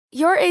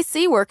Your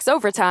AC works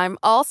overtime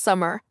all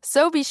summer,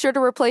 so be sure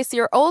to replace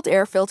your old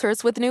air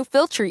filters with new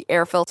Filtry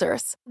air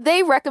filters.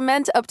 They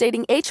recommend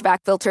updating HVAC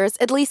filters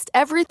at least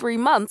every 3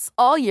 months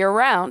all year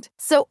round.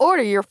 So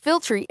order your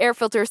Filtry air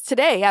filters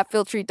today at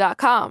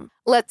Filtry.com.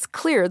 Let's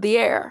clear the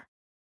air.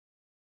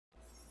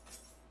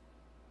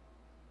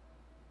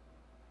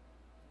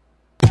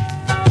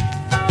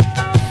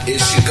 It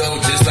should go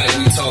just like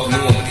we talk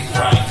normally.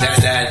 Right.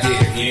 That's the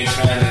idea. We ain't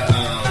trying to,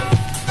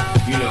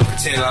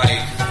 pretend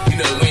like,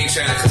 we ain't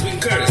trying to, because we can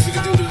curse. We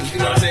can do the, you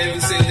know what I'm saying? We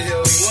can say the hell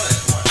we want.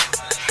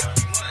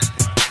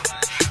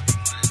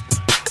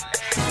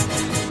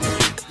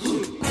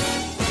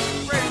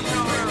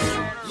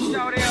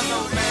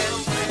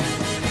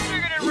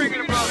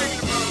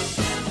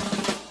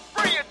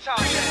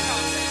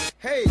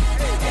 Hey,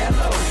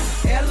 hello,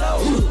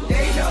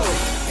 they know,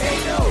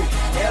 hello,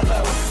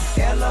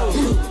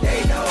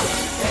 they know, hello,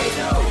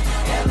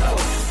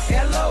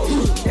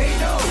 they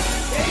know,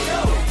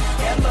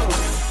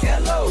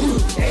 hello,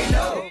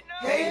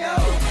 they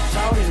know.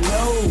 Shout it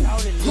low,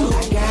 I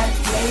got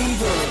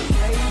flavor.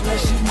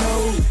 Plus you know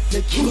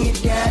the kid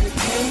got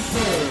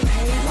paper.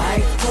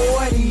 Like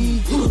 40,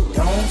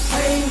 don't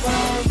save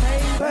us.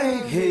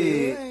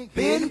 Bankhead,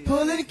 been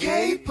pulling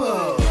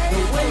caper.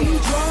 The way he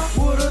dropped,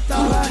 would've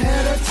thought I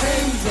had a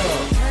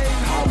taser.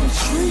 Call me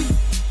street,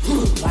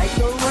 like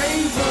a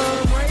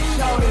razor.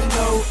 Shout it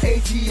low,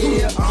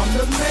 ATL, I'm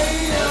the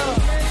mayor.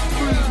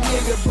 Free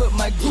nigga, but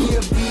my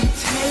gear be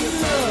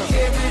Taylor.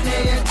 Every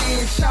day and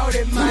then shout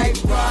it Mike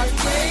Rock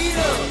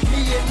later.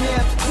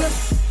 Millionaire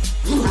plus,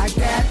 I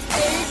got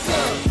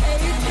acre.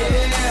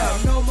 Yeah,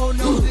 no more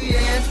nosy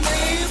ass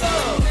neighbor.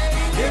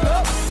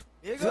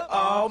 To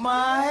all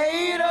my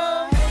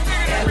haters.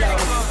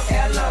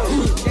 Hello,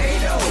 they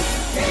know,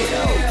 hello, they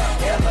know,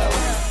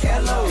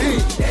 hello,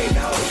 they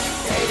know,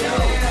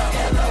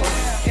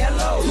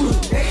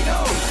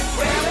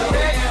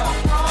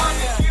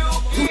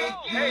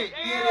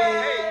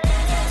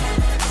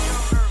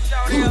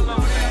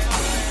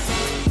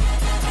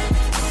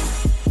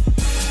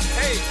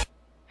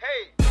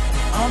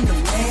 I'm the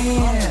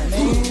man, and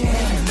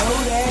you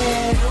know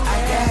that I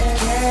got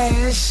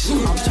cash.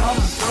 I'm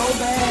talking so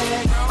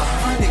bad,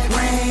 100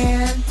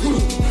 grand.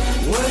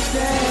 What's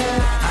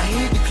that? I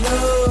hit the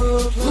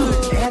club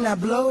and I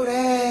blow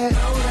that.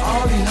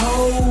 All these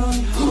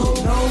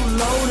hoes, no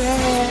low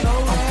that.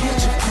 I'm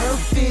picture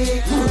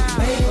perfect,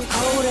 made for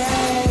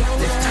Kodak.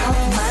 Let's talk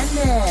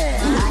money. I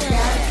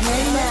gotta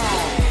play that.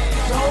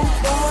 Dope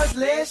boys,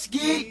 let's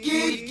get it.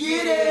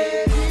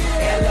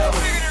 Hello,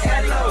 they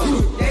know,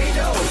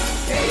 hello,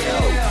 they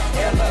know,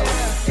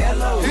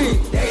 hello,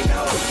 they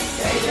know,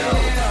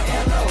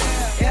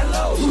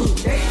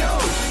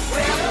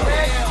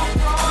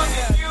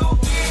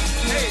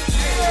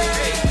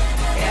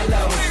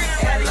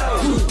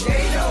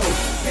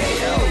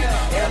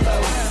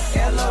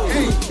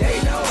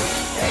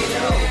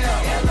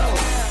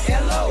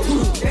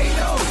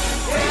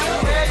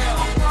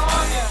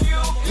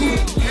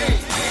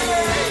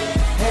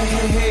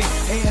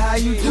 Hey, how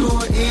you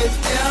doing? It's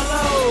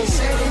L.O.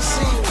 Say they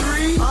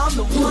see 3, I'm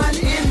the one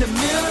in the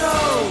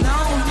middle.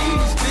 I don't need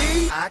this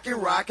beat, I can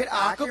rock it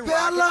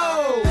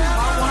acapella.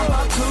 I 1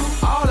 by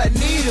 2, all I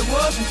needed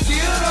was some skill.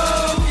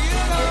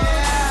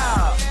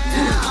 Yeah,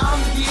 now I'm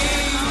G.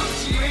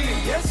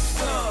 Yes,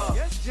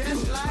 sir.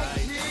 Just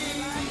like G.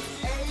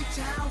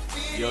 A-Town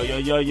Fit.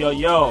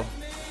 Yo.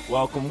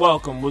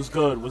 Welcome. What's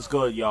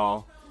good,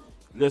 y'all?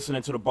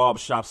 Listening to the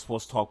Barbershop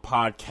Sports Talk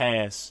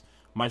podcast.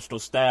 Maestro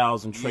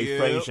Styles and Trey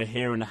Frazier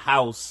here in the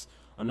house.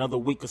 Another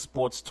week of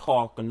sports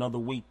talk, another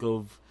week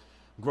of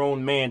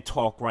grown man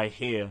talk right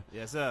here.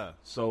 Yes, sir.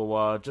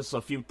 So just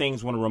a few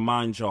things I want to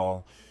remind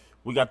y'all.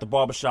 We got the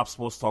Barbershop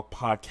Sports Talk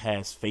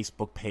podcast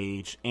Facebook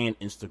page and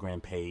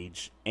Instagram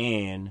page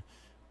and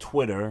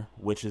Twitter,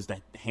 which is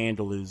the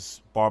handle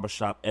is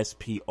Barbershop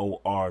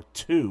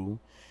SPOR2.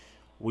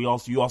 You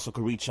also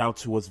can reach out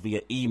to us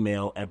via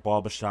email at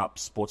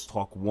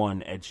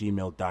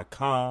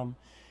barbershopsportstalk1@gmail.com.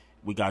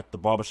 We got the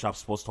Barbershop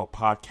Sports Talk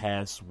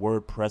podcast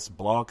WordPress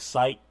blog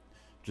site.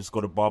 Just go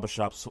to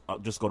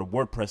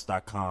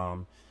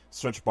WordPress.com,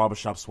 search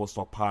Barbershop Sports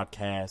Talk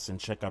podcast, and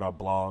check out our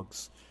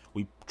blogs.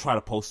 We try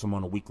to post them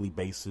on a weekly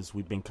basis.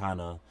 We've been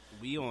kind of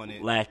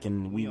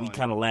lacking. We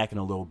kind of lacking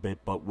a little bit,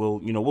 but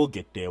we'll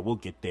get there.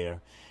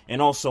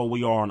 And also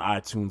we are on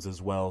iTunes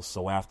as well.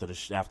 So after the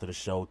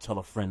show, tell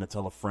a friend to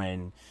tell a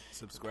friend.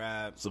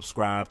 Subscribe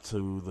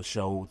to the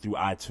show through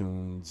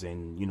iTunes,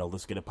 and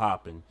let's get it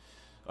popping.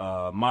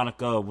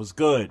 Monica was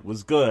good.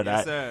 Yes,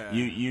 sir.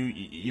 You're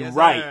yes,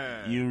 right.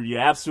 Sir.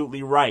 You're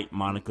absolutely right,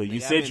 Monica. You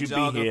said you'd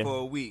be here for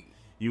a week.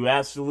 You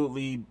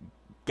absolutely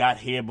got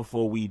here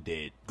before we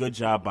did. Good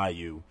job by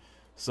you.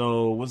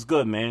 So what's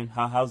good, man?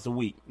 How's the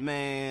week?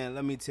 Man,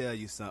 let me tell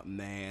you something,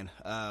 man.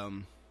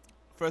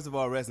 First of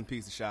all, rest in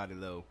peace to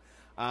Shawty Low.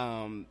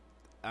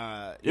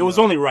 It was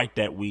only right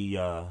that we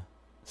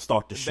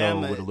start the show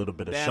with a little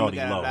bit of Shawty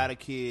got Lo. A lot of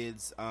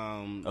kids.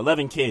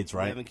 11 kids,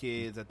 right? 11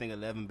 kids. I think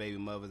 11 baby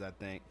mothers. I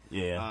think.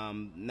 Yeah.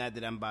 Not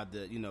that I'm about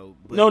to,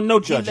 but no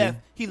judging.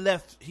 He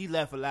left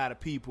a lot of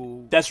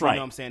people. That's right. You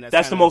know what I'm saying?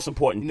 That's the most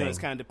important thing. It's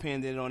kind of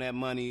dependent on that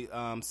money.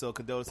 So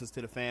condolences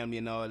to the family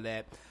and all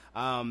that.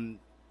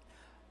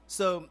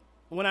 So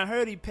when I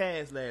heard he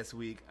passed last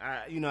week,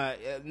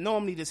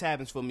 normally this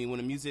happens for me when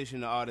a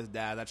musician or artist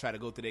dies. I try to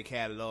go through their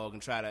catalog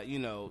and try to,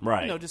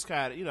 just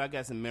try to, I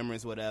got some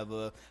memories,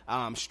 whatever.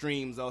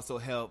 Streams also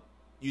help,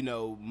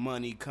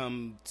 money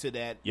come to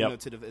that,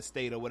 to the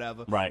estate or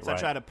whatever. Right. So I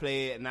try to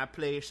play it, and I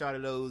played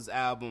Shawty Lo's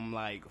album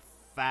like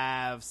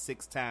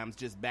 5-6 times,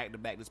 just back to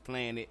back, just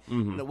playing it.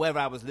 Mm-hmm. Whether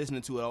I was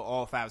listening to it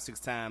all 5-6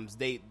 times,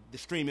 the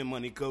streaming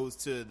money goes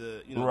to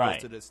the,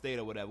 goes to the estate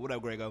or whatever,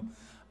 Grego.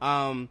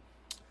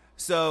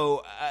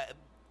 So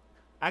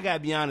I gotta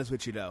be honest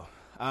with you though.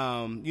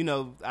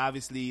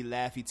 Obviously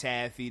Laffy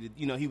Taffy.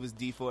 He was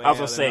D4L. I was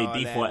gonna say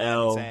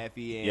D4L.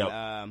 Taffy,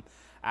 and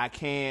I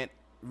can't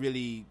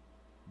really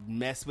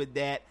mess with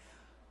that.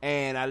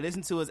 And I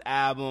listened to his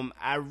album.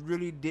 I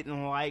really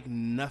didn't like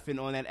nothing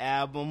on that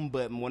album.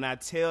 But when I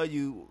tell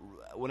you,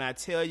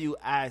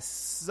 I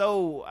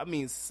so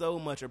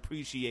much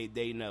appreciate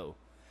They Know.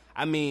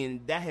 I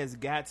mean, that has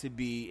got to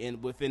be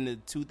within the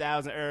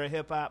 2000 era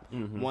hip hop,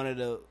 one of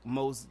the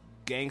most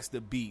gangster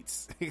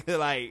beats.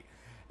 Like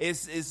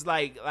it's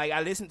like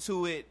I listen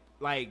to it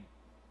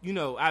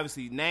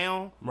obviously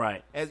now,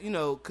 right? As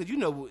because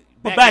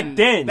back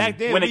then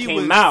when it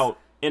came out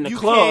in the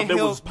club, it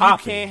was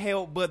popping. You can't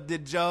help but the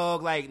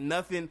jog,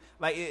 nothing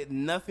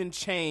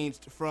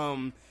changed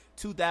from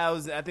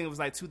 2000. I think it was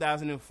like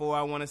 2004.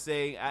 I want to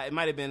say it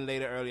might have been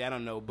later, early. I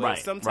don't know, but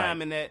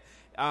sometime in that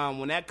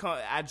when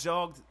I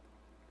jogged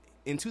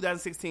in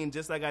 2016,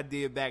 just like I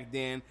did back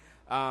then.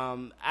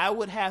 I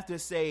would have to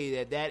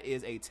say that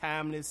is a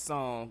timeless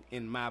song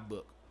in my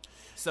book.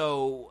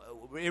 So,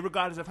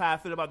 regardless of how I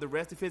feel about the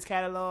rest of his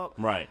catalog,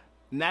 right?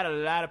 Not a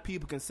lot of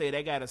people can say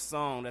they got a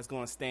song that's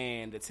going to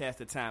stand the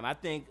test of time. I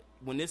think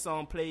when this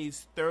song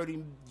plays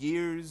 30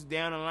 years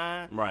down the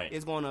line,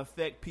 it's going to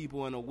affect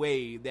people in a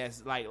way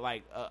that's like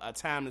a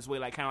timeless way,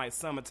 like kind of like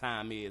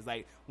Summertime is.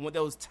 Like one of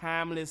those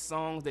timeless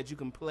songs that you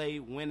can play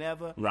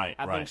whenever. Right,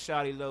 I think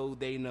Shawty Lo,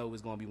 They Know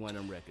is going to be one of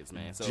them records,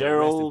 man. So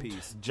Gerald, rest in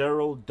peace.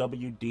 Gerald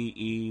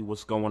WDE,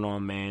 what's going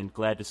on, man?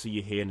 Glad to see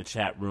you here in the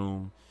chat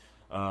room.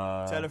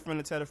 Tell a friend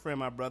to tell a friend,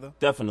 my brother.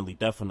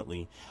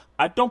 Definitely.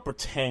 I don't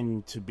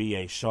pretend to be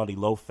a Shawty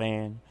Lo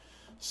fan.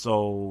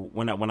 So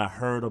when I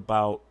heard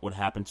about what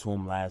happened to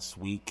him last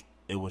week,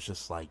 it was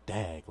just like,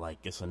 dag, like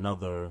it's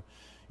another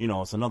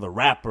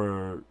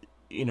rapper,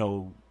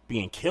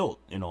 being killed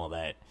and all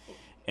that.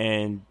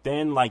 And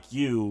then like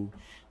you,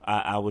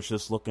 I was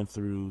just looking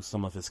through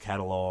some of his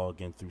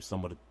catalog and through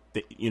some of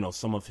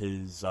some of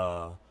his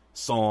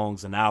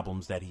songs and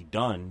albums that he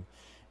done,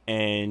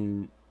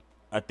 and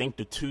I think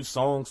the two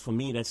songs for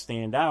me that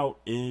stand out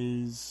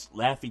is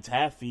Laffy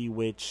Taffy,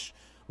 which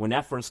when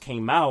that first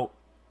came out,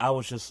 I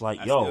was just like,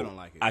 yo, still don't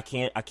like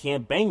it. I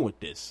can't bang with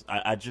this.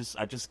 I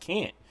just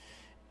can't.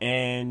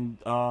 And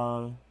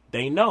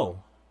They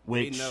Know,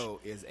 which They Know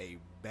is a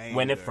banger.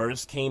 When it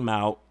first came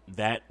out,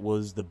 that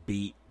was the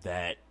beat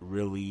that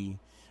really,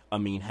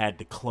 had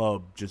the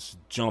club just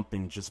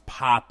jumping, just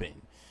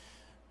popping.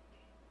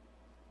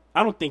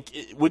 I don't think,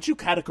 would you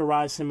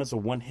categorize him as a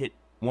one-hit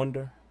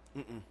wonder?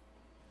 Mm-mm.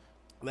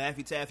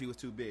 Laffy Taffy was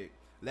too big.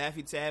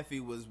 Laffy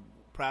Taffy was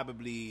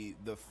probably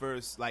the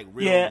first real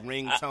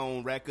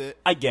ringtone record.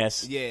 I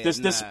guess. Yeah.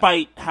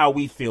 Despite how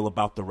we feel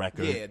about the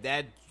record. Yeah,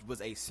 that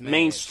was a smash.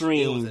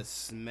 Mainstream. It was a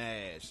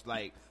smash.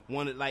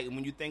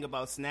 When you think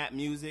about snap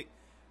music,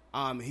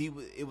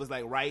 it was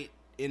right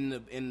in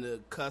the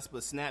cusp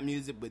of snap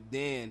music, but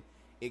then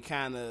it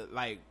kind of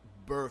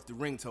birthed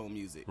ringtone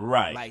music.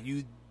 Right.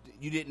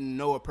 You didn't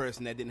know a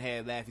person that didn't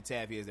have Laffy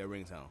Taffy as their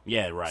ringtone.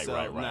 Yeah, right.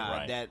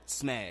 That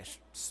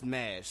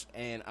smash,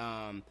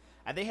 and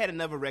they had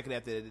another record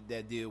after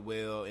that did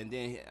well, and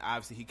then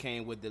obviously he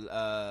came with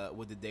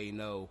the They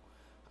Know.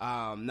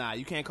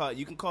 You can't call it.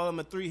 You can call him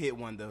a 3-hit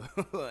wonder,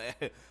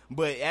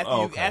 but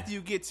after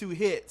you get 2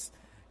 hits,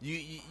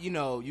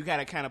 you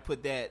gotta kind of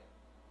put that,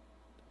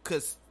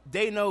 because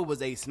They Know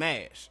was a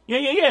smash. Yeah.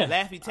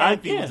 Laffy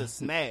Taffy was a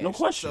smash. No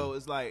question. So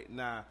it's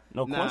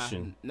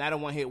question. Not a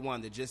one-hit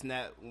wonder. Just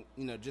not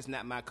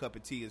my cup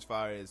of tea as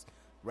far as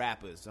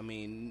rappers.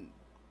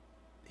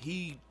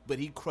 He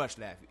crushed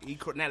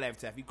Laffy. Not Laffy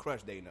Taffy. He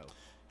crushed They Know.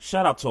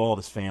 Shout out to all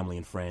his family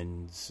and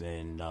friends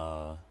and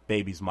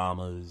babies,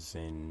 mamas,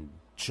 and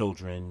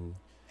children.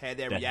 Had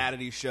that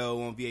reality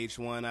show on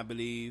VH1, I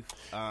believe.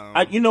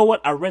 You know what?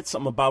 I read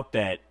something about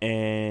that,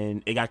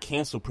 and it got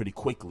canceled pretty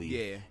quickly.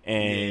 Yeah.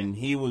 And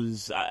he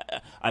was...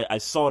 I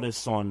saw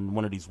this on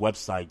one of these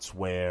websites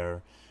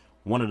where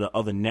one of the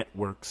other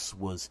networks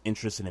was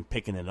interested in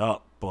picking it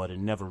up, but it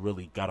never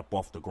really got up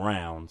off the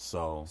ground,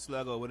 so...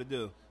 Sluggo, what'd it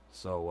do?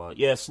 So,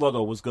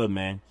 Sluggo was good,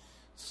 man.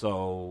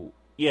 So,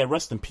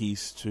 rest in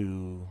peace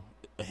to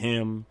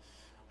him.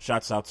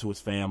 Shouts out to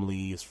his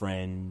family, his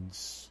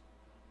friends...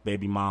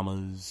 baby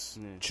mamas,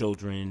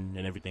 children,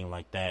 and everything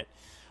like that.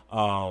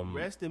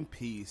 Rest in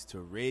peace to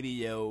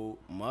Radio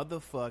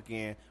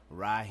motherfucking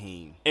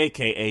Raheem,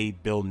 a.k.a.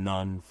 Bill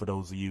Nunn, for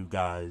those of you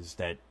guys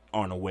that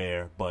aren't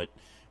aware. But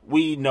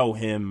we know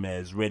him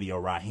as Radio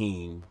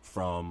Raheem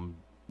from,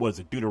 what is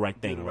it, Do the Right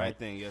Thing, Do the right? Right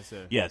Thing, yes,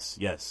 sir. Yes.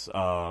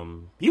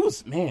 He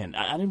was, man,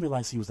 I didn't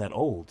realize he was that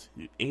old.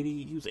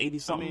 He was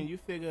 80-something. I mean, you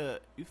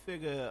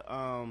figure,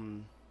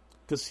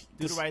 Cause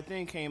Do the Right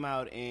Thing came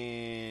out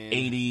in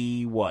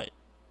 80 what?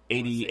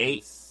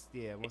 88?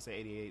 Yeah, I want to say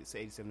 88,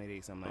 87,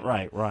 88, something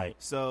like that. Right.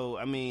 So,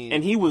 I mean...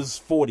 And he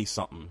was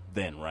 40-something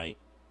then, right?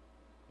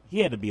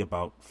 He had to be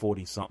about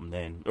 40-something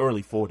then.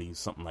 Early 40s,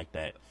 something like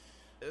that.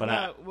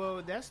 But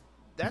well,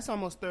 that's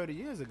almost 30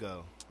 years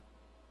ago.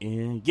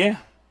 Yeah.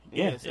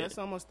 So that's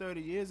almost 30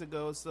 years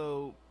ago.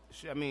 So,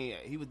 I mean,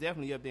 he was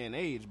definitely up there in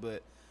age,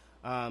 but...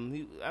 I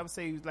would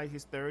say he was like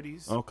his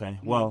 30s. Okay.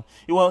 Well,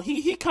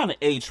 he kind of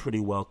aged pretty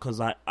well,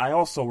 because I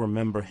also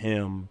remember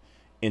him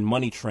in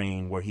Money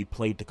Train, where he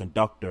played the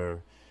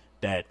conductor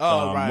that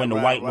when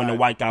the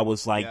white guy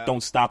was like, "Don't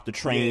stop the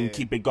train,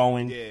 keep it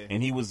going,"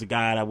 and he was the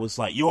guy that was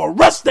like, "You're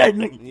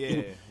arrested."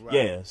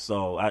 Yeah.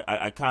 So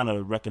I kind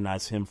of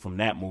recognize him from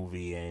that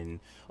movie and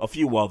a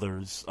few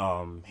others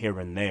here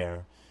and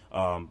there.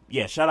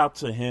 Shout out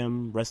to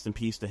him. Rest in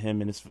peace to him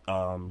and his.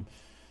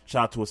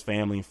 Shout out to his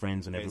family and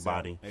friends and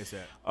everybody.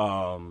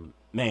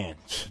 Man,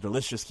 the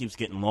list just keeps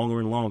getting longer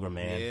and longer,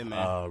 man. Yeah,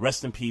 man.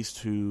 Rest in peace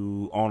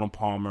to Arnold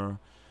Palmer.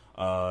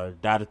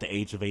 Died at the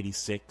age of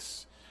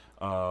 86.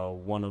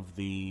 One of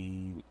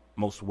the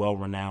most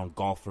well-renowned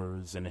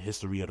golfers in the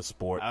history of the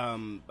sport. I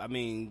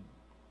mean,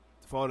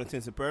 for all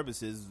intents and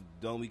purposes,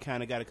 don't we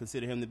kind of got to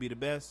consider him to be the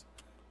best?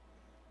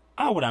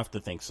 I would have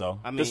to think so.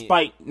 I mean,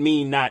 despite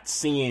me not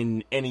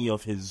seeing any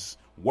of his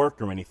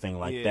work or anything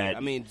like that. I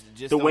mean,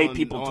 just the way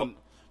people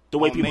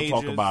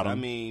talk about him. I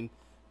mean,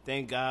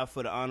 thank God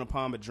for the Arnold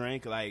Palmer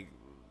drink. Like,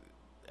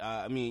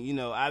 I mean, you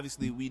know,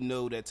 obviously we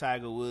know that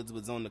Tiger Woods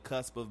was on the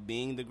cusp of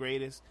being the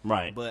greatest.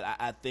 Right. But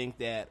I think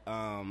that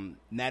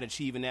not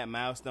achieving that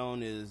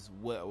milestone is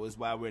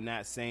why we're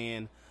not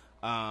saying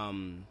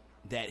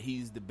that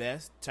he's the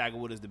best. Tiger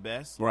Woods is the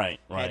best. Right.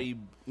 Had he,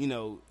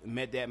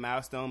 met that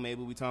milestone,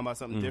 maybe we talking about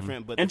something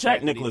different. But and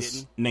Jack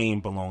Nicklaus' name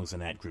belongs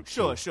in that group.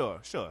 Sure.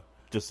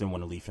 Just didn't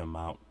want to leave him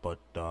out, but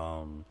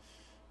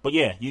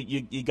yeah,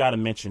 you got to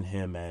mention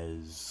him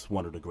as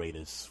one of the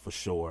greatest for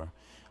sure.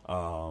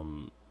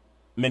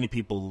 Many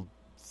people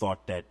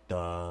thought that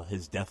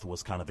his death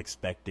was kind of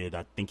expected.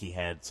 I think he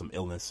had some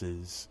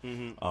illnesses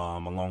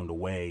along the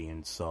way,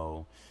 and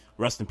so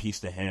rest in peace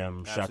to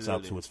him. Absolutely. Shouts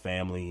out to his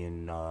family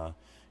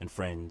and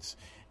friends.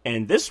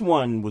 And this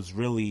one was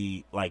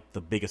really like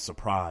the biggest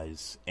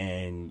surprise.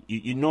 And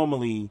you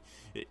normally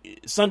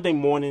Sunday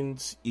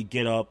mornings you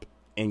get up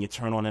and you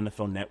turn on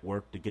NFL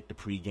Network to get the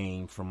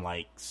pregame from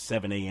like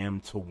 7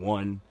 a.m. to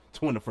 1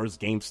 to when the first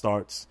game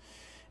starts.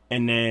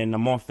 And then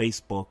I'm on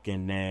Facebook,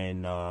 and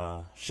then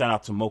shout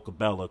out to Mocha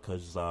Bella,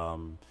 because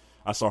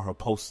I saw her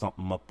post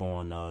something up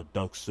on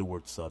Doug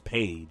Stewart's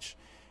page,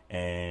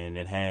 and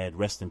it had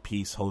 "Rest in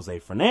Peace, Jose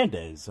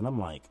Fernandez." And I'm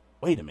like,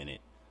 wait a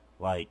minute,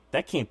 like,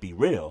 that can't be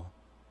real.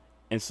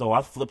 And so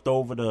I flipped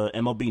over to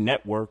MLB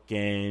Network,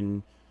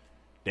 and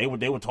they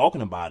were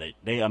talking about it.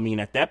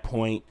 At that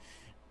point,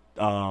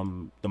 the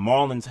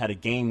Marlins had a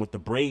game with the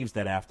Braves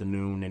that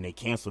afternoon, and they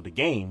canceled the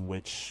game,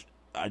 which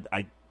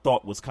I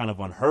thought was kind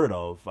of unheard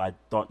of. I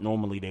thought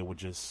normally they would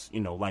just,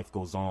 life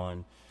goes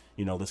on,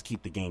 let's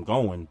keep the game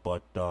going.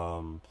 But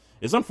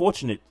it's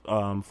unfortunate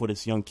for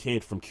this young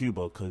kid from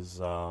Cuba, because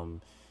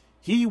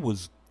he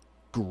was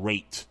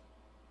great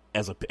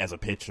as a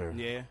pitcher.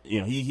 Yeah.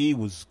 He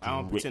was great. I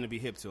don't pretend to be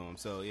hip to him,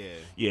 so yeah.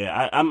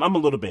 Yeah, I'm a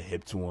little bit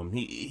hip to him.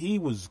 He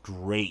was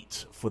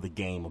great for the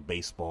game of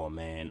baseball,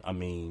 man. I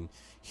mean,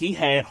 he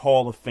had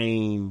Hall of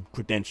Fame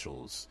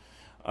credentials.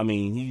 I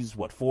mean, he's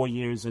 4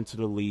 years into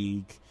the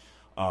league.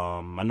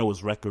 I know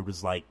his record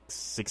is like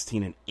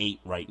 16-8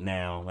 right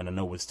now, and I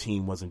know his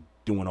team wasn't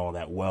doing all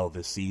that well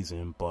this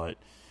season, but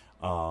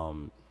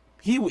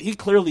he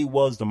clearly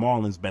was the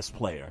Marlins' best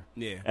player.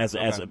 Yeah. As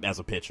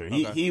a pitcher,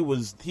 Okay. he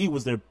was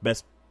their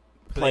best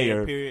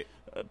player. Period.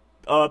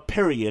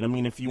 Period. I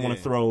mean, if you want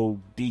to throw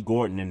D.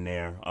 Gordon in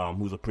there,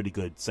 who's a pretty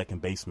good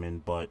second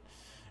baseman, but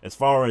as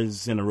far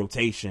as in a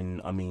rotation,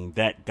 I mean,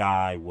 that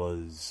guy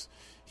was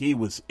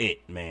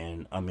it,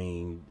 man. I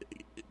mean,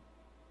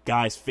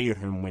 guys feared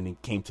him when he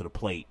came to the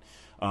plate.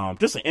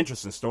 Just an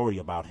interesting story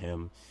about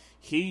him.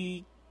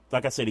 He,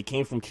 like I said, he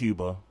came from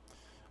Cuba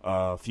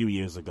a few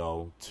years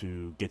ago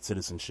to get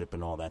citizenship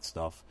and all that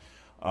stuff.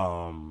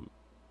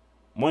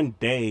 One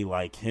day,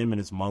 like, him and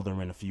his mother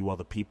and a few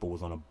other people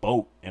was on a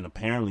boat, and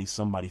apparently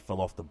somebody fell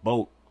off the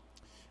boat,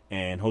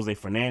 and Jose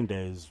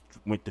Fernandez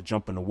went to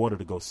jump in the water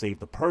to go save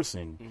the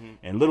person. Mm-hmm.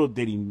 And little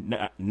did he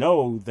not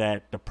know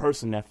that the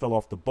person that fell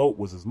off the boat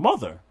was his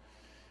mother.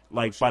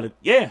 Like, so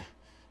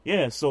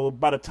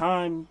by the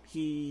time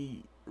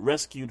he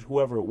rescued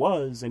whoever it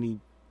was and he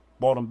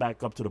brought him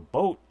back up to the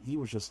boat, he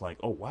was just like,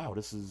 oh, wow,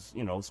 this is,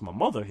 it's my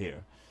mother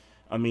here.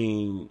 I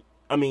mean,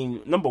 I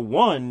mean, number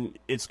one,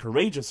 it's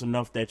courageous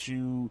enough that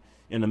you,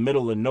 in the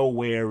middle of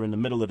nowhere, in the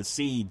middle of the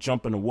sea,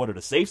 jump in the water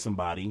to save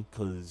somebody.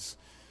 Because,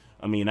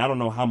 I mean, I don't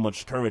know how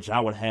much courage I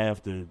would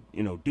have to,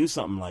 do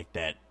something like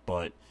that.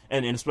 But,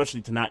 and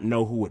especially to not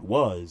know who it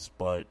was.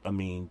 But, I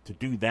mean, to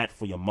do that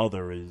for your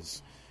mother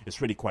is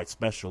really quite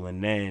special.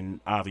 And then,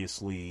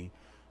 obviously,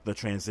 the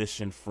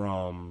transition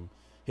from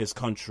his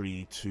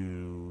country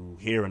to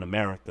here in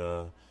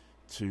America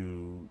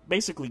to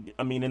basically,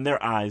 I mean, in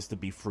their eyes, to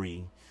be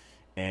free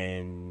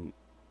and,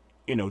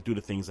 do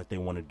the things that they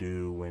want to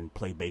do and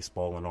play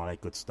baseball and all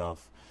that good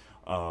stuff.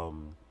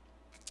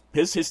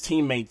 His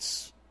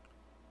teammates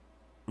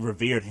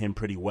revered him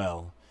pretty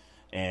well,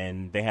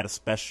 and they had a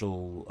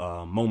special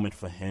moment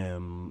for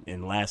him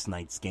in last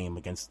night's game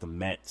against the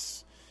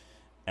Mets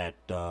at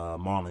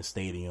Marlins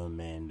Stadium,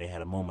 and they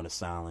had a moment of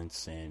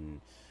silence,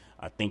 and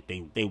I think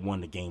they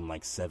won the game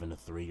like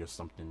 7-3 or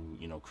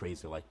something,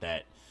 crazy like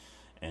that.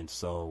 And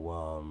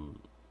so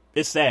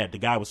it's sad. The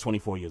guy was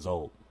 24 years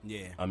old.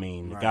 Yeah. I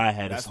mean, the guy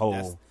had his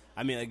whole...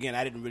 I mean, again,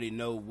 I didn't really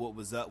know what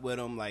was up with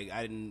him. Like,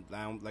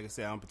 like I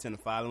said, I don't pretend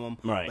to follow him.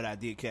 Right. But I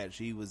did catch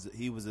he was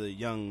a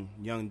young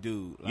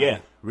dude. Like, yeah,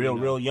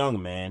 real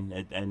young,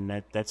 man. And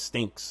that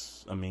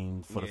stinks. I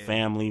mean, for the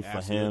family,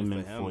 for him,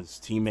 and for his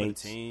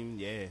teammates. For the team,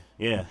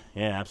 Yeah,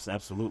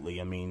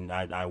 absolutely. I mean,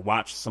 I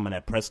watched some of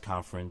that press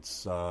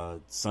conference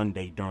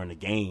Sunday during the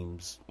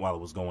games while it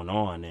was going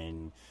on,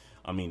 and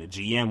I mean, the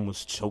GM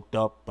was choked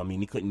up. I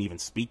mean, he couldn't even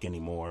speak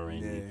anymore,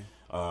 and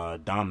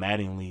Don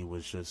Mattingly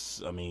was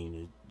just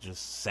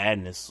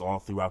sadness all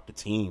throughout the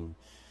team.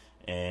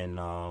 And,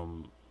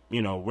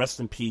 rest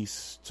in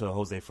peace to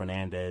Jose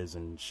Fernandez,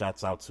 and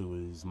shouts out to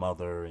his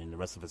mother and the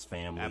rest of his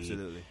family.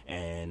 Absolutely.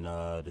 And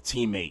the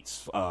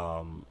teammates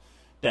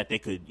that they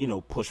could,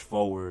 push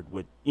forward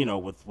with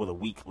a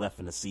week left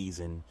in the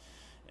season.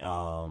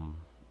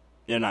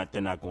 They're not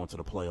going to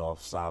the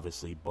playoffs,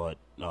 obviously, but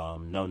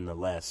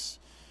nonetheless,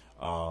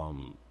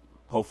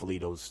 hopefully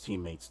those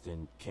teammates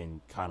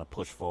can kind of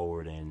push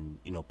forward and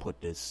put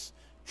this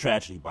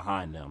tragedy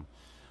behind them.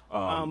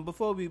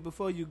 Before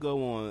you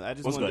go on, I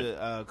just wanted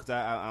to, because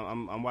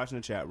I'm watching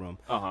the chat room.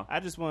 I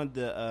just wanted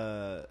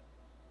to.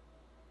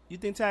 You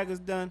think Tiger's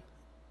done?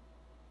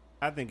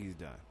 I think he's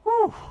done.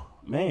 Whew,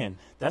 man,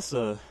 that's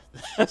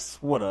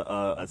what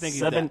a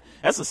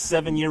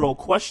 7-year-old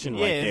question right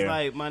there. Yeah, it's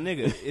like, my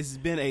nigga, it's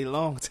been a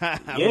long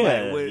time.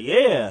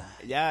 Yeah.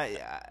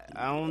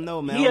 I don't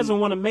know, man. He hasn't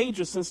won a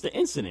major since the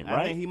incident, right?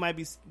 I think he might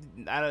be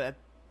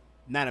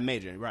not a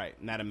major, right?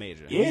 Not a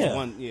major. Yeah, he's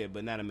won,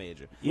 but not a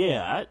major.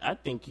 Yeah, I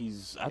think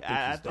he's.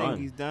 I think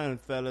he's done,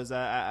 fellas.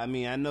 I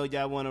mean, I know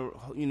y'all want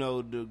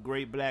to, the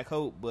great Black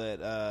Hope,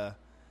 but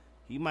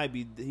he might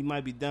be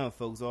done,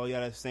 folks. All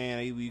y'all are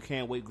saying you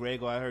can't wait.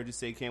 Grego, I heard you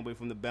say can't wait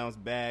for him to bounce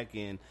back,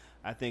 and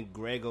I think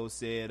Grego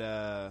said,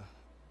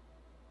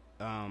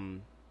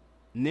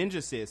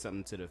 Ninja said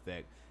something to the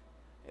effect.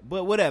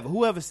 But whatever,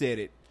 whoever said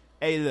it.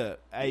 Hey, look,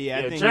 I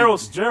think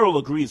Gerald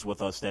agrees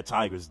with us that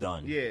Tiger's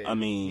done. Yeah, I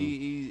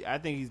mean, I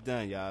think he's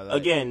done, y'all. Like,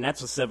 again,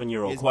 that's a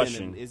 7-year-old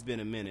question. It's been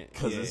a minute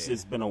because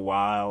it's been a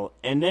while,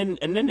 and then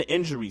the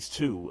injuries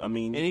too. I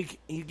mean, and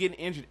he's getting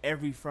injured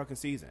every fucking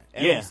season.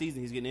 Every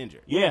season he's getting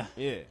injured. Yeah.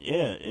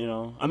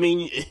 I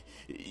mean,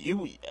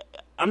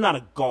 I'm not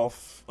a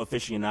golf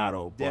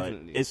aficionado, but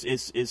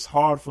it's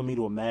hard for me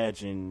to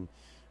imagine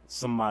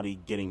somebody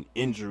getting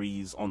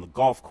injuries on the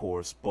golf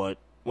course. But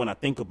when I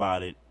think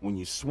about it, when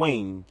you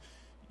swing,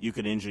 you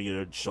could injure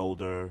your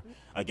shoulder.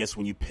 I guess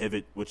when you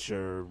pivot with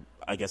your,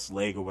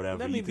 leg or whatever,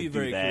 let me be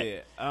very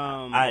clear.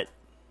 I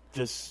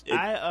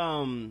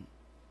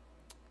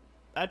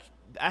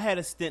had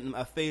a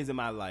phase in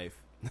my life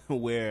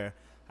where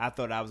I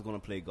thought I was going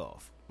to play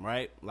golf,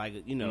 right?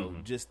 Like,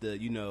 just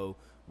the,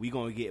 we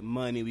going to get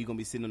money, we going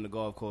to be sitting on the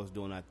golf course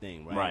doing our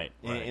thing, right?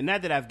 Right. And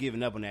not that I've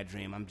given up on that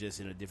dream. I'm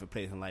just in a different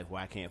place in life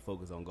where I can't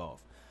focus on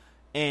golf.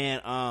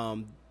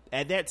 And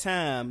at that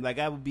time, like,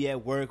 I would be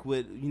at work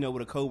with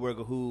a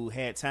coworker who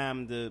had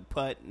time to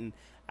putt, and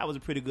I was a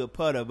pretty good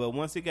putter. But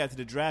once it got to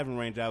the driving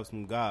range, I was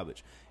some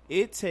garbage.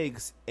 It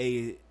takes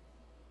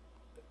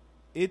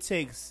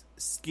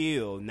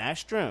skill, not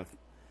strength.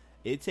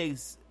 It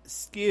takes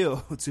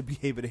skill to be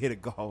able to hit a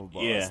golf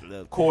ball. Yeah,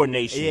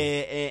 coordination. Yeah,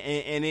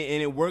 and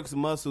it works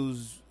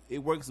muscles. It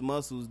works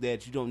muscles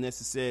that you don't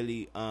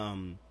necessarily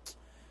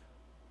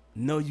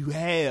know you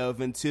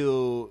have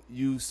until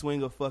you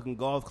swing a fucking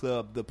golf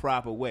club the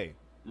proper way.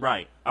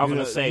 Right. I was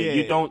gonna say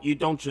you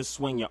don't just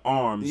swing your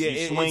arms.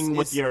 You swing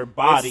with your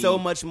body. It's so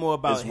much more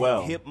about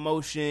well. hip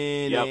motion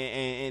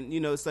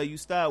and so you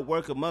start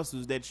working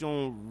muscles that you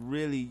don't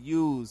really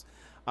use.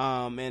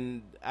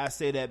 And I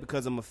say that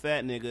because I'm a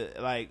fat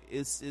nigga. Like,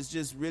 it's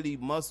just really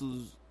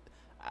muscles.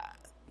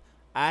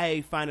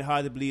 I find it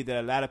hard to believe that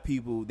a lot of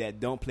people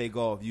that don't play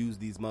golf use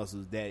these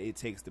muscles that it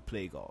takes to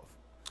play golf.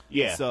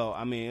 Yeah. So,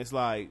 I mean, it's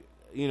like,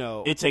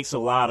 it takes a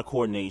lot of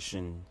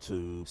coordination to play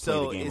the game of golf.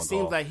 So it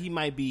seems like he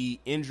might be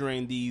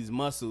injuring these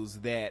muscles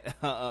that,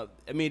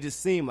 it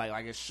just seemed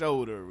like his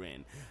shoulder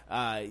and,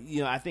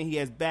 I think he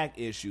has back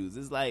issues.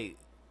 It's like,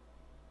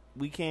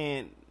 we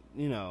can't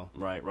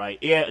Right.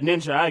 Yeah,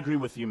 Ninja, I agree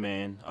with you,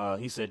 man.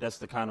 He said that's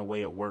the kind of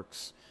way it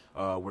works.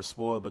 We're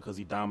spoiled because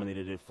he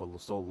dominated it for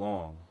so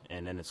long,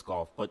 and then it's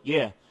golf. But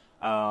yeah,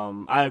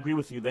 I agree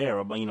with you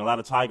there. But, a lot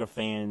of Tiger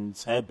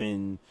fans have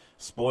been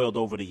spoiled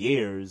over the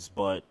years.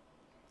 But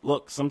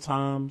look,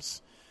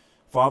 sometimes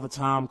Father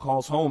Time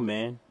calls home,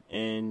 man.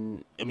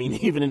 And I mean,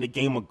 even in the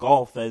game of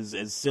golf,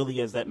 as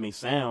silly as that may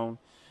sound,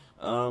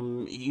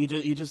 he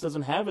just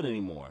doesn't have it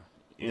anymore.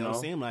 Don't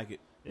seem like it.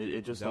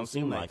 It just don't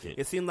seem like it.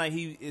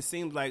 It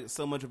seems like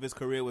so much of his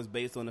career was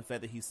based on the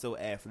fact that he's so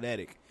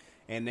athletic,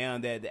 and now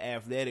that the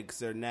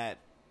athletics are not,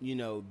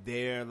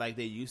 there like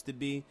they used to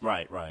be.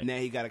 Right. Now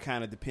he got to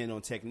kind of depend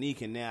on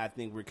technique, and now I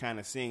think we're kind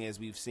of seeing, as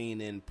we've seen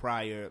in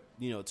prior,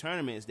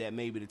 tournaments, that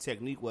maybe the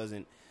technique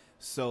wasn't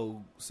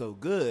so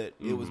good.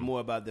 It was more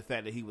about the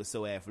fact that he was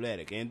so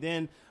athletic. And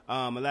then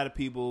a lot of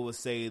people would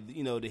say,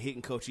 the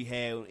hitting coach he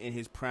had in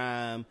his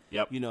prime,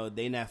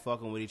 they not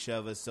fucking with each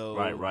other. So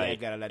right.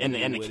 That got a lot to and do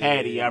the with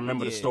caddy, it. I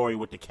remember the story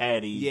with the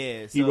caddy.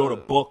 Yeah, he wrote a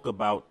book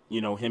about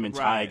him and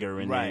Tiger,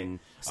 and then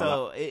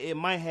so it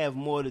might have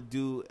more to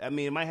do. I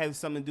mean, it might have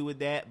something to do with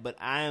that, but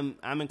I'm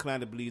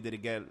inclined to believe that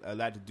it got a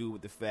lot to do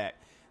with the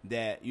fact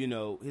that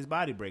his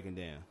body breaking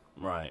down.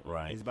 Right.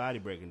 His body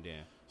breaking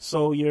down.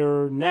 So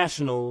your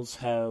Nationals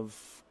have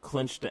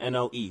clinched the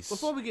NL East.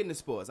 Before we get into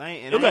sports, I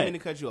ain't mean to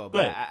cut you off,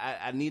 but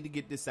I need to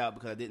get this out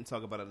because I didn't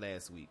talk about it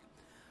last week.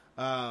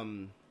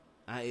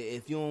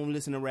 If you don't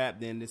listen to rap,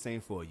 then this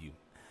ain't for you.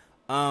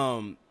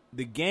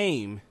 The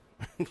game.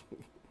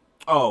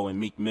 And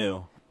Meek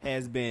Mill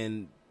has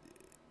been.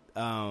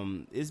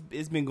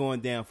 It's been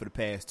going down for the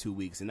past 2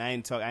 weeks, and I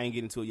ain't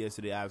get into it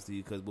yesterday,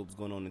 obviously, because what was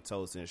going on in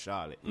Tulsa and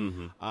Charlotte.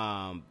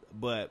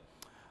 But.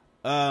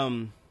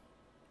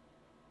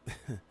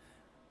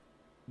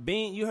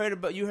 You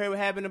heard what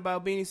happened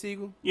about Beanie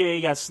Siegel? Yeah,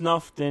 he got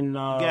snuffed and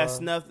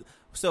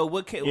So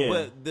what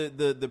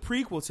the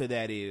prequel to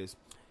that is,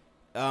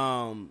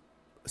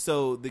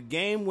 so the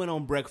game went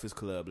on Breakfast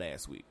Club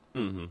last week,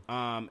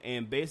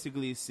 and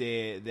basically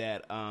said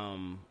that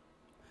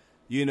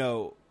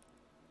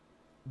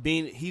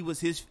the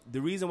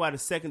reason why the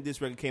second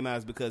diss record came out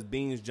is because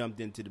Beans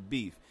jumped into the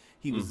beef.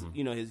 He was,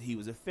 he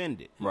was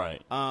offended.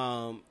 Right.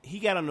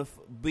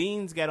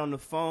 Beans got on the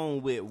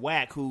phone with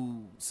Wack,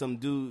 who some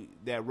dude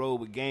that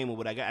rode with Game or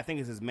what I think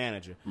it's his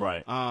manager.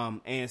 Right.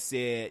 And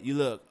said,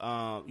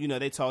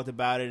 they talked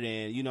about it,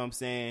 and you know what I'm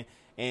saying.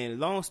 And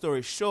long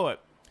story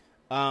short,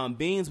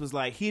 Beans was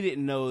like, he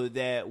didn't know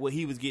that what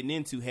he was getting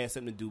into had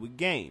something to do with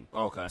Game.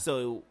 Okay.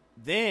 So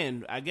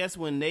then I guess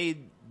when they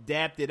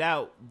dapped it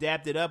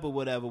up or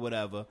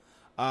whatever.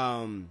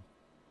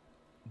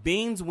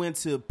 Beans went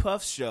to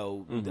Puff's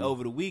show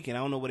over the weekend.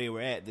 I don't know where they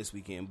were at this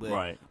weekend,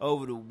 but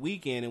over the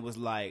weekend it was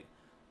like,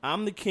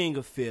 I'm the king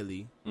of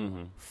Philly.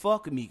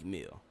 Fuck Meek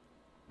Mill.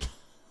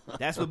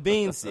 That's what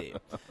Beans said.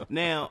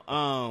 Now,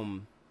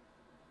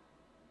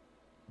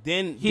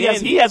 then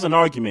he has an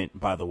argument,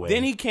 by the way.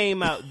 Then he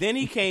came out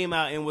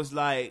and was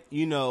like,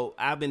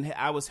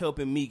 I was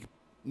helping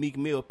Meek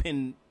Mill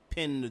pin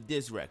the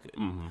diss record.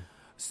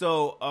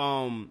 So,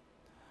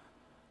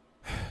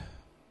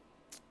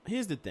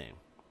 here's the thing.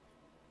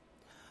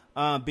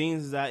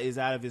 Beans is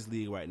out of his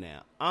league right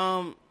now.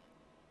 I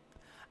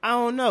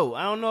don't know.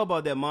 I don't know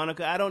about that,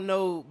 Monica. I don't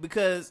know,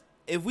 because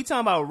if we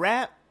talking about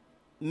rap,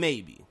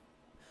 maybe.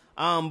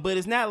 But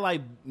it's not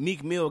like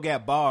Meek Mill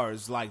got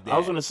bars like that. I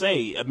was gonna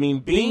say, I mean,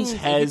 Beans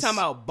has. If you talking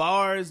about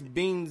bars,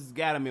 Beans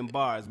got him in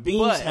bars.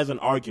 Beans has an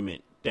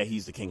argument that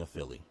he's the king of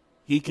Philly.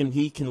 He can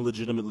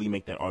legitimately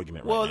make that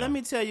argument right now. Well, let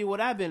me tell you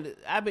what I've been,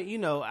 I'm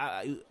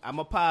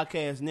a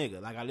podcast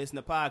nigga. Like, I listen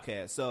to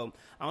podcasts. So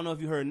I don't know if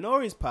you heard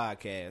Nori's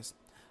podcast.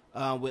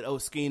 With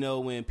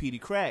Oskino and Petey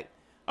Crack.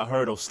 I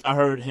heard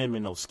him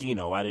and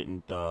Oskino. I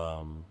didn't.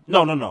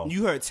 No.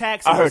 You heard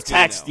Tax. I heard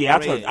Tax. Yeah,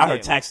 I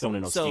heard Taxstone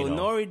and Oskino. So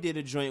Nori did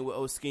a joint with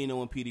Oskino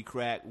and Petey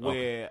Crack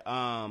where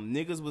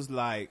niggas was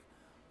like,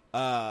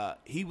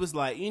 he was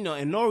like, and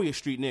Nori a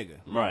street nigga,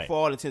 right? For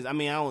all intents, I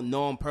mean, I don't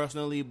know him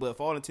personally, but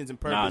for all intents and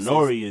purposes,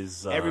 Nori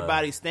is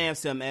everybody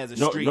stamps him as a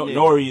street nigga.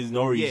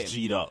 Nori is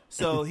G'd up.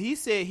 So he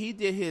said he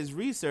did his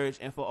research,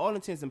 and for all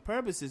intents and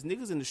purposes,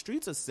 niggas in the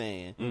streets are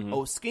saying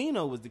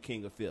Oskino was the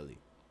king of Philly.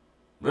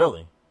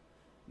 Really?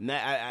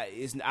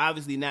 It's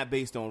obviously not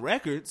based on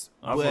records.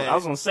 I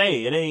was gonna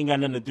say it ain't got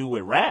nothing to do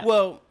with rap.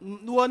 Well,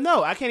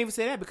 no, I can't even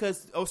say that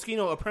because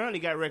Oskino apparently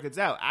got records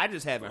out. I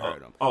just haven't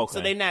heard them. Okay. So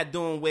they're not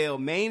doing well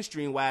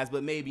mainstream wise,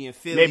 but maybe in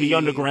Philly, maybe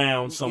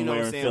underground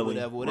somewhere in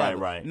Philly. Whatever.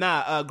 Right.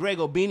 Nah, Greg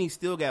Beanie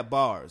still got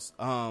bars.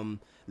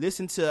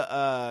 Listen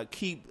to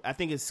Keep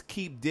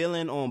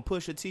Dylan on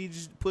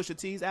Pusha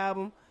T's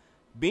album.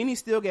 Beanie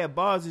still got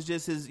bars. It's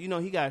just his,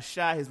 he got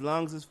shot. His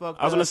lungs is fucked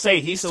up. I was going to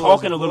say, he's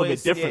talking a little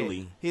bit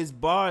differently. Yeah, his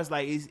bars,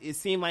 like, it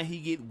seemed like he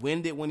get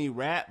winded when he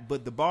rap,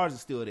 but the bars are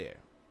still there.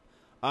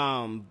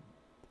 I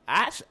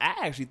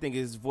actually think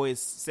his voice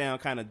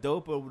sound kind of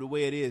dope over the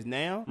way it is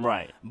now.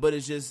 Right. But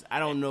it's just, I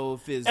don't know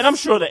if it's... And I'm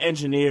sure the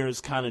engineers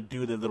kind of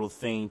do the little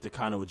thing to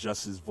kind of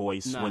adjust his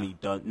voice when he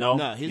does... No,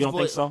 his you don't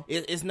voice, think so?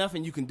 It's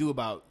nothing you can do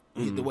about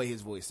the way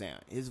his voice sound.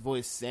 His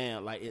voice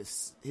sound like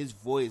it's his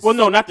voice. Well,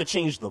 no, not to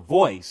change the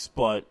voice,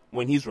 but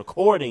when he's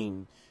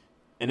recording,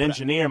 an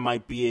engineer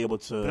might be able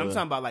to. But I'm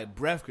talking about like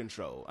breath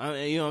control.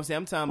 You know what I'm saying?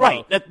 I'm talking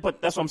right. about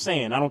But that's what I'm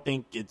saying. I don't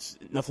think it's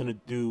nothing to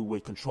do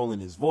with controlling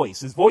his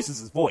voice. His voice is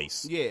his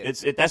voice. Yeah,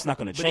 that's not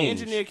going to change.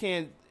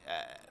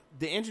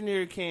 The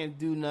engineer can't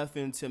do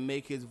nothing to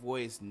make his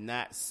voice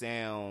not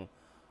sound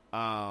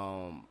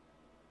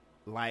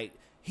like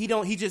he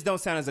just don't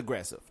sound as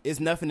aggressive. It's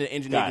nothing the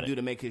engineer can do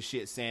to make his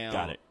shit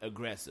sound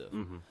aggressive.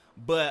 Mm-hmm.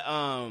 But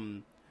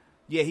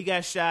yeah, he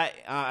got shot.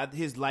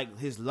 His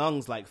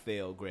lungs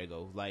failed,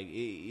 Grego.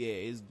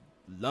 His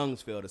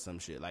lungs failed or some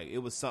shit. Like it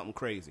was something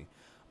crazy.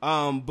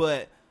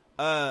 But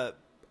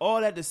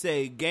all that to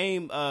say,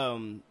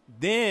 Game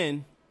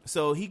then.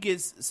 So he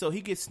gets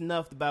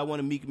snuffed by one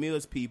of Meek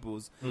Mill's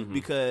peoples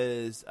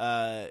because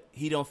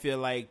he don't feel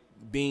like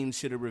Beans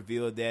should have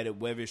revealed that,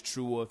 whether it's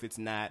true or if it's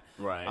not,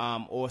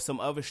 right? Or some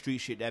other street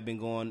shit that been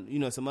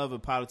going, some other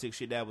politics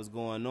shit that was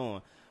going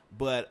on.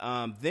 But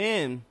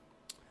then,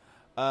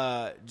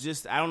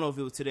 just I don't know if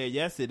it was today or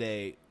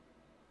yesterday,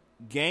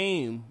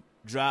 Game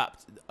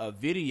dropped a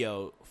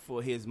video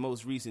for his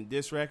most recent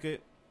diss record.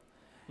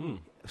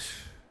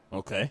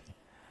 Okay,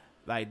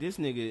 like this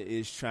nigga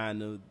is trying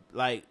to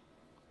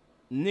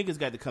niggas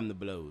got to come to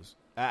blows.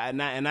 I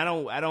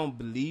don't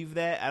believe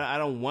that. I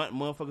don't want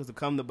motherfuckers to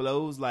come to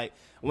blows. Like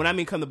when I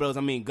mean come to blows,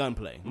 I mean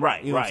gunplay.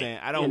 Right. You know what I'm saying?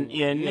 I don't.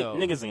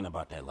 Niggas ain't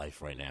about that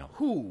life right now.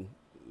 Who?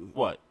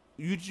 What?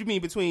 You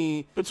mean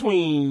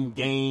between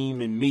Game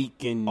and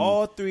Meek and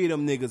all three of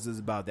them niggas is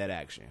about that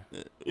action?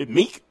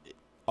 Meek.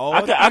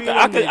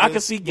 I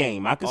could see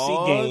Game. I could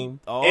see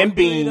Game and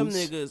Beans. All three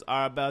of them niggas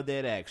are about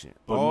that action.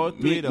 But all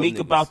three of them Meek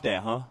niggas. About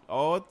that, huh?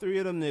 All three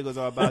of them niggas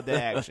are about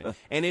that action.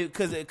 And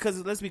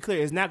because let's be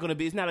clear, it's not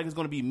like it's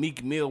gonna be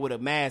Meek Mill with a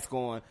mask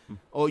on,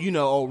 or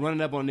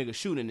running up on a nigga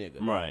shooting a nigga.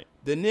 Right.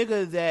 The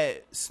nigga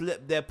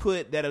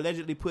that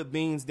allegedly put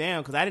Beans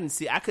down, because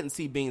I couldn't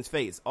see Beans'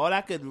 face. All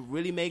I could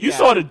really make you out,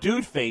 saw the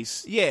dude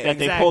face, yeah, that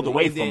exactly. they pulled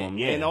away and from him,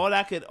 yeah. And all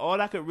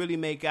I could really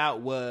make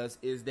out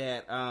is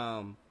that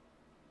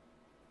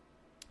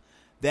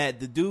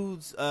that the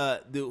dudes,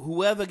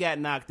 whoever got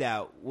knocked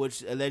out,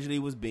 which allegedly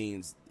was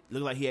Beans,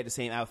 looked like he had the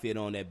same outfit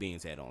on that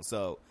Beans had on.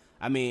 So,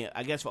 I mean,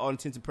 I guess for all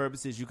intents and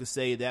purposes, you could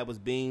say that was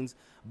Beans,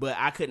 but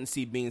I couldn't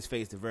see Beans'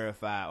 face to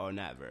verify or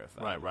not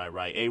verify.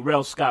 Right. Hey,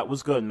 Rel Scott,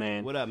 what's good,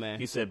 man? What up, man?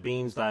 He said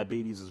Beans'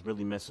 diabetes is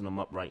really messing him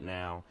up right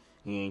now.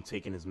 He ain't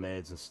taking his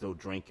meds and still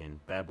drinking.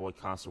 Bad Boy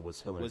concert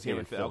was here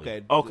in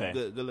Philly. Okay.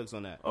 Good looks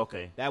on that.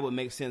 Okay. That would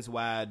make sense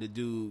why the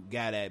dude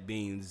got at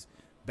Beans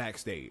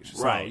backstage.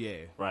 So, right.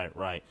 Yeah.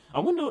 Right.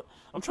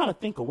 I'm trying to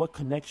think of what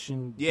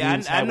connection. Yeah,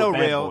 Beans I had know with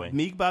Bad Rel. Boy.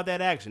 Meek about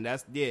that action.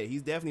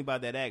 He's definitely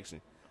about that action.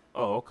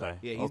 Oh, okay.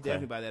 Yeah, he's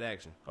definitely about that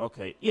action.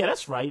 Okay. Yeah,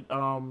 that's right.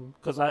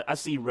 Because I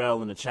see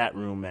Rel in the chat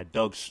room at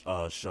Doug's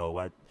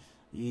show.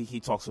 He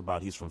talks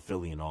about he's from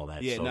Philly and all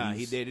that. Yeah, so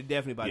he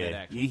definitely about that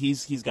action.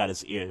 He's got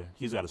his ear,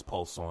 he's got his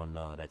pulse on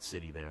that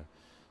city there.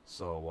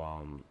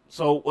 So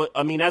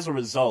I mean, as a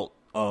result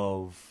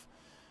of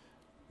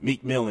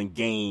Meek Mill and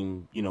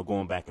Game,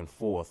 going back and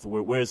forth,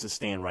 where does it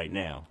stand right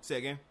now? Say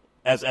again.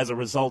 As a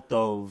result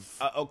of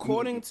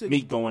according to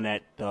Meek going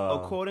at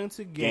according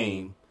to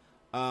Game.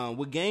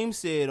 What Game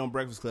said on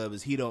Breakfast Club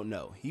is he don't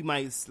know. He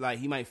might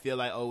feel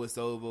like, oh, it's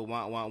over,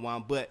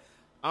 want. But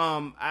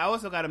I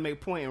also got to make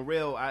point in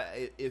Real.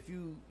 If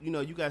you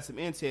got some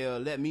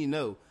intel, let me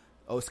know.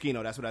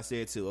 Oskino, that's what I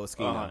said too.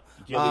 Oskino,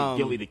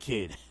 Gilly the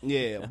Kid.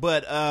 Yeah,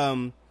 but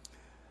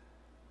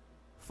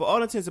for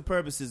all intents and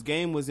purposes,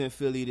 Game was in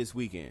Philly this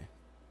weekend.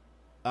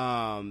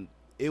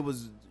 It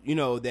was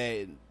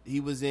that he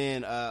was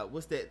in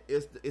what's that?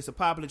 It's a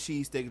popular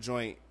cheesesteak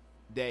joint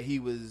that he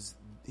was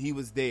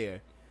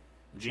there.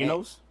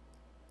 Geno's?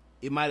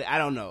 It might. I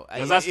don't know.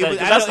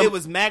 It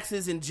was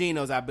Max's and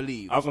Geno's, I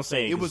believe. I was gonna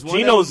say it was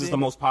Geno's is the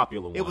most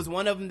popular one. It was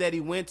one of them that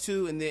he went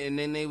to, and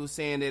then they were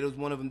saying that it was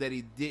one of them that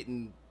he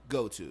didn't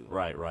go to.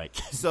 Right.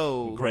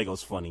 So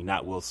Grego's funny,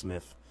 not Will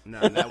Smith. No,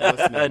 not Will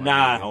Smith.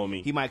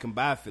 Homie. He might come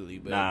by Philly,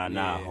 but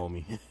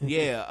homie.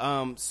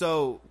 Yeah.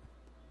 So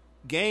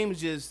Game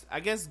just,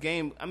 I guess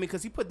Game. I mean,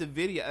 because he put the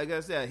video. Like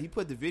I said, he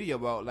put the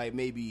video out like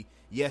maybe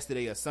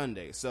yesterday or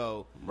Sunday.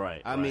 So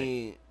I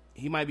mean.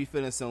 He might be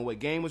feeling some way.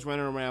 Game was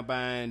running around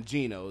buying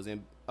Geno's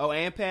and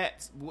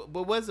Pat's.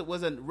 But was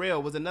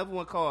another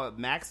one called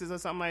Max's or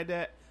something like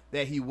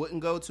that he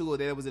wouldn't go to, or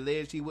that it was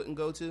alleged he wouldn't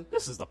go to?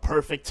 This is the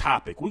perfect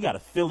topic. We got a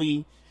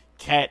Philly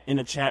cat in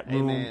the chat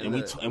room,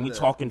 and we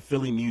talking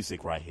Philly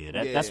music right here.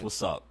 That's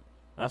what's up.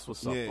 That's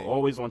what's up. Yeah.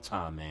 Always on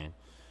time, man.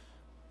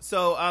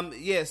 So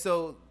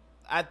So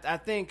I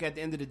think at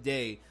the end of the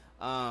day,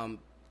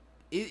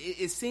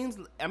 it seems.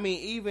 I mean,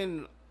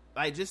 even.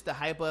 Like, just the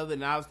hype of it,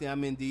 and obviously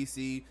I'm in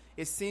D.C.,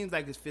 it seems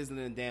like it's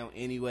fizzling down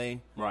anyway.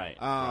 Right.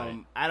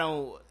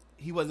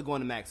 He wasn't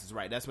going to Max's,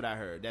 right? That's what I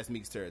heard. That's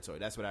Meek's territory.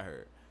 That's what I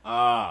heard.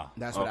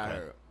 That's what I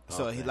heard.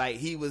 So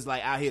he was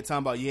like out here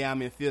talking about, yeah,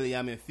 I'm in Philly,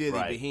 right.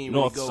 But he ain't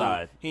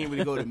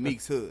really go to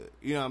Meek's hood.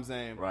 You know what I'm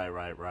saying?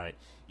 Right.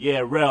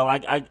 Yeah, Rel,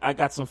 I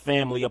got some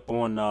family up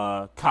on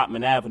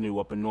Cotman Avenue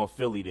up in North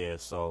Philly there,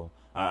 so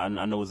I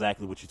know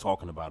exactly what you're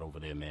talking about over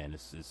there, man.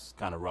 It's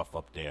kind of rough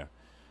up there.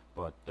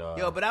 But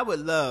but I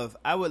would love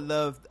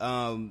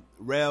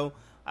Rel,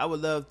 I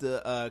would love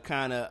to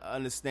kind of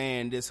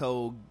understand this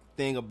whole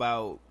thing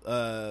about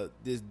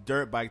this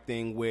dirt bike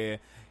thing where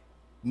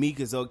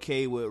Meek is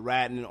okay with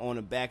riding on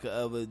the back of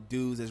other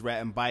dudes that's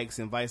riding bikes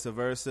and vice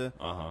versa.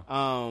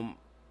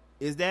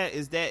 Is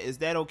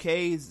that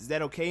okay? Is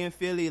that okay in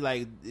Philly?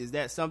 Like, is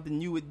that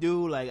something you would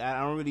do? Like, I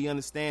don't really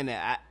understand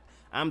that.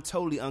 I'm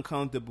totally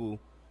uncomfortable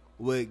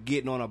with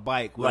getting on a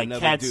bike with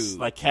another dude.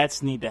 Like,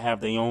 cats need to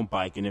have their own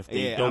bike, and if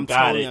they don't I'm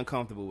got totally it,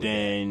 uncomfortable with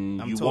then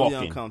that. you totally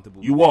walking.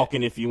 Uncomfortable you with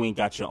walking that. If you ain't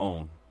got your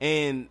own.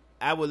 And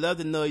I would love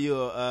to know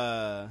your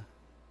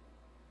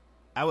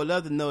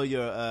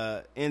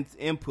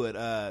input.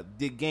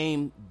 Did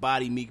Game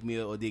body Meek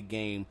Mill or did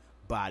Game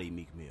body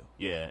Meek Mill?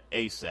 Yeah,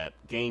 ASAP.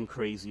 Game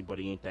crazy, but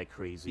he ain't that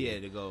crazy. Yeah,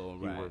 to go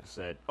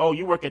right.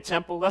 You work at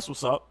Temple? That's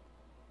what's up.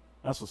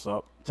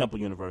 Temple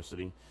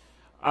University.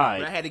 All right.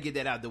 But I had to get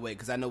that out the way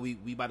because I know we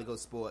about to go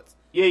sports.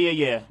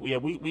 Yeah.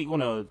 We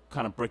gonna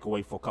kind of break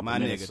away for a couple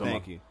minutes. Nigga, so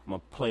thank you. I'm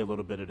gonna play a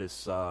little bit of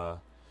this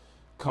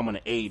coming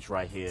of age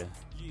right here.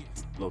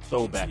 Little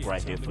throwback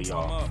right here for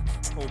y'all.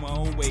 Hold my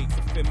own weight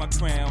to fit my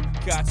crown.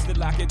 Got to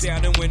lock it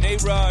down, and when they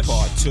rush.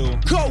 Part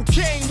 2.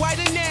 Cocaine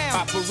whiter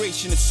now.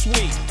 Operation is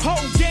sweet.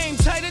 Whole game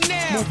tighter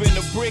now. Moving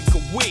a brick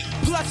a week.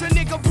 Plus a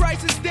nigga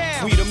price is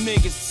down. We them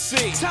niggas to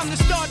see. Time to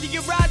start to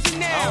get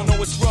rising now. I don't know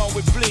what's wrong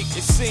with Bleak.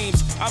 It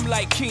seems I'm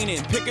like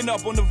Keenan, picking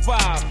up on the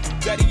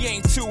vibe that he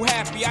ain't too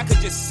happy. I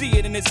could just see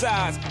it in his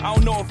eyes. I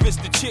don't know if it's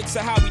the chicks or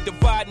how we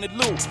dividing the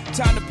loot.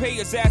 Time to pay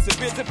his ass a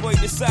visit before he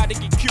decide to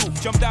get cute.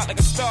 Jumped out like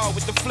a star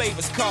with the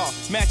flavors car.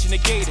 Matching the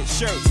gator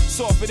shirt,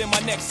 softer than my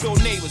next door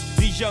neighbors.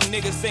 These young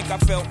niggas think I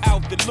fell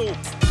out the loop.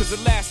 Cause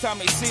the last time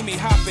they see me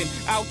hopping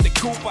out the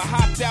coop, I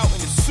hopped out in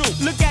the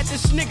soup. Look at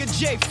this nigga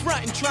Jay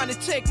frontin', trying to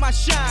take my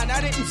shine.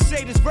 I didn't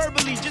say this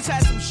verbally, just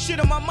had some shit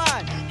on my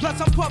mind. Plus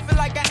I'm puffin'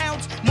 like an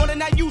ounce, more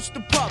than I used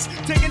to puff.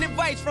 Taking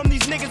advice from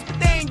these niggas, but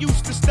they ain't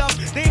used to stuff.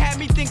 They had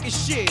me thinking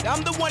shit,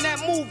 I'm the one that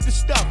moved the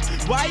stuff.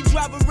 Why he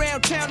drive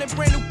around town in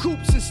brand new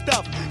coupes and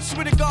stuff?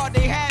 Swear to God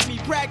they had me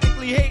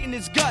practically hating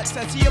his guts.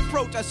 As he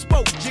approached, I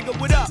spoke, Jigga,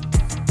 what up?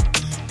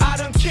 I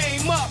done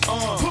came up,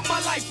 put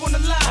my life on the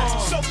line,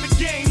 soak the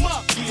game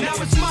up. Now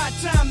it's my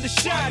time to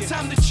shine,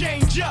 time to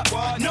change up.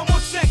 No more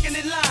second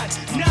in line,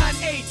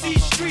 9-8,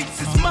 these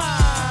streets is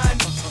mine.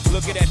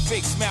 Look at that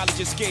fake smile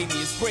he just gave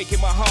me, it's breaking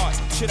my heart.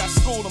 Should I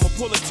school him or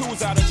pull the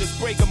tools out and just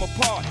break him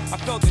apart? I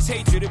felt this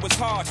hatred, it was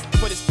hard,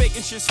 but his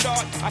faking shit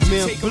start. I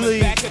should take him in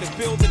the back of the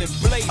building and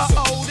blaze him.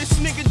 This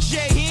nigga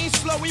Jay, he ain't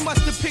slow, he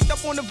must have picked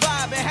up on the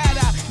vibe. And had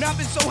I not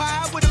been so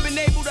high, I would have been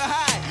able to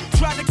hide.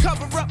 Tried to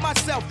cover up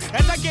myself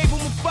as I gave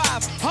him a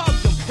 5,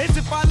 hugged him as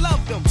if I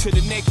loved him. To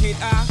the naked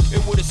eye, it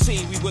would have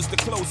seemed we was the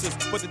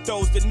closest, but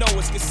those that know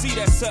us could see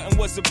that something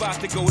was about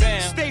to go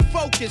down. Stay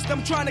focused,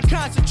 I'm trying to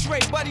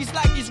concentrate, but he's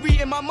like he's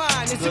reading my mind.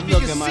 As if he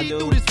can see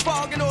through this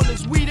fog and all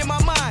this weed in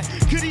my mind.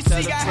 Could he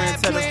see I had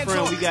plans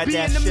on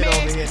being the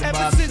man?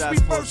 Ever since we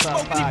first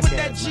spoke, he put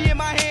that G in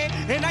my hand,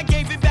 and I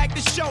gave it back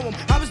to show him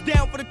I was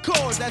down for the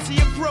cause as he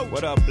approached.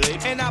 What up,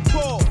 Blake? And I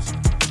paused.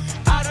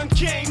 I done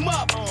came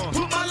up,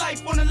 put my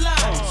life on the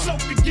line, soak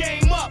the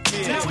game up.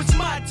 Now it's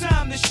my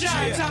time to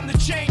shine, time to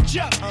change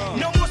up.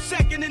 No more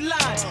second in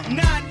line,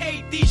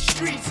 9-8, these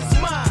streets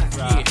is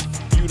mine.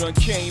 You done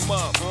came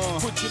up,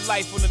 put your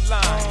life on the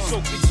line,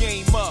 soak the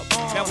game up.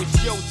 Now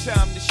it's your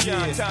time to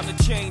shine, time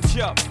to change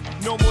up.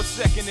 No more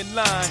second in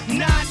line.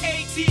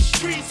 9-8, these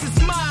streets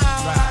is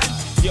mine.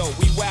 Yo,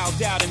 we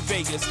wowed out in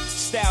Vegas,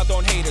 styled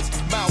on haters,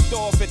 mouthed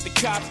off at the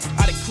cops,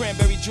 out of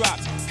cranberry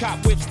drops, cop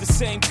whips the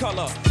same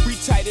color, we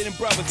tighter than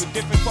brothers with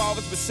different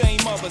fathers but same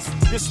mothers,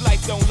 this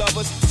life don't love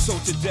us, so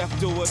to death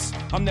do us,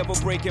 I'm never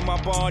breaking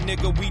my bar,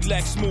 nigga, we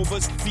Lex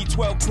movers,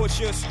 V12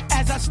 pushers.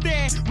 As I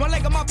stand, one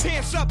leg of my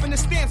pants up in the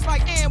stance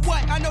like, and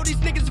what? I know these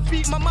niggas will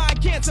feed my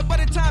mind cancer, but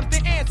at times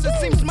the answer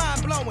seems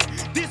mind-blowing.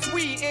 This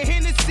weed and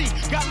Hennessy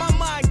got my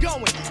mind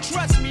going,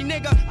 trust me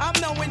nigga, I'm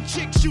knowing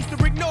chicks used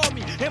to ignore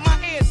me, in my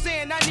ear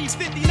saying I need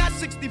 50, not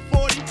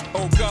 60-40.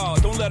 Oh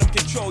God, don't let them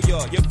control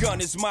ya. Your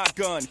gun is my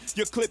gun.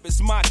 Your clip is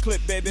my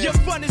clip, baby. Your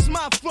fun is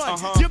my fun.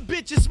 Your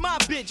bitch is my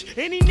bitch.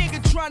 Any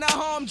nigga trying to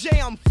harm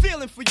Jay, I'm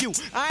feeling for you.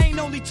 I ain't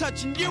only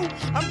touching you,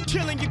 I'm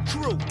killing your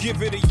crew.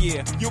 Give it a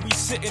year, you'll be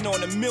sitting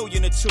on $1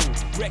 million or 2.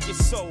 Wreck your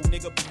soul,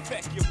 nigga,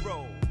 perfect your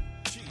role.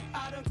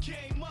 I done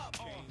came up.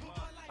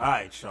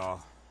 Alright,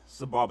 y'all. It's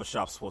the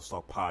Barbershop Sports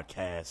Talk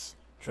Podcast.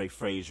 Trey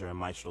Frazier and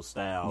Maestro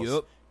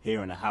Styles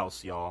here in the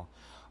house, y'all.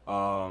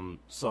 I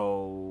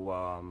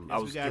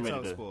was getting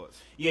ready to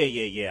sports.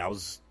 Yeah. I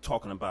was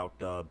talking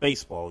about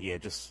baseball. Yeah,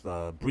 just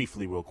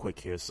briefly, real quick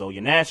here. So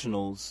your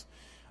Nationals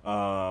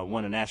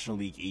won the National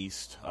League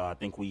East. I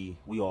think we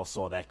all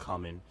saw that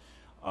coming.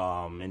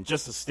 And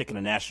just to stick in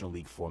the National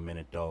League for a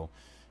minute, though,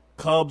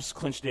 Cubs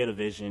clinched their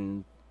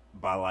division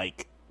by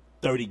like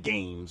 30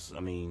 games. I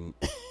mean,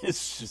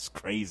 it's just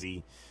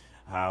crazy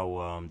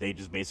how they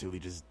just basically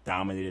just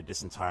dominated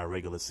this entire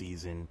regular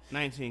season.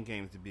 19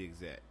 games to be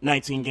exact.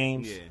 19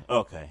 games? Yeah.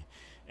 Okay.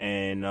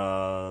 And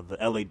the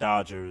LA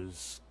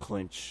Dodgers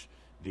clinch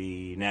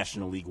the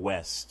National League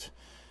West.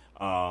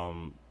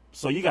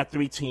 So you got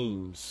 3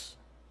 teams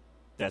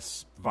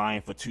that's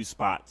vying for 2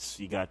 spots.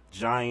 You got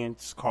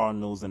Giants,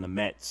 Cardinals, and the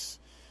Mets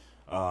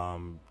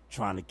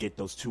trying to get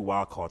those 2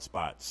 wild card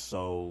spots.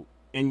 So,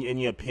 in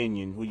your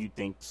opinion, who you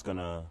think is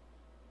gonna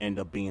end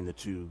up being the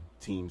 2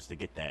 teams to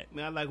get that? I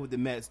mean, I like what the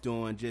Mets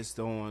doing, just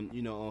on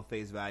on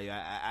face value.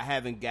 I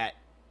haven't got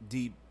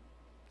deep.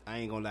 I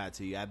ain't gonna lie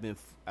to you. I've been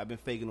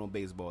faking on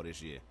baseball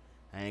this year.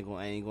 I ain't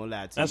gonna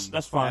lie to you.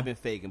 That's fine. I've been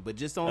faking, but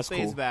just on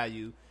face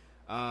value,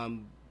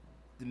 the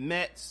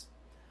Mets.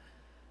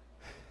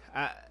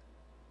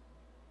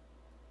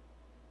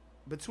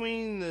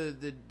 Between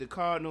the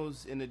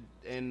Cardinals and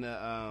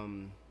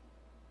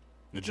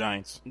the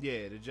Giants.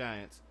 Yeah, the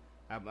Giants.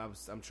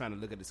 I'm trying to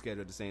look at the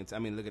schedule at the same time. I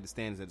mean, look at the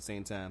standings at the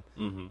same time.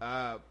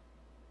 Mm-hmm.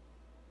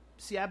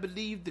 See, I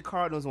believe the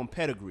Cardinals on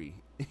pedigree.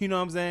 You know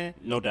what I'm saying?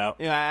 No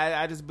doubt.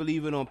 I just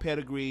believe it on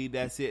pedigree.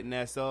 That's it, and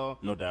that's all.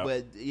 No doubt.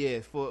 But yeah,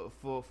 for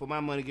my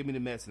money, give me the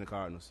Mets and the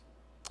Cardinals.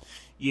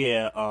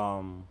 Yeah,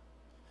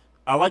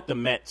 I like the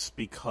Mets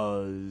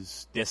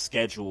because their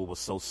schedule was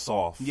so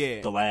soft.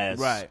 Yeah, the last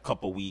right.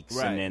 couple weeks,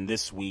 Right. and then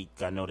this week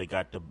I know they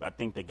got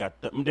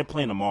they're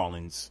playing the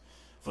Marlins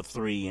for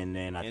 3, and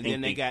then I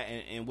think they got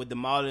and with the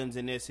Marlins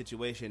in their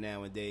situation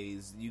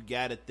nowadays, you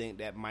got to think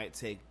that might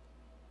take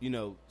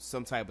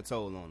some type of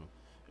toll on them.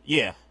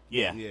 Yeah.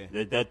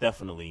 That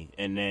definitely.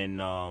 And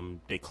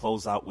then they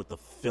close out with the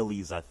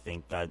Phillies, I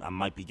think. I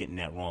might be getting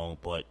that wrong,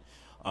 but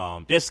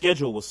their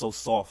schedule was so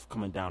soft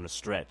coming down the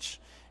stretch.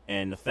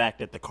 And the fact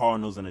that the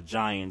Cardinals and the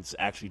Giants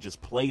actually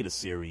just played a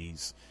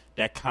series,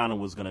 that kind of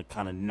was going to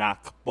kind of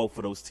knock both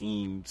of those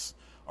teams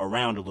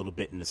around a little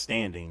bit in the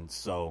standings.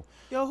 So,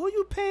 yo, who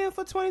you paying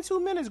for 22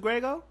 minutes,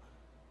 Grego?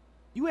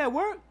 You at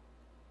work?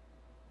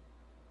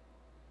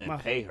 And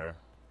pay her.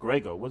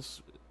 Grego, you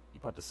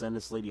about to send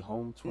this lady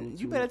home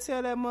 22 You better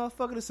tell that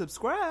motherfucker to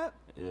subscribe.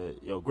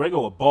 Yo,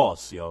 Grego a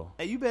boss, yo.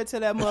 Hey, you better tell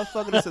that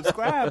motherfucker to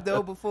subscribe,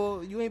 though,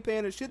 before you ain't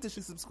paying her shit that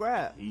she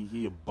subscribe.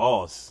 He a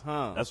boss.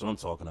 Huh. That's what I'm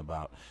talking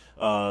about.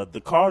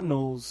 The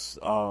Cardinals,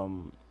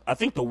 I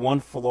think the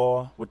one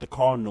flaw with the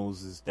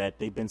Cardinals is that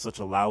they've been such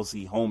a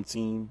lousy home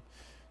team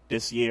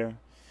this year.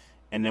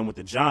 And then with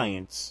the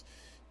Giants,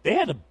 they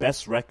had the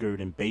best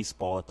record in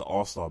baseball at the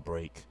All-Star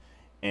break.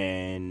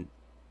 And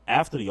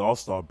after the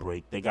All-Star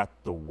break, they got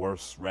the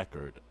worst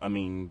record. I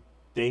mean,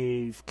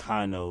 they've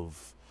kind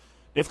of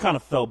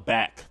fell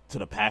back to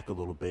the pack a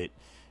little bit,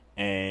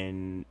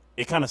 and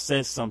it kind of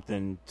says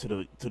something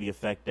to the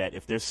effect that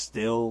if they're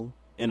still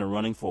in a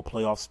running for a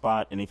playoff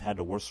spot and they've had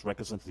the worst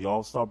record since the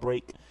All-Star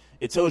break,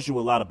 it tells you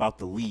a lot about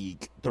the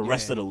league, the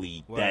rest of the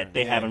league, that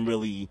they haven't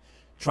really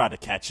tried to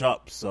catch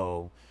up.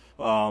 So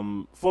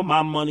for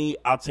my money,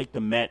 I'll take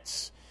the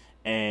Mets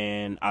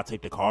and I'll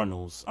take the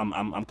Cardinals.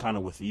 I'm kind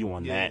of with you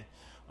on that.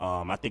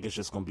 I think it's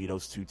just going to be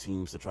those 2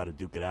 teams to try to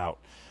duke it out.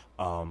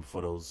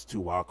 For those 2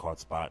 wild card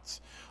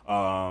spots.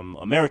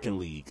 American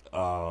League,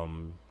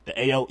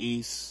 the AL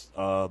East,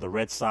 the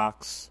Red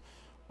Sox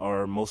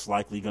are most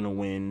likely going to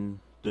win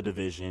the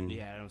division.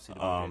 Yeah, I don't see the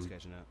Braves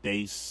catching up.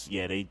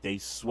 They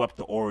swept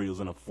the Orioles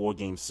in a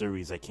 4-game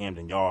series at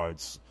Camden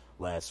Yards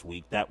last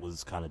week. That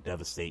was kind of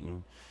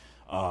devastating.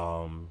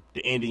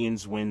 The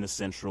Indians win the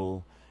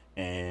Central,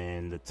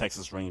 and the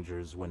Texas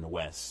Rangers win the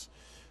West.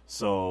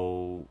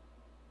 So,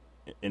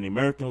 in the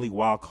American League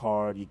wild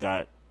card, you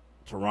got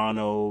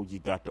Toronto, you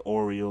got the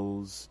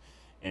Orioles,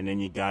 and then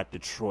you got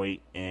Detroit,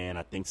 and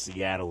I think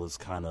Seattle is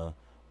kind of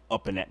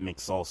up in that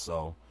mix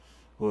also.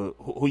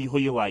 Who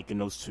you like in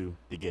those 2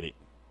 to get it?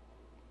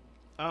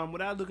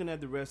 Without looking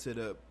at the rest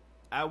of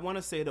I want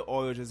to say the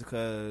Orioles just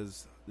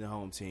because the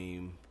home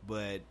team,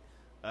 but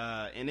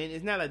and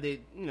it's not like they,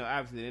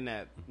 obviously they're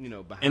not,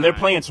 behind. And they're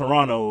playing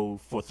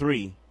Toronto for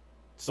 3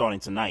 starting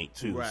tonight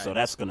too, right. So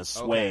that's going to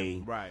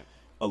sway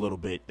a little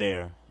bit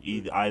there.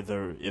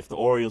 Either if the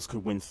Orioles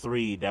could win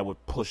 3, that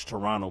would push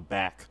Toronto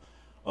back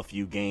a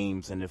few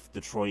games, and if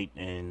Detroit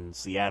and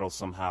Seattle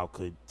somehow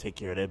could take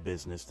care of their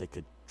business, they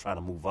could try to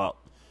move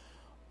up.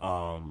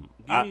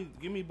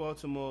 Give me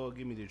Baltimore.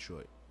 Give me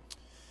Detroit.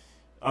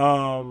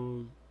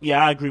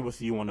 Yeah, I agree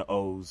with you on the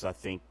O's. I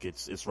think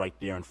it's right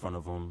there in front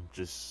of them.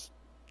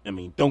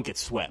 Don't get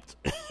swept.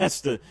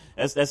 that's the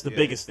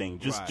biggest thing.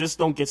 Just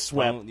don't get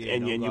swept,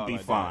 and you'll be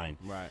fine.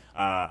 Right.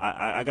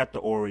 I got the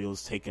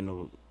Orioles taking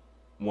the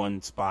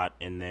 1 spot,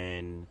 and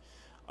then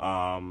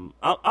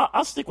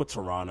I'll stick with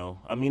Toronto.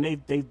 I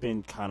mean, they've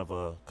been kind of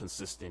a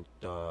consistent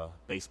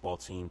baseball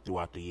team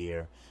throughout the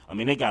year. I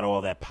mean, they got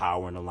all that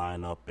power in the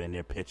lineup, and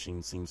their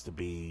pitching seems to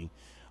be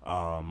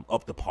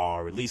up to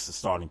par. At least the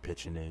starting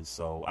pitching is.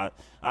 So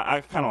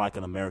I kind of like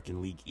an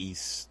American League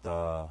East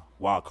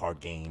wild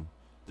card game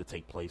to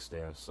take place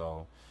there.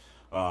 So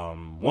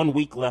 1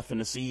 week left in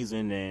the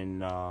season, and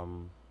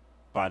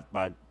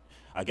by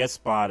I guess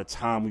by the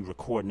time we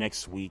record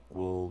next week,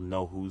 we'll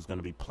know who's going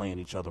to be playing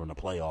each other in the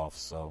playoffs.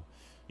 So,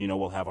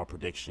 we'll have our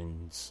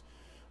predictions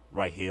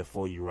right here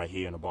for you, right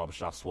here in the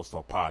Barbershop Sports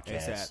Talk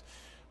podcast.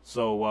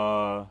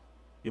 So,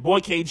 your boy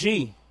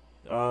KG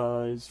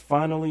is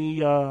finally,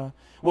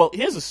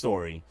 here's a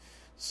story.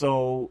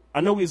 So,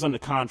 I know he's under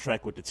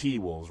contract with the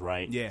T-Wolves,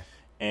 right? Yeah.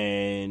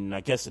 And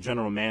I guess the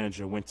general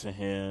manager went to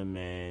him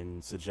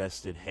and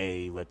suggested,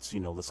 hey, let's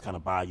kind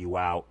of buy you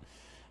out.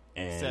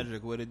 And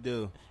Cedric, what it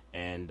do?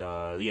 And,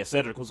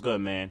 Cedric was good,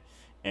 man.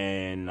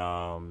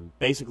 And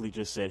basically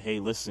just said, hey,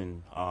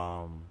 listen,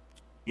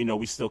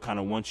 we still kind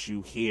of want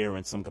you here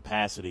in some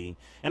capacity.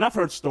 And I've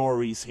heard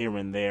stories here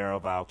and there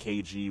of how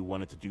KG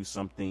wanted to do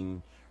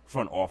something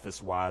front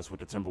office-wise with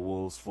the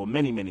Timberwolves for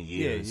many, many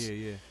years.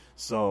 Yeah.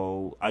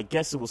 So I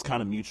guess it was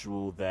kind of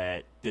mutual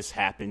that this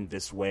happened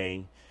this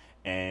way.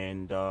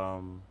 And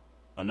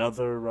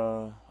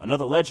another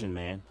legend,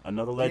 man.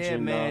 Another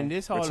legend. Yeah, man.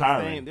 This Hall of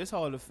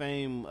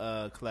Fame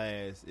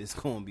class is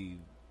gonna be.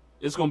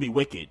 It's gonna be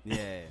wicked.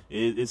 Yeah,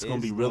 it's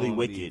gonna be really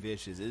wicked.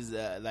 Vicious. It's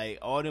like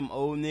all them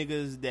old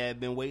niggas that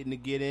been waiting to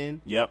get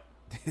in. Yep.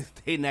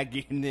 They not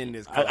getting in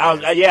this class.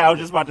 I was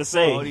just about to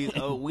say. All these,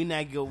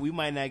 we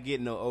might not get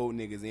no old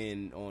niggas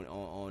in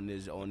on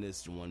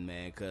this one,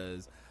 man.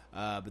 Because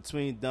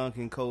between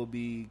Duncan,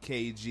 Kobe,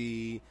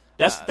 KG.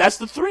 That's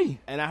the three.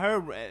 And I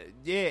heard,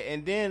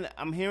 and then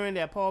I'm hearing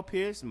that Paul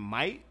Pierce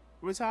might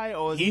retire,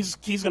 or he's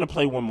going to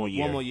play one more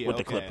year with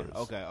the Clippers.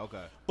 Okay.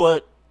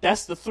 But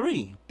that's the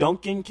three: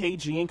 Duncan,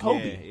 KG, and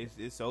Kobe. Yeah,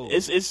 it's over.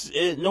 It's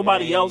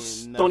nobody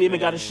else don't even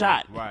got a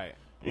shot. Right.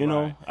 You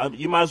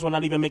might as well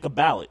not even make a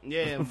ballot.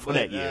 Yeah, for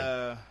that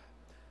year.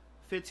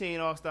 15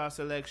 All-Star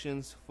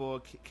selections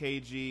for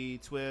KG,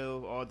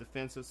 12 All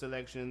Defensive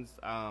selections.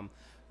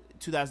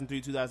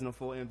 2003-2004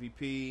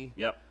 MVP.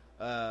 Yep.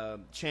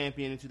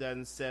 Champion in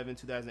 2007,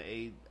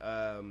 2008.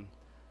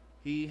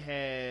 He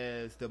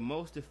has the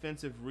most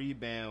defensive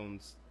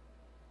rebounds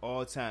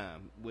all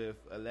time with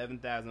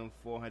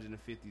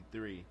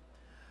 11,453.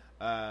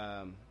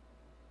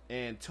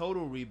 And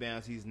total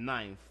rebounds, he's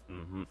ninth,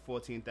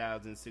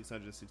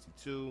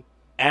 14,662.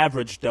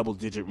 Average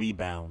double-digit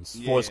rebounds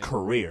for his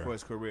career. For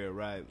his career,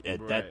 right. Yeah,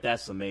 right.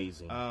 That's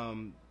amazing.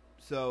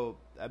 So,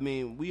 I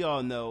mean, we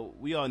all know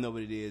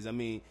what it is. I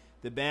mean,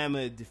 the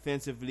Bama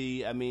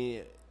defensively, I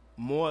mean,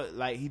 more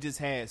like he just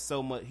had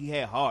so much. He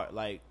had heart,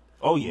 like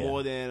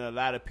more than a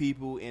lot of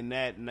people in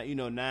that.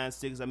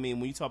 9-6. I mean,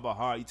 when you talk about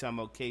heart, you talking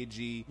about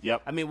KG.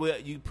 Yep. I mean,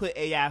 you put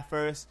AI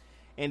first,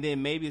 and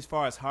then maybe as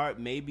far as heart,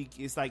 maybe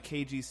it's like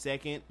KG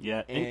second.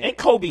 Yeah, and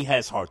Kobe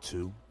has heart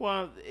too.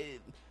 Well,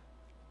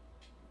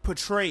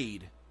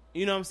 portrayed.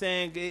 You know what I'm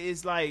saying?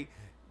 It's like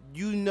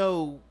you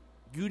know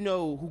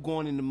who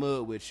going in the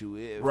mud with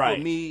you. Right.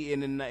 For me,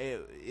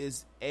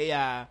 it's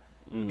AI.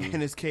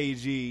 And it's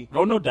KG.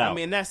 Oh, no doubt. I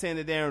mean, not saying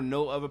that there are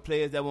no other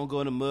players that won't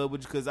go in the mud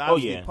with you, because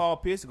obviously Paul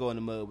Pierce will go in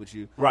the mud with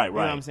you. Right. You know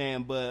what I'm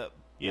saying? But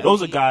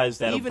those are guys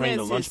that'll bring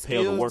the lunch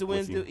pail to work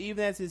with you.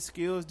 Even as his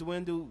skills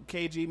dwindle,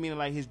 KG, meaning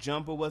like his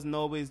jumper wasn't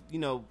always,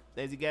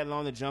 as he got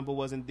along, the jumper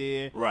wasn't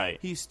there. Right.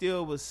 He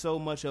still was so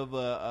much of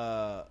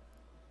a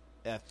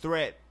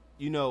threat,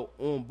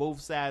 on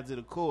both sides of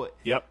the court.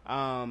 Yep.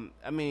 I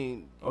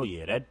mean. Oh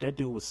yeah, that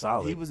dude was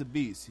solid. He was a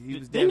beast.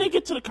 Didn't they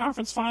get to the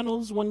conference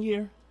finals one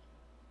year?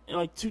 In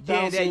like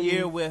 2000. Yeah, that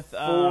year with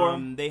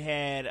they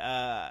had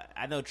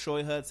I know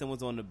Troy Hudson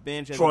was on the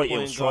bench as Troy a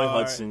point Troy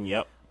guard. Hudson,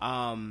 yep.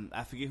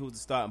 I forget who was the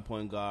starting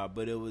point guard,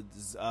 but it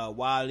was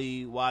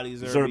Wally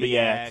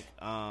Zerbiak.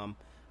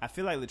 I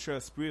feel like Latrell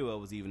Sprewell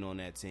was even on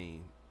that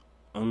team.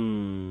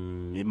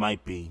 It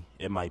might be.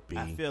 I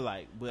feel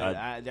like,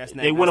 but that's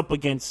not. They went up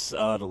against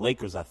the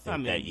Lakers, I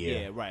think, that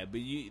year. Yeah, right. But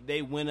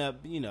they went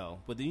up,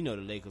 but the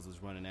Lakers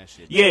was running that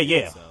shit.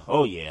 Yeah. So.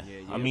 Oh yeah.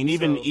 I mean,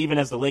 even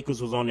as the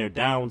Lakers was on their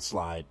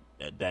downslide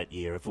that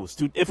year, if it was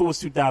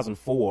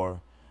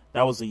 2004,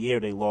 that was the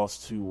year they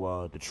lost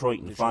to Detroit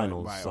in the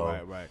finals.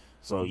 Right.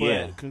 So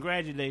but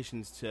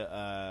congratulations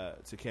to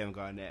Kevin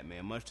Garnett,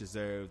 man. Much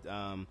deserved.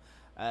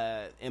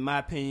 In my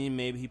opinion,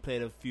 maybe he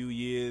played a few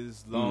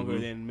years longer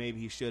than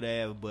maybe he should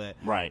have, but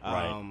right.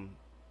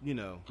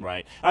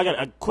 Right. I got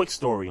a quick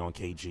story on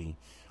KG.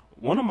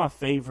 One of my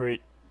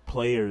favorite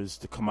players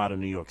to come out of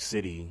New York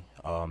City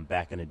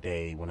back in the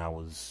day when I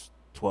was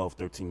 12,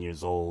 13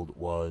 years old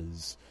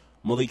was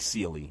Malik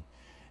Sealy.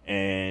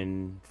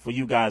 And for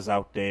you guys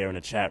out there in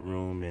the chat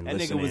room and that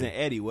listening, nigga was an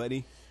Eddie, wasn't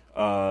he?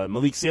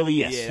 Malik Sealy,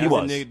 yes, yeah, he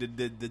was.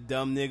 The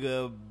dumb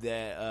nigga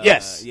that.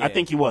 Yes, yeah. I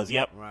think he was.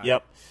 Yep, right.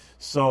 Yep.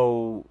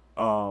 So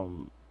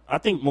I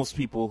think most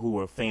people who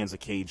are fans of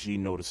KG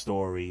know the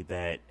story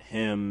that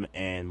him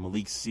and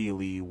Malik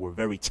Sealy were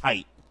very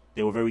tight.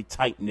 They were very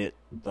tight-knit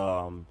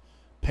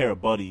pair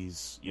of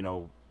buddies,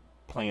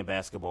 playing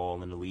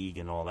basketball in the league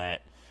and all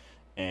that.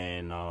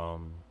 And I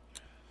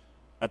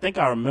think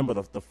I remember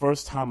the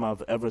first time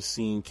I've ever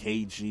seen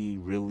KG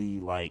really,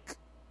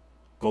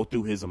 go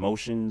through his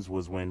emotions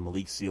was when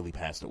Malik Sealy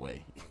passed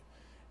away.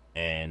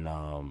 And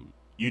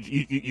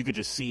you could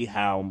just see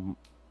how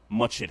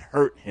much it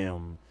hurt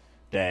him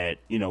that,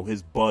 you know,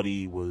 his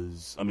buddy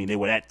was, I mean, they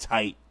were that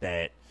tight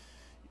that,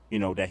 you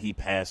know, that he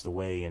passed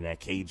away and that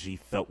KG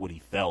felt what he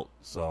felt.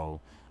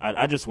 So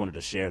I just wanted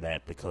to share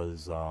that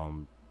because,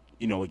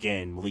 you know,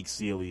 again, Malik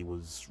Sealy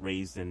was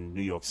raised in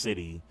New York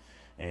City,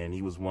 and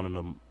he was one of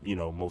the, you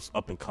know, most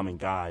up-and-coming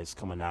guys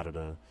coming out of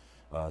the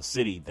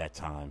city that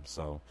time.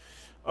 So,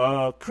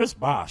 Chris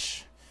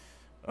Bosh,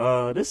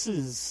 this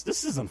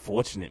is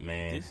unfortunate,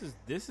 man.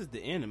 This is the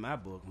end of my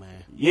book,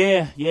 man.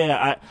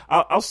 Yeah.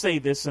 I'll say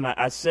this, and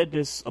I said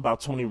this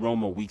about Tony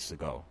Romo weeks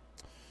ago.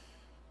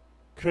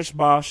 Chris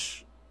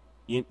Bosh,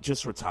 you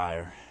just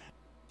retire.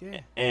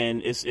 Yeah.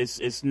 And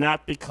it's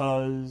not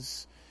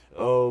because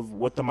of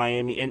what the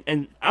Miami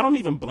and I don't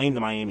even blame the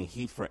Miami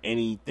Heat for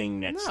anything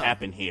that's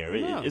happened here.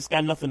 It's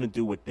got nothing to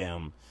do with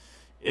them.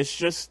 It's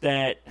just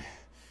that,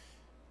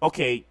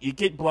 okay, you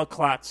get blood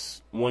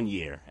clots 1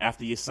 year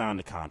after you sign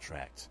the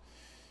contract.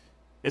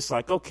 It's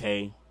like,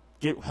 okay,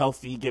 get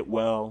healthy, get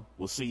well.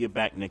 We'll see you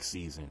back next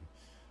season.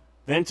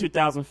 Then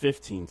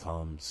 2015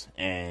 comes,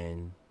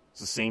 and it's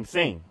the same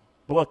thing.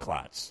 Blood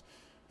clots.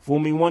 Fool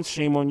me once,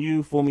 shame on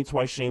you. Fool me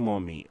twice, shame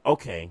on me.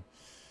 Okay.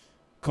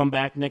 Come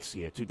back next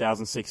year,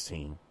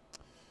 2016.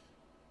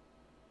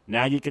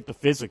 Now you get the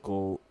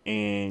physical,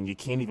 and you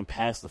can't even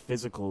pass the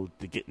physical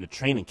to get in the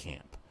training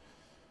camp.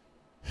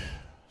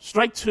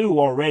 Strike 2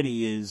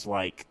 already is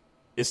like,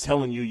 it's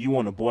telling you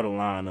on the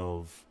borderline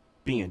of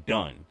being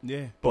done.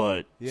 Yeah.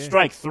 But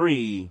strike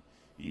 3,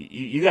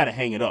 you got to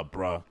hang it up,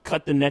 bro.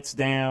 Cut the nets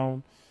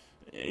down,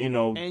 you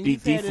know,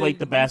 deflate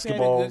the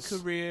basketballs. You've had a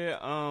good career.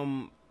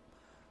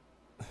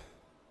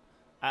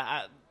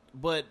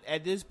 But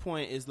at this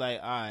point, it's like,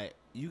 all right,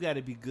 you got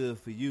to be good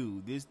for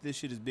you. This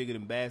shit is bigger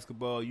than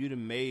basketball. You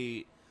done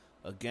made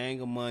a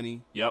gang of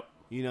money. Yep.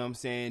 You know what I'm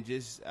saying?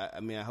 Just, I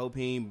hope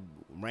he ain't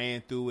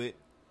ran through it.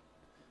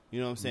 You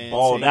know what I'm saying?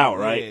 Balled out,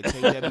 right? Yeah,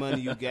 take that money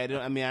you got.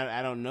 I mean,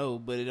 I don't know,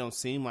 but it don't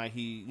seem like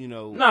he, you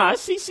know. Nah,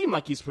 he seemed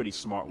like he's pretty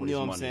smart with his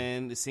money. You know what I'm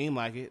saying? It seemed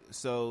like it.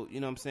 So, you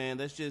know what I'm saying?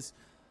 Let's just,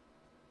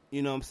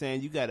 you know what I'm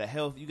saying? You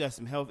got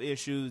some health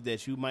issues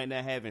that you might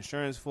not have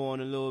insurance for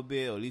in a little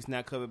bit, or at least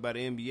not covered by the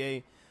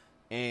NBA.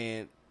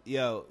 And,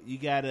 yo, you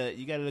gotta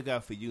look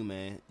out for you,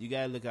 man. You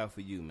gotta look out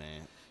for you,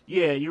 man.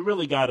 Yeah, you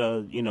really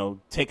gotta, you know,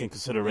 take in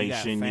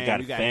consideration. You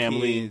got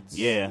family,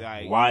 kids,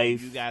 like,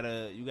 wife. You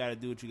gotta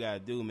do what you gotta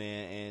do,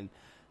 man. And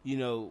you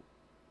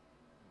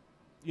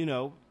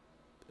know,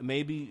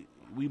 maybe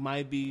we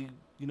might be,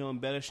 you know,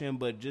 embellishing,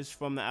 but just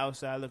from the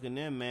outside looking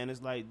in, man,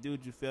 it's like,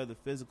 dude, you failed the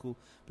physical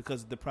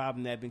because of the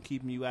problem that been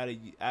keeping you out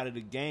of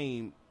the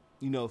game.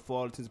 You know, for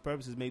all intents and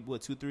purposes, maybe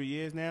 2-3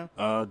 years now.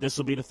 This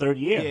will be the third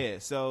year. Yeah,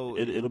 so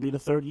it'll be the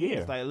third year.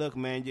 It's like, look,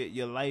 man,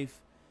 your life,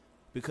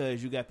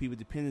 because you got people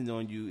dependent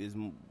on you, is,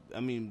 I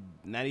mean,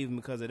 not even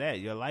because of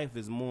that. Your life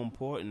is more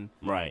important,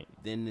 right,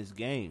 than this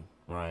game.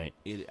 Right.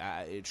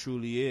 It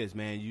truly is,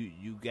 man.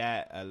 You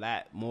got a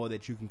lot more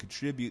that you can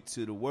contribute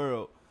to the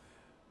world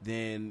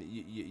than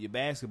your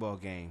basketball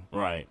game.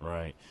 Right.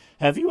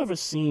 Have you ever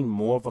seen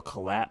more of a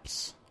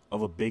collapse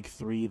of a big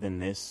three than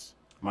this,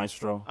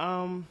 Maestro?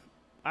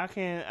 I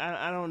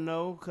don't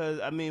know, because,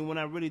 I mean, when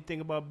I really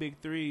think about big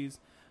threes,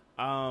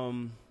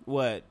 Kareem,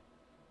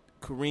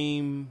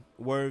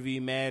 Worthy,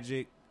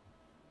 Magic.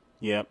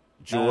 Yep.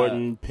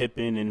 Jordan,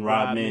 Pippen, and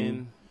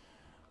Rodman.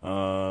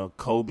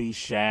 Kobe,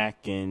 Shaq,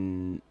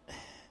 and...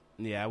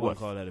 Yeah, I wouldn't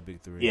call that a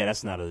big three. Yeah,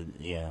 that's not a...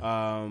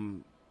 Yeah.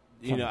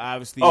 You know,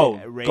 obviously...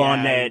 Ray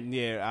Garnett,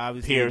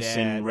 obviously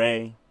Pearson, that.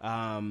 Ray.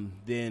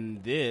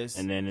 Then this.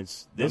 And then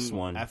it's this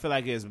one. I feel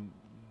like it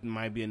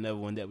might be another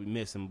one that we're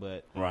missing,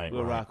 but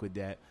we'll rock with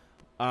that.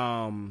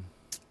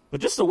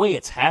 But just the way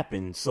it's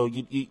happened, so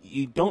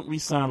you don't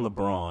re-sign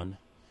LeBron,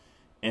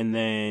 and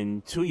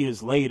then 2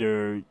 years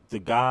later, the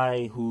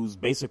guy who's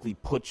basically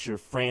put your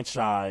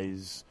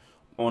franchise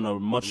on a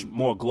much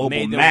more global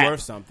map. Made them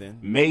worth something.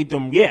 Made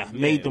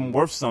them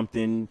worth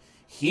something.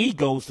 He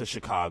goes to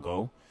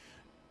Chicago,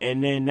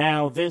 and then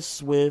now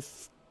this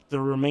with the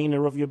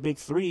remainder of your big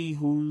three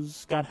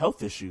who's got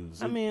health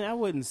issues. I mean, I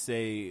wouldn't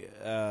say...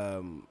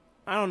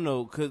 I don't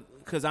know,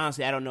 because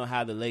honestly, I don't know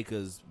how the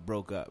Lakers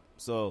broke up.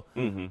 So,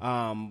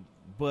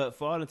 but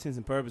for all intents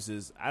and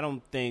purposes, I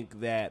don't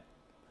think that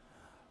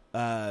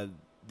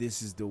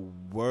this is the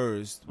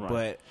worst.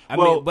 Right.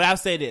 But but I'll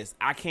say this: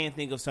 I can't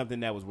think of something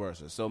that was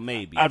worse. So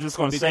maybe I was just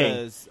going to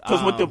say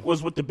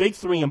because with the big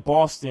three in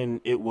Boston,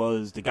 it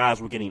was the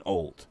guys were getting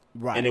old,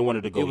 right? And they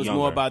wanted to go. It was younger.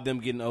 more about them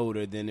getting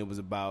older than it was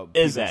about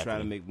people trying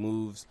to make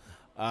moves.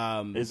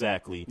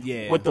 Exactly.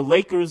 Yeah. With the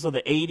Lakers of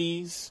the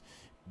 '80s.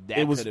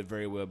 That could have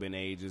very well been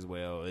age as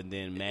well. And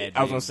then Magic.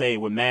 I was going to say,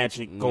 with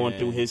Magic going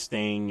through his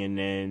thing, and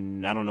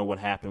then I don't know what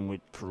happened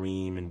with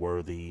Kareem and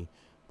Worthy.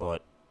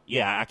 But,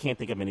 yeah, I can't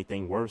think of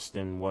anything worse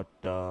than what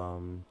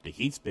the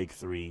Heat's big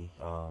three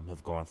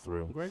have gone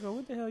through. Gregor,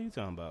 what the hell are you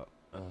talking about?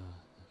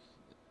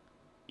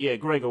 Yeah,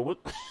 Gregor, what?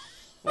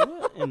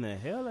 What in the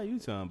hell are you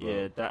talking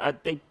about? Yeah,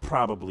 they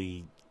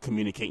probably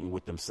communicating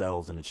with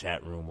themselves in the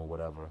chat room or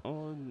whatever.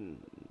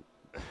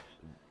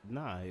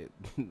 Nah.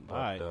 All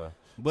right.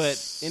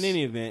 But in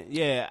any event,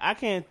 yeah, I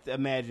can't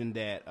imagine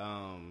that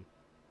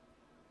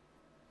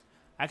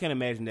I can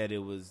imagine that it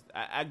was.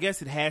 I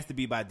guess it has to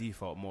be by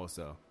default more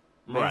so.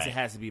 I guess it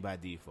has to be by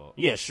default.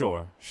 Yeah,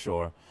 sure.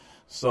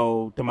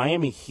 So the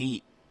Miami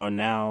Heat are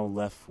now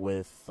left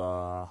with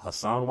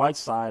Hassan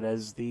Whiteside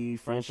as the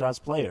franchise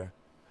player.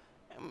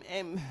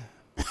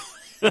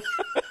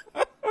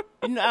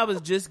 I was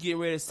just getting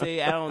ready to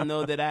say I don't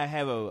know that I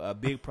have a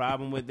big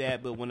problem with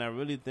that, but when I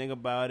really think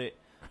about it,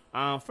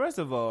 first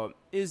of all,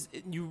 it's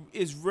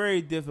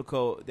very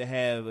difficult to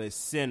have a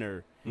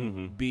center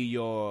be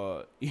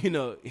your,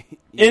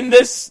 in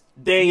this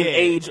day and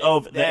age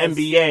of the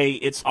NBA,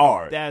 it's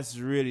hard. That's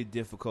really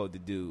difficult to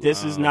do.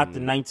 This is not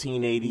the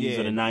 1980s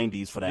or the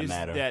 90s for that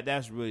matter.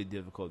 That's really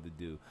difficult to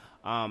do.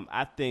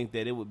 I think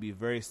that it would be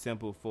very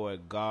simple for a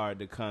guard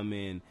to come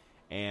in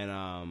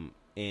and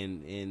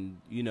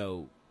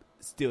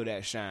steal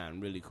that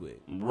shine really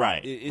quick.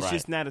 Right. It's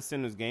just not a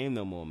center's game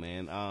no more,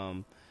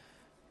 man.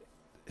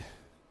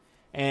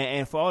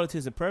 And for all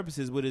intents and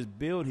purposes, with his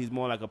build, he's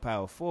more like a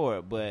power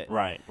forward. But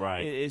right.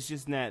 It's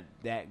just not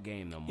that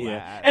game no more.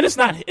 Yeah, and it's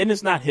not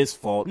his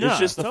fault. No, it's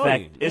just the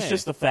totally. fact. It's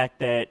just the fact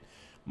that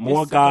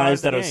more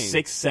guys that are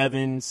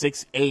 6'7",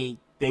 6'8",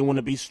 they want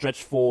to be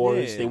stretch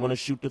fours. They want to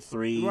shoot the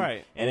three.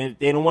 Right. And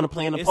they don't want to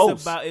play in the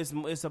post.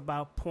 It's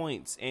about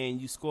points,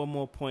 and you score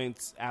more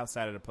points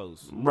outside of the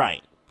post.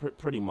 Right.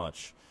 Pretty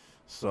much.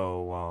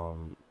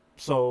 So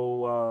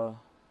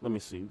let me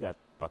see. We got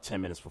about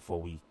 10 minutes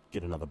before we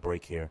get another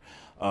break here.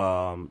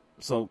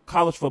 So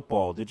college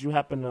football. Did you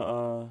happen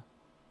to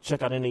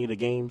check out any of the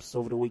games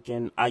over the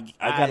weekend? I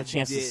got a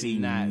chance to see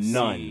none.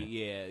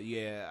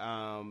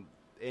 Yeah.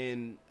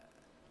 And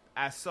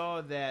I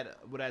saw that.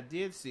 What I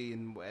did see,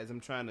 and as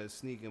I'm trying to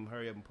sneak and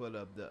hurry up and put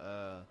up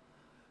the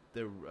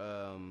what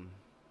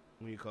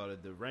do you call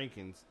it, the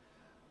rankings.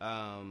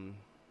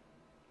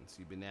 Let's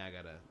see, but now I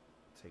gotta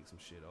take some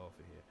shit off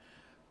of here.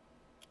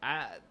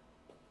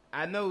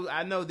 I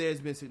know there's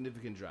been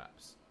significant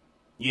drops.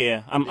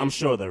 Yeah, I'm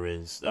sure there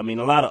is. I mean,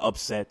 a lot of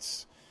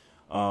upsets.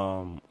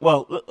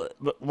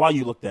 While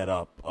you look that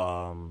up,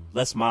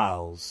 Les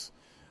Miles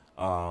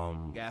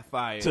got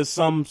fired.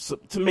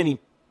 To many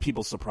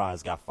people's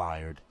surprise, got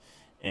fired,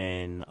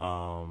 and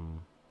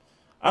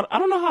I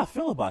don't know how I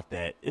feel about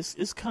that.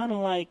 It's kind of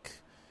like,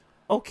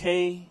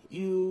 okay,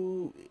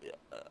 you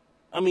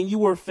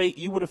were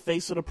the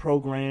face of the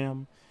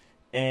program.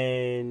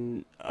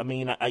 And I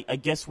mean, I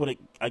guess what it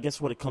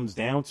comes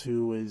down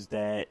to is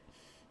that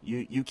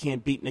you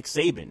can't beat Nick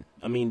Saban.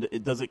 I mean,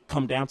 does it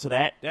come down to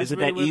that? That's is it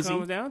really that what easy? it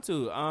comes down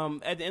to.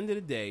 At the end of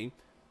the day,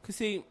 because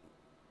see,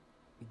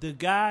 the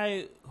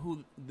guy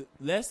who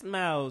Les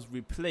Miles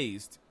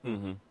replaced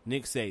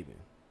Nick Saban.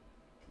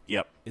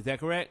 Yep. Is that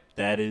correct?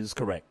 That is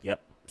correct. Yep.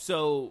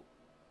 So,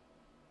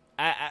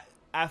 I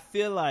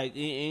feel like,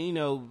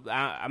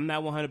 I'm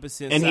not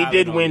 100%. And he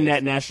did win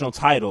that national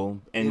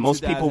title, and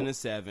most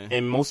 2007.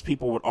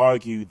 people would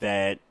argue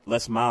that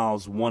Les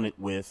Miles won it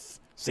with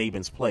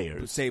Saban's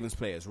players.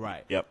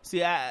 Right? Yep.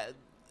 See, I'm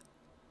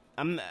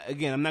not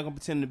going to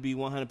pretend to be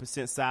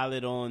 100%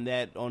 solid on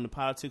that, on the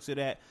politics of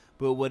that.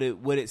 But what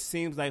it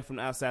seems like from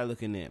the outside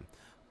looking in,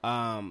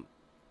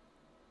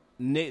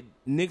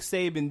 Nick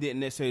Saban didn't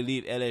necessarily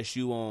leave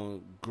LSU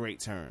on great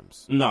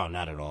terms. No,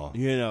 not at all.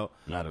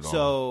 Not at all.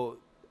 So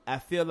I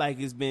feel like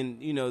it's been,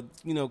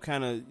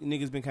 kind of,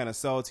 niggas been kind of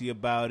salty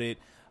about it.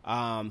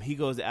 He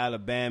goes to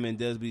Alabama and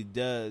does what he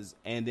does,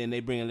 and then they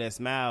bring in Les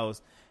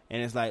Miles,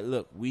 and it's like,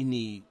 look, we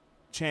need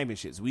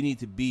championships. We need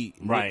to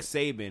beat Nick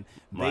Saban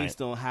based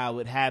on how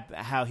it happened,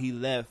 how he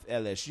left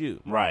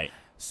LSU. Right.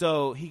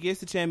 So he gets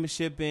the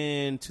championship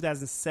in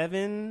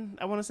 2007,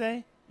 I want to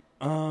say,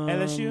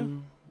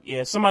 LSU.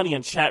 Yeah, somebody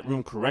in chat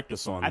room correct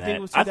us on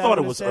that. I thought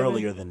it was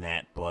earlier than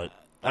that, but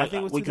I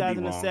think it was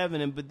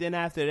 2007, but then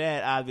after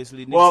that,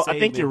 obviously, Nick Saban, I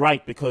think you're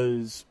right,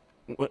 because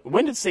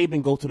when did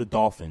Saban go to the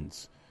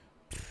Dolphins?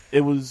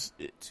 It was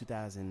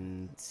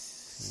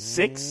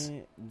 2006.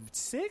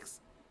 Six?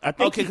 I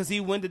think because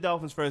he went to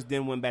Dolphins first,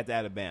 then went back to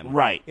Alabama.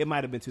 Right. It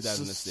might have been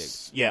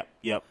 2006. Yep.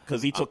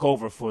 Because he took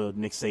over for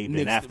Nick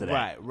Saban after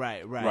that.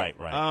 Right.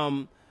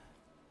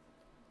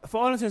 For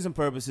all intents and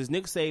purposes,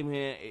 Nick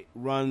Saban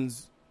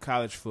runs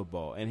college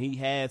football, and he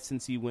has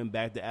since he went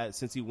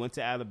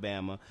to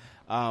Alabama.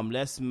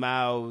 Les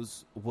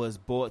Miles was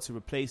bought to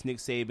replace Nick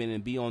Saban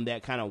and be on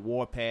that kind of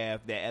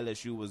warpath that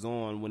LSU was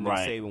on when Nick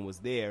Saban was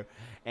there,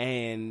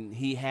 and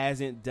he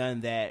hasn't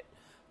done that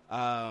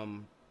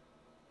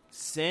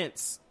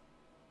since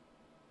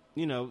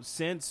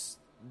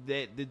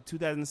the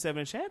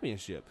 2007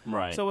 championship.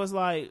 Right. So it's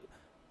like,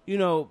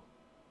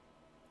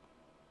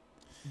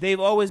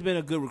 they've always been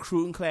a good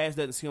recruiting class.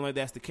 Doesn't seem like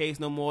that's the case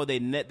no more.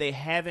 They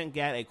haven't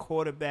got a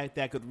quarterback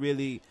that could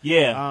really.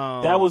 Yeah,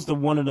 that was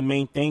one of the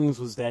main things,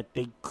 was that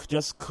they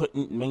just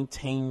couldn't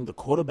maintain the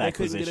quarterback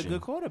position. They couldn't get a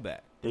good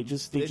quarterback. They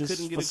just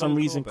for some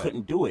reason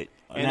couldn't do it.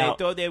 And they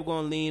thought they were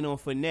going to lean on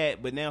Fournette,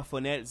 but now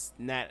Fournette's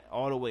not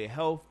all the way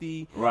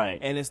healthy. Right.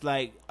 And it's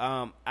like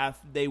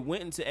they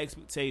went into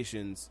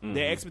expectations. Mm-hmm.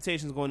 Their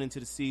expectations going into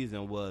the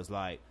season was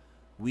like,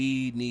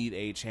 we need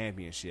a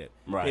championship.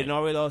 Right. They'd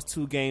already lost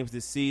 2 games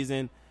this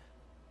season.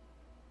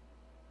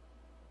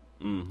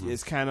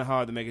 it's kind of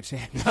hard to make a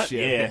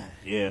championship.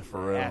 yeah,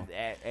 for real.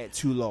 At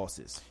 2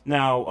 losses.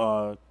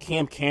 Now,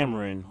 Cam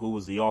Cameron, who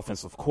was the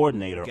offensive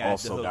coordinator,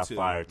 also got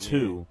fired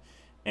too.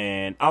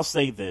 And I'll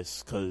say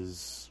this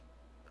because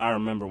I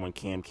remember when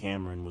Cam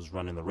Cameron was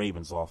running the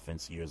Ravens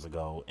offense years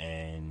ago,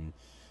 and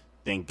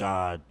thank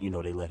God, they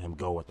let him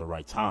go at the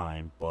right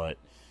time. But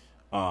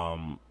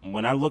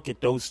when I look at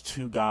those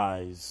 2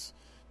 guys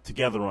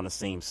together on the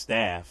same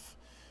staff,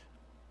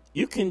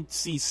 you can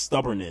see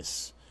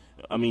stubbornness.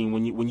 I mean,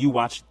 when you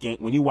watch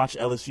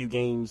LSU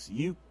games,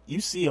 you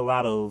see a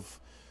lot of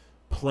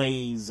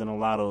plays and a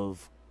lot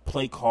of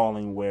play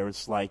calling where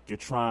it's like you're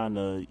trying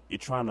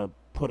to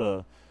put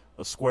a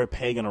square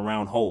peg in a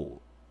round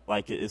hole.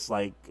 Like it's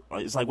like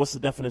what's the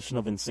definition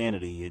of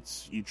insanity?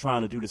 It's you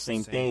trying to do the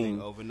same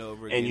thing over and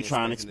over again, and you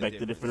trying to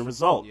expect a different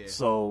result. Yeah.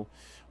 So,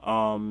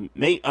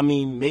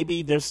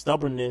 maybe their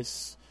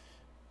stubbornness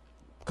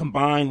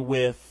combined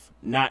with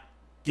not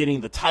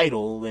getting the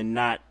title and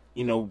not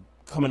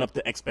coming up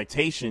to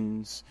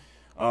expectations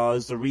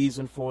is the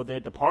reason for their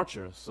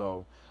departure.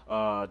 So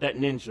that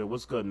Ninja,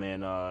 what's good,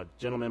 man?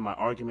 Gentlemen, my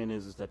argument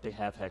is that they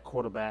have had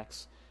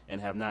quarterbacks and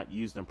have not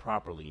used them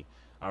properly.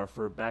 I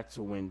refer back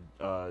to when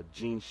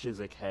Gene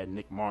Chizik had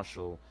Nick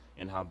Marshall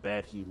and how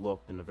bad he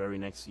looked. And the very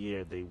next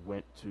year, they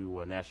went to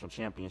a national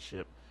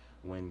championship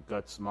when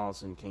Gus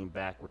Malzahn came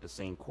back with the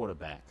same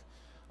quarterback.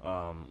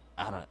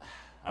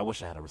 I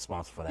wish I had a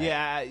response for that.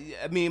 Yeah,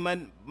 I mean, my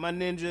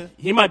Ninja.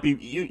 He might be.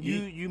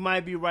 You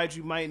might be right.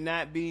 You might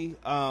not be.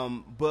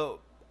 But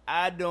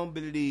I don't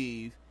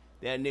believe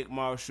that Nick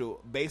Marshall,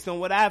 based on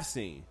what I've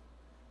seen,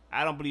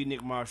 I don't believe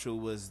Nick Marshall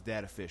was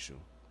that official.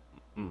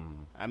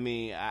 I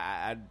mean,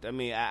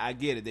 I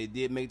get it. They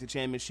did make the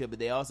championship, but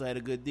they also had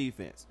a good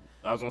defense.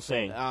 I was gonna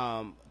say,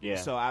 yeah.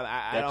 So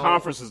that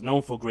conference is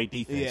known for great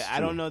defense. Yeah, too. I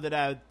don't know that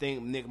I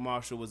think Nick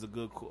Marshall was a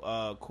good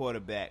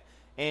quarterback.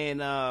 And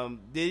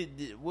did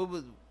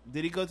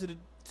he go to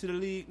the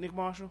league, Nick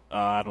Marshall?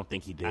 I don't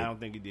think he did. I don't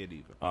think he did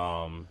either.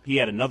 He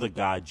had another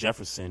guy,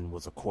 Jefferson,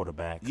 was a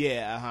quarterback.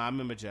 Yeah, I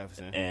remember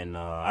Jefferson. And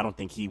I don't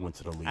think he went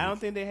to the league. I don't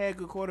think they had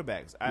good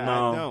quarterbacks. I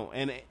don't.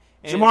 And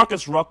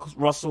Jamarcus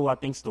Russell, I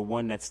think, is the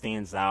one that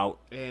stands out.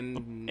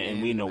 And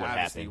we know what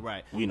happened.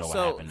 Right. We know what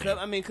happened there.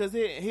 I mean, because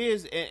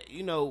here's,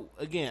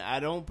 again, I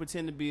don't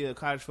pretend to be a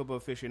college football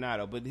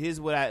aficionado, but here's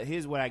what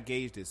I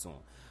gauge this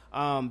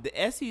on. The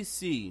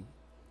SEC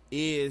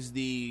is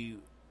the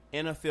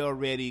NFL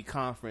ready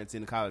conference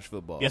in college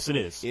football. Yes, it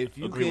is. If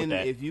you can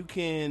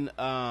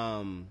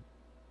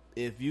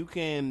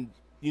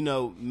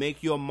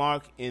make your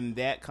mark in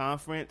that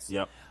conference,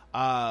 yep.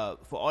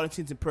 For all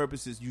intents and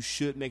purposes, you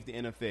should make the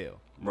NFL.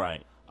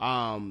 Right.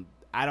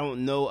 I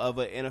don't know of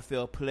an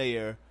NFL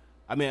player.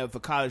 I mean, of a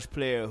college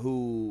player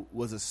who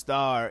was a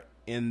star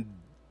in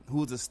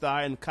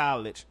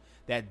college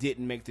that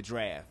didn't make the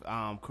draft.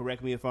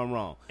 Correct me if I'm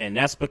wrong. And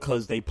that's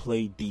because they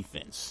play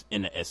defense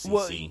in the SEC.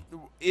 Well,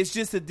 it's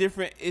just a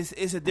different.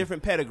 It's a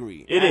different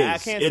pedigree. I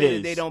can't say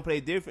that they don't play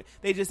different.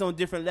 They just on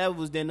different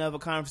levels than other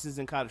conferences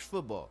in college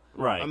football.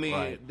 Right. I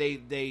mean,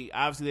 they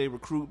obviously they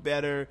recruit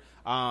better.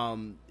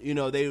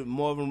 They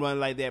more of them run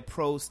like that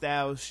pro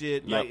style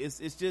shit. Yep. Like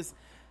it's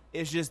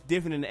just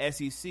different in the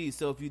SEC.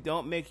 So if you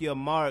don't make your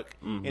mark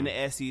in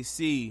the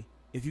SEC.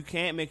 If you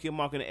can't make your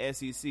mark in the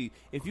SEC,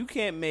 if you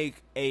can't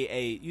make you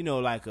ain't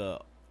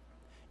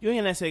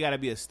necessarily got to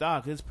be a star,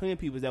 because there's plenty of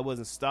people that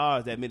wasn't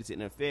stars that made it to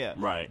the NFL.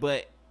 Right.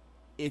 But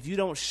if you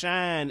don't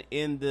shine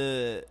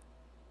in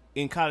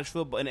college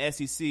football in the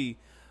SEC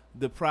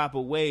the proper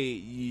way,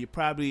 you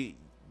probably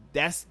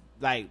that's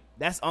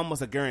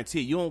almost a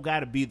guarantee. You don't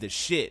got to be the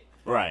shit.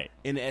 Right.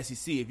 In the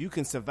SEC. If you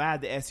can survive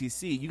the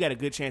SEC, you got a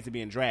good chance of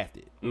being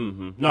drafted.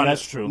 Mm-hmm. No,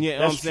 that's true. Yeah,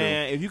 that's what I'm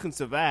saying. If you can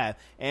survive.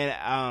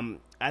 And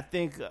I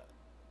think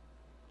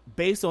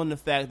based on the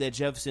fact that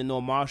Jefferson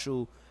Nor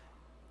Marshall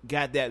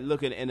got that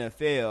look in the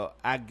NFL,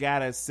 I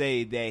gotta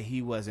say that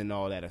he wasn't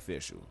all that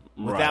official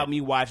without me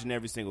watching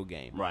every single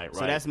game. Right.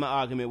 So that's my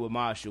argument with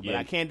Marshall. But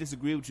I can't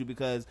disagree with you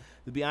because,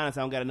 to be honest,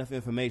 I don't got enough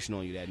information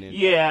on you that ninja.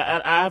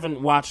 Yeah, I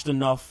haven't watched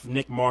enough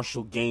Nick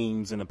Marshall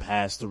games in the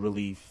past to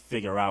really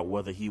figure out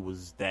whether he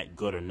was that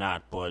good or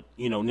not. But,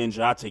 Ninja,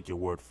 I'll take your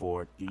word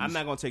for it. I'm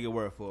not going to take your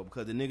word for it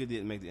because the nigga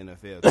didn't make the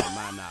NFL, to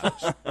my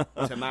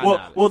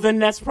knowledge. Well, then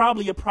that's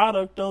probably a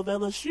product of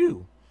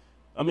LSU.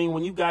 I mean,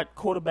 when you got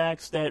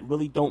quarterbacks that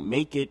really don't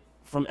make it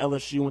from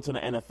LSU into the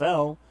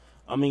NFL,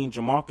 I mean,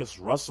 Jamarcus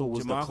Russell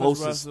was the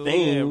closest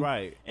thing. Yeah,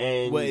 right.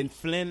 And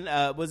Flynn,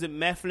 was it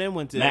Matt Flynn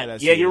went to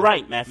LSU? Yeah, you're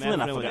right, Matt Flynn.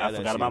 I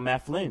forgot about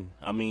Matt Flynn.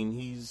 I mean,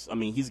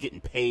 he's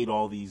getting paid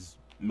all these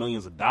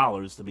millions of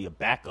dollars to be a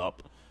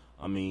backup.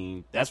 I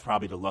mean, that's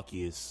probably the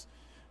luckiest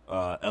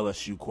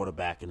LSU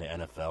quarterback in the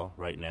NFL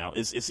right now.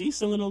 Is he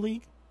still in the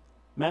league,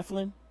 Matt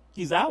Flynn?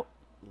 He's out?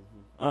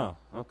 Mm-hmm. Oh,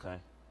 okay.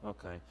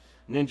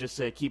 Ninja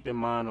said, keep in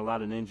mind a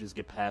lot of ninjas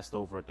get passed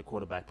over at the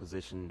quarterback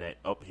position.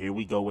 Here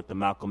we go with the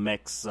Malcolm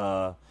X,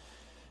 the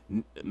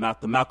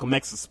Malcolm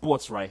X of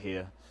sports right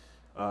here.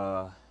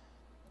 A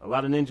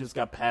lot of ninjas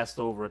got passed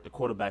over at the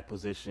quarterback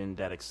position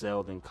that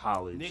excelled in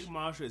college. Nick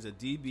Marshall is a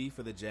DB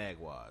for the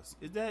Jaguars.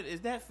 Is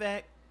that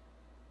fact?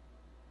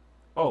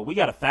 Oh, we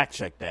got to fact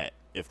check that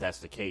if that's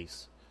the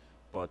case.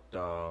 But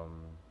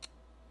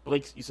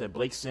you said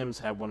Blake Sims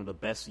had one of the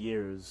best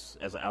years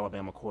as an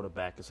Alabama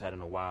quarterback has had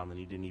in a while, and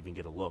he didn't even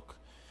get a look.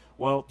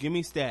 Well, give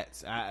me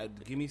stats.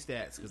 Give me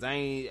stats, because I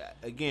ain't.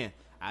 Again,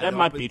 that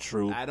might be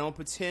true. I don't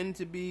pretend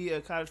to be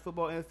a college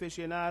football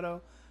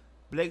aficionado.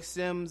 Blake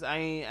Sims, I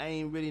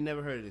ain't really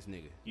never heard of this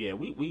nigga. Yeah,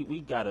 we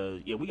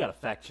gotta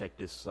fact check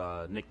this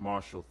Nick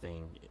Marshall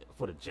thing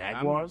for the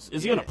Jaguars.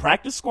 Is he on a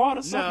practice squad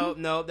or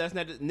something? No, that's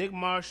not Nick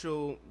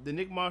Marshall. The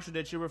Nick Marshall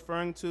that you're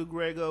referring to,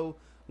 Grego,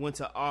 went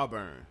to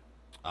Auburn.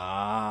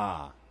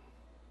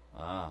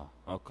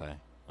 Okay.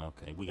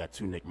 We got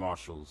two Nick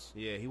Marshalls.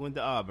 Yeah, he went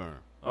to Auburn.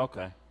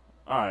 Okay,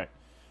 all right.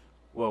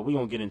 Well, we're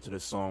gonna get into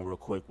this song real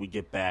quick. We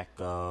get back.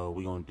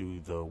 We're gonna do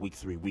the Week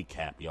 3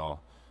 recap,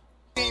 y'all.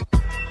 Yeah.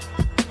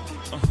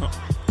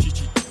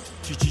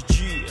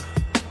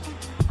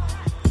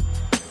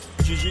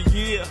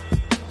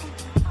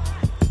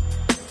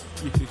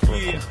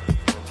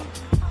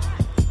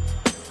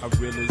 I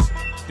realize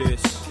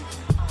this.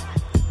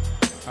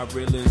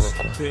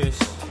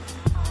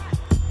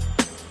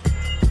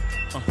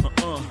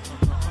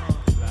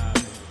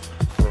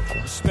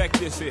 Respect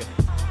this here.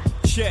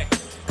 Check.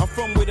 I'm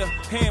from where the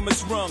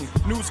hammer's rung,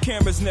 news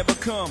cameras never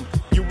come.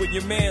 You and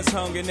your man's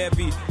hung in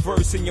every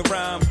verse in your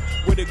rhyme.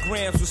 Where the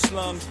grams were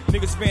slung,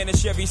 niggas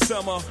vanish every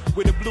summer.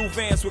 Where the blue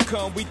vans would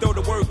come, we throw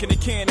the work in the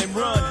can and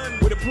run.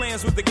 Where the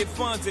plans was to get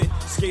funded,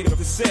 skate up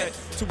the set.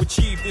 To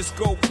achieve this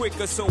goal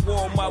quicker, so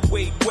all my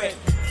weight wet.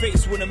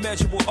 Faced with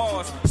immeasurable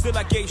odds, still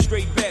I gave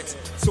straight bets.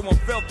 Someone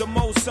felt the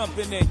most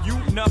something and you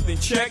nothing,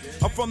 check.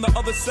 I'm from the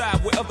other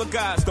side where other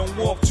guys don't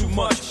walk too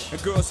much.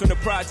 And girls from the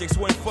projects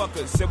weren't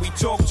fuckers, said we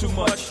talk too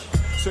much.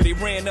 So they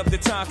ran up the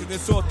time cause they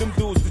sought them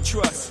dudes to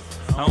trust.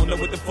 I don't know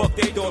what the fuck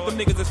they thought, them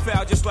niggas is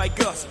foul just like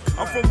us.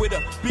 I'm from where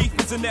the beef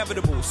is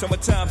inevitable,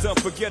 summertime's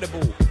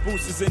unforgettable.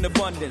 Boosters in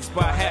abundance,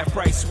 buy a half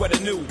price sweater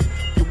new.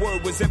 Your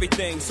word was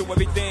everything, so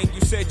everything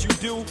you said you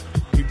do,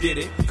 you did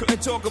it.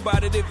 Couldn't talk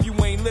about it if you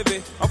ain't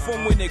living. I'm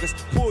from where niggas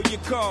pull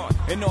your card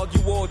and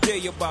argue all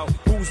day about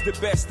who's the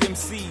best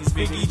MCs,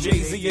 Biggie,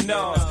 Jay-Z and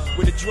Nas.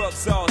 Where the drug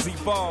czars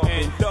evolve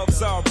and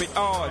thugs are at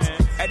odds.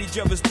 At each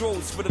other's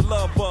throats for the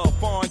love of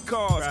foreign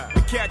cars.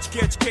 The catch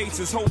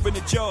cases, hoping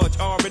to judge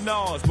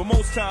R&Rs. But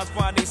most times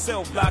find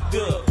themselves locked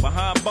up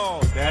behind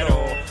bars, that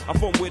all. I'm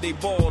from where they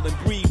ball and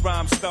breed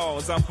rhyme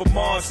stars. I'm from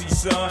Marcy,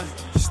 son.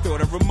 Just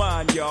thought I'd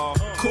remind y'all.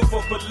 Cough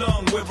up a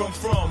lung where I'm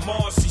from,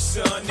 Marcy,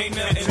 son. Ain't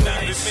nothing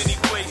nice in many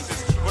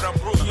places, but I'm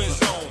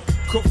Brooklyn's own.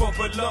 Cough up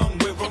a lung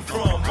where I'm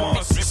from,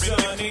 Marcy,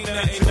 son. Ain't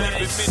nothing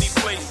nice in many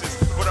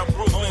places, but I'm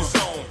Brooklyn's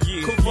own.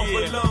 Cough up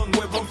a lung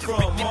where I'm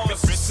from,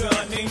 Marcy,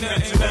 son. Ain't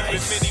nothing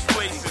nice in many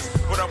places,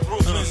 but I'm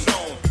Brooklyn's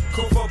own.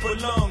 Cough up a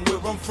lung where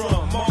I'm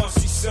from,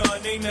 Marcy,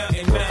 son. Ain't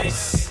nothing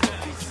nice.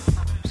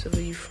 So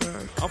where you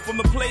from? I'm from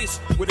the place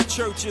where the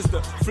church is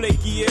the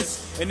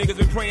flakiest. And niggas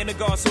been praying to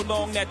God so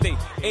long that they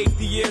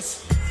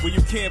atheists. Where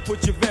you can't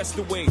put your vest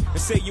away and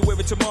say you wear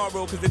it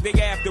tomorrow, cause the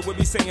day after we'll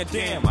be saying,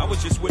 damn, I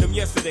was just with him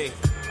yesterday.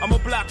 I'm a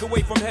block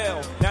away from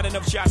hell, not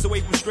enough shots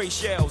away from straight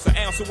shells. An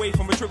ounce away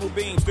from a triple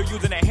beam, still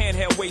using that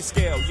handheld weight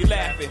scale. You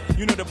laughing,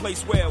 you know the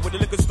place well, where the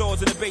liquor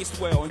stores and the base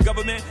well. And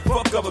government,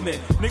 fuck government,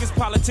 niggas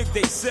politic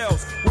they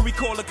selves. Where we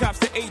call the cops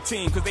to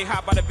 18, cause they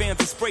hop out of vans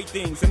and spray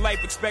things. And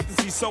life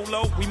expectancy so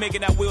low, we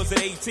making our wheels at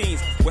 18s.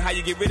 Where how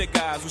you get rid of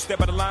guys who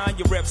step out of line,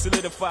 your rep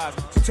solidifies.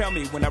 So tell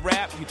me, when I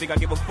rap, you think I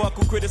give a fuck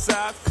who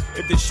criticize?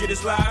 If this shit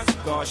is lies,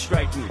 God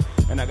strike me.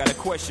 And I got a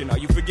question, are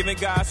you forgiving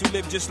guys who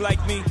live just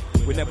like me?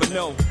 We never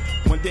know.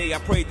 One day I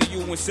prayed to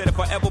you and said if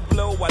I ever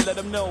blow, I let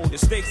them know the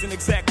stakes ain't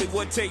exactly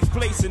what takes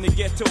place in the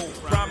ghetto.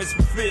 Promise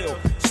fulfilled,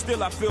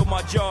 still I feel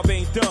my job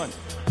ain't done.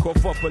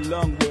 Cough up a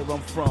lung where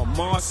I'm from,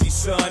 Marcy,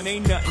 son,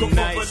 ain't nothing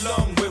nice. Cough up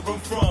a lung where I'm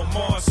from,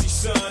 Marcy,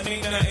 son,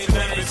 ain't nothing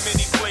nice. In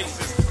many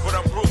places, but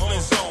I'm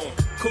Brooklyn's own.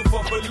 Cough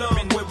up a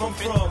lung where I'm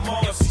from,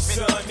 Marcy,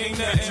 son, ain't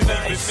nothing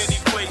nice. In many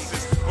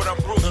places, but I'm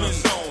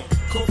Brooklyn's own.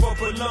 Cough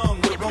up a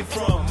lung where I'm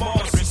from,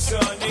 Marcy,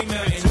 son, ain't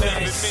nothing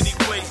nice. In many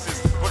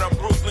places, but I'm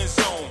Brooklyn's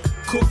own.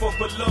 Cough up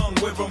a lung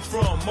where I'm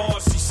from,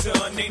 Marcy,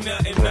 son, ain't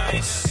nothing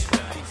nice.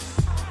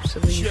 So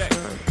where you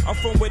from? I'm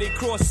from where they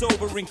cross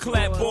over and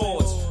clap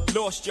boards.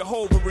 Lost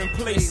Jehovah in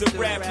place of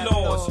rap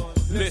laws.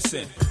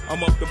 Listen,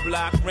 I'm up the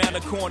block, round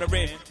the corner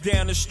and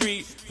down the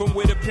street. From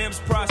where the pimps,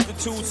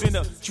 prostitutes, and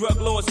the drug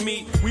lords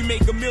meet. We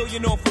make $1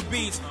 million off of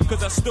beats,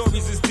 cause our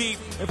stories is deep.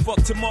 And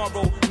fuck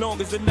tomorrow,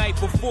 long as the night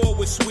before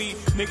was sweet.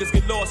 Niggas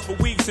get lost for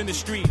weeks in the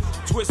street,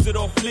 twisted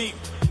off fleet.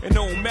 And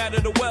no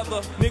matter the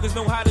weather, niggas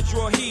know how to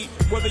draw heat.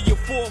 Whether you're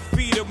 4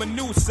 feet or a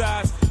new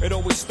size, it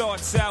always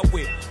starts out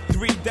with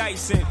 3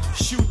 dice and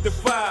shoot the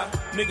 5.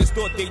 Niggas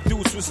thought they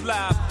deuce was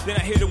live, then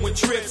I hit them with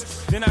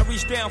trips. Then I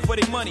reach down for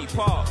their money,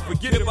 Paul,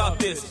 forget about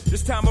this.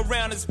 This time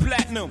around it's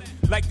platinum,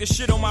 like the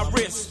shit on my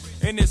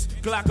wrist. And this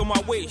Glock on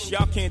my waist,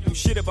 y'all can't do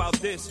shit about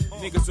this.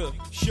 Niggas will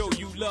show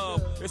you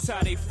love, that's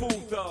how they fool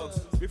thugs.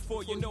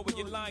 Before you know it,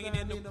 you're lying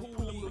in the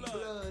pool of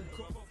blood.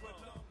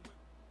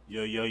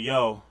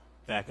 Yo.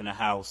 Back in the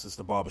house, it's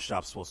the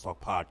Barbershop Sports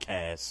Talk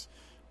Podcast.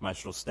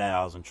 Maestro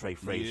Styles and Trey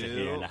Frazier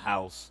here in the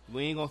house.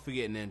 We ain't gonna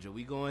forget Ninja.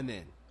 We going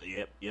in.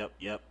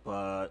 Yep.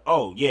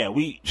 Oh yeah,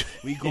 we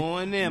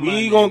going in.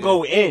 We gonna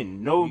go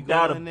in, no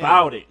doubt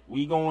about it.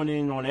 We going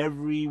in on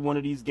every one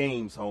of these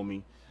games,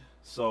 homie.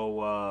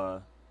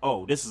 So,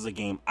 this is a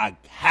game I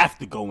have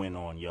to go in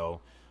on,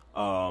 yo.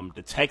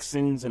 The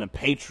Texans and the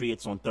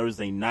Patriots on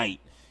Thursday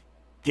night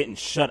getting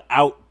shut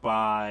out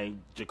by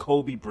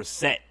Jacoby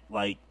Brissett,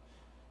 like,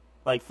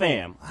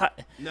 fam.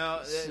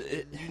 No,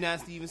 you're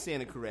not even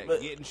saying it correct.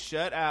 Getting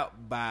shut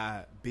out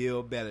by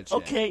Bill Belichick.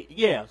 Okay,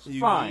 yeah,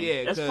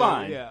 fine. That's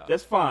fine. Yeah.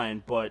 That's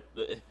fine. But,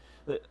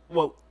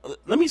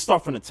 let me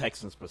start from the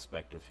Texans'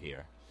 perspective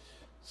here.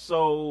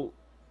 So,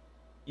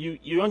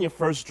 you're on your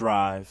first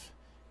drive,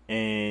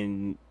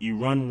 and you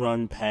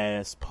run,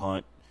 pass,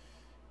 punt,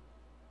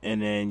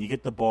 and then you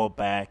get the ball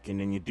back, and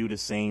then you do the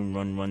same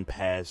run,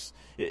 pass.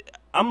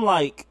 I'm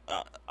like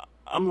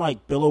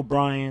Bill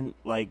O'Brien,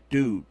 like,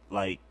 dude,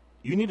 like,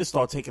 you need to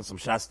start taking some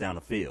shots down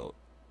the field.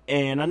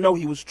 And I know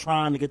he was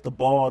trying to get the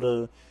ball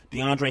to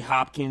DeAndre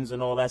Hopkins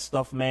and all that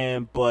stuff,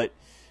 man. But,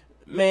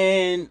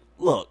 man,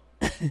 look,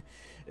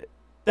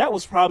 that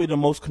was probably the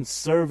most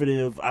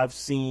conservative I've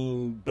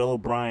seen Bill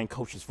O'Brien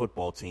coach his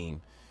football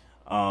team.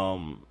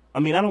 I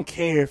mean, I don't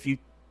care if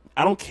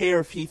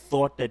he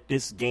thought that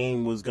this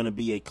game was going to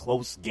be a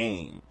close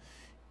game.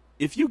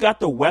 If you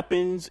got the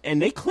weapons,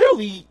 and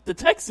the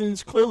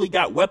Texans clearly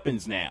got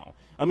weapons now.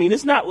 I mean,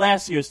 it's not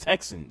last year's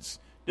Texans.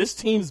 This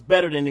team's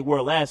better than they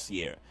were last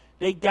year.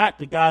 They got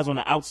the guys on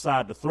the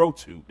outside to throw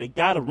to. They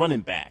got a running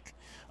back.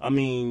 I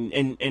mean,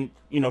 and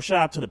shout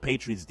out to the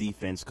Patriots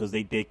defense because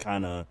they did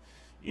kind of,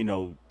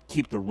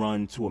 keep the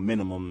run to a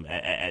minimum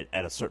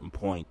at a certain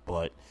point.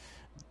 But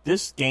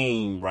this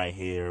game right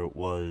here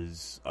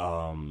was,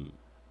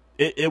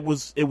 it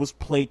was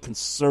played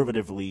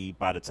conservatively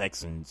by the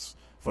Texans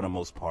for the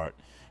most part.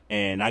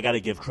 And I got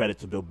to give credit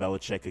to Bill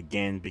Belichick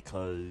again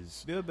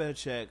because Bill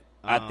Belichick.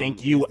 I think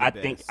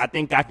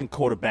I can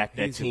quarterback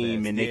that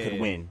team and they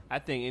could win. I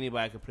think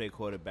anybody could play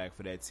quarterback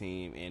for that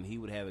team, and he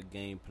would have a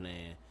game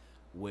plan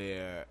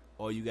where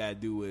all you gotta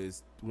do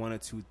is one or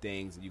two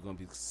things, and you're gonna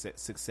be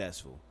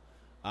successful.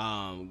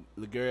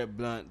 LeGarrette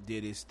Blount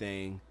did his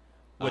thing,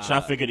 which I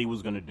figured he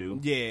was gonna do.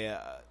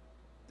 Yeah,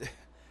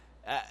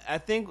 I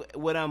think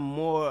what I'm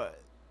more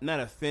not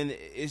offended.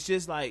 It's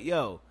just like,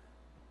 yo.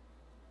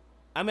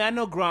 I mean, I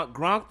know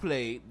Gronk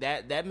played.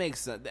 That makes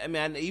sense. I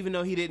mean, even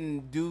though he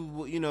didn't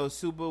do,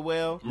 super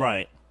well.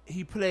 Right.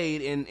 He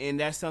played, and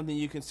that's something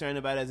you're concerned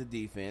about as a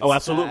defense. Oh,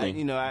 absolutely.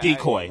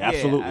 Decoy,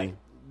 absolutely.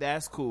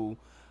 That's cool.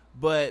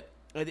 But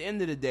at the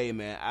end of the day,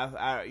 man,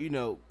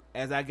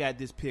 as I got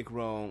this pick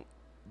wrong,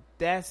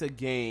 that's a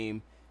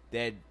game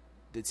that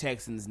the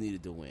Texans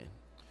needed to win.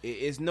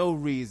 It's no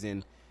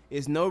reason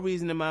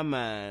in my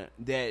mind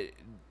that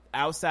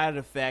outside of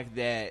the fact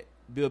that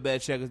Bill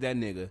Belichick is that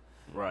nigga,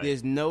 right.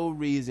 There's no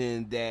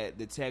reason that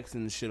the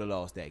Texans should have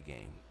lost that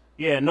game.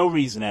 Yeah, no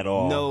reason at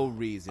all. No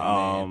reason,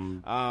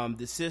 man.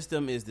 The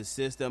system is the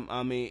system.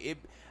 I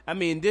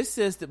mean, this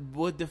system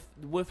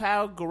with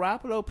how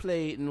Garoppolo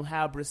played and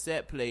how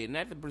Brissett played.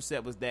 Not that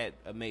Brissett was that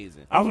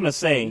amazing. I was gonna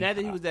say not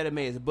that he was that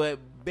amazing, but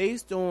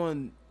based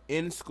on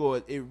end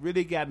scores, it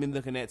really got me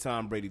looking at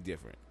Tom Brady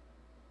different.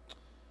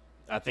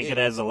 I think it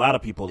has a lot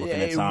of people looking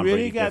at Tom Brady different. It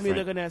really got me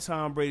looking at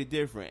Tom Brady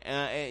different.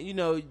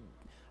 And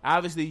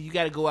obviously, you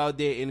got to go out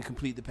there and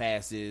complete the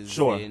passes,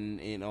 sure,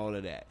 and all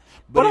of that.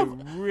 But it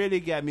really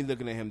got me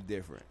looking at him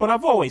different. But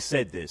I've always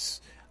said this: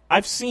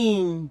 I've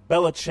seen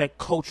Belichick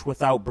coach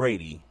without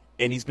Brady,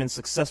 and he's been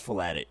successful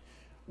at it.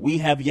 We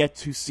have yet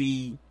to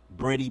see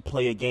Brady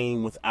play a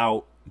game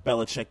without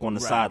Belichick on the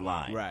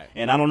sideline, right?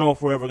 And I don't know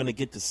if we're ever going to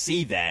get to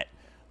see that,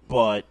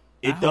 but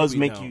it does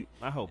make you.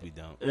 I hope he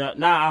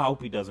don't. I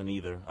hope he doesn't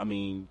either. I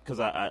mean, because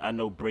I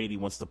know Brady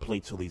wants to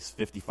play till he's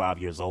 55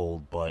 years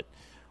old, but.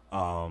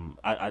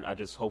 I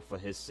just hope for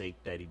his sake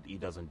that he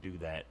doesn't do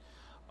that.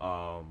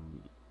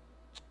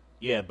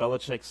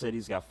 Belichick said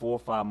he's got 4 or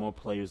 5 more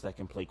players that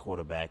can play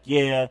quarterback.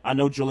 Yeah, I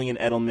know Julian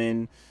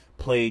Edelman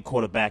played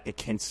quarterback at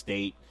Kent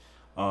State.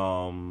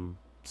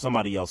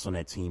 Somebody else on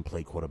that team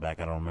played quarterback.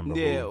 I don't remember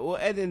who. Well,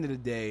 at the end of the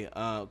day,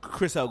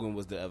 Chris Hogan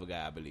was the other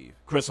guy, I believe.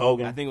 Chris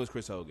Hogan? I think it was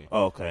Chris Hogan.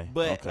 Oh, okay.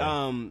 But,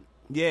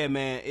 yeah,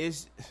 man,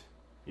 it's...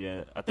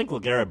 Yeah, I think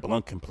LeGarrette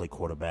Blount can play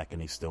quarterback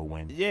and they still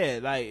win. Yeah,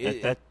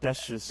 like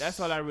that's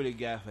all I really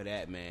got for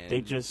that, man.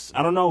 They just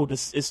I don't know.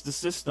 It's the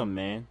system,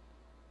 man.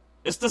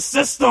 It's the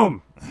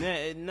system.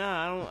 I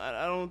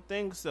don't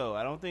think so.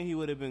 I don't think he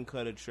would have been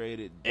cut or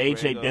traded.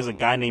 There's a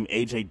guy named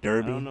AJ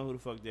Derby. I don't know who the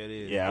fuck that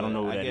is. Yeah, I don't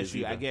know who that is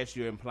either. I guess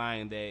you're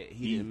implying that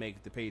he didn't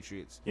make the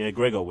Patriots. Yeah,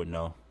 Grego would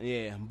know.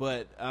 Yeah,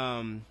 but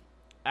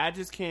I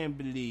just can't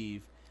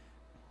believe.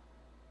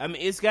 I mean,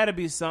 it's got to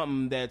be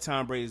something that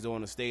Tom Brady's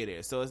doing to stay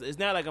there. So it's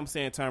not like I'm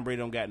saying Tom Brady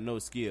don't got no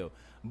skill,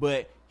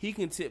 but he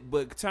can.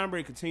 But Tom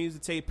Brady continues to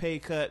take pay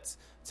cuts.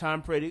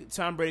 Tom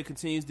Brady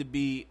continues to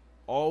be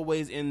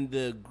always in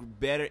the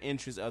better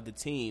interest of the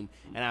team,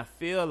 and I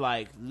feel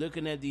like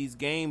looking at these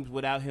games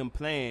without him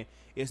playing,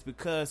 it's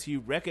because he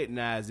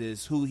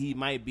recognizes who he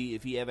might be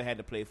if he ever had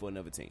to play for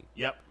another team.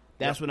 Yep.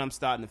 That's what I'm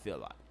starting to feel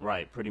like.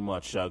 Right, pretty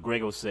much.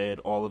 Grego said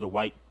all of the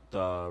white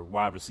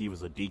wide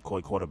receivers are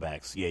decoy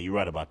quarterbacks. Yeah, you're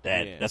right about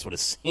that. Yeah. That's what it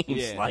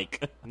seems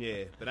like.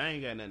 Yeah, but I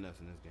ain't got nothing else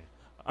in this game.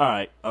 All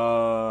right,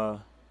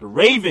 the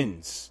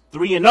Ravens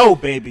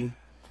 3-0, baby.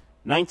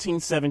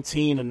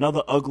 1917,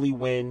 another ugly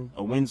win.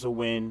 A win's a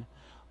win.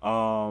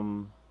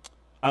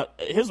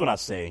 Here's what I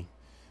say.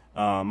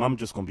 I'm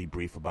just gonna be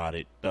brief about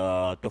it.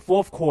 The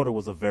fourth quarter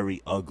was a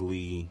very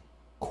ugly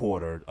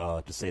quarter,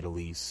 to say the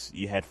least.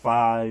 You had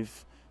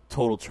 5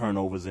 total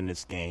turnovers in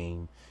this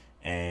game,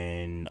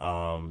 and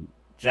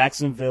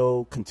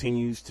Jacksonville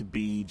continues to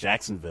be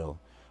Jacksonville.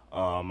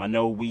 I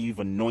know we've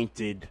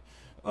anointed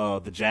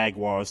the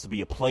Jaguars to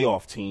be a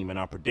playoff team in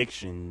our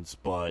predictions,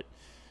 but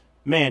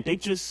man,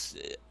 it's just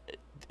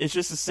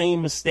the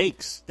same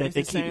mistakes that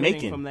they keep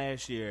making from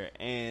last year.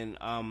 And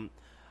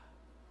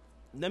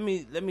let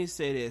me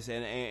say this,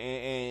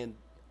 and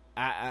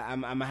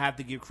I'm gonna have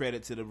to give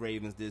credit to the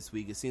Ravens this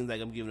week. It seems like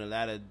I'm giving a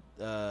lot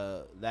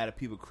of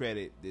people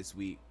credit this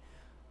week,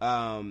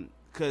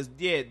 because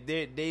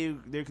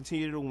they're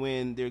continuing to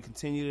win. They're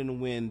continuing to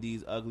win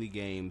these ugly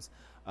games.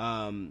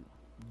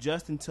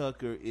 Justin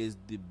Tucker is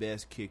the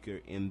best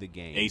kicker in the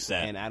game, ASAP.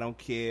 And I don't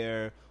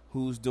care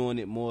who's doing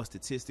it more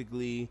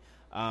statistically.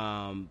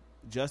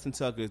 Justin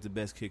Tucker is the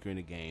best kicker in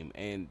the game,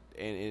 and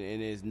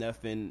there's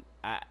nothing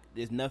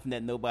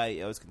that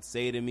nobody else can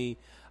say to me.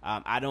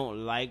 I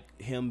don't like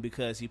him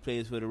because he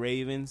plays for the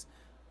Ravens,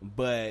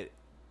 but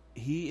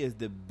he is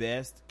the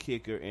best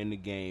kicker in the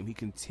game. He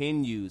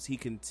continues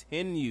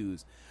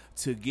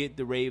to get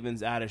the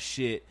Ravens out of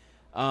shit.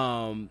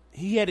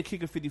 He had to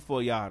kick a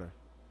 54-yarder.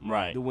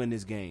 Right. To win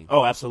this game.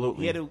 Oh,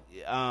 absolutely. He had to,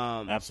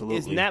 absolutely.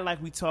 It's not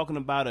like we talking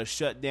about a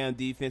shutdown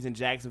defense in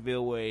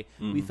Jacksonville where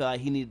we thought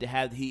he needed to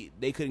have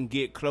they couldn't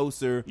get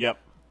closer. Yep.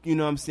 You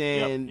know what I'm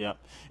saying? Yep.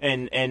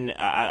 And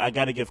I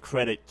got to give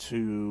credit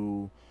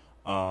to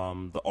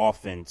the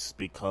offense,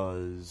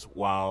 because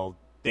while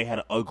they had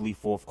an ugly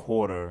fourth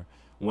quarter,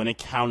 when it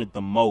counted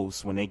the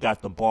most, when they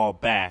got the ball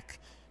back,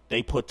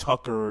 they put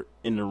Tucker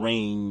in the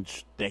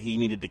range that he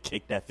needed to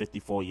kick that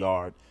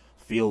 54-yard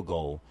field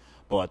goal.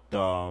 But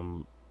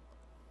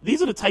these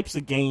are the types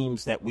of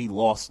games that we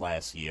lost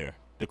last year,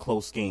 the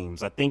close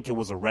games. I think it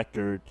was a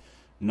record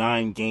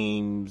 9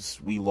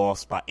 games we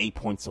lost by 8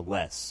 points or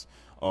less,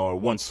 or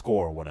 1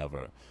 score or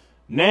whatever.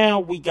 Now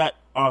we got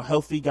our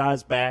healthy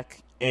guys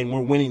back, and we're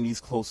winning these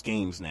close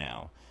games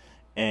now.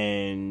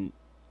 And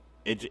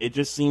it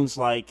just seems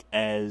like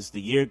as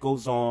the year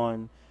goes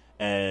on,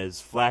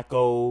 as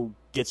Flacco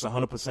gets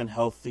 100%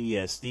 healthy,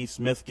 as Steve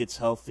Smith gets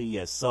healthy,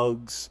 as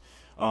Suggs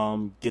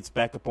gets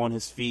back up on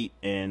his feet,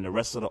 and the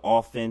rest of the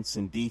offense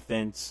and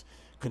defense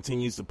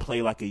continues to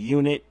play like a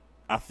unit,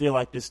 I feel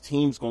like this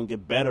team's going to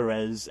get better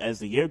as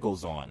the year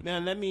goes on. Now,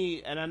 and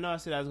I know I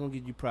said I was going to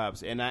give you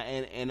props, and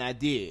I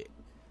did.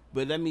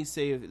 But let me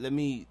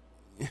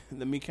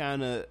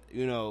kind of,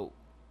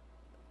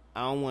 I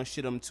don't want to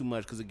shit them too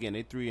much, because, again,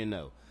 they're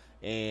 3-0,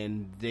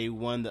 and they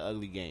won the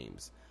ugly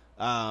games.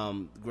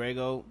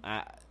 Grego,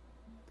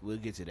 we'll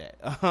get to that.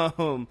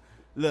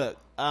 Look,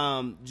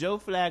 Joe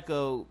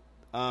Flacco,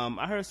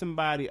 I heard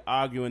somebody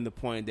arguing the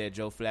point that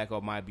Joe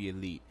Flacco might be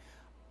elite.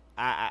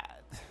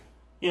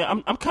 Yeah,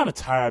 I'm kind of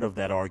tired of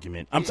that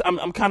argument.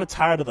 I'm kind of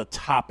tired of the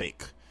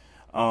topic.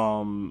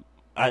 Well,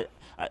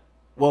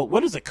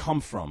 where does it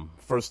come from?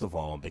 First of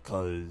all,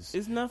 because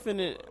it's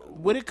nothing.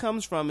 What it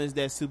comes from is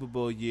that Super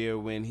Bowl year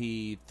when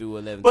he threw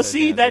 11. But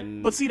see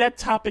that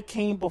topic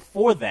came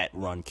before that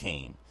run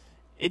came.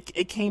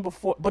 It came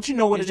before. But you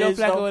know what is it Joe is?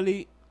 Joe Flacco though?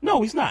 Elite?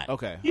 No, he's not.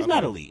 Okay, he's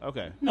not elite.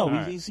 Okay, no,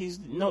 right. he's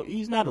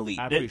not elite.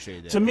 I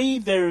appreciate that. To me,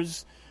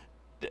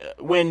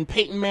 when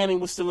Peyton Manning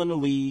was still in the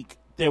league,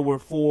 there were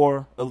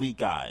 4 elite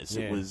guys.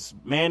 Yeah. It was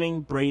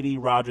Manning, Brady,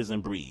 Rodgers,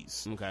 and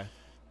Breeze. Okay.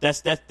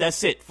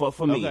 That's it for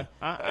me. Okay.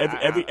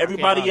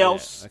 Everybody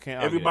else, the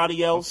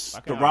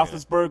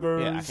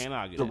Roethlisbergers, yeah, I can't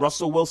argue the that.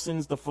 Russell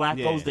Wilsons, the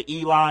Flaccos, the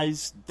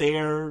Elis,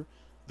 they're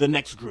the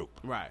next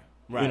group. Right.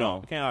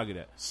 I can't argue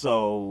that.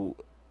 So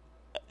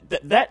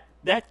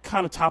that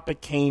kind of topic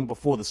came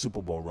before the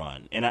Super Bowl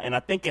run, and I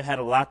think it had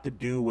a lot to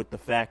do with the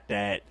fact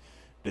that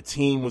the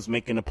team was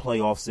making the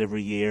playoffs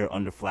every year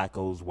under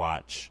Flacco's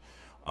watch.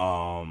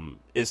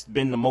 It's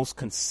been the most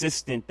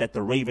consistent that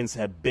the Ravens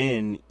have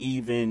been,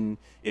 even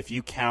if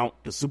you count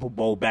the Super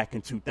Bowl back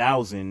in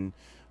 2000.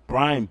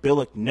 Brian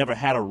Billick never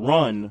had a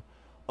run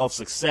of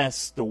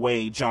success the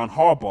way John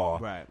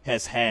Harbaugh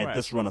has had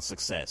this run of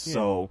success. Yeah.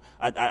 So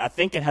I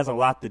think it has a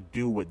lot to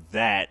do with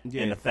that,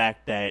 and the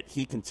fact that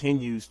he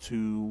continues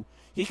to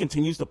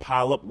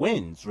pile up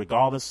wins,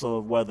 regardless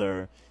of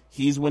whether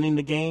he's winning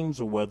the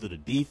games or whether the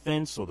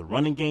defense or the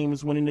running game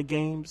is winning the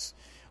games.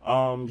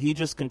 He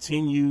just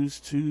continues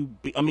to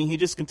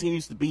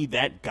be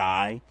that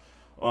guy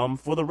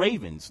for the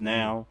Ravens.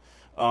 Now,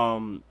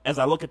 as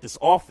I look at this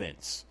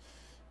offense,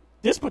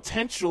 there's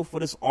potential for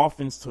this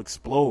offense to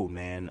explode,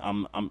 man.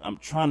 I'm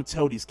trying to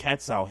tell these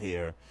cats out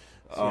here.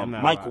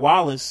 Mike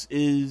Wallace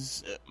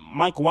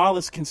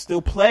can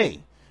still play.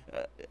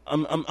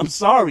 I'm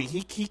sorry,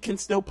 he can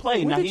still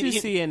play. What now, did you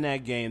see in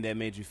that game that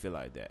made you feel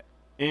like that?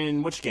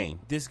 In which game?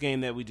 This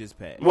game that we just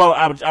passed. Well,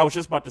 I was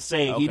just about to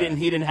say Okay.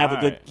 he didn't have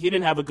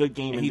a good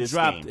game in this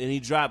game. And he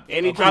dropped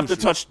the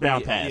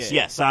touchdown pass.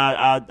 Yeah. Yes,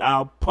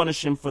 I'll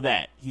punish him for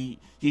that. He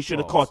should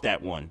have caught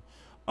that one.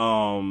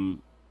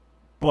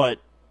 But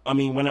I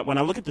mean, when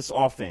I look at this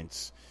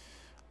offense,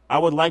 I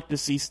would like to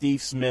see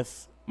Steve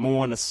Smith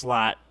more in the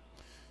slot,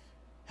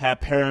 have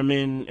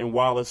Perriman and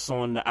Wallace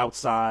on the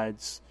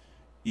outsides.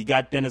 You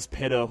got Dennis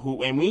Pitta,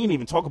 and we didn't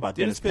even talk about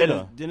Dennis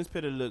Pitta. Dennis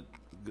Pitta looked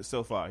good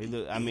so far. He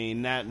looked. I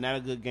mean, not a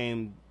good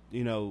game,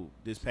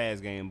 this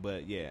past game,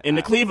 but yeah. In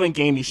the Cleveland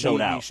game, he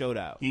showed out. He showed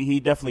out. He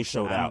definitely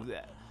showed out.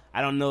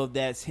 I don't know if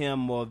that's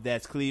him or if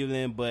that's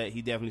Cleveland, but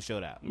he definitely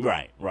showed out.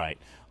 Right.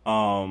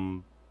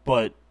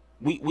 But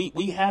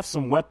we have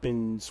some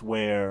weapons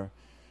where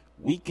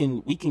we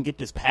can get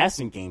this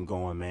passing game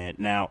going, man.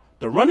 Now,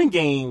 the running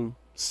game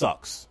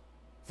sucks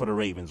for the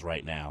Ravens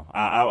right now.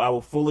 I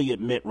will fully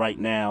admit right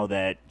now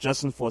that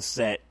Justin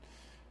Forsett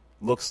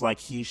looks like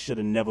he should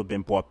have never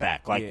been brought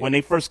back. When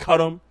they first cut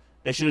him,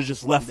 they should have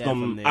just left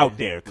him out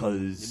there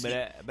because.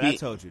 But I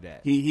told you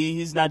that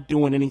he's not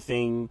doing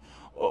anything.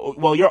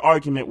 Well, your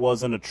argument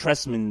was under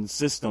Trestman's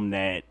system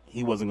that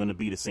he wasn't going to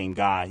be the same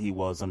guy he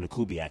was under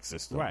Kubiak's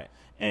system, right?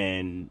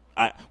 And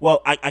I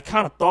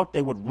kind of thought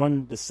they would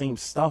run the same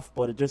stuff,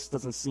 but it just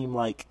doesn't seem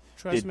like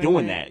they're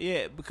doing that.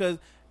 Yeah, because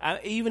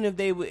even if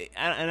they would,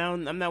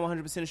 I'm not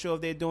 100% sure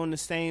if they're doing the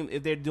same,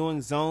 if they're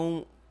doing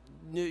zone,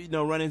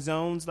 running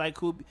zones like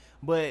Kubiak,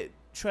 but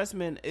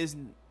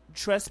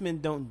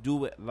Trestman don't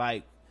do it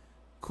like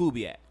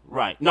Kubiak.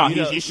 Right. No,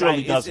 he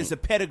surely doesn't. It's a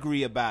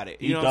pedigree about it.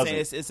 You know what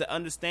I'm saying? It's an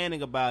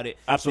understanding about it.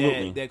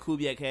 Absolutely. That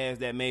Kubiak has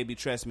that maybe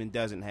Trestman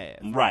doesn't have.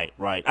 Right.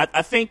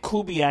 I think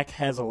Kubiak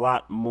has a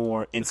lot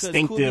more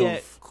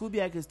instinctive.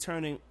 Kubiak is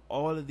turning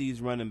all of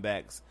these running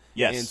backs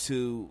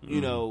into,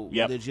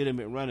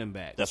 legitimate running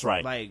backs. That's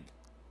right.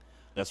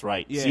 That's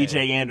right. Yeah.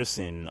 C.J.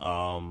 Anderson.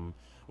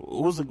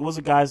 What was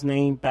the guy's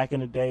name back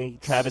in the day?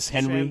 Travis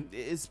Henry.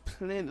 It's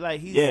plenty.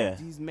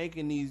 He's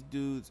making these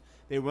dudes.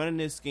 They're running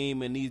this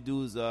scheme, and these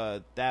dudes are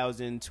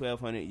 1,000,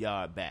 1,200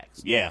 yard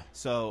backs. Yeah.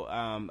 So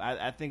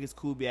I think it's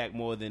Kubiak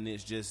more than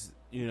it's just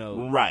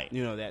right.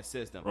 That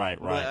system. Right.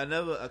 But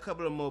a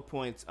couple of more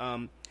points.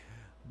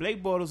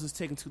 Blake Bortles is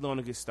taking too long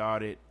to get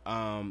started.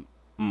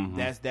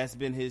 That's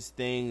been his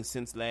thing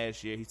since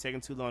last year. He's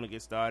taking too long to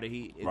get started.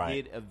 He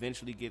did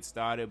eventually get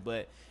started,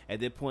 but at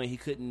that point he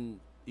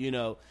couldn't.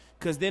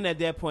 Because then at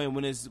that point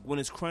when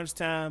it's crunch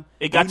time,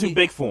 it got too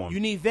big for him.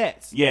 You need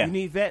vets. Yeah, you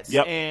need vets.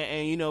 Yep.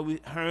 And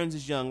Hearns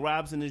is young,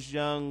 Robson is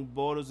young,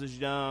 Bortles is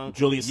young,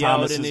 Julius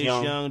Thomas is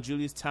young.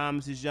 Julius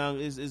Thomas is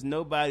young. Is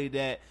nobody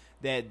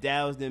that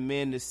dials them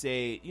in to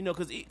say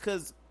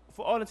because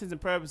for all intents and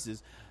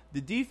purposes,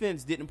 the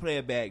defense didn't play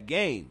a bad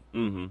game.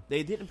 Mm-hmm.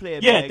 They didn't play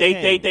a bad game.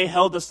 Yeah, they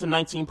held us to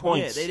 19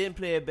 points. Yeah, they didn't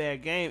play a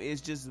bad game.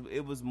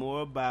 It was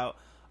more about.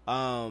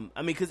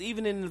 Because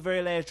even in the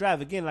very last drive,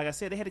 again, like I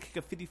said, they had to kick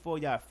a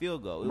 54-yard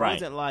field goal. It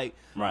wasn't like,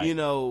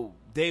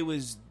 they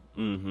was,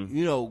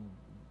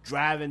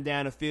 driving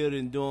down the field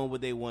and doing what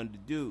they wanted to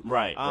do.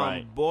 Right.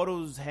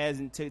 Bortles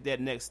hasn't took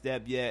that next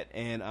step yet,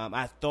 and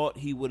I thought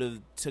he would have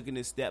taken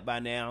this step by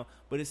now,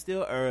 but it's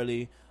still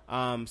early.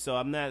 So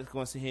I'm not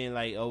going to sit here and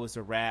like, it's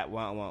a wrap,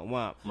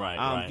 womp.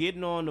 Right.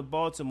 Getting on the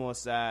Baltimore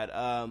side,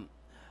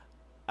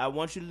 I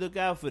want you to look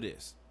out for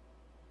this.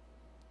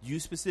 You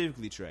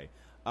specifically, Trey.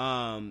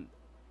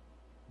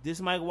 This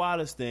Mike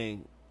Wallace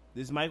thing.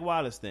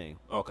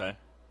 Okay.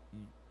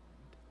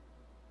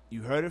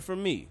 You heard it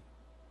from me.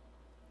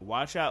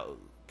 Watch out.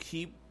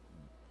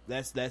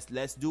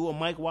 Let's do a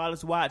Mike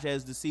Wallace watch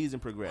as the season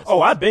progresses. Oh,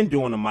 I've been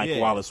doing a Mike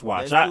Wallace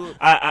watch.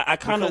 I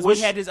kind of wish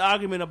we had this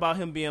argument about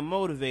him being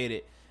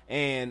motivated,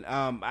 and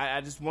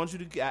I just want you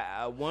to.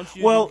 I want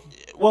you. Well,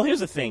 here's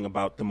the thing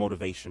about the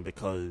motivation,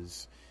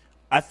 because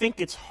I think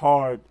it's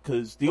hard,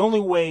 because the only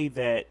way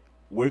that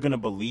we're going to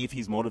believe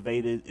he's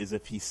motivated is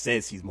if he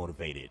says he's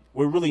motivated.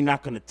 We're really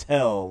not going to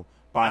tell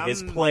by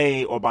his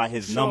play or by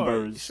his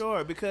numbers.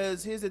 Sure,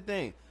 because here's the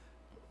thing.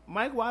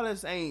 Mike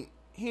Wallace ain't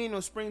no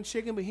spring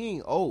chicken, but he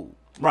ain't old.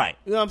 Right.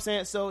 You know what I'm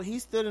saying? So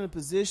he's still in a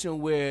position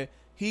where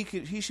he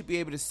should be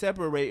able to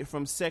separate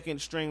from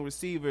second string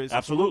receivers.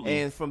 Absolutely.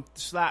 And from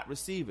slot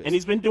receivers. And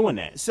he's been doing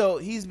that. So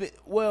he's been,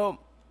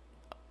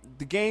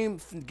 the game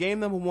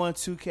number 1,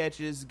 2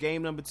 catches,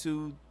 game number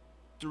 2,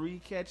 3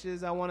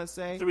 catches, I want to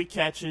say. 3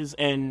 catches,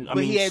 and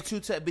he had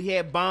but he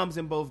had bombs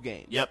in both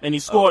games. Yep, and he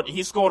scored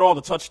all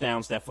the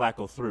touchdowns that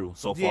Flacco threw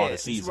so far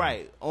this season.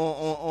 Right,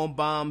 on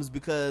bombs,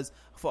 because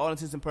for all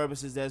intents and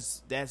purposes,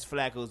 that's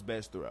Flacco's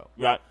best throw.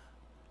 Right,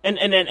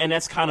 and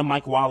that's kind of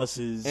Mike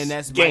Wallace's game. And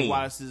that's Mike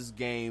Wallace's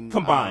game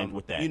combined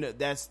with that.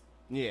 That's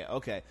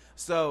okay.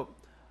 So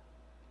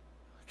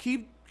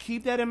keep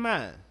that in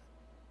mind.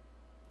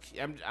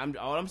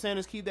 All I'm saying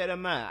is keep that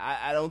in mind.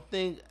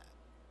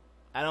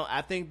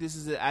 I think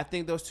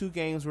those 2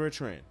 games were a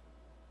trend,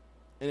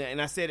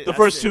 and I said it. The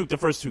first two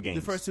games.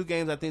 The first 2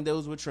 games, I think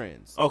those were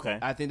trends. Okay,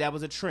 I think that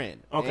was a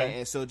trend. Okay,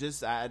 and so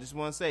I just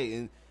want to say,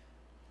 and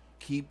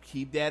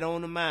keep that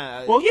on the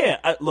mind. Well,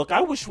 yeah. Look,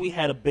 I wish we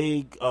had a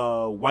big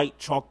white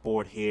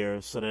chalkboard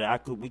here so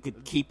that we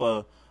could keep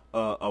a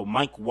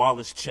Mike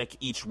Wallace check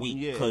each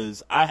week,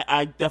 because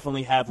I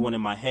definitely have one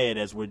in my head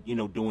as we're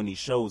doing these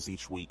shows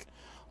each week.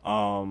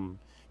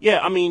 Yeah,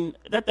 I mean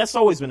that's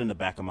always been in the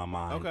back of my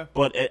mind. Okay,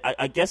 but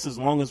I guess as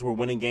long as we're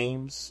winning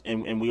games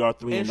and we are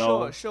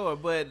 3-0, sure,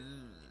 but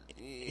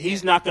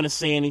he's not going to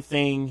say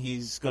anything.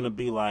 He's going to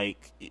be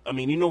like, I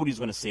mean, you know what he's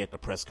going to say at the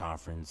press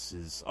conference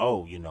is,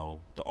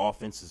 the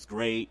offense is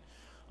great.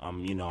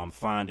 I'm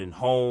finding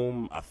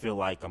home. I feel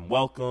like I'm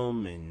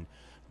welcome and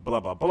blah,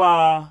 blah,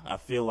 blah. I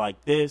feel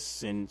like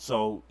this. And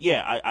so,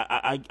 yeah,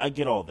 I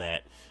get all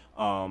that.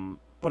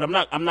 But I'm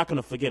not going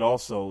to forget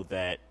also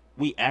that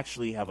we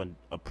actually have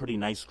a pretty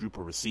nice group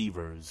of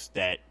receivers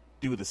that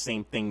do the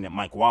same thing that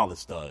Mike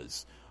Wallace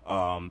does.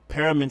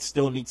 Perriman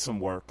still needs some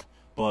work,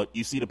 but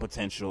you see the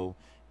potential.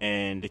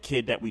 And the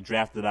kid that we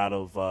drafted out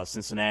of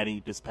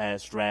Cincinnati this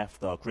past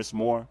draft, Chris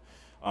Moore,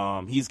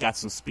 he's got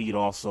some speed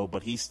also,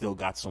 but he's still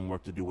got some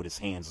work to do with his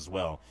hands as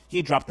well.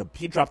 He dropped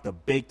a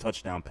big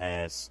touchdown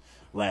pass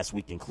last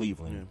week in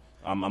Cleveland.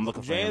 Yeah. I'm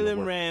looking for him to work.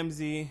 Jalen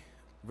Ramsey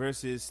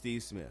versus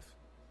Steve Smith.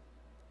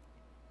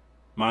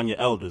 Mind your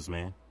elders,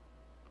 man.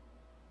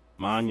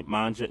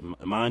 Mind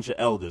your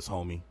elders,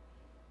 homie.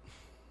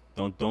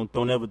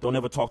 Don't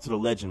ever talk to the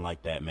legend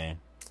like that, man.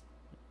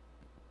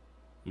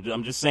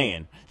 I'm just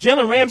saying,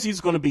 Jalen Ramsey's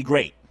going to be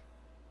great.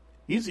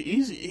 He's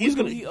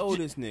going to. He owe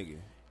this nigga,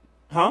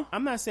 huh?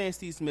 I'm not saying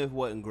Steve Smith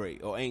wasn't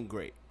great or ain't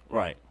great.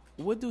 Right.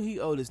 What do he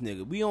owe this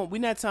nigga? We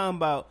not talking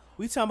about.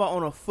 We talking about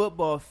on a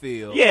football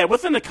field. Yeah,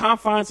 within the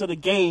confines of the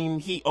game,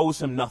 he owes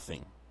him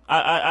nothing.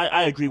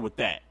 I agree with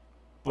that,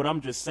 but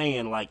I'm just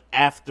saying, like,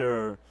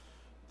 after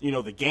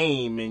the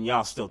game and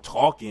y'all still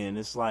talking,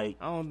 it's like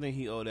I don't think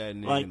he owe that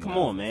nigga. Like, come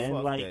on, man.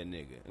 Fuck like that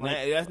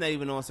nigga. That's not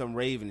even on some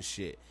Raven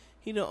shit.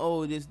 He don't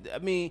owe this. I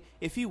mean,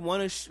 if he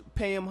want to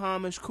pay him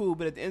homage, cool.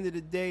 But at the end of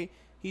the day,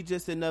 he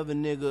just another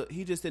nigga.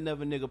 He just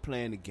another nigga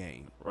playing the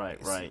game. Right.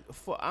 I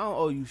don't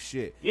owe you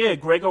shit. Yeah,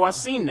 Grego, I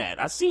seen that.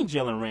 I seen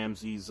Jalen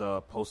Ramsey's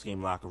post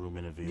game locker room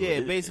interview. Yeah,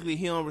 basically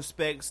he don't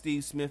respect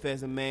Steve Smith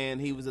as a man.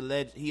 He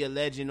a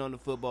legend on the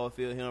football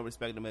field. He don't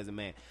respect him as a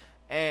man,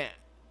 and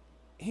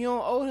he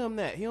don't owe him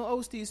that. He don't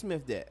owe Steve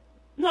Smith that.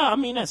 No, I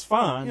mean that's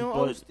fine. He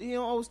don't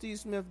owe Steve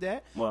Smith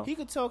that. Well, he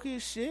could talk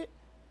his shit.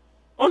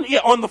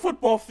 On the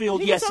football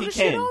field, yes, he can.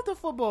 can. Shit off the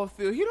football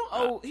field. He don't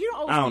owe.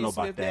 I don't know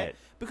Steve about Smith that.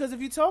 Because if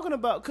you're talking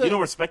about, you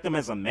don't respect him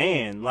as a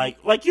man, like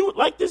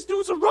this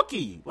dude's a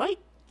rookie. Like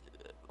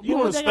you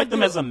don't respect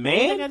him as a man.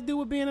 What that got to do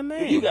with being a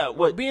man? You got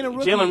what? Being a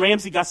rookie. Jalen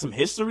Ramsey got some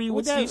history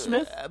with Steve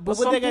Smith. But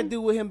what they got to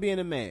do with him being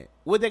a man?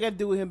 What they got to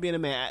do with him being a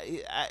man?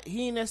 He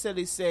didn't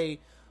necessarily say,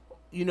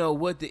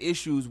 what the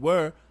issues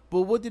were.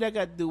 But what did that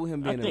got to do with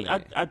him being a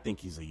man? I think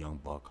he's a young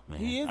buck, man.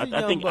 He is a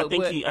young buck.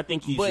 I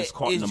think he's just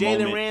caught in the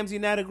moment. Is Jalen Ramsey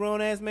not a grown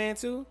ass man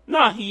too?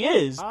 Nah, he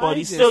is, but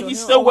he's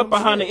still wet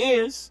behind the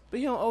ears. But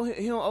he don't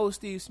owe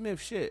Steve Smith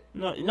shit.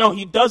 No,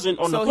 he doesn't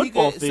on the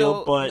football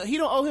field. But he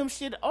don't owe him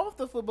shit off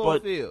the football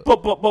field.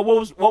 But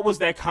what was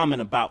that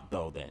comment about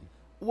though? Then,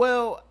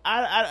 well,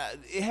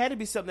 it had to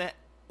be something that.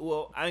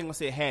 Well, I ain't gonna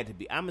say it had to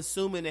be. I'm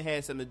assuming it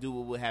had something to do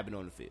with what happened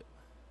on the field.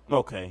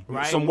 Okay,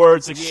 right? Some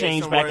words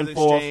exchanged back and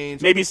forth.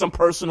 Maybe some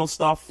personal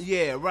stuff.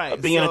 Yeah, right.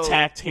 Being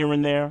attacked here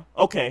and there.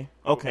 Okay.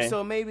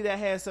 So maybe that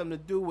has something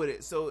to do with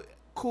it. So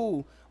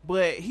cool,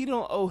 but he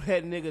don't owe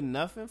that nigga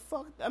nothing.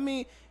 Fuck. I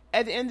mean,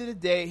 at the end of the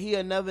day, he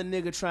another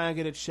nigga trying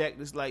to get a check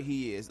just like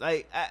he is.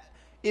 Like,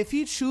 if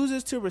he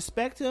chooses to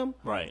respect him,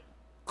 right?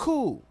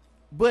 Cool,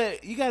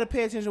 but you got to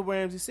pay attention to what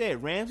Ramsey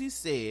said. Ramsey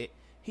said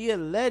he a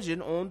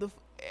legend on the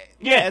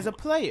as a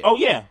player. Oh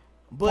yeah,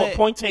 but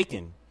point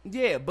taken.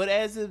 Yeah, but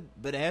as a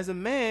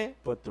man,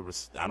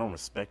 I don't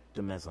respect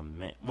him as a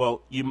man.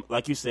 Well,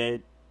 like you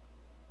said,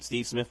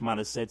 Steve Smith might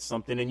have said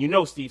something,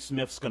 and Steve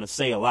Smith's gonna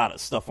say a lot of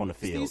stuff on the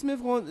field.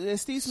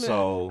 Steve Smith.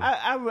 So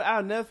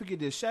I'll never forget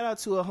this. Shout out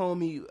to a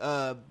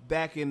homie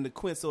back in the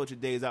Quince Orchard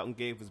days out in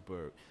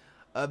Gaithersburg.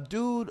 A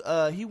dude,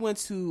 he went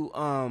to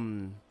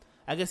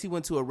I guess he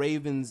went to a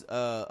Ravens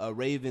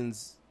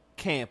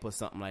camp or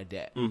something like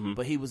that. Mm-hmm.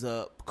 But he was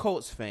a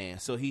Colts fan,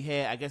 so he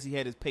had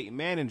his Peyton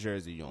Manning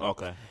jersey on.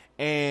 Okay.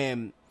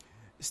 And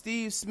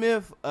Steve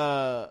Smith,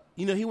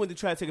 he went to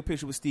try to take a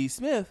picture with Steve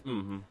Smith.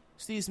 Mm-hmm.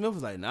 Steve Smith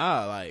was like,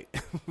 nah, like,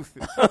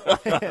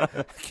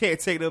 can't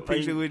take no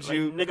picture with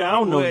you. Nigga, I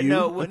don't know you.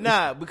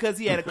 No, because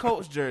he had a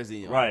Colts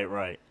jersey on.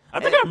 Right. I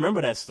think I remember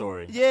that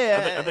story.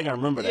 Yeah. I think I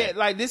remember that. Yeah,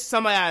 like this is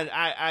somebody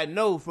I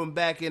know from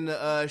back in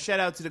the,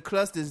 shout out to the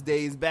Clusters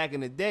days back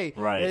in the day.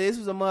 Right. This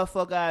was a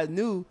motherfucker I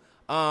knew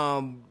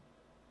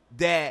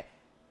that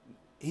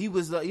he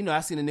was,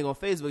 I seen a nigga on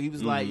Facebook. He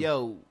was like,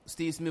 yo,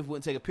 Steve Smith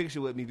wouldn't take a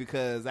picture with me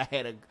because I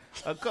had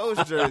a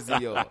Colts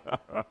jersey on.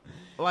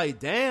 Like,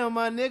 damn,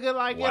 my nigga,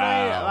 like,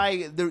 wow.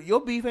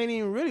 your beef ain't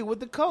even really with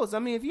the Colts. I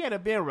mean, if you had a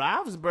Ben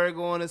Roethlisberger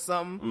on or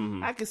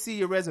something, I could see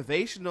your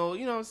reservational.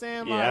 You know what I'm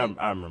saying? Yeah,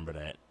 I remember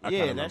that.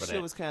 That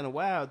shit was kind of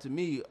wild to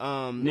me.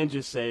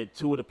 Ninja said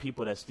 2 of the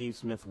people that Steve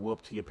Smith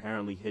whooped, he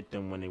apparently hit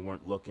them when they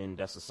weren't looking.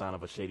 That's a sign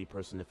of a shady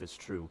person if it's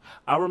true.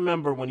 I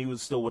remember when he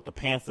was still with the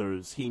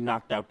Panthers, he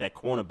knocked out that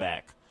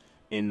cornerback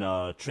in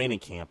training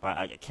camp.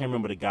 I can't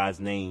remember the guy's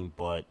name,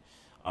 but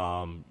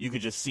you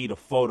could just see the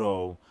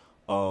photo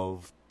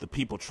of the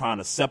people trying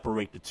to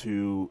separate the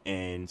two,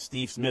 and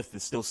Steve Smith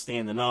is still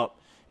standing up,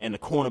 and the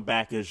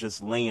cornerback is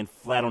just laying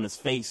flat on his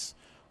face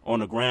on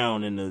the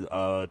ground, and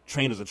the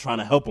trainers are trying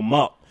to help him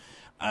up.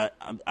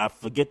 I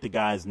forget the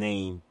guy's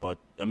name, but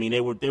I mean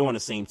they were on the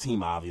same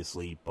team,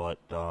 obviously, but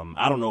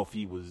I don't know if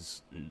he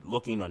was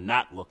looking or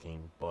not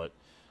looking, but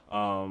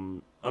I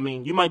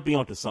mean you might be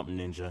onto something,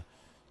 Ninja.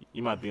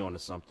 You might be onto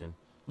something.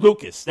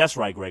 Lucas, that's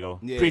right, Grego.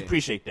 Yeah.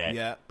 Appreciate that.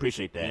 Yeah.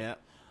 Appreciate that.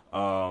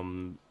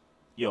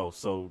 Yeah.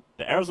 So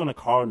the Arizona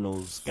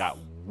Cardinals got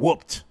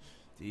whooped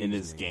in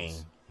this game.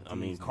 I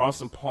mean,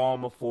 Carson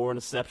Palmer, 4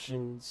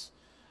 interceptions.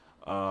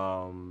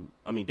 I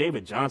mean,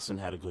 David Johnson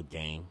had a good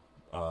game.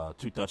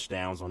 2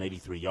 touchdowns on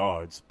 83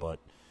 yards. But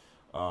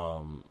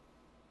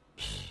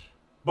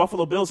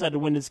Buffalo Bills had to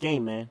win this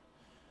game, man.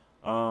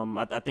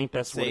 I think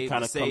that's what it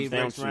kind of comes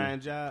down to.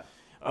 Ryan job?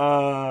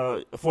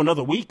 For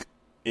another week,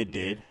 it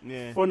did.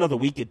 Yeah. For another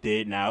week, it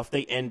did. Now, if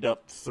they end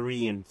up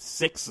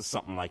 3-6 or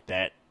something like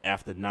that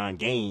after 9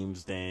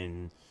 games,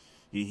 then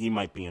he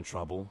might be in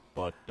trouble.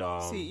 But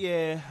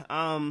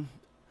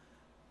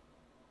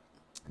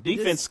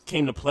defense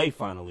came to play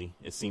finally.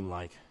 It seemed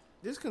like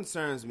this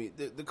concerns me.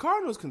 The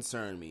Cardinals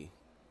concern me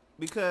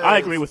because I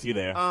agree with you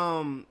there.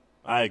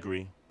 I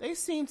agree. They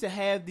seem to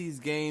have these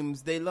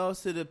games. They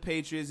lost to the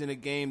Patriots in a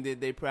game that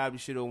they probably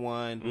should have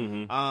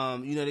won.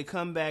 Mm-hmm. They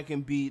come back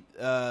and beat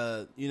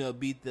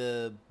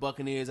the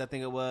Buccaneers, I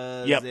think it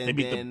was. Yep, and they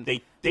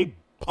beat they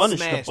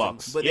punished the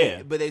Bucs.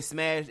 But they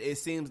smashed. It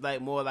seems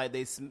like more like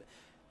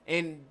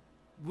and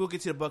we'll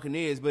get to the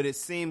Buccaneers, but it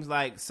seems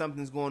like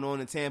something's going on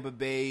in Tampa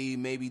Bay.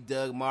 Maybe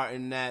Doug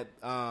Martin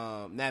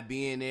not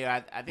being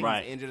there. I think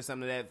he's injured or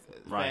something of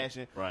that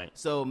fashion. Right.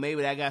 So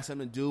maybe that got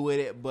something to do with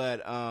it.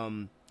 But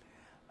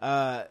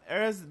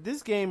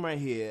this game right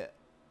here,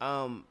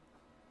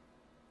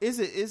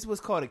 is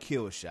what's called a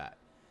kill shot.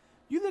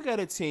 You look at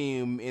a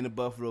team in the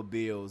Buffalo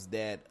Bills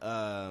that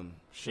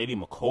Shady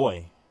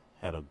McCoy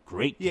had a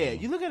great game. Yeah,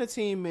 you look at a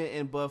team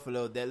in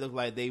Buffalo that looked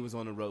like they was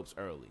on the ropes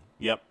early.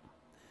 Yep.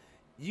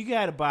 You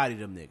got to body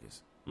them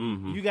niggas.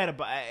 Mm-hmm. You got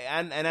to,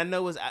 and I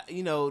know it's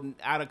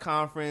out of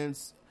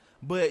conference,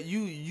 but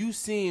you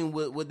seeing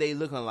what they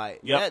looking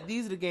like. Yep.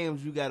 These are the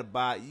games you got to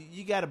body.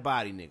 You got to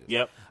body niggas.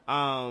 Yep.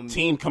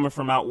 Team coming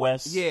from out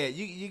west. Yeah,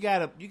 you got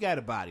to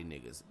body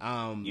niggas.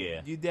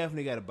 Yeah. You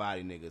definitely got to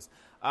body niggas.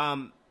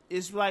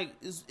 It's like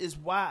it's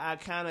why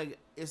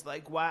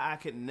I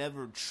could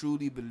never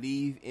truly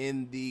believe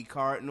in the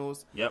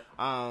Cardinals. Yep.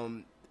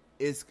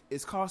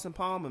 It's Carson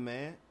Palmer,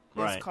 man.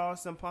 Right. It's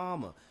Carson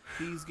Palmer.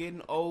 He's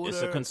getting older.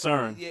 It's a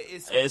concern. Yeah,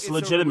 it's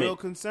legitimate. A real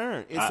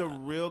concern. It's a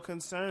real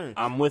concern.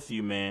 I'm with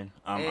you, man.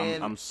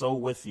 I'm so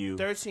with you.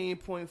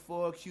 13.4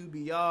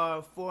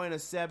 QBR, 4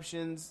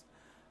 interceptions,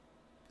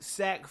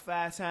 sacked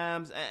 5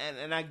 times,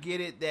 and I get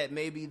it that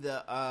maybe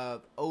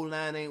the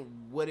O-line ain't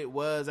what it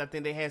was. I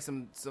think they had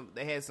some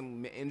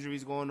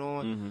injuries going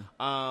on.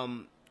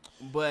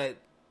 Mm-hmm. But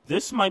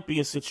this might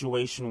be a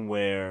situation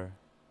where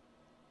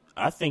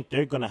I think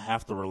they're going to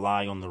have to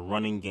rely on the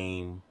running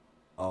game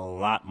a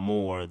lot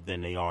more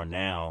than they are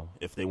now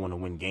if they want to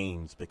win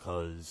games,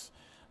 because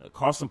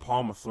Carson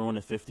Palmer throwing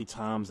it 50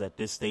 times at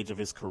this stage of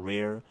his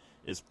career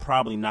is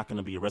probably not going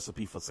to be a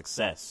recipe for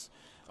success.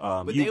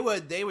 But they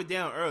were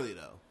down early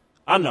though.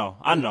 I know.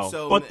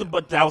 So,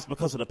 but that was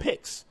because of the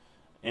picks,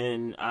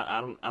 and I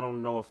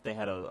don't know if they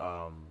had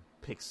a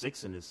pick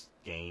 6 in this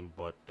game,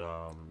 but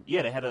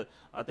they had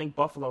I think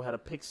Buffalo had a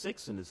pick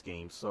 6 in this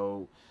game,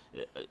 so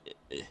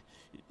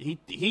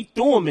he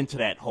threw him into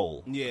that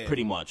hole,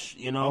 pretty much,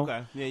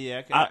 Okay,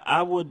 yeah.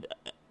 I would,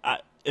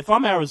 if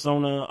I'm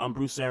Arizona, I'm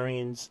Bruce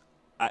Arians,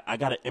 I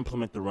got to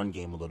implement the run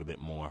game a little bit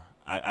more.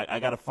 I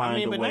got to find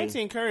a way. But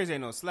 19 carries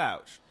ain't no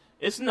slouch.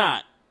 It's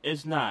not,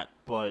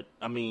 but,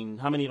 I mean,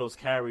 how many of those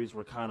carries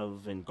were kind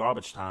of in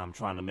garbage time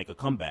trying to make a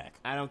comeback?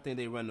 I don't think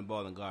they run the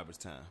ball in garbage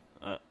time.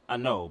 I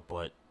know,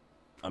 but,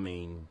 I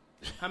mean...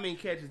 How many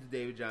catches did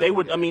David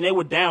Johnson They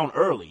were down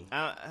early.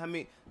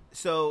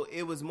 So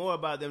it was more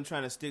about them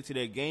trying to stick to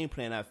their game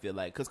plan, I feel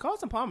like. Because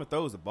Carson Palmer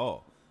throws the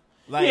ball.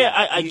 Like,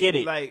 I get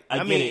it.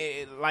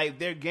 Like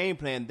their game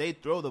plan, they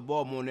throw the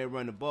ball more than they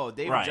run the ball.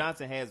 David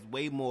Johnson has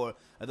way more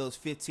of those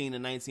 15 to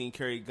 19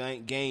 carry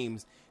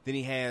games than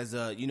he has,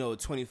 a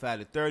 25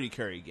 to 30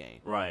 carry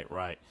game.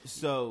 Right.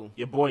 So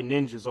your boy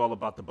Ninja's all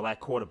about the black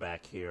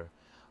quarterback here.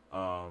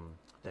 I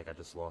think I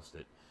just lost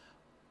it.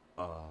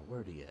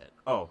 Where'd he at?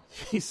 Oh,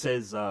 he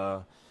says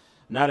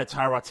now that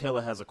Tyrod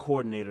Taylor has a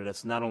coordinator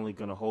that's not only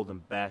going to hold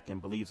him back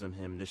and believes in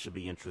him, this should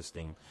be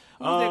interesting.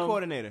 Who's their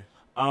coordinator?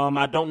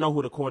 I don't know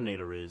who the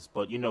coordinator is,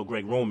 but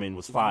Greg Roman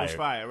was fired.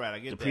 Right? I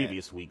get the that.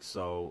 previous week.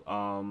 So,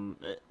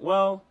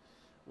 well,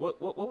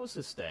 what was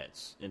his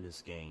stats in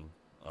this game?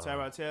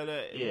 Tyrod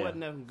Taylor, it wasn't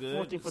nothing good.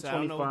 14 for 25. I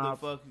don't know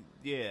what the fuck.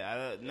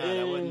 Yeah,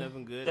 that wasn't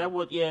nothing good.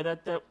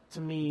 That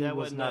to me that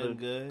was not a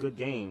good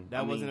game.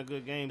 That wasn't a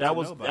good game.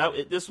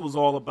 This was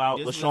all about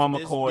LaShawn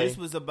McCoy. This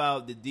was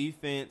about the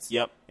defense.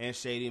 Yep. And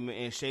Shady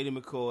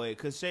McCoy,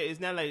 because it's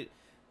not like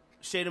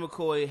Shady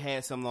McCoy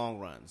had some long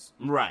runs.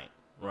 Right.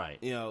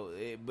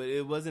 But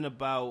it wasn't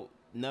about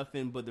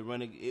nothing but the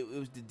running. It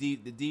was the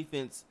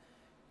defense.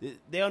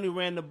 They only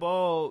ran the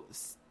ball.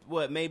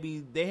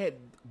 Maybe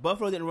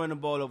Buffalo didn't run the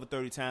ball over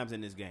 30 times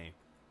in this game.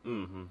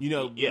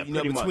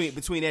 Mm-hmm.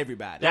 Between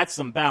everybody. That's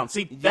some balance.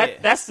 See,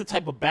 that's the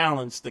type of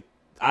balance that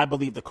I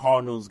believe the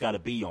Cardinals got to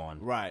be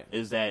on. Right.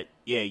 Is that,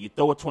 you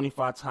throw it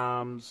 25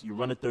 times, you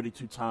run it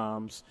 32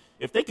 times.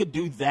 If they could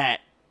do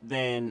that,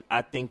 then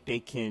I think they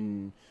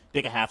can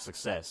have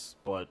success.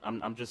 But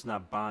I'm just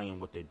not buying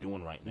what they're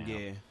doing right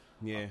now.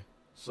 Yeah.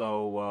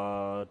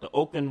 So the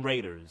Oakland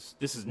Raiders.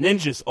 This is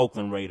Ninja's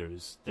Oakland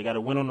Raiders. They got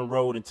a win on the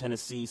road in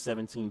Tennessee,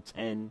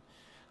 17-10.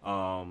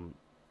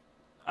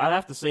 I'd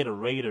have to say the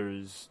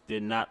Raiders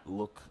did not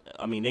look.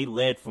 I mean, they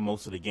led for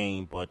most of the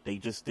game, but they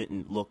just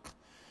didn't look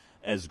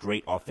as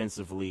great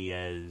offensively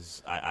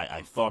as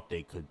I thought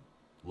they could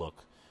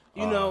look.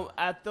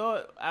 I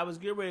thought I was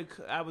getting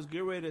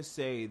ready to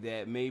say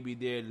that maybe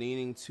they're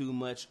leaning too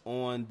much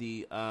on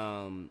the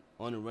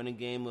running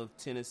game of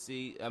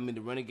Tennessee. I mean,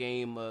 the running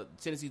game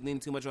Tennessee's leaning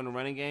too much on the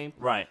running game.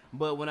 Right.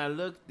 But when I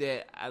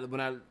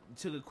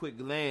took a quick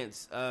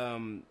glance,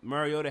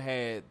 Mariota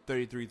had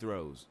 33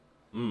 throws,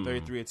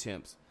 33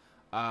 attempts.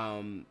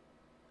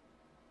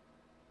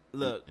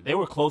 Look, they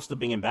were close to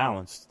being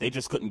balanced. They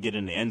just couldn't get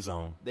in the end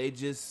zone. They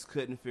just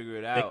couldn't figure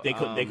it out. They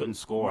couldn't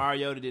score.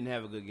 Mariota didn't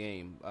have a good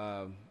game.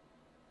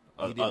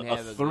 He didn't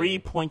have a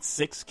 3.6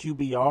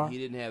 QBR. He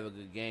didn't have a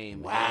good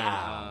game.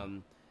 Wow.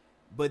 And,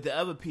 but the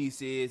other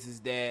piece is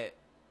that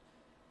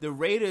the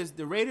Raiders,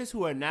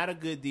 who are not a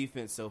good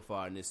defense so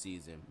far in this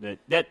season.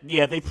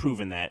 They've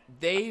proven that.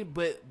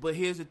 But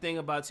here's the thing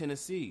about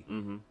Tennessee.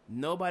 Mm-hmm.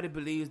 Nobody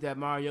believes that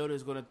Mariota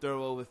is going to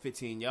throw over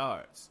 15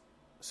 yards.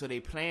 So they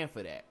plan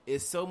for that.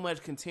 It's so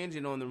much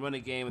contingent on the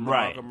running game of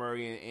DeMarco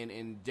Murray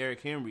and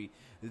Derrick Henry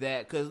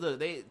that, because look,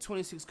 they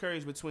 26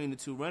 carries between the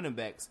two running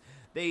backs.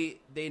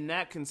 They're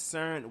not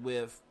concerned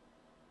with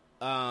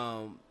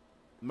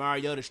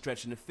Mariota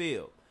stretching the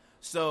field.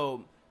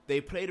 So they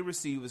play the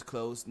receivers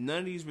close. None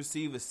of these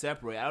receivers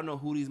separate. I don't know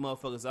who these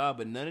motherfuckers are,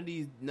 but none of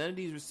these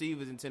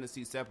receivers in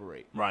Tennessee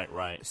separate.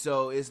 Right.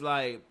 So it's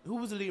like, who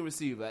was the leading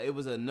receiver? It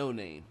was a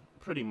no-name.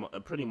 Pretty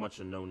much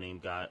a no-name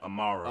guy,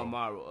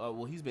 Amaro.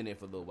 Well, he's been there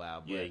for a little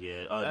while.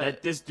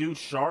 But this dude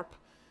Sharp,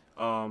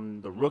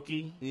 the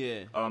rookie.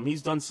 Yeah.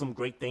 He's done some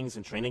great things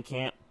in training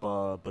camp,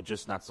 but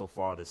just not so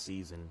far this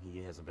season. He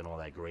hasn't been all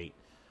that great.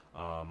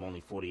 Only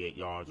 48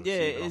 yards. On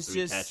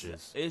 3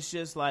 catches. It's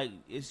just like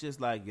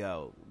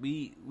yo,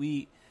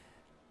 we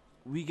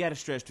got to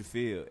stretch the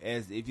field.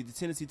 If you're the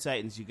Tennessee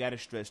Titans, you got to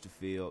stretch the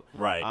field,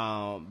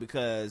 right?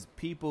 Because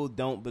people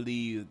don't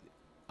believe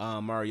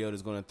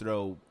Mariota's going to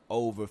throw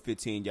over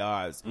 15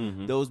 yards.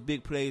 Mm-hmm. Those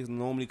big plays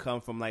normally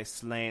come from like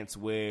slants,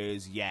 where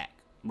it's yak.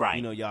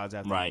 Right. Yards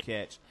after the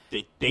catch.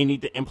 They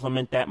need to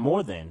implement that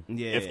more then.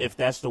 Yeah. If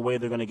that's the way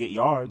they're going to get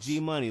yards.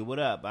 G Money, what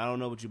up? I don't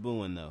know what you're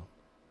booing though.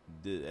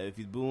 If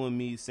you're booing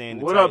me saying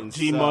the what Titans up,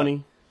 G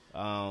Money?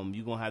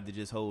 You're going to have to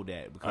just hold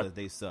that because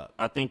they suck.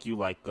 I think you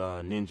like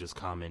Ninja's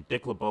comment.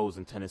 Dick LeBeau's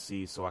in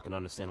Tennessee, so I can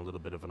understand a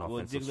little bit of an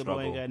offensive struggle.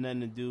 Dick LeBeau ain't got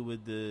nothing to do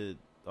with the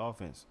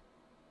offense.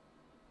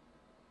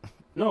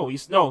 No,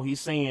 he's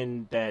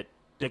saying that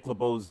Dick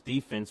LeBeau's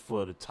defense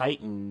for the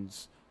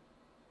Titans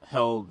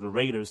held the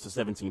Raiders to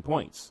 17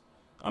 points.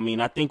 I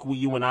mean, I think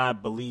you and I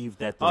believe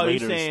that the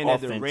Raiders' you're saying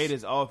offense... that the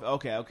Raiders off.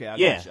 Okay, I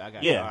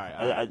got you. All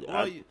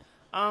right.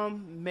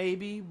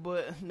 Maybe,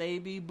 but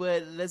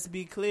let's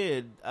be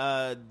clear.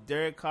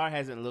 Derek Carr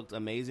hasn't looked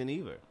amazing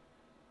either.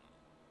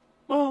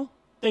 Well,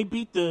 they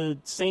beat the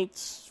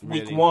Saints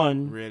week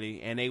 1.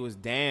 Really? And they was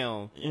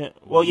down. Yeah.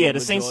 Well, yeah, the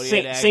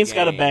Saints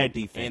got a bad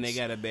defense. And they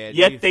got a bad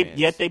defense.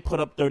 Yet they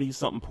put up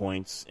 30-something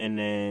points, and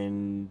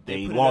then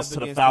they lost to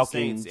the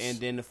Falcons. And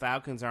then the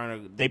Falcons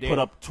aren't... They put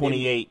up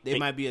 28. They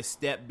might be a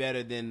step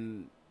better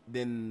than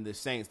the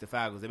Saints, the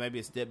Falcons. They might be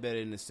a step better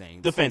than the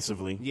Saints.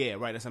 Defensively. Yeah,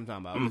 right. That's what I'm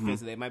talking about. Mm-hmm.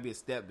 Defensively, they might be a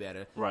step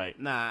better. Right.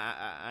 Nah,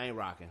 I ain't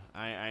rocking.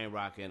 I ain't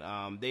rocking.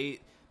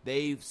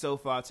 They've so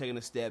far taken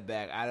a step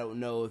back. I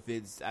don't know if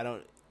it's...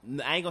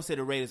 I ain't gonna say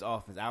the Raiders'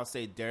 offense. I would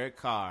say Derek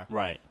Carr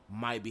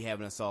might be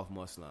having a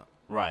sophomore slump.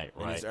 Right.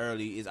 And it's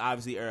early. It's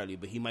obviously early,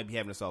 but he might be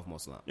having a sophomore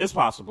slump. It's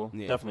possible.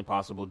 Yeah. Definitely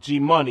possible. G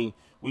Money,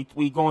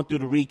 we going through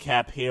the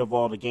recap here of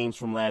all the games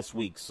from last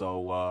week.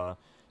 So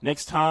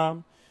next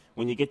time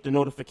when you get the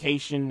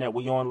notification that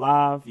we on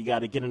live, you got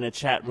to get in the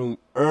chat room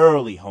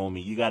early,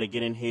 homie. You got to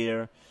get in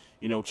here,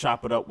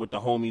 chop it up with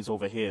the homies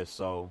over here.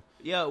 So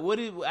yeah,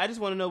 I just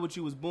want to know what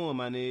you was booing,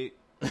 my nigga.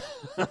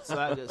 So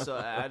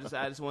I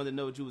just wanted to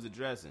know what you was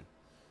addressing.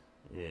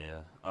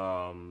 Yeah.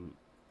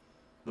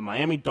 The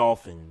Miami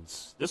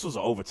Dolphins. This was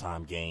an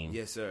overtime game.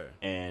 Yes, sir.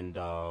 And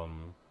I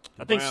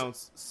The think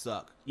Browns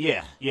suck.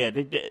 Yeah.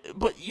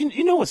 But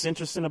you know what's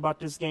interesting about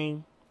this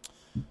game?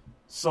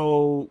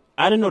 So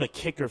I didn't know the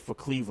kicker for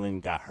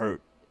Cleveland got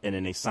hurt, and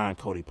then they signed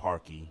Cody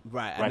Parkey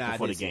right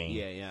before the game.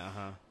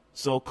 Yeah.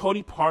 So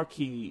Cody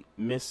Parkey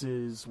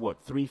misses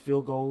 3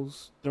 field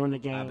goals during the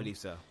game? I believe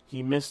so.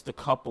 He missed a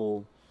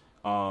couple,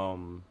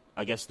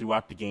 I guess,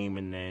 throughout the game,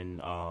 and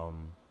then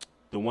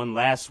the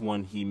last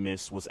one he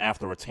missed was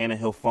after a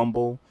Tannehill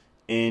fumble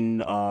in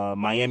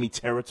Miami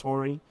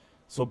territory.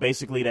 So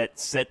basically that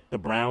set the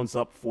Browns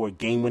up for a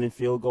game-winning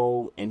field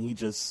goal, and he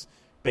just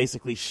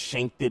basically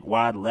shanked it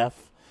wide left.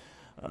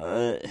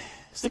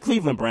 It's the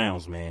Cleveland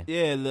Browns, man.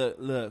 Yeah,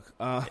 look.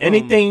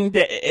 Anything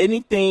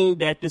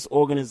that this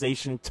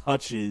organization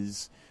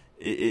touches,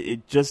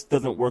 it just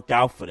doesn't work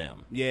out for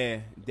them.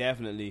 Yeah,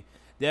 definitely.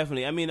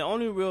 I mean, the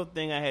only real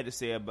thing I have to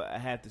say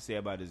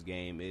about this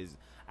game is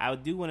I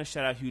do want to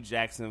shout out Hugh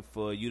Jackson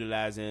for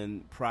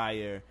utilizing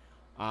Pryor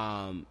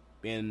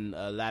in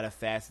a lot of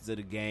facets of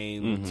the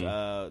game.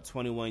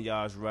 21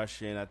 yards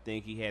rushing. I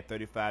think he had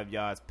 35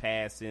 yards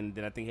passing.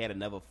 Then I think he had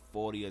another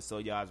 40 or so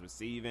yards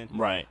receiving.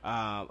 Right. He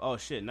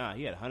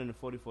had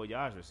 144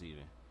 yards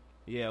receiving.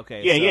 Yeah,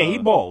 okay. Yeah, he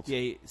balled. Yeah,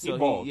 he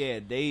balled.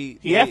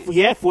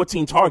 He had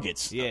 14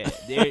 targets. Yeah,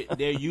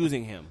 they're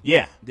using him.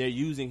 Yeah. They're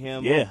using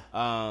him. Yeah.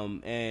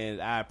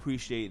 And I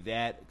appreciate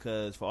that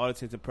because for all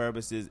intents and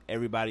purposes,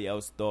 everybody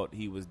else thought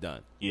he was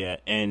done. Yeah,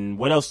 and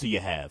what else do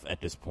you have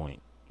at this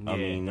point? Yeah. I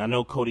mean, I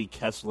know Cody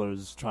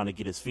Kessler's trying to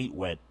get his feet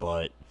wet,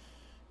 but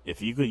if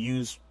you could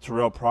use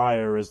Terrell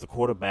Pryor as the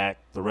quarterback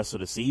the rest of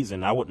the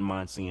season, I wouldn't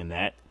mind seeing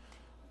that.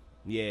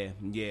 Yeah,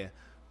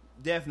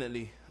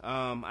 definitely.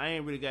 I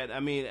ain't really got. I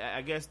mean,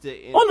 I guess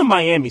on the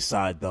Miami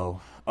side though,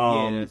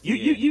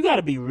 you got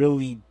to be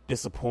really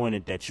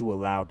disappointed that you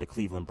allowed the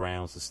Cleveland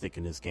Browns to stick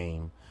in this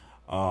game.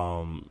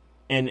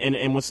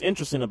 And what's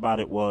interesting about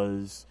it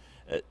was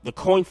the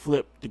coin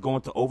flip to go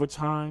into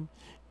overtime.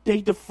 They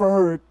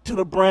deferred to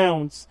the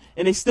Browns,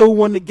 and they still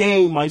won the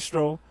game,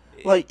 Maestro.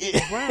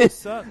 The Browns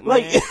suck,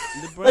 man.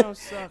 The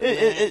Browns suck,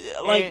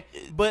 man.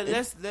 But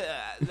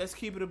let's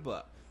keep it a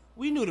buck.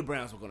 We knew the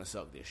Browns were going to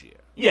suck this year.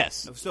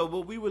 Yes. So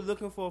what we were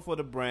looking for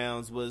the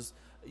Browns was,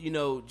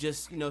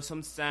 just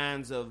some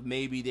signs of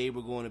maybe they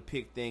were going to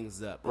pick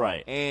things up.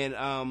 Right.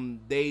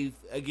 And they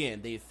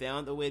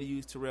found a way to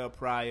use Terrell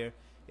Pryor.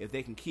 If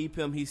they can keep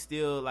him, he's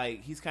still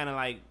he's kind of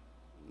I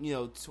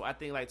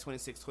think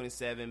 26,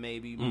 27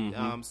 maybe.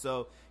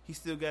 So he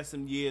still got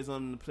some years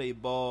on him to play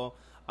ball.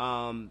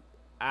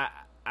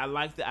 I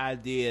like the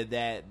idea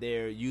that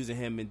they're using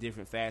him in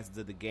different facets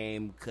of the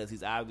game because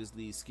he's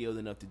obviously skilled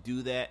enough to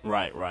do that.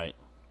 Right.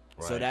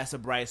 So that's a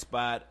bright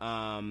spot.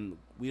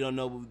 We don't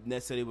know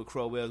necessarily what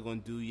Crowell is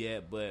going to do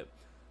yet, but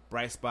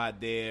bright spot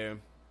there.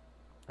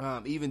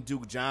 Even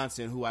Duke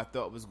Johnson, who I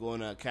thought was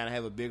going to kind of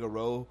have a bigger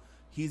role,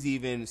 he's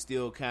even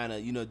still kind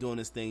of, doing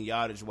this thing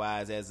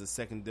yardage-wise as a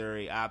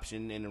secondary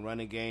option in the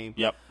running game.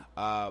 Yep.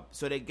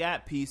 So they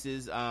got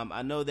pieces.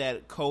 I know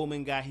that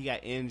Coleman got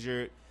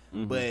injured,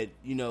 but,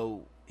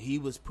 he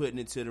was putting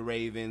it to the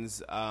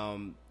Ravens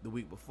the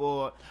week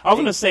before. I was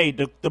going to say,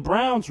 the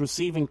Browns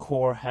receiving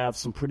core have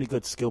some pretty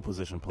good skill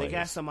position players. They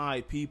got some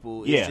high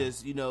people. Yeah.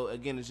 It's just,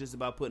 again, it's just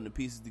about putting the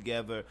pieces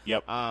together.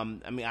 Yep. I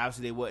mean,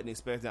 obviously they wasn't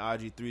expecting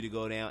RG3 to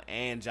go down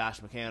and Josh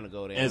McCown to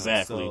go down.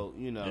 Exactly. So,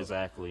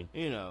 Exactly.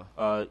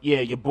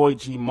 Your boy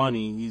G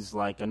Money, he's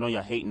like, I know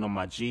y'all hating on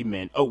my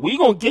G-men. Oh, we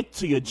going to get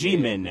to your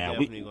G-men now.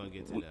 Definitely going to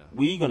get to them.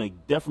 We going to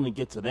definitely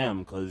get to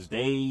them because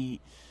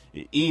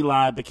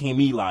Eli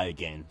became Eli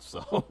again.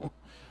 So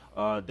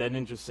that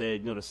ninja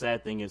said, the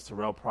sad thing is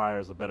Terrell Pryor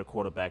is a better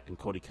quarterback than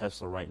Cody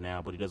Kessler right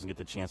now, but he doesn't get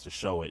the chance to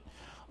show it.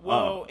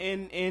 Well,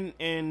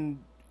 in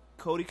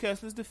Cody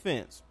Kessler's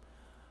defense,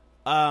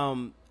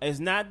 it's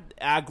not.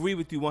 I agree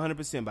with you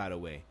 100%. By the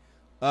way,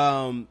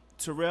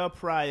 Terrell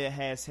Pryor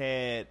has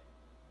had,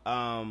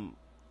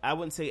 I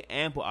wouldn't say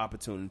ample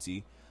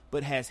opportunity,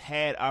 but has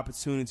had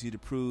opportunity to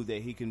prove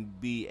that he can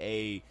be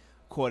a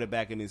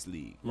quarterback in this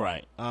league.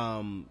 Right.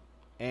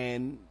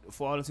 And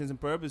for all intents and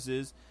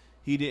purposes,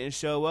 he didn't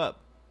show up.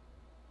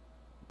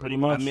 Pretty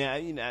much. I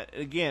mean,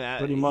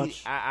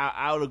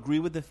 I would agree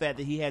with the fact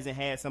that he hasn't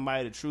had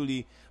somebody to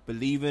truly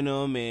believe in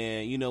him.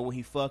 And, when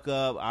he fuck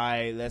up, all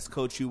right, let's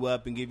coach you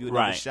up and give you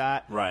another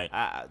shot. Right.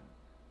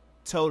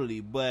 Totally,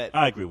 but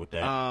I agree with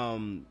that.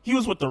 He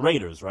was with the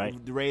Raiders,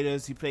 right? The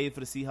Raiders. He played for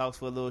the Seahawks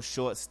for a little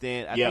short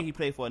stint. I think he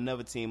played for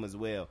another team as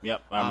well.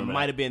 Yep, I remember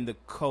might have been the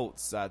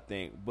Colts, I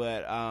think,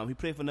 but he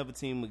played for another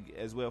team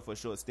as well for a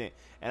short stint.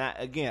 And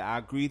I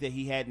agree that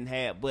he hadn't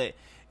had. But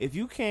if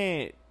you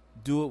can't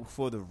do it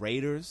for the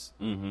Raiders,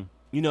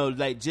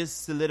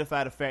 just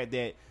solidify the fact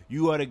that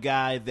you are the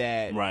guy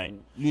that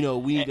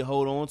we need to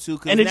hold on to.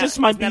 And it just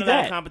might be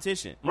that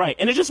competition, right?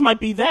 And it just might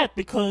be that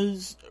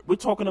because we're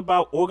talking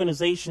about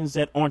organizations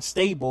that aren't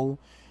stable.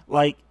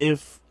 Like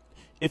if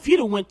he'd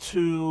have went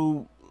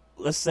to,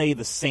 let's say,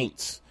 the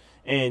Saints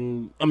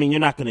And, I mean, you're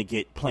not going to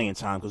get playing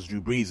time because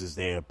Drew Brees is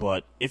there.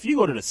 But if you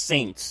go to the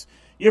Saints,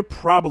 you're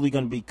probably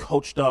going to be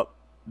coached up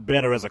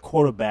better as a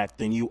quarterback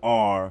than you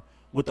are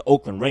with the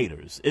Oakland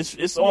Raiders.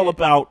 It's all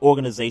about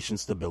organization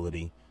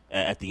stability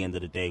at the end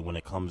of the day when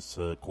it comes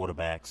to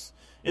quarterbacks.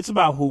 It's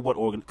about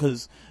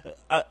because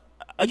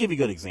I'll give you a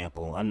good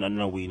example. I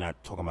know we're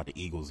not talking about the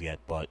Eagles yet,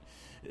 but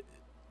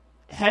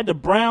had the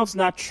Browns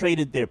not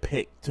traded their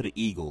pick to the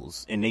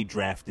Eagles and they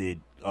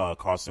drafted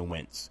Carson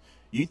Wentz,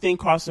 you think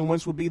Carson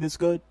Wentz would be this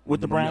good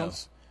with the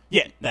Browns? No.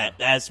 Yeah,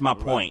 that's my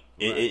point.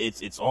 Right.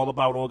 It's all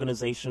about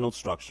organizational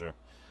structure.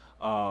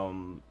 Where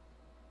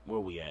are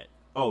we at?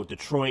 Oh,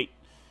 Detroit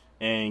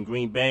and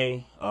Green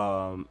Bay.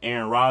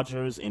 Aaron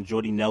Rodgers and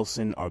Jordy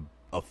Nelson are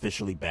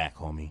officially back,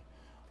 homie.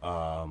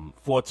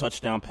 4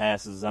 touchdown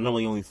passes. I know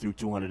he only threw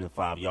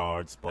 205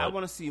 yards, but I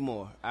want to see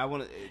more.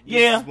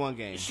 This is one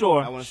game.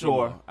 Sure, I want to see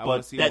sure. more. I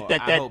want to see more.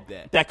 I hope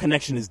that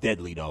connection is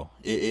deadly, though.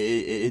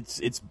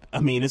 It's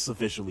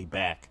officially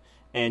back,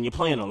 and you're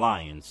playing the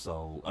Lions,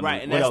 so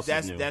right. And what else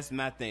is new? That's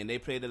my thing. They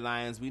play the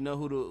Lions. We know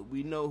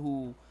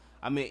who.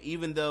 I mean,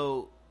 even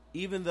though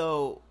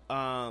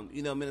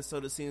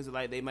Minnesota seems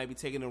like they might be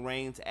taking the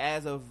reins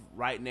as of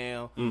right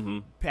now. Mm-hmm.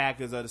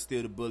 Packers are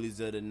still the bullies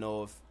of the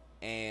North,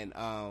 and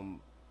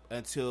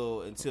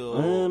until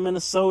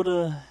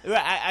Minnesota.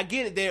 Right, I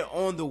get it. They're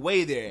on the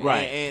way there,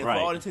 right? And for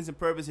all intents and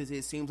purposes,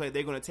 it seems like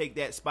they're going to take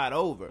that spot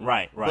over,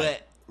 right.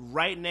 But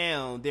right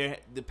now, the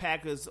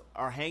Packers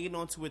are hanging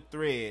onto a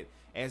thread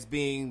as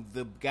being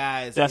the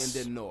guys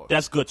in the North.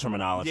 That's good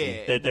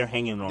terminology. Yeah, they're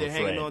hanging on. They're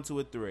hanging onto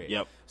a thread.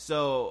 Yep.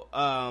 So,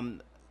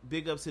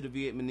 big ups to the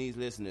Vietnamese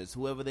listeners,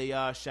 whoever they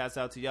are. Shouts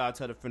out to y'all.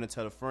 Tell a friend to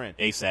tell a friend.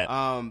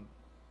 ASAP.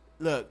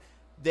 Look.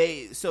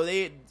 So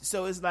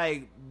it's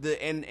like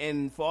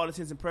and for all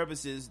intents and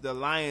purposes, the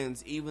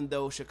Lions, even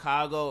though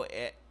Chicago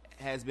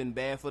has been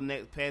bad for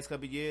the past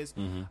couple of years,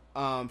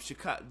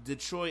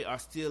 Detroit are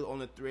still on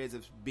the threads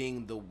of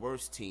being the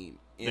worst team.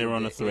 They're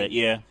on the thread,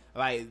 yeah.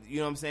 Like, you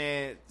know what I'm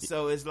saying?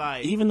 So it's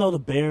like, even though the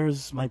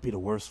Bears might be the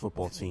worst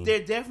football team,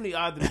 they definitely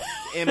are.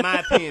 In my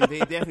opinion, they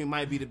definitely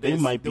might be the best. They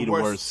might be the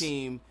worst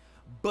team,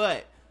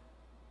 but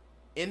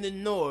in the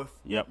North,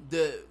 yep.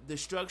 the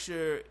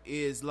structure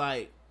is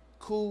like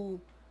cool.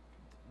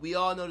 We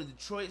all know that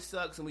Detroit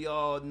sucks, and we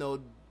all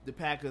know the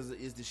Packers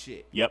is the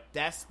shit. Yep.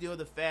 That's still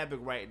the fabric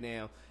right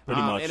now. Pretty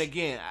much. And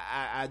again,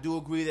 I do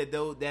agree that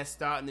that's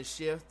starting to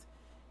shift,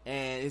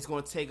 and it's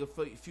going to take a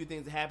few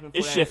things to happen.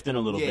 It's shifting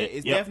a little bit. Yeah,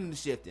 it's definitely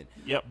shifting.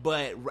 Yep.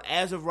 But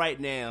as of right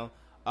now,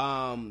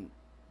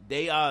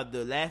 they are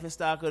the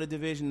laughingstock of the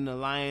division in the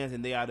Lions,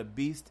 and they are the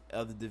beast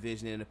of the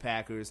division in the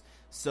Packers.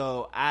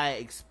 So I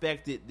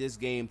expected this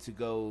game to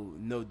go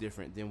no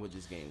different than what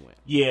this game went.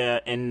 Yeah,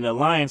 and the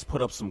Lions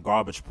put up some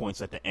garbage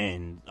points at the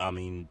end. I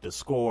mean, the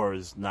score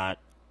is not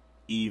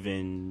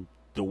even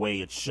the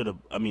way it should have.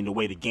 I mean, the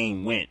way the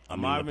game went. I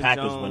mean, Marvin the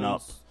Packers Jones went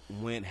up.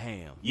 Went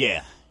ham.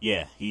 Yeah,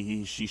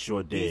 she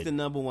sure did. He's the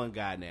number one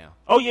guy now.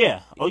 Oh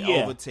yeah.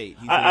 Over Tate.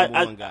 He's the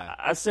number one guy.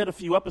 I said a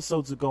few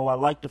episodes ago, I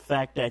like the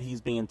fact that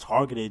he's being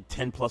targeted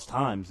 10 plus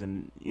times,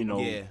 and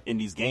in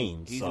these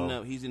games. He's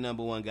the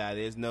number one guy.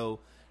 There's no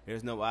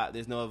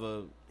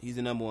other. He's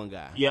the number one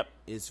guy. Yep,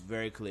 it's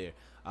very clear.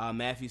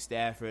 Matthew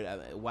Stafford,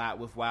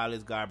 with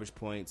Wilder's garbage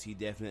points, he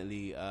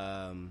definitely.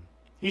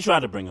 He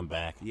tried to bring him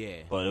back.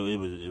 Yeah, but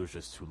it was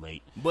just too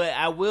late. But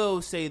I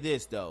will say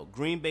this though: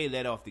 Green Bay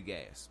let off the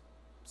gas.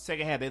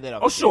 Second half, they let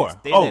off. Oh, the sure. Gas.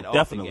 They let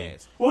definitely. Off the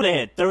gas. Well, they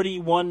had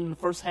 31 in the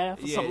first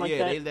half or something like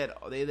that.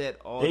 They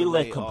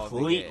let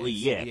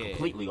completely,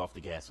 completely off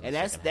the gas. And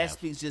that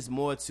speaks just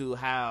more to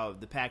how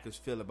the Packers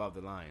feel about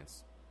the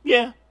Lions.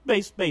 Yeah,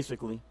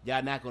 basically.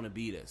 Y'all not going to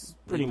beat us.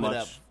 Pretty much.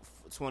 Up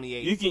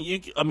 28. You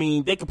can. I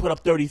mean, they could put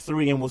up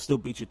 33 and we'll still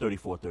beat you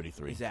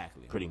 34-33.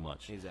 Exactly. Pretty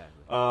much.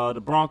 Exactly.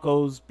 The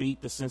Broncos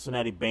beat the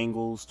Cincinnati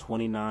Bengals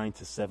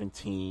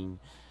 29-17.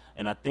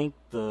 And I think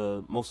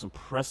the most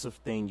impressive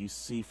thing you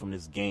see from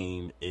this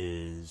game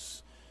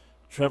is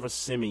Trevor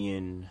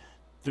Siemian,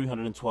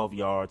 312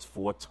 yards,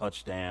 4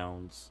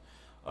 touchdowns.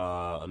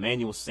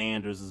 Emmanuel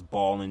Sanders is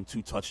balling,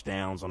 2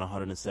 touchdowns on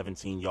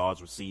 117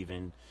 yards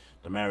receiving.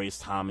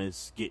 Demarius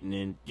Thomas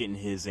getting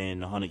his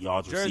 100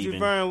 yards receiving. Jersey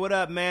Vern, what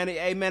up, man?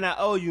 Hey, man, I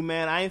owe you,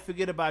 man. I ain't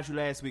forget about you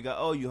last week. I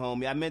owe you,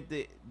 homie. I meant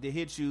to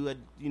hit you.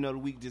 The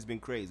week just been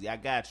crazy. I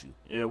got you.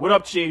 Yeah, what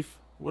up, Chief?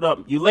 What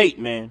up? You late,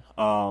 man.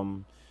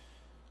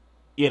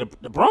 Yeah,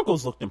 the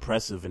Broncos looked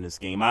impressive in this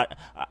game.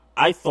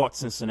 I thought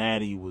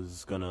Cincinnati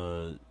was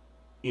gonna,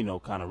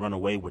 kind of run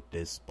away with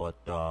this, but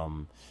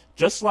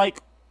just like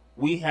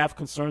we have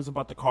concerns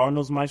about the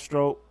Cardinals,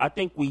 Maestro, I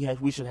think we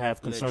should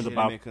have concerns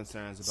about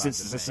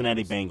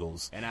Cincinnati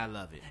Bengals. And I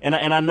love it. And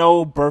I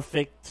know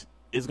Burfict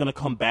is gonna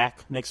come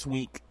back next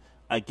week.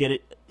 I get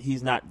it.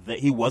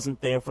 He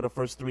wasn't there for the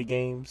first 3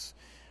 games.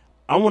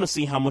 I want to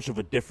see how much of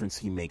a difference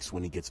he makes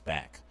when he gets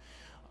back.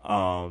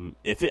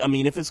 If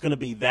it's going to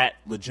be that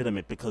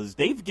legitimate, because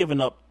they've given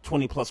up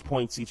 20 plus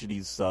points each of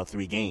these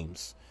 3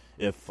 games.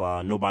 If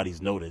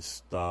nobody's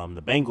noticed,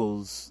 the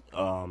Bengals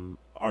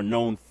are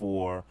known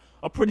for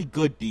a pretty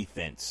good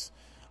defense.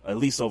 at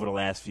least over the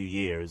last few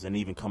years, and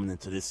even coming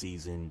into this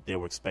season, they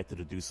were expected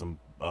to do some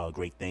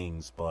great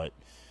things. But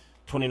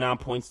 29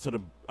 points to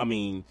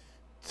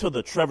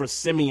the Trevor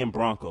Siemian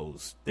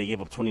Broncos. They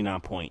gave up 29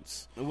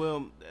 points.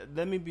 Well,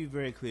 let me be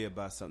very clear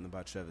about something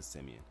about Trevor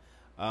Siemian.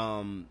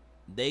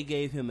 They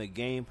gave him a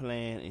game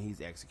plan, and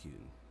he's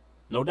executing.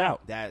 No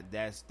doubt.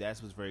 That's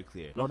what's very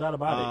clear. No doubt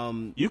about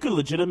it. You could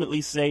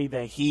legitimately say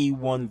that he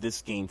won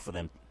this game for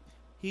them.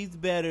 He's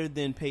better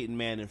than Peyton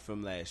Manning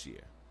from last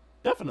year.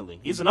 Definitely.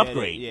 He's an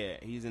upgrade. Yeah,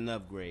 he's an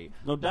upgrade.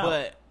 No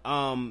doubt.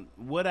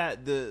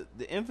 But the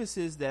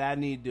emphasis that I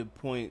need to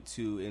point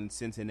to in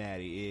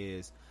Cincinnati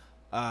is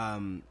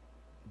the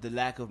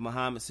lack of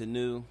Mohamed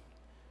Sanu,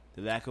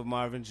 the lack of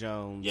Marvin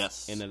Jones,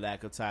 yes, and the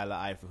lack of Tyler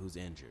Eifert, who's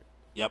injured.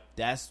 Yep.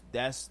 That's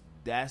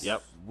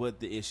what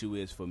the issue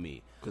is for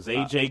me. Because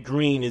A.J.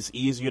 Green is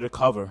easier to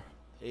cover.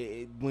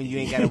 When you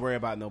ain't got to worry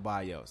about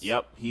nobody else.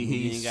 Yep,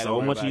 he's so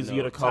much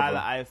easier to cover. Tyler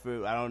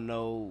Eifert, I don't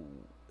know,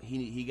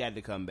 he got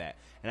to come back,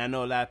 and I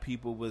know a lot of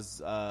people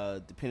was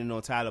depending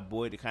on Tyler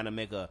Boyd to kind of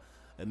make a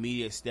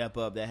immediate step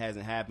up. That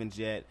hasn't happened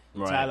yet.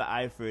 Right. Tyler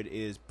Eifert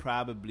is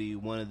probably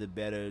one of the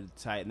better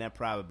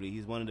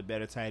he's one of the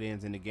better tight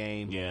ends in the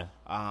game. Yeah,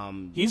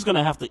 he's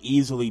gonna have to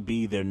easily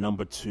be their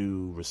number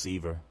 2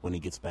 receiver when he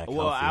gets back.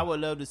 Well, healthy. I would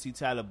love to see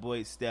Tyler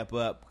Boyd step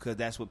up because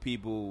that's what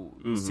people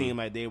seem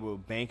like they were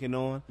banking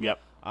on. Yep.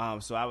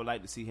 So I would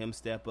like to see him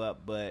step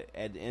up, but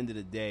at the end of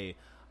the day,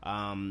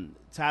 Tyler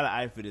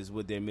Eifert is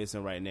what they're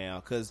missing right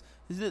now. Because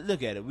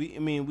look at it,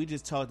 we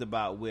just talked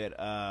about what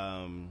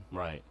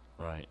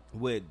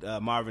what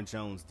Marvin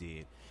Jones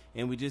did,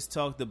 and we just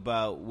talked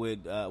about what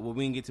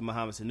we can get to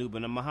Mohamed Sanu,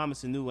 but Mohamed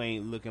Sanu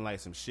ain't looking like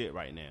some shit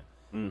right now.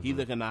 Mm-hmm. He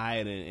looking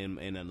higher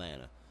in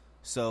Atlanta,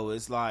 so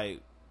it's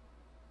like,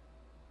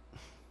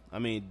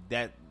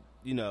 that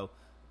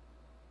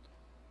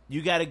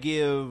you got to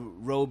give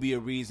Roby a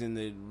reason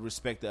to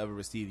respect the other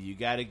receiver. You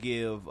got to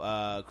give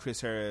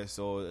Chris Harris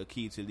or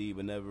Aqib Talib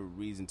another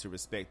reason to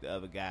respect the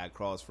other guy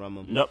across from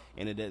him. Nope.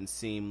 And it doesn't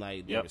seem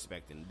like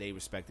they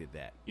respected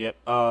that. Yep.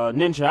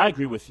 Ninja, I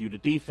agree with you. The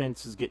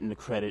defense is getting the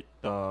credit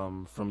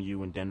from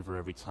you in Denver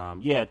every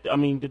time. Yeah,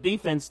 the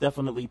defense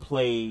definitely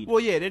played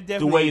they're definitely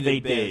the way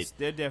they best.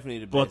 did. They're definitely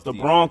the best. But the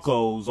defense.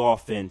 Broncos'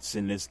 offense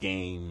in this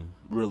game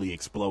really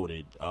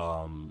exploded.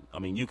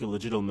 You can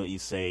legitimately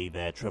say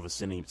that Trevor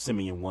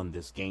Siemian won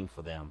this game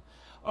for them.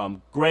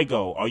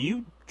 Grego, are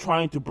you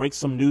trying to break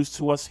some news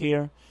to us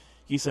here?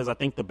 He says, I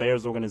think the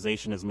Bears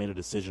organization has made a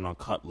decision on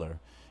Cutler.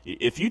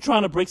 If you're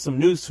trying to break some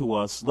news to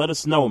us, let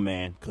us know,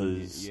 man,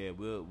 because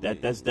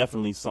that's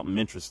definitely something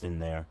interesting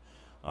there.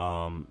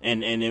 And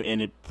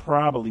it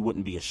probably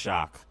wouldn't be a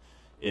shock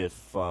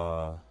if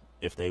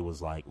they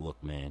was like,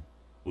 look, man,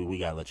 we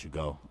gotta let you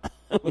go.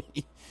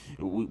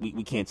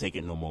 we can't take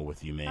it no more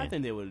with you, man. I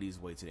think they would at least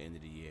wait to the end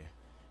of the year.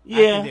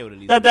 Yeah,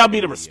 that'll be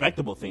the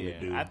respectable thing to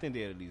do. I think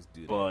they would at least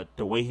do that. But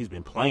the way he's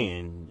been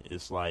playing,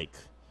 it's like,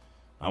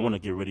 I want to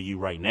get rid of you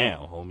right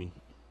now, homie.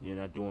 You're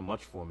not doing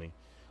much for me.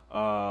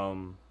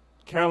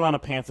 Carolina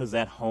Panthers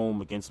at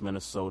home against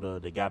Minnesota.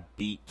 They got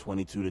beat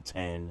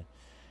 22-10.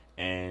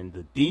 And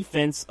the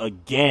defense,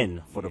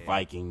 again, for the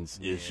Vikings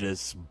is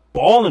just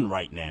balling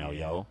right now,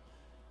 yo.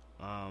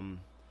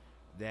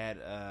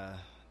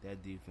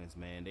 That defense,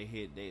 man,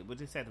 they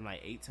sacked them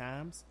like 8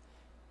 times.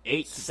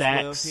 8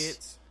 sacks. 12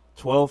 hits.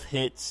 12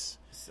 hits.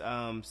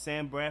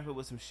 Sam Bradford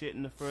with some shit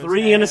in the first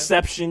 3 half.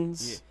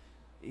 interceptions.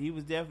 Yeah. He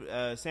was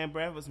definitely Sam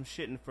Bradford with some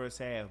shit in the first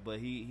half, but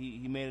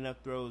he made enough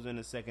throws in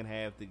the second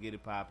half to get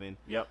it popping.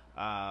 Yep.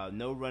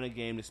 No running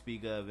game to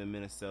speak of in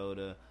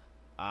Minnesota.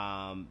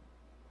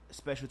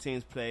 Special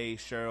teams play.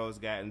 Sherrill's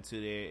got into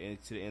the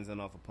end zone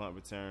off a punt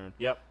return.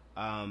 Yep.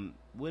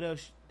 What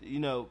else?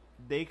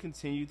 They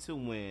continue to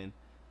win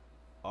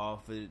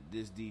off of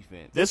this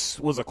defense. This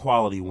was a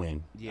quality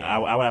win. Yeah,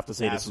 I would have to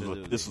say this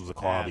was a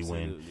quality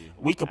win.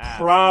 We could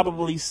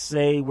probably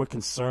say we're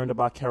concerned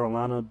about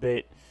Carolina a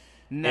bit.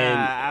 Nah,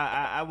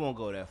 I won't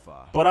go that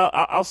far. But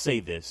I'll say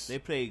this: they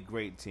play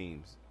great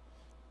teams.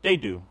 They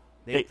do.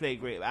 They play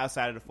great.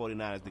 Outside of the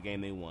 49ers, the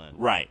game they won.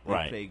 Right.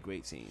 They play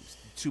great teams.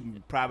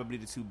 Probably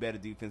the 2 better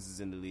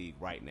defenses in the league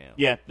right now.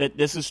 Yeah,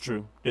 this is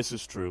true.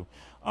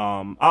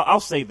 I'll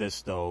say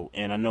this, though,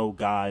 and I know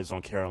guys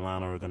on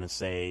Carolina are going to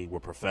say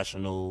we're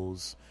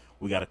professionals.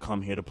 We got to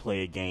come here to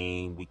play a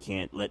game. We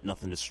can't let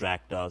nothing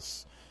distract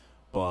us.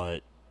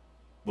 But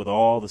with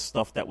all the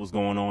stuff that was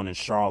going on in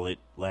Charlotte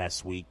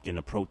last week and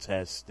the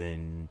protest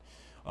and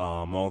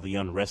all the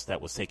unrest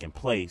that was taking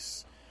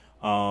place,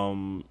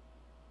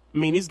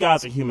 these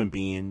guys are human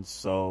beings,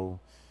 so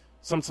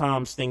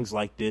sometimes things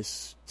like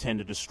this tend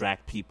to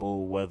distract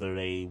people, whether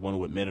they want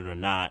to admit it or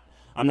not.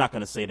 I'm not going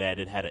to say that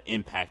it had an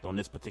impact on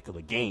this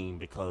particular game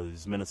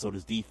because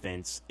Minnesota's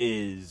defense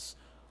is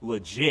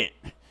legit,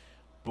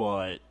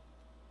 but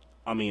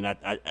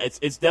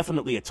it's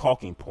definitely a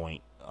talking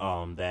point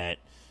that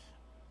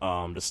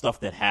the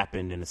stuff that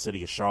happened in the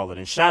city of Charlotte.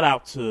 And shout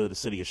out to the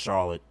city of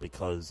Charlotte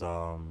because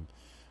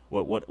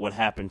what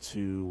happened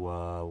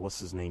to what's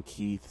his name,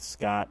 Keith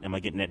Scott? Am I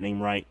getting that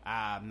name right?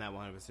 I'm not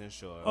 100%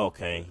 sure.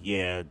 Okay,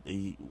 yeah,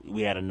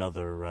 we had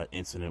another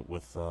incident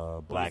with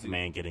a black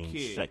man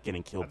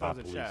getting killed by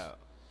police.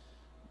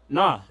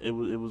 Nah, it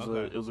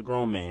was a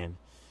grown man.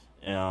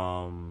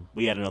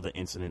 We had another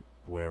incident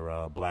where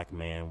a black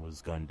man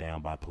was gunned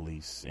down by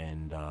police,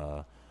 and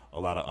a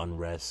lot of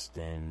unrest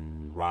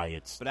and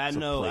riots. But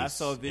I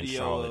saw a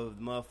video of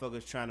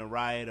motherfuckers trying to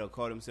riot or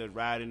call themselves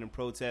rioting and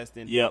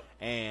protesting. Yep.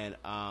 And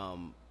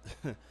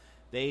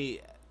they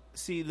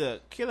see,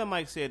 look, Killer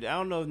Mike said, I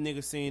don't know if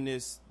niggas seen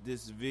this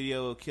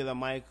video of Killer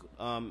Mike,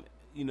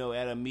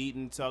 at a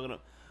meeting talking.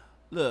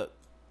 Look,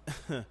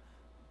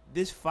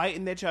 this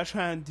fighting that y'all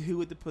trying to do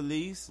with the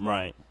police,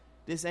 right?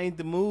 This ain't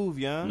the move,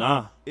 young.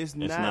 Nah, it's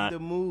not the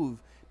move.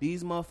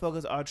 These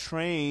motherfuckers are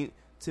trained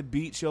to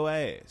beat your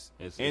ass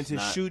and to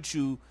shoot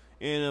you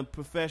in a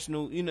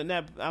professional, I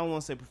don't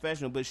want to say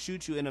professional, but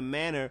shoot you in a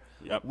manner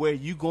where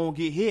you gonna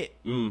get hit.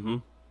 Mm-hmm.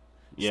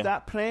 Yeah.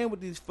 Stop playing with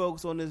these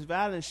folks on this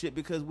violent shit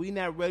because we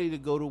not ready to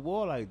go to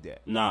war like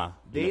that. Nah,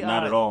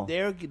 not at all.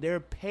 They're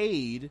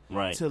paid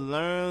to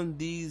learn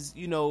these,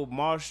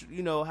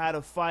 how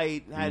to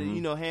fight, how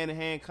to,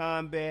 hand-to-hand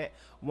combat,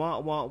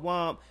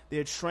 womp.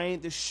 They're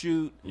trained to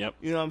shoot. Yep.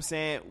 You know what I'm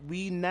saying?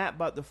 We not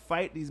about to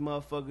fight these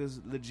motherfuckers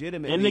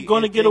legitimately. And they're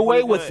going to get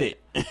away with it.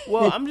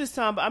 Well, I'm just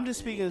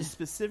speaking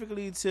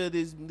specifically to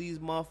these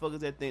motherfuckers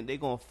that think they're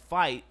going to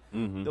fight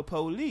the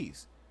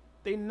police.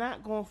 They're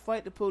not going to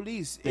fight the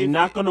police. They're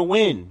not going to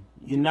win.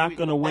 You're not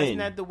going to win.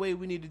 That's not the way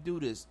we need to do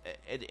this.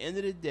 At the end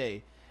of the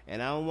day,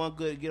 and I don't want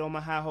to get on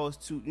my high horse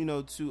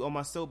on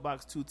my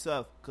soapbox too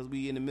tough because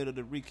we in the middle of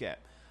the recap.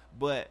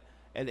 But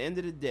at the end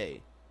of the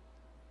day,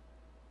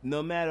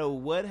 no matter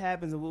what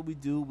happens and what we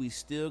do, we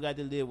still got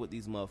to live with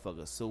these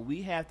motherfuckers. So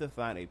we have to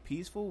find a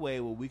peaceful way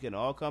where we can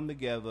all come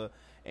together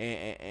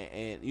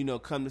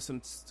and come to some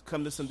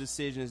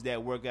decisions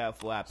that work out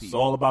for our people. It's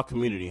all about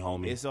community,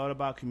 homie. It's all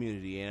about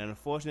community, and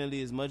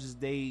unfortunately, as much as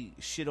they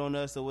shit on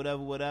us or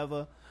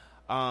whatever,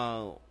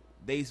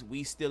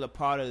 we still a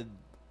part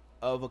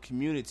of a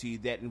community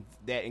that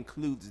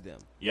includes them.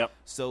 Yep.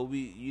 So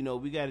we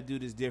got to do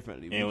this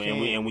differently.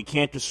 And we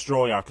can't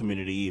destroy our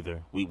community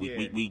either.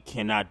 We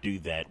cannot do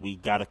that. We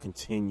got to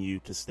continue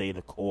to stay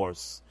the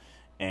course,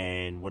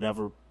 and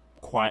whatever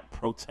quiet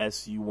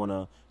protests you want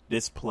to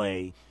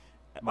display,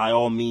 by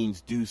all means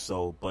do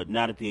so, but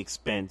not at the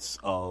expense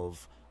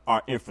of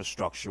our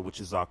infrastructure, which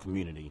is our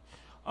community.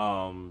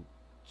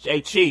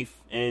 Hey, Chief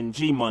and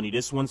G Money,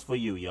 this one's for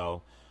you,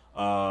 yo.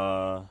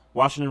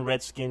 Washington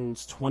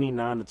Redskins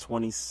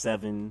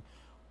 29-27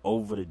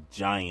 over the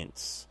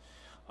Giants.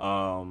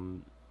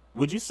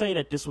 Would you say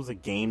that this was a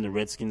game the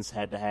Redskins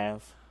had to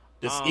have?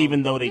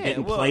 Even though they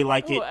didn't play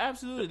like it?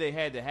 Absolutely, they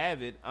had to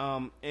have it.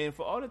 And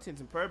for all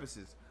intents and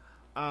purposes,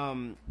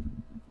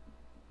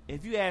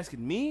 if you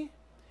asking me,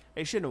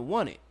 they shouldn't have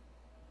won it.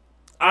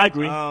 I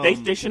agree. They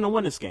shouldn't have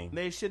won this game.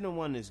 They shouldn't have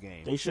won this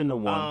game. They shouldn't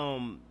have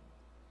won.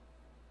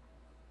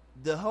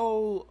 The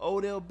whole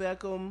Odell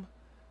Beckham,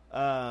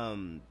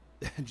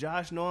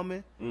 Josh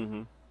Norman.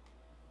 Mm-hmm.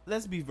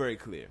 Let's be very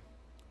clear.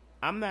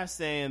 I'm not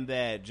saying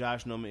that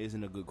Josh Norman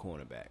isn't a good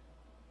cornerback,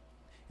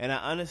 and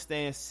I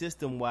understand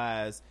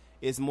system-wise,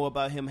 it's more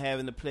about him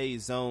having to play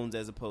zones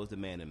as opposed to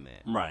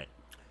man-to-man. Right.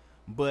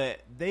 But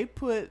they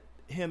put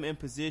him in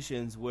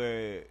positions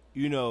where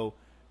Odell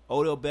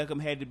Beckham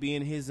had to be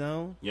in his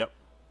zone. Yep.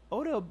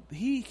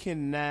 He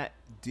cannot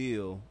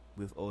deal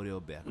with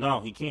Odell Beckham. No,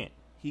 he can't.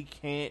 He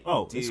can't.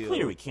 Oh, it's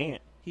clear he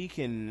can't. He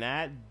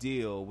cannot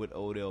deal with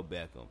Odell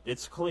Beckham.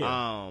 It's clear.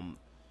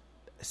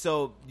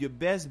 So your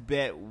best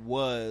bet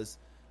was,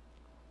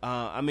 they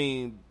lost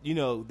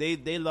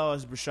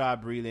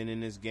Rashad Breeland in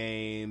this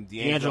game.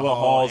 D'Angelo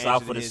Hall's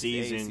out for the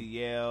season.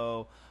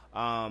 ACL.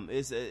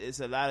 It's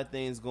a lot of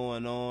things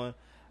going on.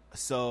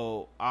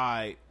 So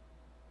but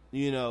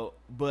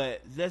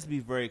let's be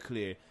very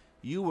clear.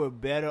 You were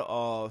better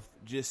off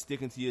just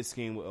sticking to your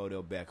scheme with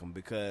Odell Beckham,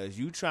 because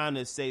you trying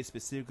to say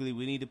specifically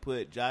we need to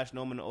put Josh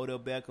Norman and Odell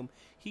Beckham.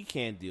 He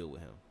can't deal with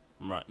him.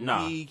 Right.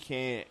 Nah. He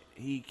can't.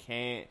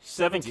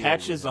 7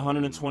 catches,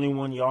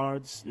 121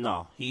 yards.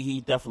 No, he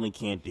definitely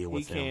can't deal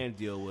with him. He can't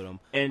deal with him.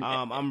 And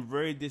I'm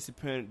very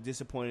disappointed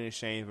in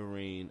Shane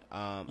Vereen.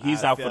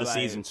 He's out for the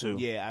season too.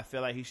 Yeah, I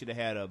feel like he should have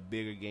had a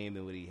bigger game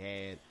than what he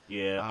had.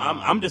 Yeah,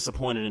 I'm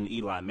disappointed in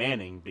Eli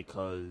Manning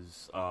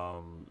because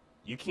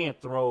you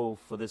can't throw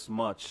for this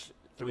much,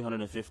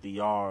 350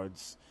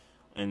 yards,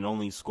 and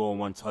only score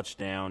 1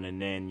 touchdown,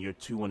 and then your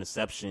 2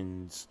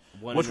 interceptions,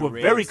 which were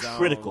very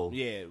critical.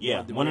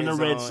 Yeah, one in the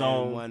red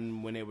zone,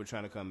 one when they were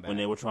trying to come back. When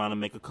they were trying to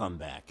make a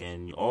comeback,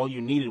 and all you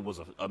needed was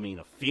a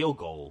field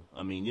goal.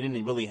 I mean, you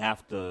didn't really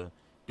have to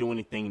do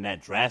anything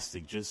that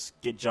drastic.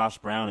 Just get Josh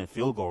Brown in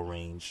field goal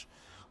range.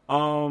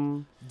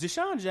 Deshaun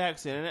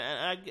Jackson,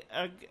 and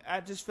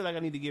I just feel like I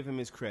need to give him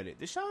his credit.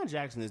 Deshaun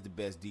Jackson is the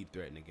best deep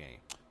threat in the game.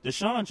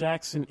 Deshaun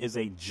Jackson is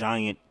a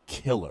giant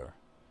killer.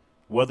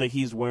 Whether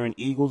he's wearing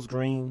Eagles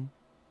green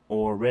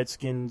or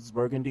Redskins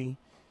burgundy,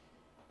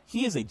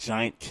 he is a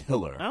giant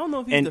killer. I don't know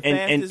if he's the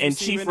fastest and receiver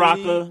Chief in the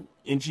Rocker, league.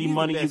 And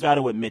G-Money, you got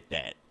to admit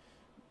that.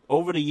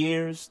 Over the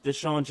years,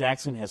 Deshaun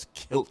Jackson has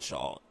killed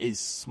y'all, is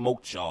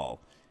smoked y'all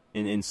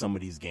in some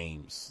of these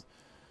games.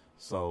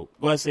 So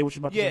go ahead, say what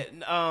you're about to say.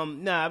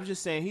 I was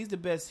just saying he's the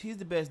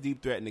best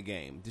deep threat in the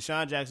game.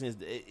 Deshaun Jackson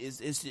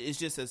is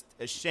just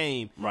a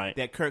shame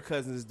that Kirk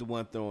Cousins is the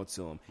one throwing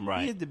to him.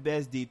 Right. He is the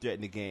best deep threat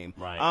in the game.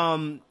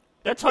 Right.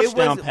 That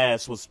touchdown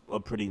pass was a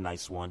pretty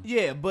nice one.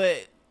 Yeah,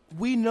 but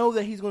we know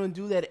that he's going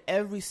to do that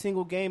every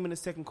single game in the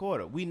second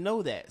quarter. We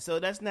know that. So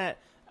that's not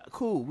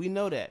cool. We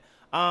know that.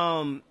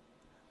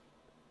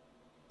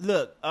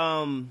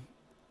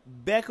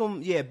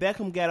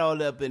 Beckham got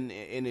all up in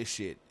his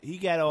shit. He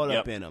got all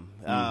up in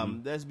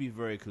him. Let's be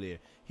very clear.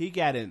 He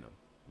got in him.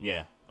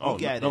 Yeah. No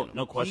question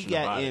about it. He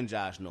got in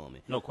Josh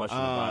Norman. No question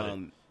about it.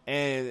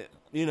 And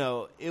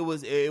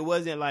it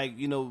wasn't like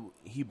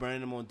he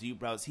burned him on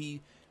deep routes.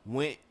 He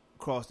went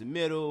across the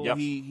middle. Yep.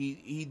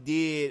 He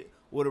did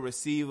what a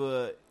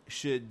receiver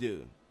should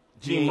do.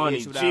 G-Money,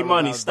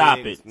 stop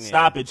it.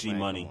 Stop it,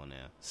 G-Money.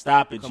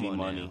 Stop it,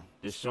 G-Money.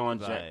 Deshaun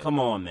Jackson. Come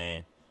on,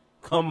 man.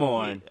 Come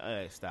on.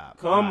 Stop.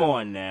 Come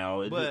on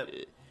now. But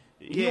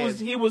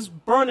he was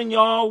burning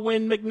y'all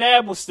when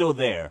McNabb was still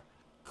there.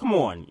 Come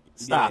on.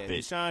 Stop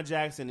it. Deshaun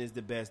Jackson is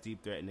the best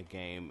deep threat in the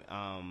game.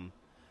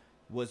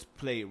 Was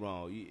played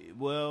wrong.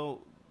 Well,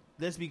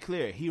 let's be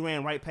clear. He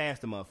ran right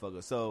past the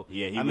motherfucker. So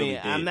really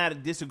did. I'm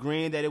not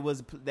disagreeing that it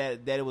was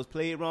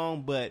played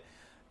wrong, but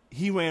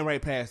he ran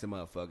right past the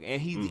motherfucker.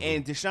 And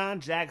and Deshaun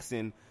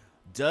Jackson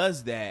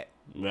does that.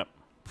 Yep.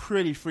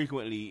 Pretty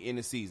frequently in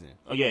the season.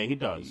 Oh yeah, he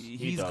does.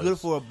 He's good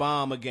for a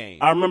bomb a game.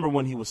 I remember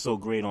when he was so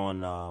great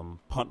on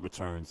punt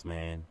returns,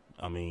 man.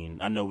 I mean,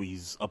 I know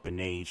he's up in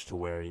age to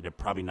where they're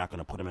probably not going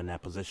to put him in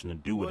that position to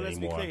do it anymore. Let's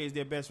be clear, he's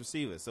their best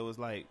receiver, so it's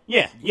like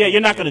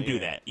you're not going to do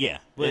that. Yeah,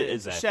 but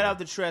exactly. Shout out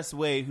to Tress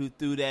Way who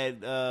threw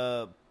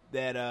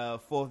that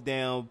fourth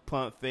down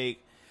punt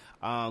fake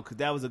because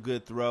that was a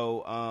good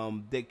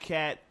throw. The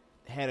cat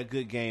had a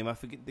good game. I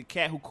forget the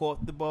cat who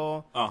caught the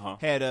ball.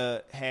 Had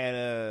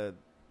a.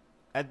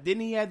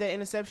 Didn't he have that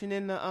interception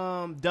in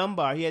the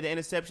Dunbar? He had the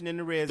interception in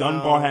the red zone.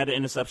 Dunbar had the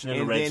interception in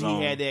the red zone.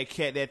 And then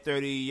he had that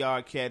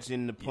 30-yard catch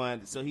in the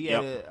punt. So he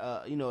had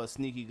a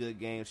sneaky good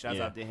game. Shouts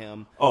out to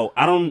him. Oh,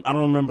 I don't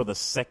remember the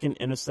second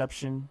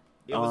interception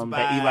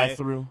that Eli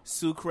threw.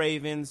 Sue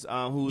Cravens,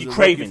 who's a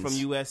rookie from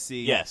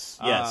USC. Yes.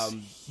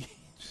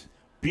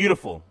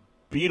 Beautiful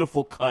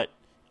cut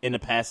in the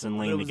passing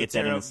lane to get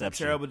that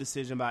interception. Terrible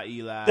decision by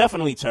Eli.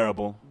 Definitely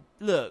terrible.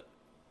 Look,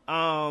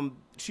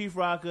 Chief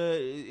Rocker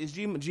is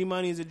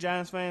G-Money is a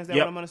Giants fan. Is that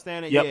what I'm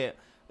understanding? Yep. Yeah.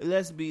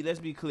 Let's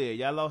be clear.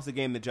 Y'all lost the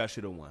game that y'all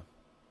should have won.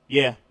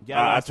 Yeah,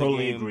 I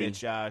totally agree.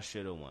 That y'all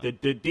should have won.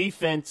 The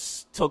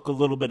defense took a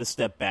little bit of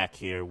step back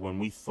here when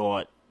we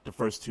thought the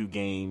first two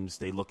games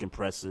they look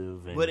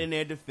impressive. But in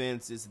their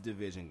defense, it's a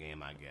division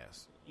game, I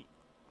guess.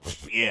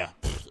 Yeah,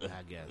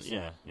 I guess.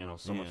 Yeah,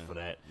 so much for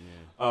that.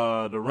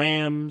 Yeah. The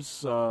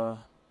Rams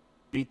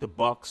beat the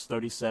Bucks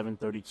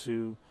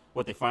 37-32.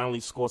 What, they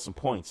finally scored some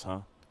points, huh?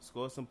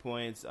 Score some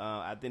points.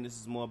 I think this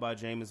is more about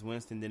Jameis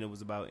Winston than it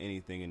was about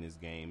anything in this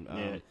game.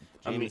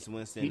 Jameis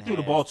Winston. He threw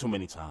the ball too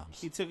many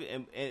times. He took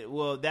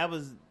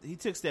he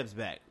took steps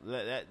back.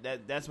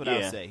 That's what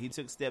I'll say. He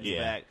took steps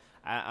back.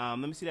 Let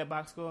me see that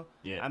box score.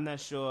 Yeah. I'm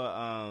not sure.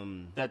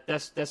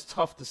 That's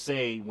tough to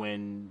say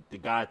when the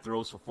guy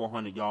throws for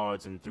 400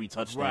 yards and 3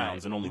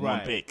 touchdowns and only one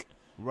pick.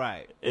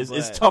 Right.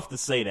 It's tough to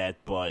say that,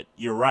 but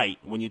you're right.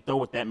 When you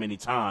throw it that many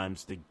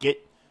times to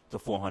get to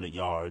 400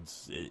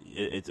 yards,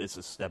 it's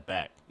a step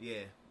back.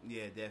 Yeah,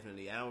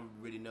 definitely. I don't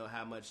really know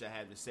how much I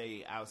have to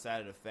say outside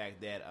of the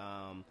fact that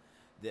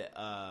the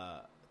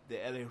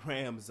LA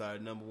Rams are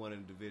number one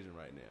in the division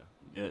right now.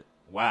 Yeah.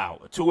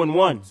 Wow,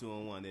 2-1.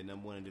 2-1. They're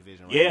number one in the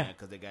division right now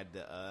because they got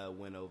the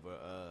win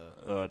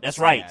over. That's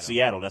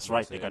Seattle. That's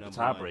right. They got the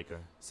tiebreaker.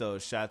 So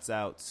shouts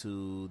out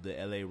to the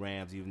LA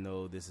Rams, even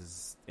though this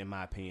is, in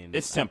my opinion,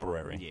 it's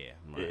temporary. Yeah,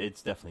 right.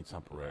 It's definitely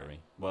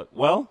temporary. But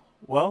well,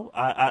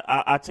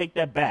 I take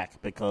that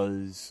back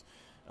because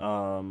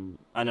and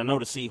I know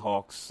the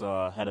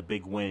Seahawks had a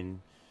big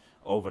win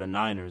over the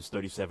Niners,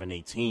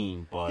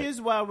 37-18. But here's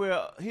why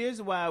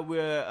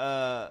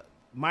we're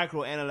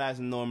microanalyzing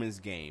Norman's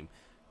game.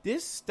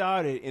 This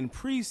started in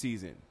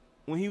preseason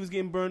when he was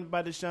getting burned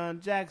by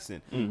Deshaun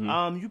Jackson.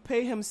 Mm-hmm. You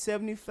pay him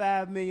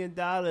 $75 million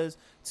to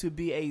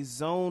be a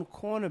zone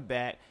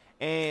cornerback,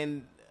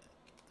 and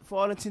for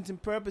all intents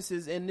and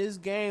purposes, in this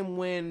game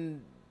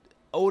when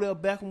Odell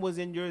Beckham was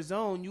in your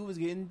zone, you was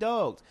getting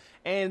dogged.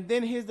 And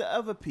then here's the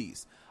other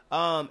piece.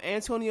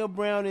 Antonio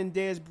Brown and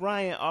Dez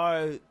Bryant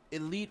are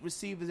elite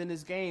receivers in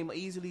this game,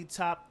 easily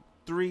top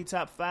 3,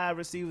 top 5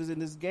 receivers in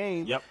this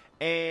game. Yep.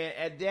 And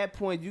at that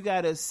point, you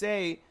got to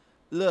say,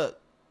 look,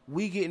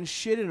 we getting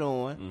shitted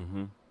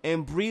on,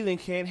 and Breland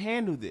can't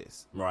handle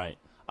this. Right.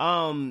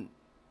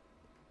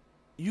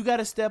 You got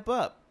to step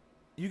up.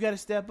 Yeah,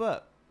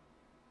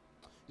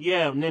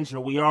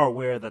 Ninja, we are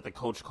aware that the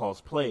coach calls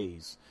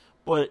plays.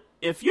 But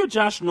if you're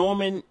Josh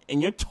Norman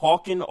and you're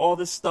talking all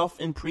this stuff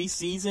in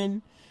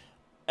preseason,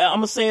 I'm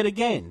going to say it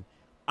again.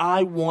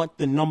 I want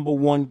the number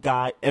one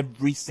guy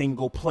every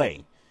single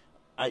play.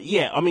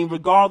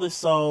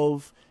 Regardless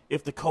of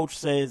if the coach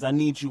says, I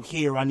need you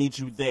here, I need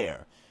you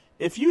there.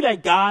 If you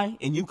that guy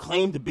and you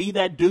claim to be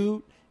that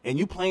dude and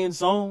you playing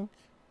zone,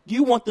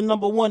 you want the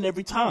number one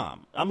every time.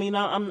 I mean,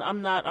 I'm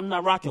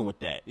not rocking with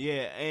that.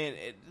 Yeah, and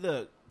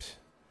look,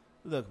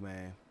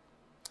 man.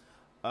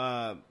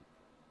 At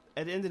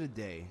the end of the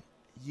day,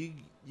 you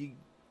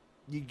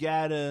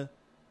gotta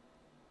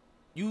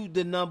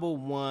the number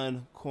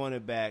one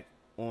cornerback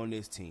on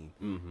this team.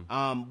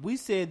 Mm-hmm. We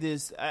said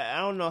this. I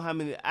don't know how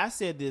many. I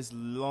said this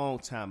long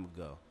time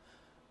ago.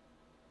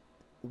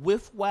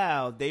 With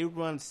Wild, they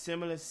run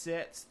similar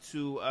sets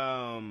to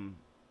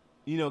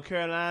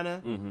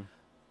Carolina. Mm-hmm.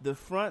 The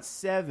front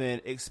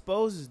seven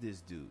exposes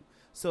this dude.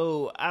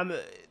 So I'm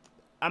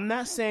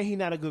not saying he's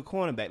not a good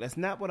cornerback. That's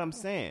not what I'm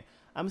saying.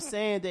 I'm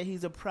saying that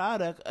he's a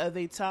product of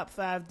a top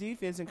 5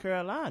 defense in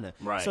Carolina.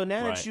 Right. So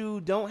now that you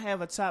don't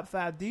have a top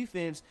 5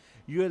 defense,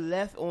 you're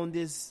left on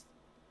this,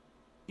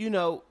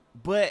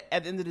 but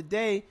at the end of the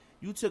day,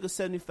 you took a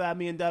 $75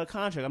 million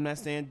contract. I'm not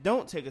saying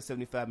don't take a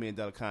 $75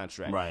 million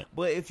contract. Right.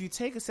 But if you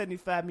take a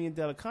 $75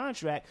 million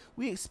contract,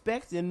 we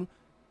expecting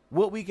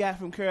what we got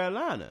from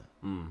Carolina.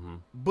 Mm-hmm.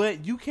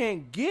 But you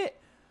can't get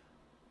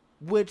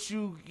what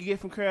you get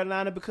from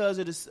Carolina because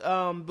of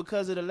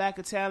the lack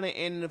of talent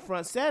in the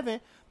front seven.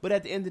 But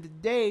at the end of the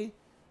day,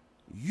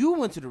 you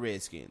went to the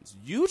Redskins.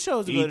 You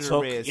chose to go to the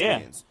Redskins.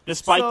 Yeah.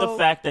 Despite the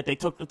fact that they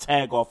took the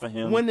tag off of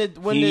him, when the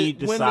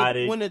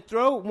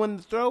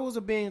throws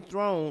are being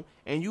thrown,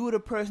 and you were the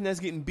person that's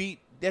getting beat.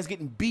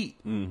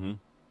 Mm-hmm.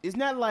 It's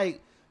not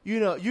like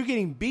you're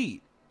getting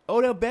beat.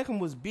 Odell Beckham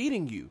was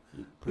beating you.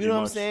 Pretty what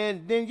much. I'm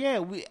saying? Then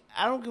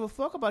I don't give a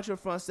fuck about your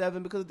front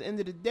seven because at the end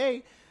of the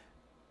day,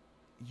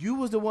 you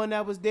was the one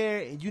that was there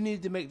and you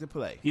needed to make the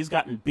play. He's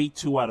gotten beat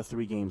 2 out of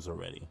 3 games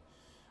already.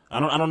 I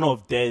don't know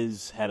if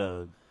Dez had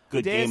a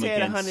good game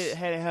against. Dez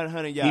had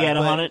 100 yards. He had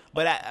 100.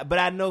 But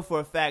I know for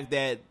a fact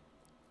that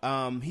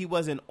he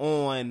wasn't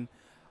on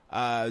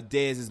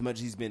Dez as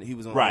much as he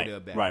was on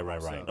Odell Beckham.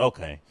 Right. So.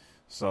 Okay.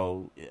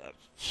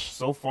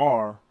 So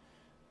far,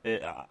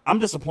 I'm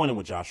disappointed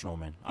with Josh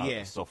Norman.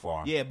 So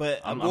far. Yeah,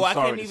 but I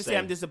can't even say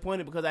I'm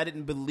disappointed because I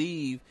didn't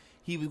believe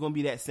he was going to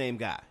be that same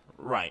guy.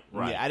 Right.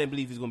 Yeah, I didn't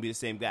believe he was going to be the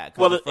same guy.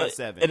 Well, the front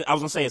seven. I was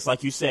going to say, it's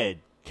like you said,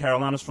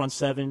 Carolina's front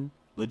seven,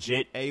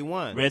 legit.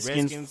 A1.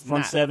 Redskins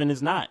front seven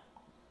is not.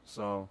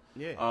 So,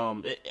 yeah.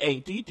 Hey,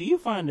 do you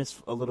find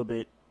this a little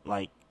bit,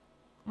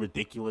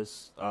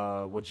 ridiculous,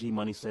 what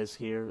G-Money says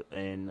here?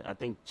 And I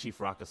think Chief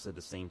Rocka said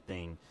the same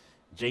thing.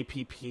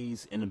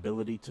 JPP's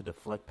inability to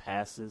deflect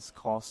passes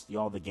cost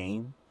y'all the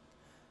game?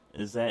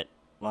 Is that,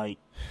 I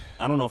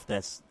don't know if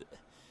that's...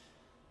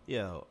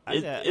 Yo,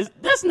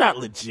 that's not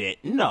legit.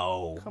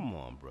 No. Come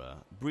on, bro.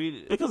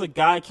 Because a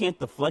guy can't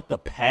deflect a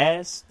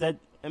pass, that...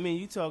 I mean,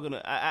 you talking...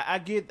 I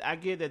get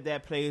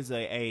that plays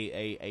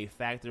a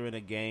factor in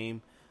a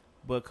game,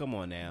 but come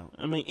on now.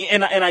 I mean,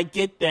 and I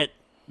get that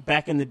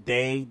back in the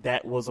day,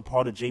 that was a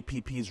part of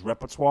JPP's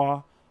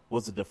repertoire,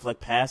 was to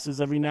deflect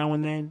passes every now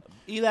and then.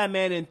 Eli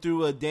Manning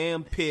threw a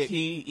damn pick.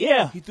 He made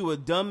a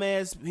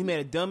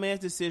dumbass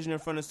decision in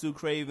front of Stu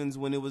Cravens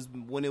when it was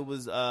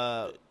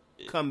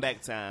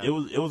comeback time.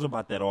 It was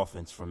about that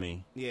offense for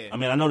me. Yeah. I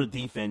mean, I know the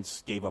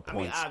defense gave up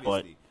points,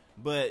 but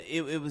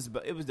it was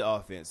the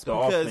offense.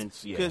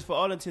 Because for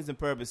all intents and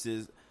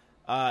purposes,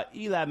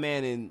 Eli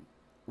Manning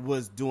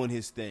was doing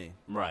his thing.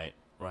 Right.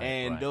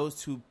 And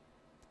those two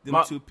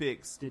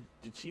picks. Did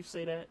Chief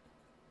say that?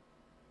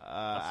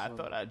 I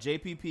thought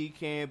JPP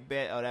can't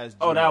bet. Oh,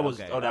 that was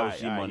G. That was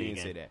G-Money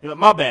again. Didn't say that.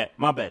 My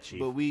bad,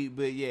 Chief. It's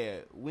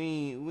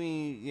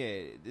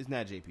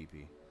not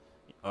JPP.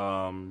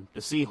 The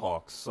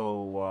Seahawks.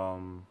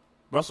 So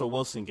Russell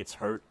Wilson gets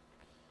hurt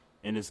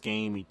in this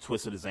game. He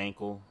twisted his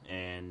ankle,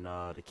 and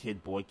the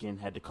kid Boykin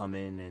had to come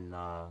in and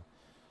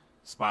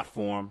spot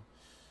for him.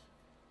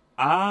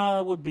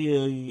 I would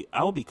be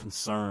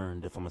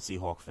concerned if I'm a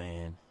Seahawk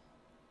fan,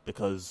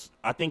 because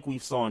I think we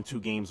saw in 2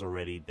 games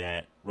already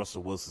that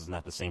Russell Wilson is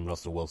not the same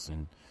Russell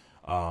Wilson.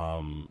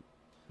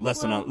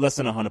 Less than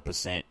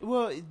 100%.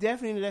 Well,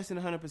 definitely less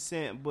than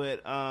 100%. But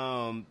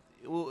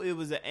it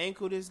was an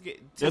ankle today.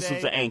 This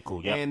was the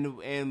ankle, yeah.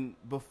 And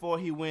before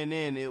he went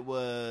in, it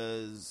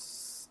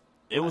was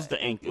the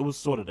ankle. It was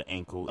sort of the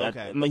ankle.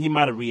 Okay. He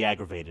might have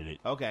re-aggravated it.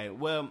 Okay.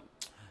 Well,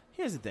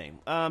 here's the thing.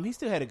 He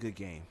still had a good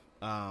game.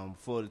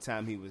 For the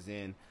time he was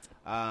in.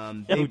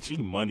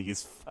 G-Money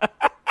is.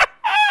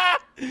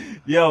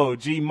 Yo,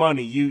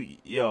 G-Money, you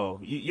a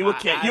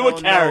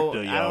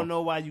character. I don't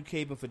know why you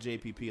caping for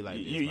JPP like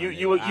this.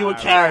 You a character,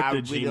 G-Money. I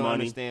really don't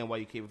understand why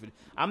you caping for.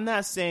 I'm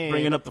not saying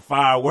bringing up the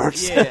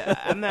fireworks.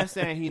 Yeah, I'm not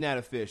saying he's not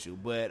official,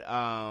 but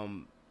I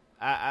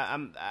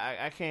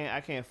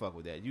can't fuck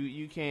with that.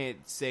 You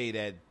can't say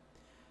that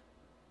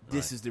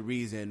this is the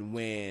reason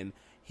when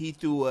he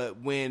threw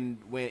when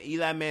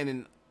Eli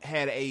Manning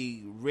had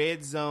a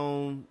red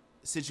zone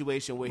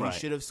situation where he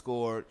should have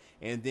scored,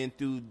 and then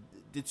through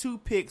the 2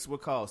 picks were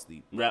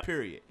costly. Yep.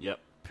 Period. Yep.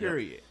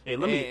 Period.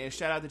 Hey, and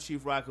shout out to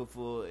Chief Rocker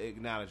for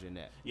acknowledging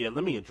that. Yeah,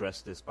 let me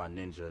address this by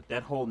Ninja.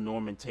 That whole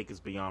Norman take is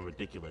beyond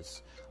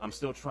ridiculous. I'm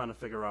still trying to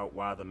figure out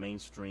why the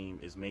mainstream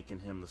is making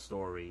him the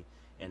story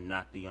and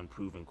not the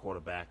unproven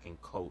quarterback and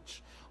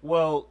coach.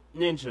 Well,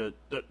 Ninja,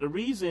 the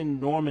reason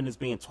Norman is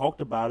being talked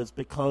about is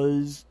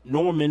because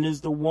Norman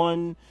is the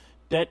one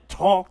that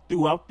talked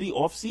throughout the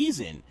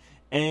offseason.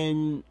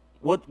 And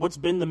what's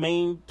been the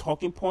main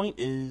talking point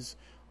is,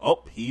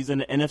 he's in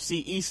the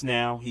NFC East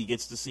now. He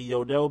gets to see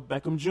Odell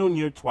Beckham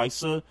Jr.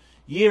 twice a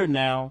year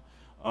now.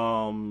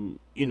 That's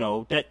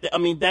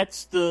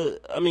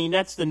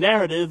the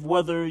narrative,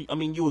 whether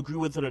you agree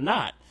with it or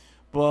not.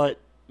 But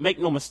make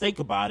no mistake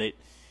about it,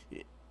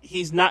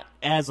 he's not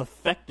as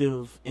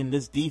effective in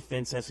this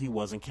defense as he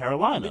was in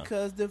Carolina.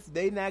 Because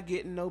they not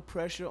getting no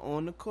pressure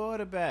on the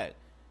quarterback.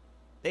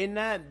 They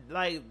not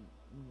like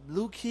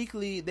Luke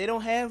Kuechly. They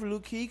don't have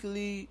Luke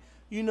Kuechly,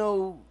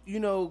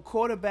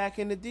 quarterback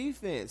in the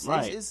defense.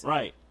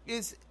 Right.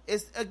 It's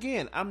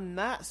again, I'm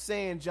not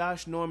saying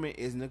Josh Norman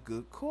isn't a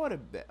good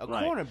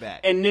cornerback.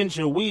 And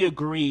Ninja, we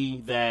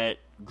agree that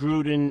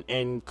Gruden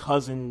and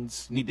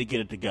Cousins need to get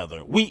it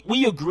together.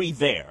 We agree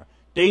there.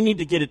 They need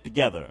to get it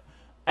together.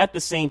 At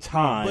the same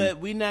time, but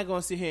we're not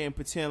going to sit here and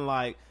pretend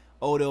like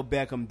Odell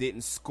Beckham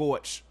didn't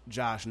scorch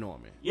Josh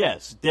Norman.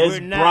 Yes,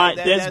 Des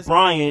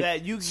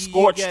Bryant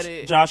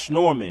scorched Josh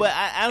Norman. But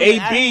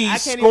AB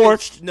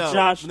scorched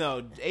Josh.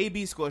 No,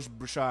 AB scorched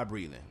Brashad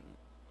Breeland.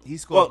 He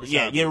scored.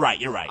 You're right.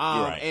 You're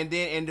right. And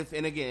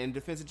then again, in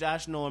defense of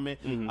Josh Norman,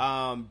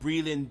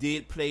 Breeland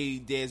did play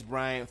Des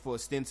Bryant for a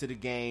stint of the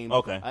game.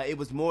 Okay, it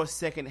was more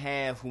second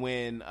half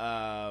when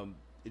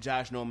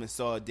Josh Norman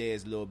saw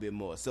Dez a little bit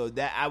more. So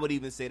that I would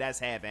even say that's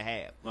half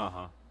and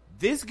half.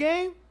 This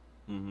game,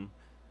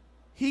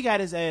 he got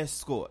his ass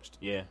scorched.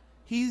 Yeah.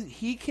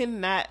 He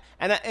cannot,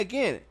 and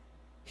again,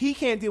 he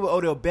can't deal with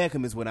Odell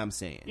Beckham is what I'm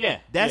saying. Yeah.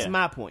 That's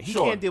my point. He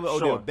can't deal with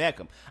Odell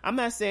Beckham. I'm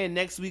not saying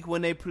next week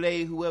when they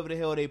play whoever the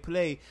hell they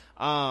play,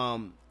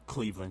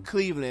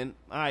 Cleveland.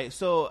 All right,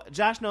 so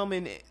Josh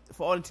Norman,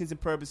 for all intents and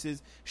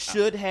purposes,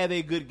 should have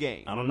a good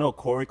game. I don't know.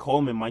 Corey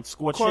Coleman might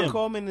scorch him. Corey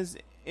Coleman is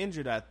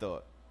injured, I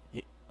thought.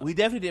 We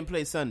definitely didn't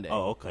play Sunday.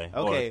 Oh, okay.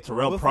 Or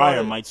Terrell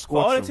Pryor might scorch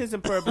him. For all intents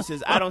and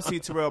purposes, I don't see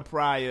Terrell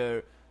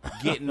Pryor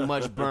getting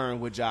much burn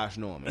with Josh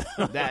Norman.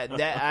 That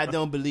I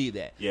don't believe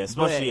that. Yeah,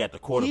 especially at the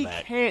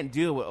quarterback. He can't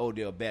deal with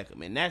Odell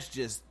Beckham, and that's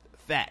just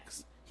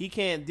facts. He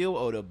can't deal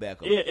with Odell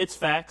Beckham. Yeah, it's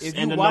facts. If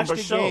and you the watch the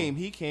numbers show. game,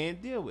 he can't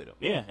deal with him.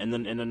 Yeah, and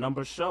the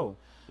numbers show.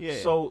 Yeah.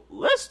 So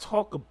let's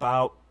talk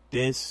about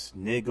this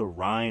nigga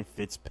Ryan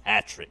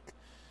Fitzpatrick,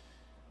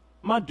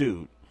 my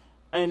dude.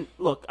 And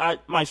look,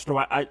 Maestro,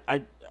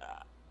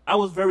 I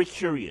was very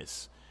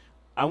curious.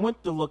 I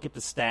went to look at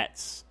the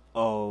stats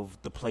of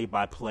the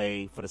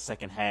play-by-play for the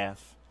second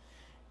half,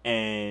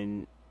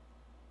 and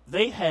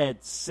they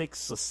had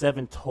 6 or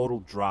 7 total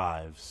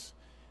drives,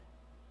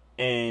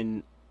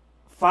 and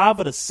 5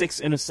 of the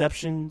 6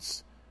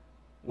 interceptions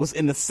was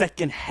in the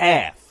second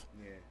half.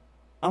 Yeah.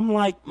 I'm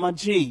like, my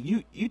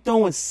G, you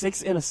throwing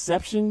 6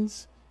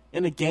 interceptions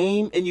in a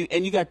game, and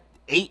you got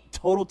 8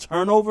 total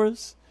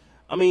turnovers?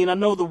 I mean, I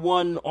know the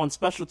one on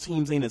special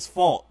teams ain't his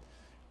fault,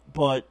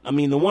 but, I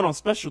mean, the one on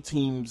special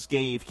teams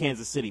gave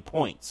Kansas City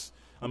points.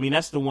 I mean,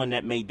 that's the one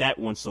that made that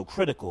one so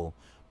critical.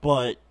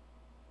 But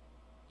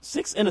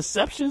 6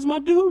 interceptions, my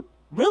dude?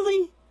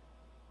 Really?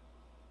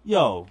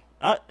 Yo,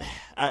 I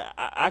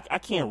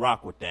can't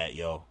rock with that,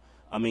 yo.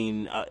 I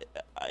mean,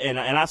 and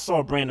I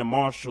saw Brandon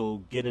Marshall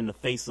get in the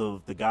face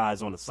of the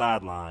guys on the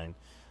sideline,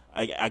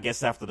 I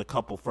guess after the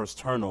couple first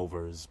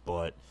turnovers.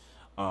 But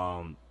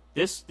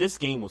this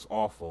game was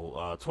awful.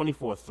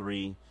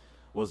 24-3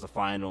 was the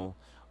final.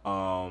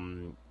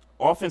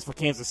 Offense for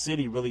Kansas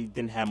City really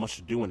didn't have much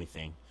to do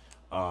anything.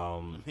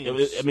 I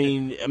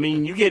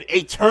mean, you get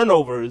 8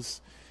 turnovers,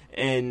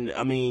 and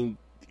I mean,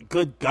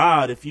 good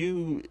God, if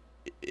you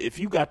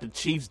got the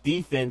Chiefs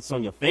defense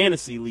on your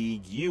fantasy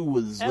league, you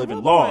was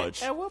living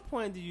large. At what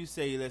point did you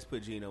say let's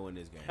put Geno in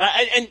this game?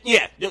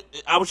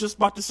 I was just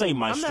about to say,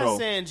 Maestro. I'm not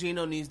saying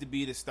Geno needs to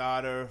be the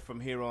starter from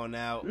here on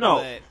out. No,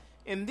 but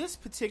in this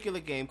particular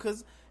game,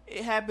 because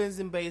it happens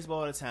in baseball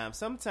all the time.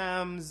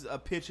 Sometimes a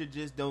pitcher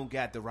just don't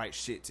got the right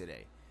shit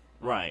today.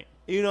 Right.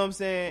 You know what I'm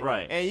saying?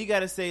 Right. And you got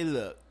to say,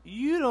 look,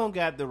 you don't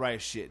got the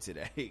right shit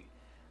today.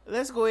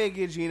 Let's go ahead and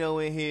get Geno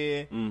in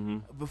here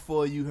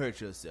before you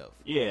hurt yourself.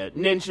 Yeah,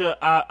 Ninja,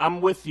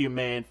 I'm with you,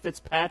 man.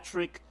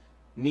 Fitzpatrick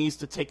needs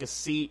to take a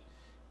seat,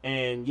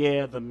 and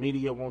yeah, the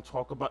media won't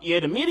talk about. Yeah,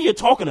 the media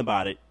talking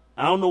about it.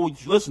 I don't know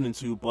what you're listening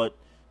to, but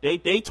they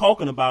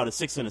talking about it.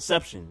 6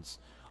 interceptions.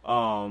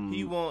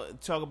 He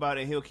won't talk about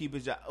it. He'll keep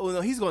his job. Oh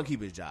no, he's going to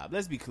keep his job.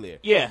 Let's be clear.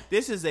 Yeah,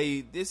 this is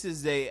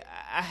a.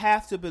 I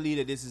have to believe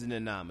that this is an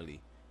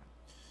anomaly.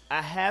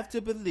 I have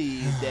to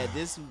believe that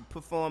this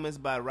performance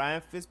by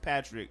Ryan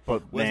Fitzpatrick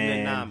was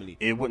an anomaly.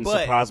 It wouldn't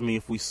surprise me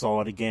if we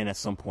saw it again at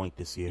some point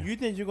this year. You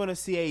think you're going to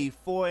see a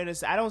 4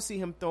 interceptions? I don't see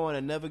him throwing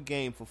another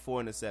game for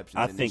 4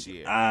 interceptions this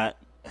year.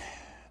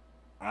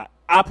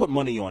 I put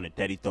money on it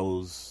that he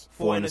throws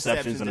 4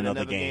 interceptions in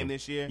another game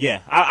this year.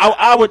 Yeah,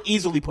 I would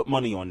easily put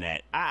money on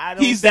that. I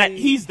don't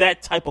he's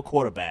that type of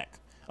quarterback.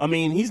 I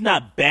mean, he's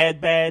not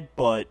bad,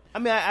 but I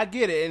mean, I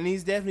get it, and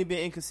he's definitely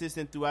been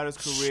inconsistent throughout his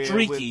career.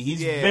 Streaky.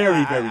 He's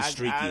very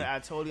streaky. I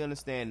totally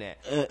understand that.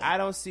 I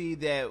don't see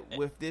that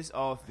with this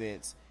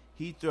offense.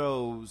 He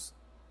throws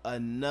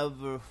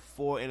another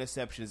 4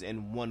 interceptions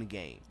in one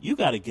game. You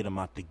got to get him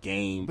out the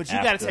game, but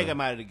you got to take him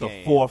out of the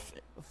game. The 4th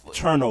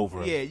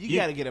turnover. Yeah, you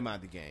got to get him out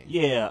of the game.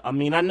 Yeah, I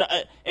mean, I know,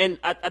 and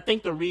I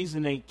think the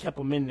reason they kept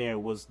him in there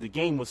was the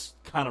game was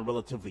kind of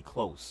relatively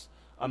close.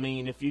 I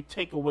mean, if you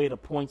take away the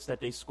points that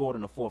they scored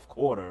in the 4th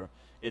quarter,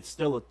 it's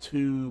still a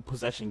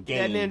 2-possession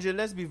game. Yeah, Ninja,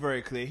 let's be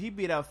very clear. He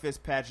beat out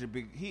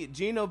Fitzpatrick.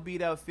 Geno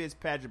beat out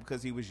Fitzpatrick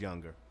because he was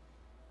younger.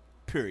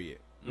 Period.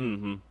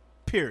 Mm-hmm.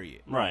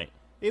 Period. Right.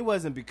 It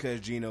wasn't because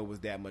Geno was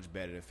that much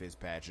better than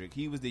Fitzpatrick.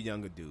 He was the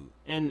younger dude.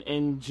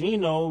 And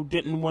Geno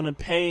didn't want to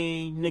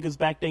pay niggas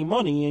back their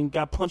money and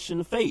got punched in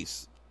the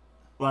face.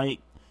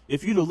 Like,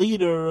 if you're the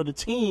leader of the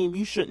team,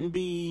 you shouldn't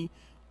be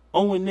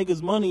owing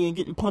niggas money and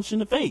getting punched in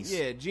the face.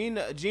 Yeah,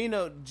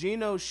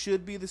 Geno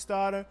should be the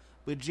starter,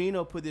 but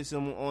Geno put this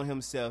on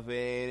himself,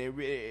 and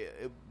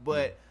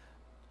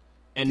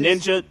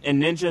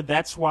Ninja,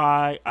 that's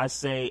why I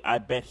say I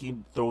bet he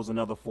throws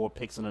another 4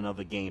 picks in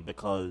another game,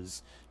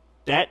 because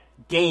that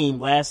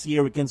game last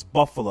year against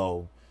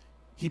Buffalo,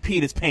 he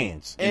peed his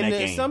pants in that game.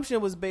 And the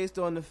assumption was based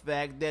on the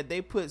fact that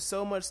they put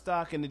so much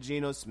stock into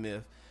Geno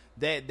Smith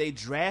that they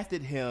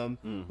drafted him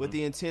with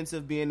the intent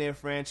of being their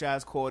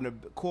franchise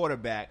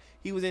quarterback.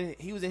 He was in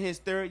his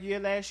 3rd year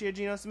last year,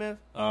 Geno Smith?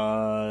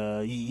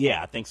 Yeah,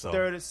 I think so.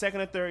 2nd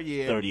or 3rd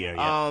year. 3rd year,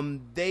 yeah.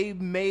 They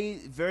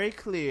made very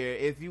clear,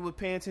 if you were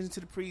paying attention to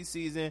the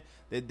preseason,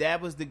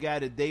 that was the guy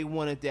that they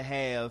wanted to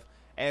have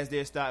as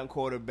their starting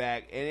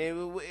quarterback.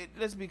 And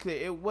let's be clear,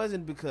 it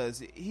wasn't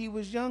because he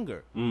was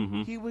younger.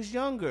 Mm-hmm. He was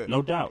younger.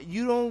 No doubt.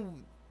 You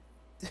don't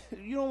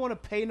want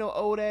to pay no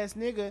old-ass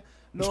nigga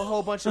a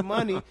whole bunch of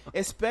money,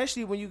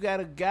 especially when you got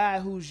a guy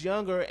who's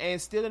younger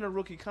and still in a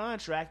rookie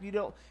contract.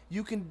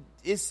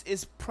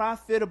 It's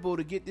profitable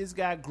to get this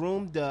guy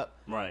groomed up.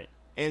 Right.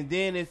 And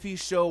then if he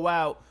show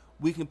out,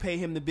 we can pay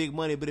him the big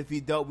money, but if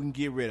he don't, we can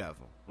get rid of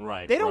him.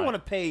 Right. They don't want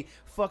to pay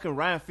fucking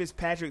Ryan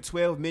Fitzpatrick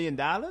 $12 million.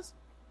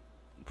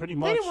 Pretty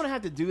much. They didn't want to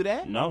have to do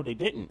that. No, they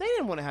didn't. They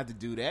didn't want to have to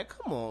do that.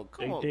 Come on.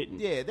 They didn't.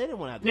 Yeah, they didn't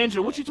want to have to Ninja, do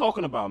that. what you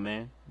talking about,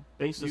 man?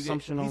 Based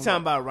assumption on... He's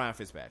talking about Ryan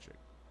Fitzpatrick.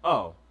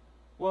 Oh.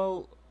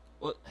 Well,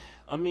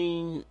 I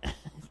mean,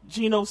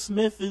 Geno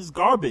Smith is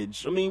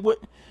garbage. I mean, what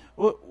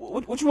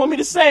you want me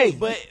to say?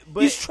 But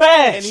he's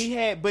trash. And he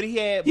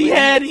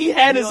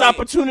had his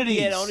opportunities.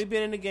 He had only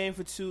been in the game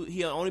for 2.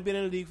 He had only been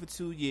in the league for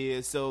 2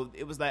 years. So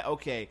it was like,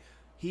 okay,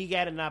 he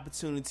got an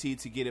opportunity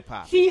to get it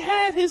popping. He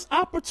had his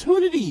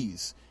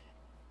opportunities,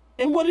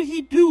 and what did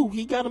he do?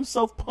 He got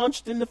himself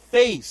punched in the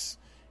face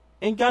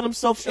and got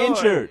himself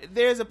injured.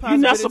 There's a possibility.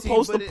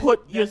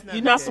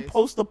 You're not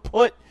supposed to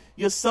put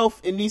yourself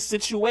in these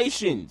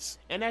situations.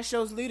 And that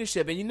shows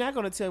leadership. And you're not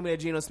going to tell me that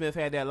Geno Smith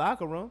had that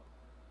locker room.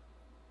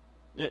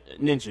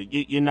 Ninja,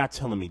 you're not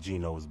telling me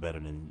Geno is better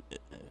than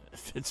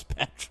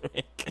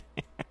Fitzpatrick.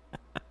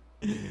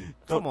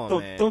 Come on,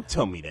 man. Don't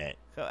tell me that.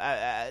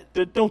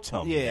 Don't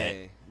tell me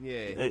that.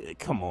 Yeah.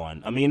 Come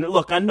on. I mean,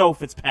 look, I know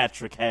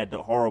Fitzpatrick had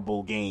the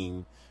horrible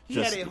game. He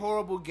had a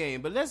horrible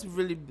game, but let's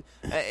really...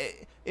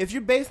 if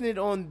you're basing it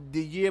on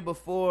the year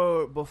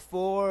before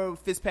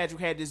Fitzpatrick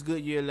had this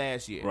good year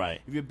last year, right?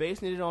 If you're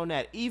basing it on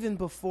that, even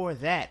before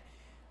that...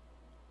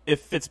 If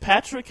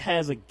Fitzpatrick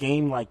has a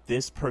game like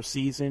this per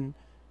season,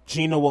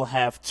 Geno will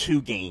have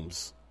 2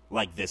 games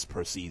like this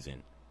per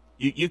season.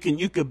 You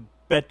could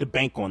bet the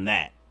bank on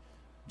that.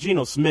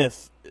 Geno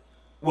Smith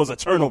was a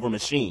turnover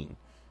machine.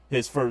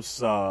 His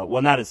first... I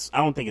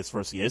don't think his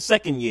first year. His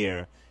second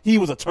year, he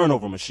was a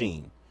turnover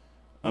machine.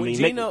 They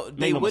wouldn't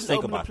open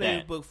the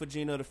playbook for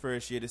Geno the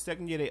first year. The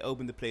second year, they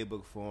opened the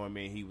playbook for him,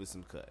 and he was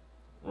some cut.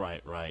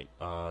 Right.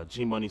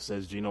 G-Money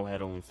says Geno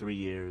had only 3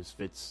 years.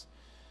 Fitz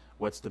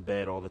wets the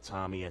bed all the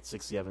time. He had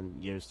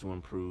 6-7 years to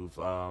improve.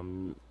 I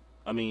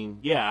mean,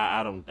 yeah,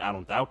 I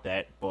don't doubt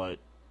that. But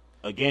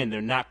again, they're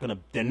not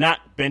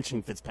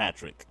benching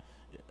Fitzpatrick.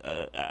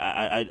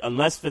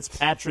 Unless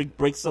Fitzpatrick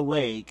breaks a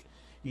leg,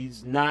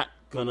 he's not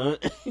gonna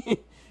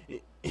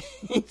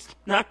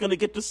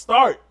get the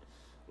start.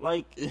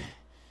 Like.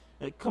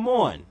 Come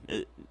on,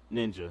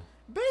 Ninja.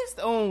 Based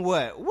on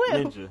what?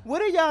 Ninja.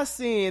 What are y'all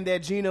seeing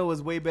that Geno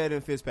was way better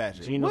than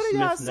Fitzpatrick? Geno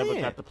Smith never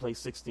got to play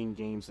 16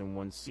 games in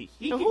one season.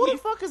 Who the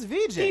fuck is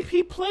VJ?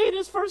 He played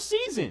his first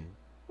season.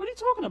 What are you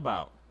talking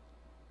about?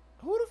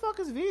 Who the fuck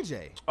is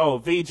VJ? Oh,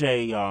 VJ.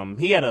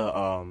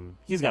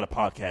 He's got a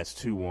podcast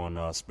too on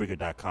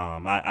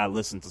Spreaker.com. I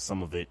listened to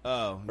some of it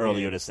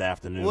earlier this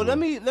afternoon. Well, let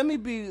me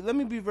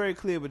be very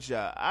clear with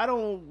y'all. I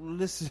don't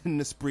listen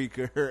to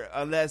Spreaker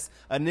unless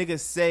a nigga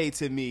say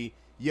to me,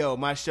 "Yo,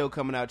 my show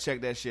coming out.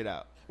 Check that shit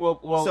out."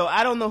 Well, so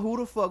I don't know who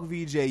the fuck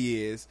VJ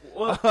is.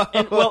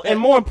 And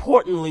more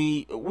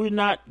importantly, we're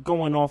not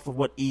going off of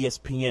what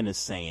ESPN is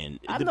saying.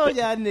 I know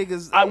y'all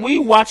niggas. We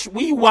watch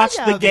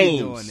the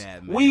games.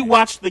 That, we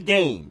watch the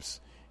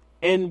games,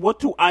 and what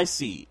do I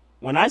see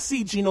when I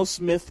see Geno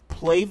Smith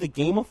play the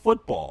game of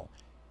football?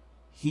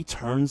 He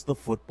turns the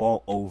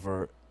football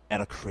over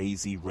at a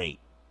crazy rate.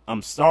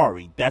 I'm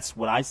sorry, that's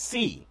what I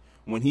see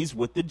when he's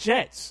with the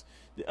Jets.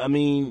 I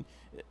mean,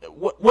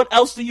 what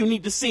else do you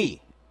need to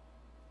see?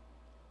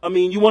 I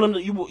mean, you want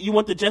him? You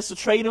want the Jets to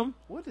trade him?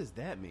 What does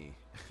that mean?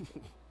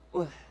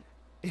 What?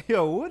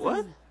 Yo,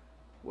 what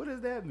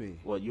does that mean?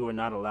 Well, you are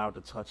not allowed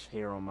to touch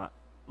hair on my.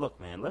 Look,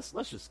 man, let's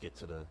just get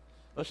to the.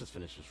 Let's just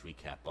finish this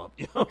recap up,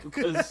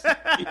 because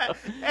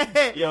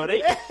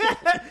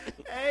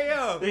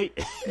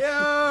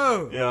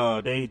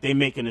they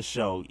making the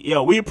show.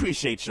 We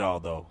appreciate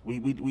y'all though. We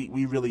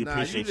really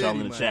appreciate y'all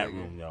in the chat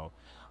room, yo.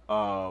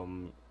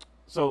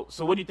 So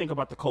what do you think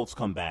about the Colts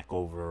comeback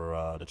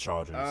over the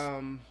Chargers?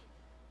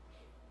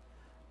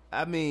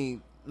 I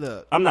mean,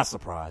 look, I'm not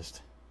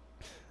surprised.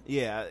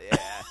 Yeah.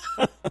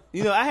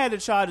 I had the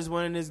Chargers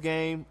winning this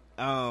game.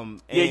 You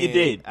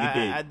did.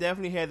 I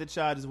definitely had the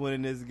Chargers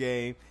winning this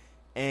game,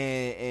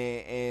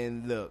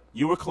 and look,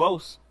 you were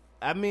close.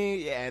 I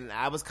mean, and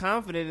I was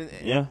confident.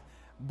 Yeah,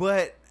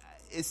 but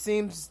it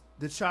seems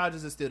the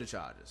Chargers are still the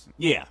Chargers.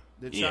 Yeah,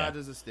 the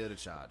Chargers are still the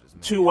Chargers.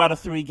 Man. 2 out of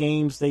 3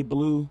 games they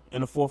blew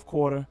in the fourth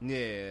quarter.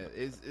 Yeah,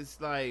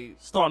 it's like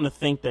starting to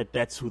think that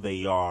that's who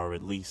they are,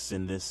 at least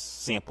in this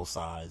sample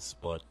size.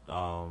 But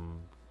I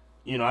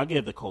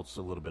give the Colts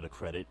a little bit of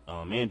credit.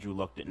 Andrew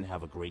Luck didn't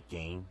have a great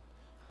game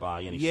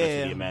by any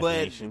stretch of the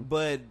imagination.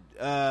 But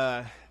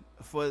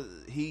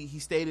he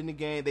stayed in the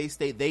game. They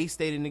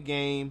stayed in the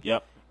game.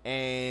 Yep.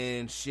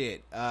 And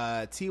shit,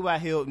 T.Y.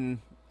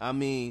 Hilton. I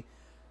mean,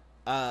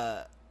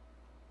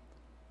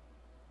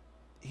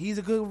 he's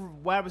a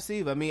good wide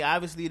receiver. I mean,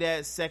 obviously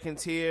that second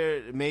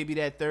tier, maybe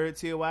that third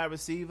tier wide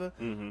receiver.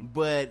 Mm-hmm.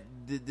 But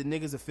the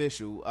nigga's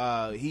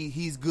official.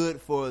 He's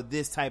good for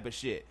this type of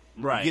shit.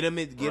 Right. Get him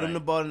the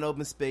ball in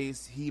open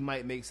space. He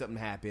might make something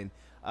happen.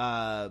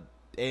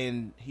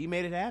 And he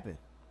made it happen.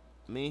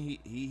 I mean,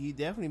 he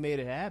definitely made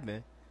it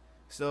happen.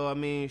 So I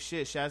mean,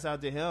 shit. Shouts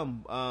out to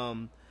him.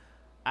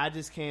 I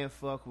just can't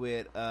fuck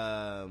with.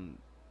 The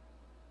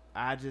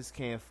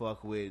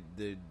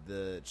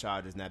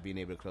Chargers not being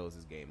able to close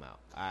this game out.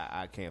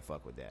 I can't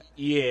fuck with that.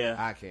 Yeah,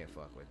 I can't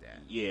fuck with that.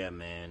 Yeah,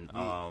 man.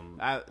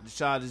 The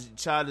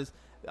Chargers,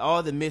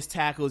 all the missed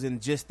tackles in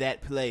just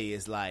that play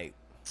is like,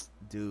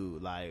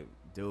 dude.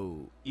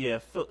 Yeah,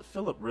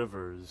 Phillip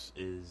Rivers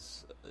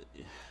is,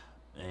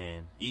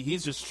 man.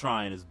 He's just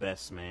trying his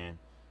best, man,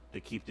 to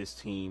keep this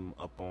team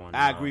up on.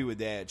 I agree with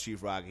that,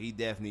 Chief Rocket. He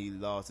definitely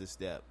lost his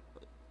step.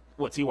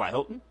 What, T.Y.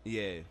 Hilton?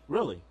 Yeah.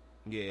 Really?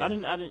 Yeah. I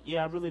didn't.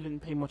 Yeah, I really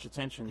didn't pay much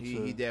attention.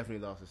 He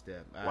definitely lost a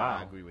step. Wow.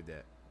 I agree with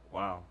that.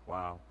 Wow.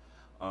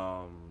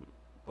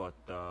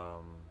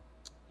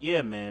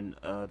 Yeah, man.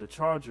 The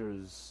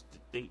Chargers,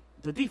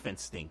 the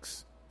defense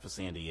stinks for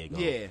San Diego.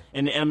 Yeah.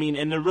 And I mean,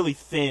 and they're really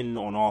thin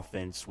on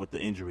offense with the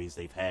injuries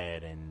they've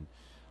had, and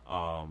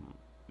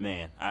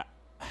man,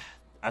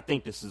 I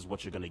think this is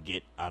what you're gonna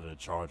get out of the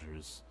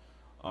Chargers,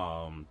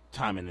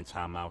 time in and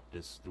time out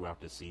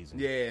throughout this season.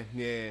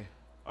 Yeah.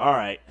 All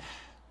right,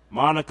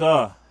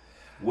 Monica,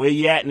 where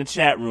you at in the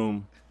chat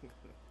room?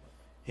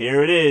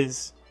 Here it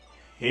is.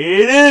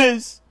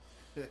 The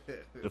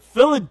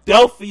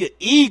Philadelphia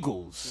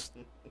Eagles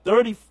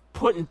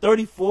putting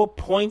 34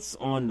 points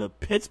on the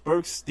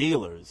Pittsburgh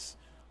Steelers,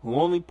 who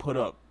only put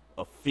up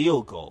a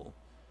field goal.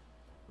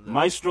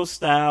 Maestro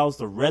Styles,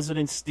 the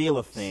resident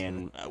Steeler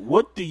fan,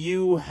 what do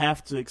you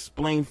have to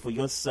explain for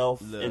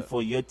yourself and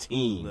for your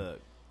team?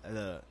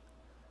 Look.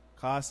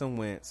 Carson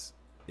Wentz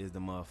is the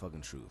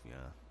motherfucking truth,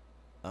 y'all.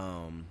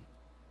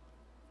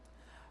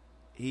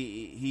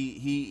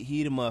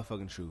 He the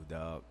motherfucking truth,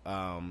 dog.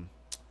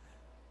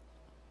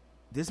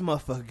 This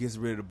motherfucker gets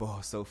rid of the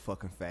ball so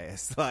fucking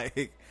fast.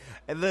 Like,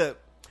 and look,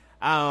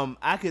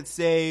 I could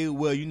say,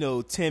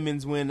 well,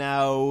 Timmons went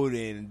out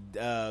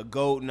and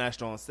Golden, our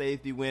strong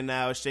safety, went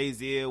out.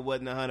 Shazier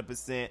wasn't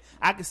 100%.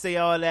 I could say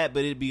all that,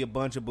 but it'd be a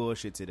bunch of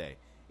bullshit today.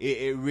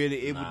 It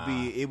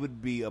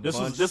would be a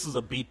bunch. This was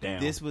a beatdown.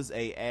 This was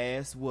a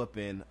ass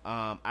whooping.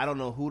 I don't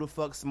know who the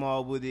fuck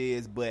Smallwood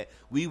is, but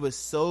we were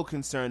so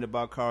concerned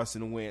about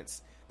Carson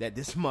Wentz that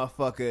this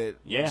motherfucker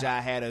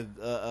had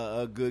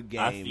a good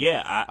game.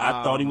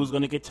 I thought he was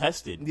going to get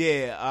tested.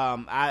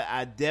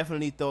 I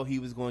definitely thought he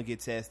was going to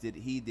get tested.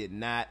 He did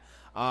not.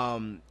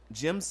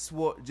 Jim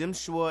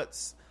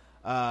Schwartz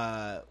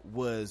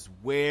was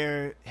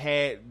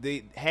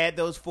had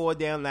those 4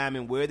 down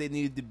linemen where they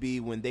needed to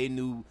be when they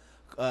knew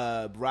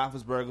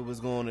Roethlisberger was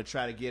going to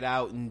try to get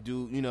out and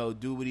do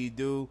what he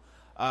do.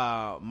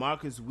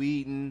 Marcus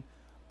Wheaton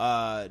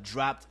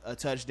dropped a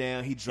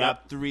touchdown. He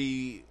dropped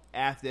 3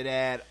 after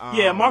that.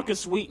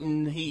 Marcus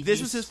Wheaton. This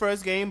was his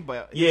first game,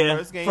 but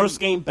first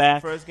game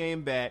back.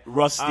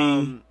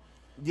 Rusty.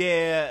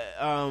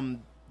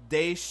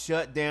 They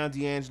shut down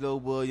D'Angelo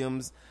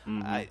Williams.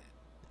 Mm-hmm.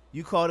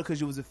 You called it because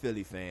you was a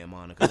Philly fan,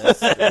 Monica. Let's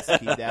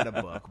keep that a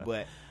buck.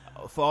 But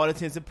for all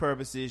intents and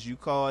purposes, you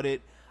called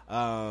it.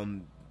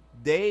 Look,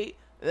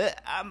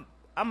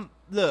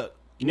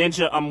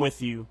 Ninja, I'm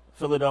with you.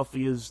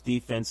 Philadelphia's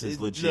defense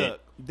is legit.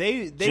 Look,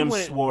 they Jim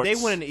win. Schwartz. They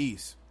win in the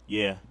East.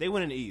 Yeah, they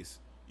win in the East.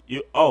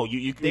 You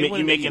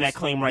making that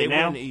claim right now?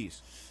 They win in the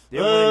East.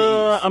 They're winning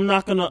the East. I'm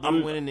not gonna.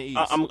 I'm winning the East.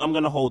 I'm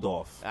gonna hold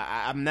off.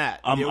 I'm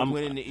not. They're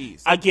winning the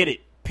East. I get it.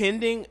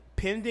 Pending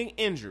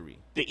injury.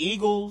 The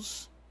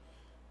Eagles.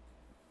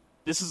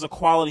 This is a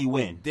quality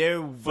win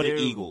for the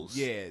Eagles.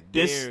 Yeah,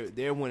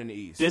 they're winning the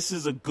East. This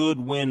is a good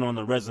win on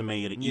the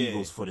resume of the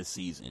Eagles for the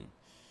season.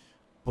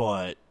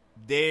 But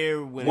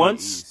they're winning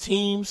once the East.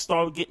 Teams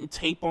start getting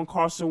tape on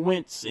Carson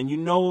Wentz, and you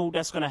know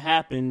that's going to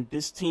happen,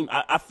 this team,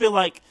 I feel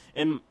like,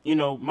 and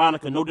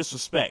Monica, no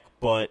disrespect,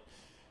 but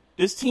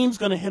this team's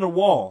going to hit a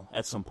wall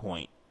at some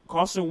point.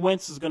 Carson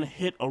Wentz is going to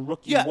hit a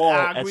rookie wall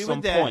at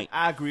some point.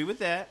 I agree with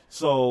that.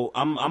 So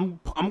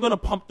I'm going to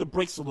pump the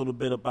brakes a little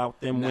bit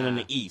about them winning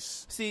the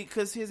East. See,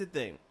 because here's the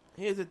thing.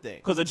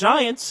 Because the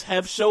Giants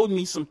have showed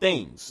me some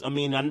things. I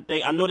mean,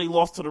 I know they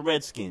lost to the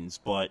Redskins,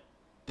 but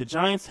the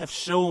Giants have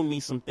shown me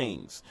some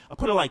things. I'll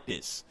put it like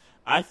this.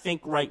 I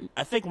think right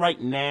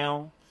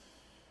now,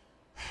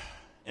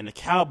 and the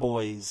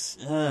Cowboys.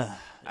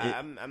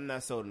 I'm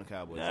not sold on the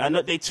Cowboys. I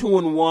know they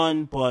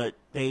 2-1, but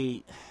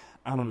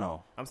I don't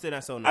know. I'm still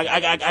not sold.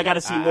 I got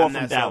to see more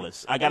from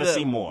Dallas. I got to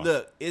see more.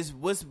 Look, it's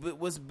what's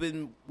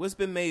been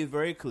made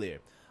very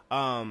clear.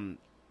 Monica,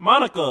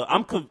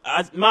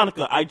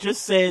 I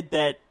just said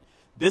that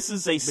this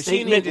is a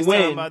statement win. win.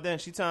 Talking about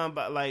that. She talking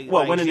about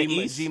winning the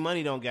East. G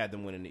Money don't got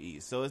them winning the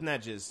East, so it's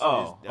not just.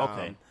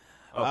 Okay.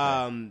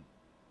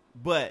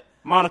 But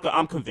Monica,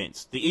 I'm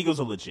convinced the Eagles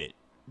are legit.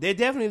 They're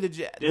definitely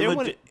legit. They're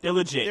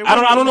legit.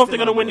 I don't know if they're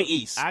gonna win the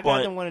East. I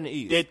got them winning the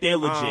East. They're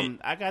legit.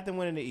 I got them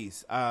winning the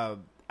East. I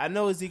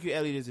know Ezekiel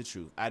Elliott is the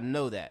truth. I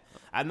know that.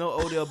 I know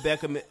Odell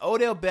Beckham.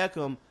 Odell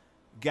Beckham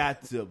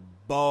got the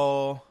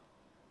ball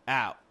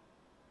out.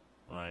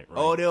 Right.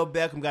 Odell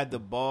Beckham got the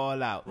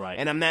ball out. Right.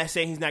 And I'm not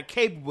saying he's not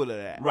capable of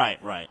that.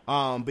 Right.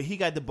 But he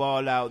got the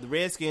ball out. The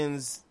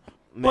Redskins,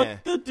 man.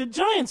 But the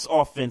Giants'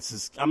 offense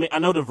is. I mean, I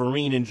know the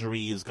Vereen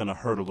injury is going to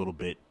hurt a little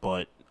bit,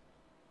 but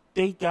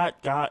they got.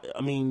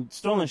 I mean,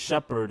 Sterling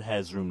Shepard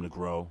has room to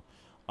grow.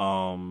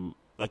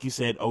 Like you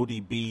said,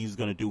 ODB is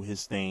going to do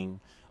his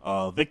thing.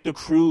 Victor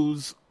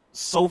Cruz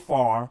so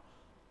far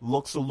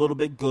looks a little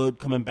bit good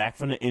coming back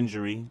from the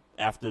injury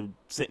after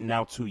sitting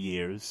out 2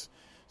 years.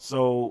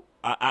 So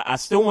I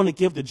still want to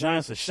give the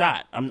Giants a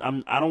shot. I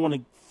don't want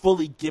to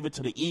fully give it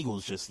to the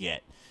Eagles just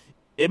yet.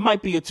 It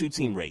might be a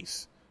 2-team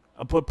race.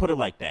 I'll put it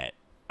like that.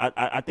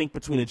 I think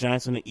between the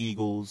Giants and the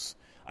Eagles,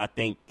 I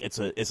think it's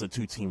a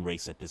 2-team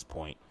race at this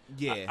point.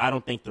 Yeah. I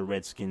don't think the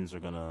Redskins are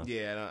gonna.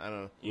 Yeah, I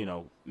don't.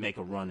 Make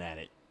a run at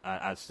it.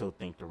 I still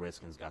think the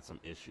Redskins got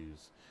some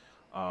issues.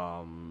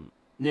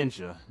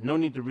 Ninja, no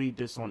need to read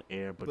this on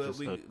air, but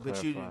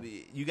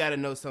you got to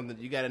know something.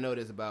 You got to know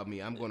this about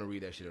me. I'm going to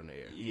read that shit on the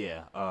air.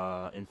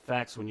 Yeah. In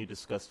facts, when you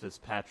discussed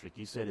Fitzpatrick,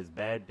 you said his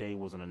bad day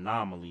was an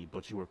anomaly,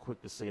 but you were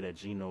quick to say that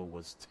Geno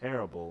was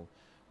terrible.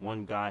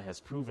 One guy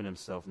has proven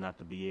himself not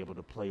to be able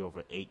to play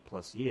over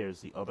 8+ years.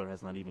 The other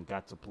has not even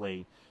got to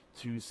play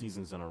 2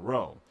 seasons in a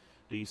row.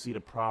 Do you see the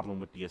problem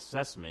with the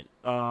assessment?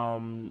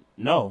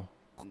 No.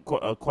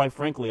 Quite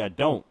frankly, I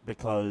don't,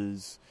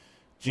 because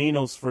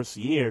Geno's first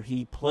year,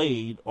 he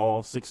played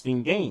all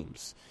 16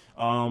 games.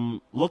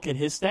 Look at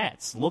his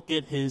stats. Look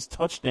at his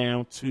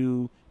touchdown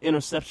to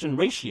interception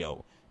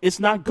ratio. It's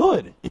not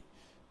good.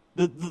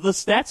 The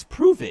stats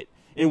prove it.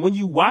 And when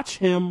you watch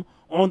him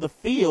on the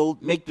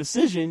field make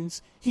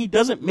decisions, he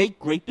doesn't make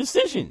great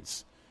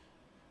decisions.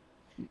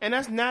 And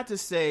that's not to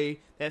say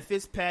that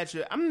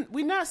Fitzpatrick.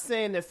 We're not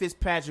saying that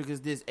Fitzpatrick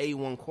is this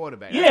A1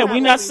 quarterback. Yeah, we're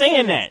not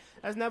saying that.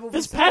 That's not what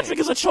Fitzpatrick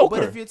is a choker.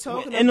 But if you're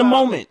talking in the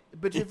moment,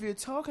 but if you're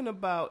talking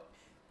about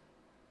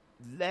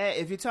that,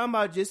 if you're talking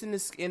about just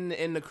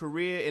in the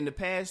career in the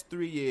past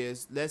 3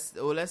 years, let's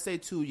say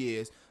 2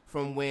 years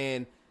from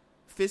when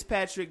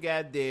Fitzpatrick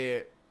got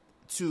there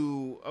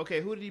to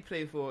who did he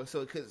play for?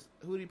 So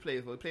who did he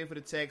play for? He played for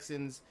the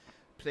Texans.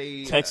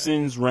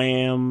 Texans,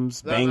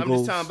 Rams, Bengals. I'm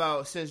just talking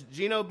about since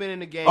Geno been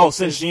in the game.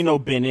 Since Geno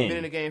been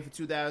in the game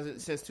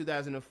since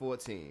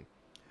 2014.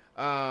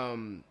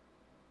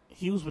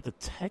 He was with the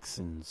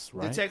Texans,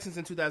 right? The Texans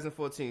in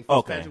 2014.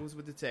 Fitzpatrick was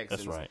with the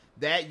Texans. That's right.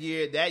 That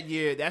year,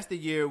 that's the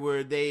year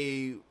where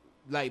they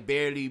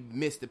barely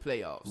missed the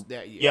playoffs.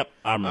 That year. Yep,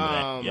 I remember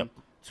that. Yep.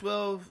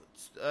 12.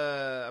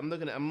 I'm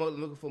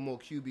looking for more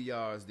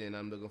QBRs than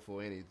I'm looking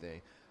for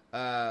anything.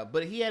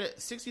 But he had a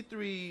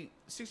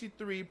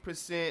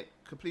 63%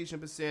 completion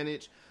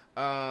percentage,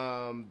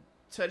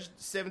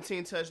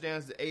 17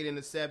 touchdowns to 8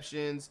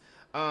 interceptions,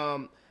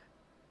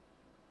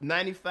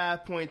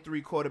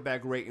 95.3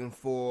 quarterback rating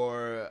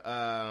for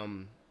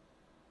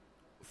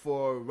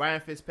Ryan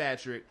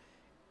Fitzpatrick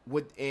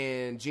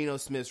within Geno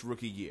Smith's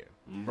rookie year.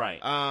 Right.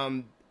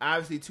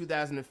 Obviously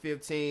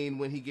 2015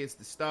 when he gets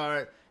the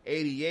start,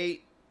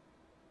 88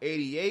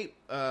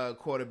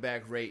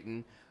 quarterback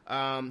rating.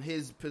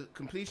 His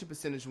completion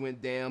percentage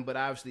went down, but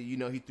obviously,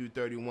 he threw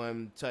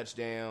 31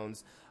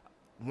 touchdowns.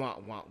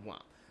 Womp, womp,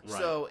 womp. Right.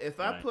 So if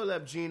I pull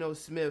up Geno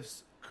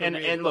Smith's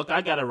career... And look,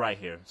 I got it right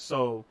here.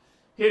 So,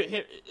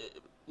 here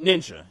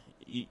Ninja,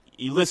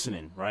 you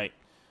listening, right?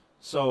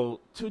 So,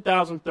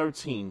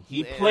 2013,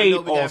 he played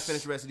all... we got to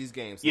finish the rest of these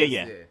games. So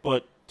yeah.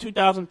 But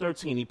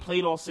 2013, he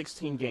played all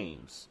 16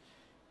 games.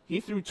 He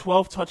threw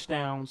 12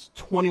 touchdowns,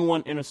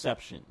 21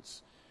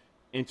 interceptions.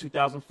 In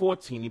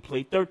 2014, he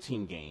played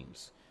 13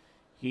 games.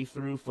 He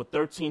threw for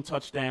 13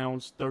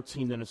 touchdowns,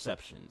 13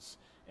 interceptions.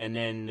 And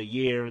then the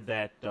year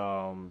that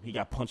he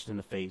got punched in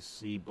the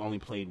face, he only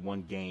played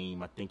one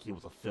game. I think he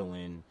was a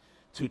fill-in,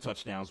 2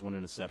 touchdowns, 1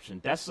 interception.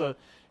 That's a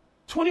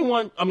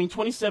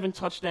 27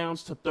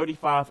 touchdowns to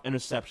 35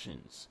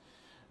 interceptions.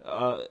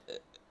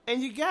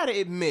 And you got to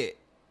admit,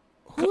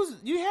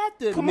 you have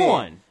to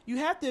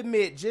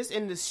admit, just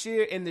in the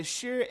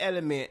sheer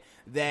element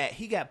that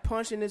he got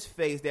punched in his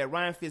face, that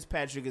Ryan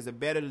Fitzpatrick is a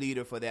better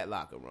leader for that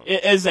locker room.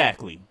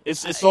 Exactly.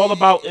 It's all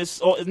about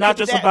it's not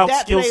just about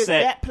skill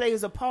set. That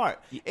plays a part.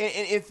 And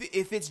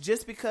if it's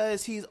just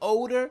because he's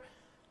older,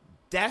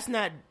 that's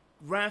not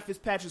Ryan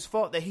Fitzpatrick's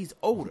fault that he's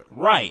older.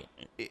 Right.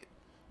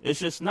 It's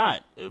just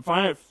not.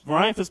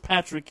 Ryan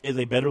Fitzpatrick is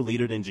a better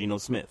leader than Geno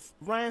Smith.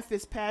 Ryan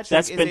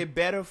Fitzpatrick is a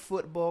better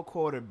football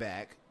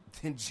quarterback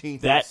than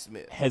Geno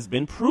Smith. That has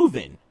been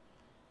proven.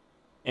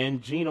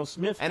 And Geno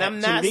Smith, and I'm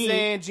not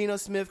saying Geno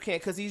Smith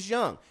can't, because he's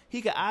young.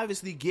 He could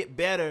obviously get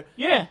better,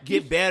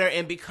 better,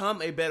 and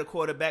become a better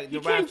quarterback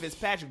than Ryan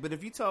Fitzpatrick. But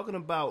if you're talking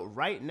about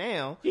right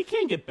now, he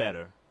can get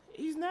better.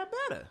 He's not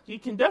better. He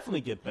can definitely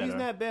get better. He's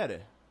not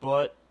better.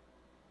 But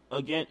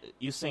again,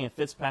 you're saying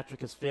Fitzpatrick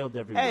has failed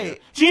everywhere. Hey,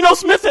 Geno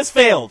Smith has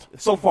failed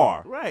so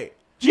far. Right.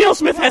 Geno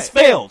Smith has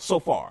failed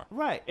so far.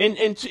 Right.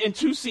 In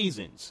 2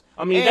 seasons.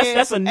 I mean,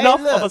 that's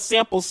enough of a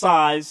sample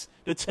size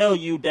to tell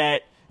you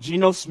that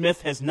Geno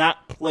Smith has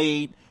not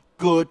played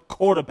good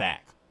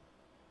quarterback.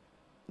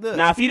 Look,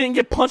 now, if he didn't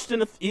get punched in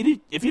the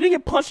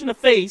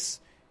face,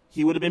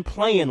 he would have been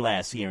playing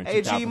last year in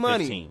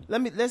 2015.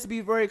 Money. Let's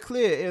be very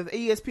clear. If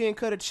ESPN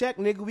cut a check,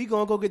 nigga, we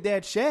gonna go get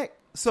that check.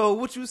 So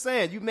what you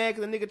saying? You mad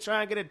because a nigga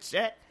try and get a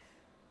check?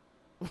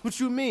 What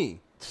you mean?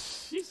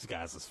 These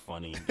guys is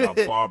funny.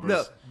 Barbers.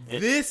 No,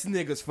 this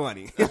nigga's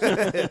funny.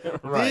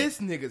 Right. This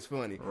nigga's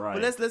funny.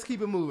 Right. But let's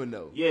keep it moving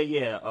though.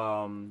 Yeah.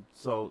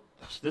 So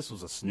this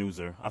was a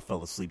snoozer. I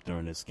fell asleep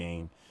during this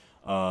game.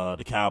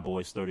 The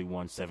Cowboys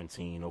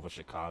 31-17 over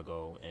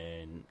Chicago,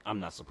 and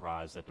I'm not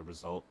surprised at the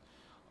result.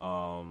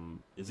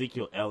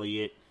 Ezekiel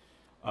Elliott.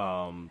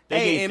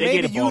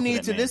 Maybe you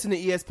need to listen to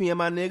ESPN,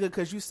 my nigga,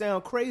 because you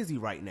sound crazy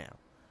right now.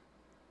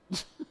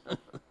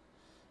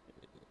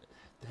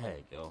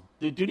 Hey, yo,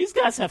 do these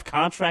guys have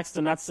contracts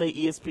to not say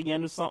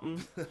ESPN or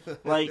something?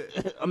 Like,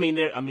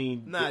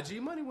 nah, G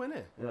Money went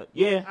in. I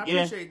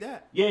appreciate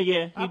that.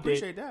 Yeah, I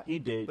appreciate that. He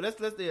did. But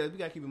let's we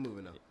gotta keep it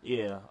moving though.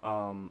 Yeah.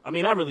 I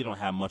really don't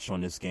have much on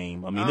this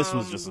game. I mean, this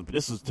was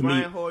to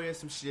Brian me. Hoyer,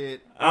 some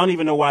shit. I don't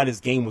even know why this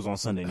game was on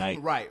Sunday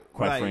night. Right.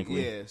 Quite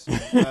frankly. Yes.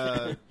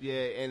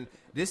 And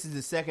this is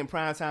the second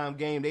primetime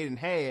game they didn't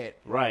had.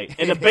 Right.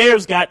 And the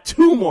Bears got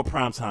 2 more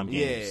primetime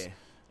games. Yeah.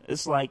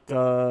 It's like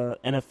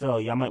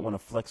NFL. Y'all might want to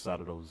flex out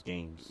of those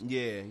games.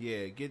 Yeah.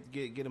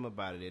 Get them up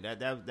out of there.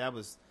 That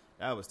was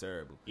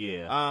terrible.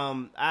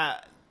 Yeah.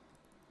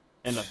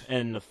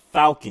 And the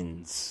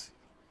Falcons.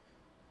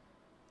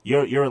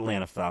 Your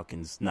Atlanta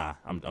Falcons. Nah,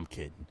 I'm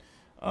kidding.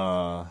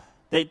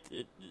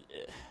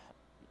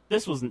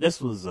 This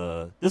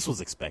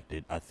was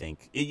expected. I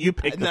think you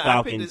picked the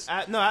Falcons.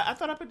 I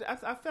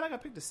feel like I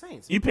picked the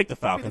Saints. You picked the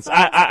Falcons.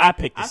 I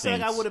picked the Saints. I feel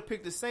like I would have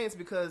picked the Saints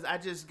because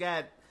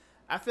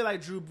I feel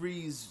like Drew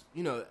Brees,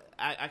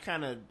 I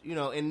kind of,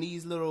 in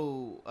these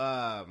little,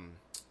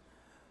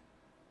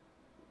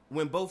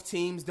 when both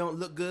teams don't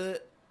look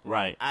good,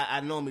 right?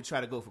 I normally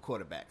try to go for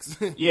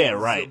quarterbacks. Yeah,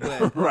 right,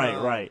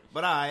 right.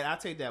 But all right, I'll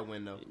take that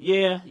win though.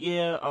 Yeah.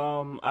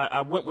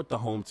 I went with the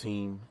home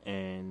team,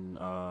 and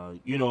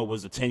it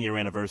was the 10-year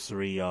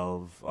anniversary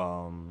of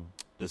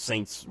the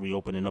Saints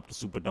reopening up the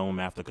Superdome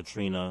after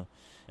Katrina,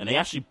 and they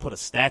actually put a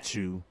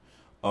statue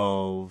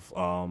of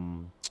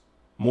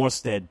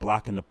Morstead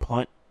blocking the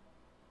punt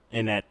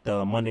in that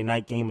Monday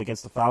night game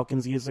against the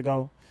Falcons years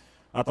ago.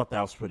 I thought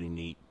that was pretty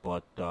neat.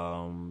 But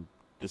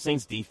the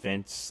Saints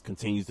defense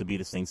continues to be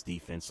the Saints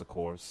defense, of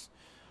course.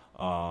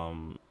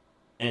 And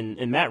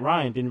Matt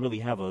Ryan didn't really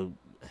have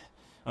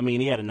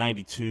he had a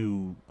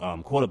 92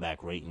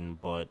 quarterback rating,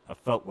 but I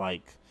felt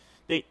like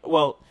let's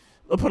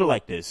put it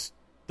like this.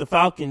 The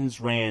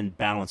Falcons ran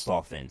balanced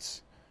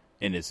offense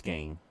in this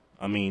game.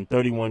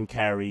 31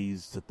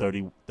 carries to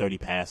 30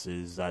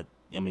 passes.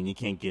 You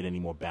can't get any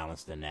more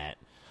balanced than that.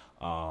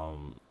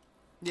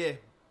 Yeah.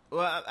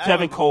 Well,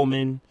 Kevin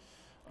Coleman,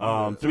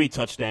 3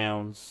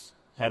 touchdowns,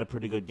 had a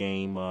pretty good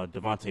game.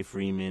 Devontae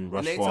Freeman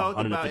rushed and they for talked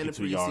about in the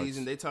 152 yards.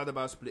 preseason. They talked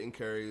about splitting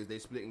carries. They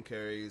splitting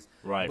carries.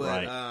 Right,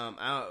 but,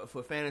 right.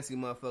 For fantasy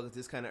motherfuckers,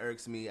 this kind of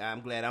irks me.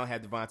 I'm glad I don't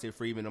have Devontae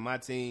Freeman on my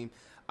team.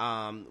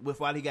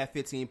 While he got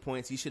 15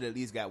 points, he should at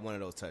least got one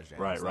of those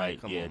touchdowns. Right. Like,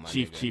 come yeah, on, my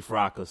Chief nigga. Chief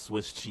Rocker,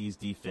 Swiss cheese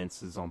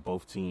defenses on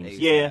both teams.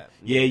 ASAP.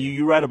 Yeah,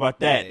 you're right about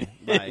that.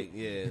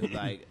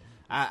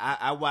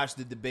 I watched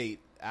the debate.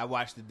 I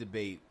watched the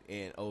debate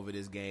over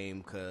this game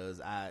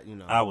because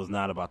I was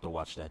not about to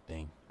watch that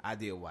thing. I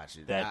did watch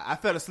it. That- I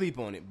fell asleep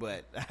on it,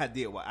 but I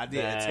did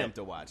attempt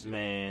to watch it.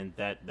 Man,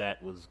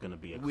 that was gonna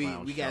be a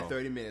clown We show. got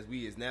 30 minutes.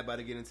 We is not about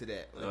to get into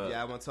that. If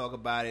y'all want to talk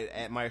about it,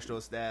 at Maestro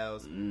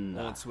Styles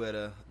on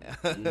Twitter.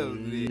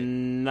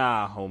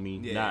 Nah,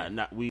 homie.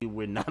 Yeah.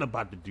 We're not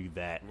about to do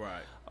that.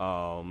 Right.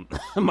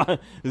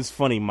 It's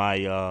funny.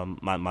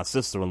 My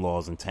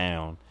sister-in-law's in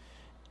town,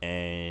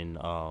 and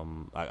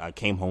I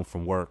came home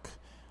from work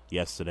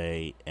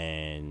yesterday,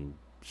 and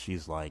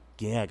she's like,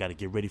 "Yeah, I got to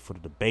get ready for the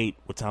debate.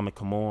 What time it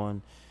come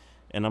on?"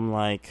 And I'm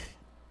like,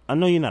 "I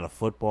know you're not a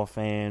football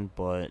fan,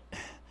 but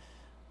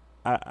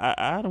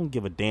I don't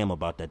give a damn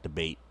about that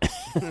debate.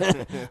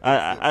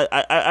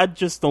 I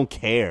just don't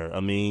care. I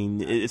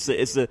mean, it's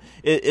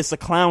a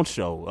clown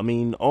show. I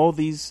mean, all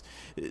these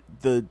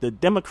the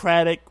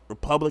Democratic,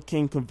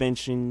 Republican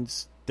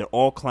conventions, they're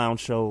all clown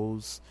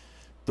shows.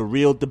 The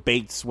real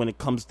debates when it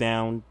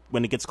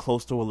gets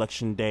close to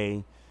election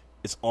day,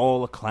 it's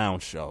all a clown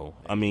show.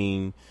 I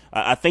mean,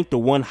 I think the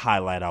one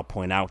highlight I'll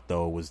point out,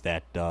 though, was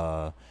that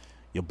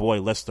your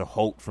boy Lester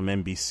Holt from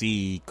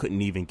NBC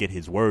couldn't even get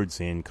his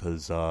words in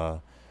because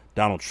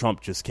Donald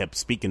Trump just kept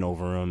speaking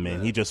over him,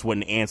 and he just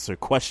wouldn't answer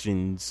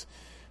questions.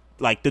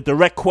 Like, the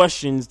direct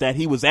questions that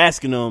he was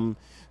asking him,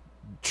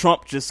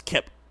 Trump just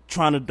kept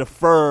trying to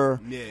defer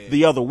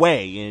the other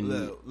way. And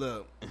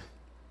Look.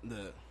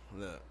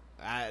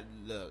 I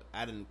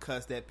didn't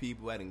cuss at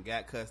people. I didn't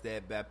got cussed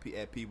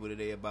at people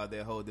today about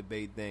that whole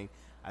debate thing.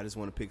 I just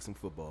want to pick some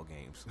football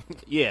games.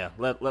 Yeah,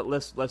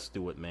 let's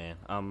do it, man.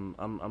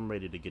 I'm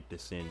ready to get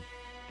this in.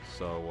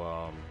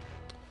 So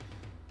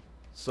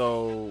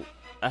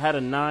I had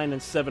a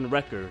 9-7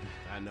 record.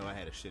 I know I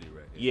had a shitty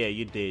record. Yeah,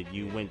 you did.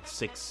 You went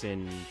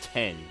 6-10. Yeah.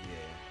 I know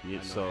I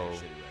had a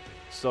shitty record.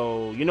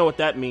 So you know what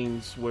that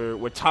means?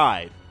 We're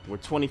tied. We're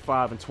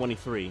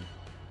 25-23.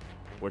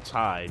 We're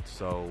tied.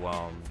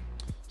 So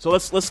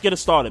let's get it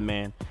started,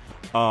 man.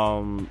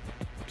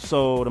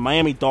 So the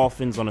Miami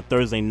Dolphins on a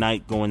Thursday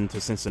night going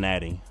to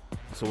Cincinnati.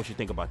 So what you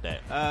think about that?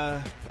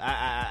 I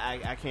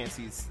can't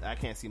see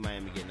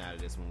Miami getting out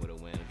of this one with a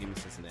win. Give me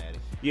Cincinnati.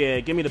 Yeah,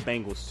 give me the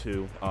Bengals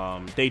too.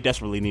 They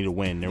desperately need a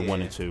win. They're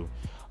 1-2.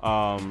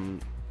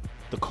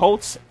 The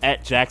Colts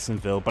at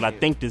Jacksonville, but I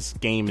think this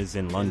game is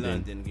in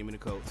London. Give me the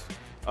Colts.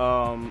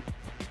 I'm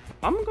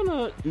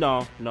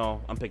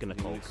picking the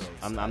Colts.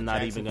 I'm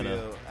not even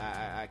gonna.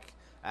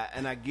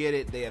 And I get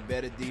it. They have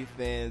better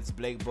defense.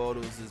 Blake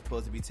Bortles is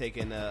supposed to be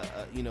taking a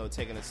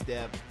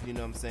step. You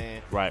know what I'm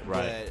saying? Right.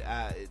 But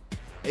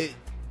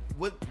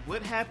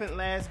what happened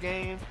last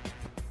game?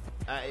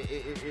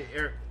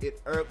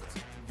 It irked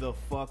the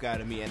fuck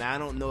out of me, and I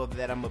don't know if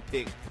I'm gonna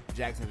pick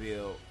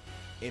Jacksonville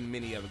in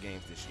many other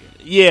games this year.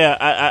 Yeah,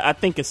 I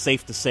think it's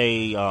safe to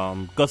say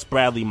Gus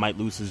Bradley might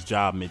lose his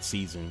job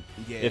mid-season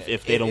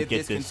if they don't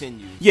get this.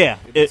 Continues. Yeah,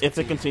 if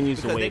it continues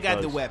because the way they got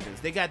it the does.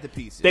 weapons, they got the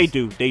pieces. They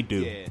do.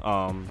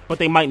 Yeah. But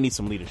they might need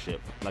some leadership,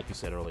 like you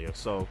said earlier.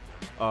 So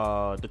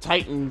the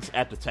Titans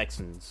at the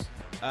Texans.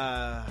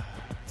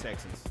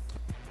 Texans.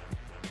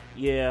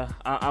 Yeah,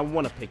 I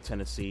want to pick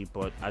Tennessee,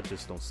 but I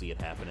just don't see it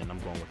happening. I'm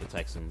going with the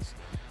Texans.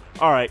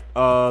 All right,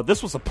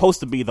 this was supposed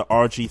to be the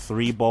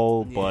RG3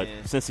 Bowl, but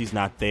since he's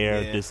not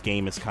there, this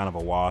game is kind of a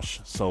wash.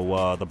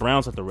 So the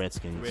Browns at the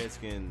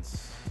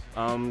Redskins.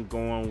 I'm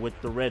going with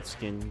the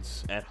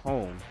Redskins at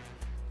home.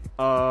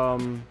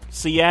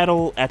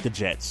 Seattle at the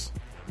Jets.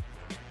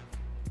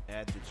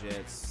 At the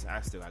Jets,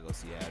 I still gotta go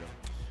Seattle.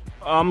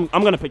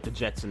 I'm gonna pick the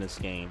Jets in this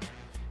game,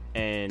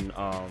 and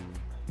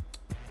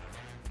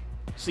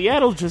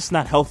Seattle's just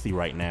not healthy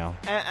right now.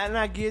 And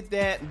I get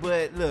that,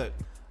 but look,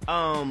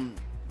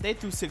 they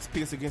threw 6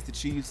 picks against the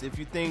Chiefs. If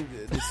you think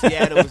the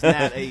Seattle was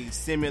not a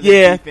similar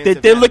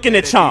defense, they're looking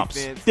at chomps.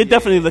 Defense, they're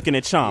definitely looking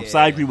at chomps. Yeah.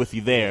 I agree with you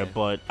there,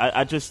 but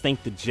I just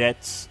think the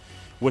Jets,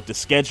 with the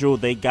schedule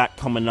they got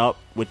coming up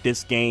with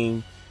this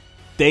game,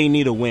 they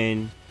need a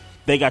win.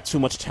 They got too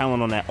much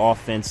talent on that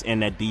offense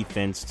and that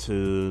defense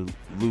to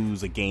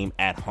lose a game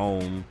at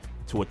home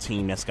to a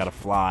team that's got to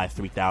fly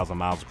 3,000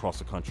 miles across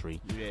the country.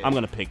 Yeah. I'm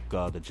going to pick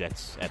the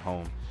Jets at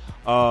home.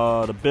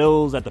 The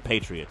Bills at the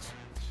Patriots.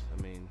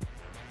 I mean,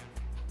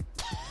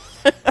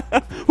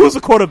 Who's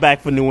the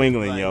quarterback for New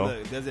England, yo?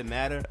 Look, does it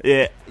matter?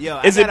 Yeah. Yo,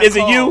 Is it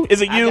you?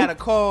 I got a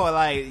call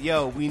like,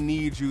 yo, we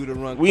need you to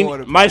run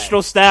quarterback. Maestro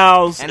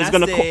Styles and is I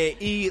going said,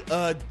 eat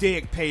a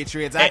dick,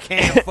 Patriots. I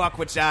can't fuck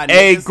with y'all niggas.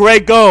 Hey,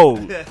 Grego.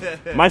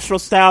 Maestro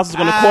Styles is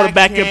going to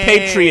quarterback your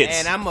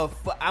Patriots. And I'm going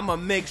to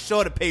make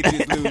sure the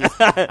Patriots lose.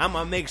 I'm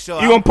going to make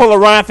sure. You going to pull a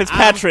Ryan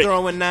Fitzpatrick. I'm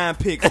throwing 9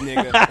 picks,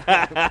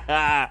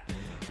 nigga.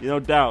 No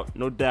doubt.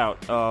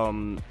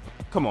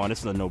 Come on, this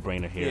is a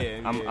no-brainer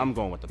here. Yeah, I'm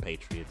going with the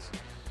Patriots.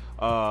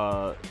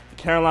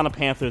 Carolina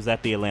Panthers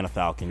at the Atlanta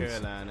Falcons.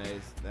 Carolina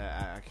is.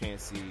 I can't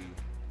see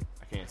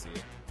it.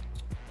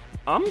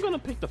 I'm gonna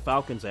pick the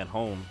Falcons at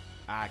home.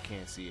 I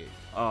can't see it.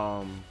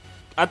 I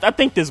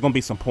think there's gonna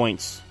be some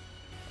points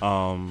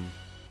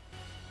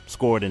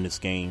scored in this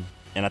game,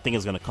 and I think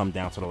it's gonna come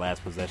down to the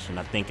last possession.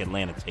 I think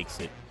Atlanta takes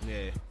it.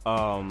 Yeah.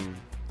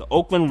 The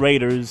Oakland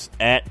Raiders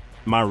at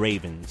my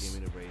Ravens.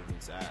 Give me the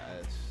Ravens.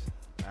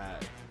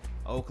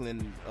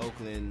 Oakland.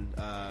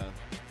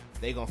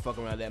 They gonna fuck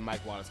around, let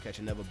Mike Wallace catch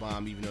another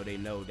bomb, even though they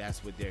know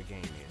that's what their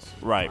game is.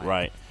 Right.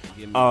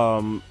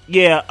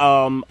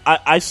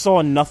 I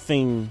saw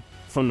nothing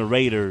from the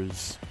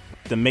Raiders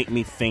to make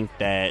me think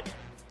that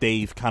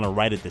they've kind of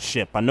righted the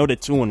ship. I know they're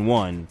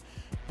 2-1,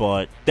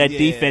 but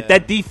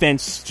that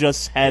defense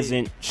just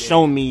hasn't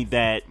shown me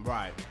that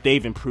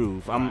they've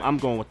improved. I'm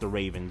going with the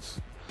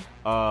Ravens.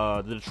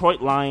 The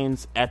Detroit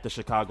Lions at the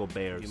Chicago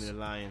Bears. Give me the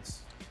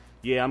Lions.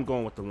 Yeah, I'm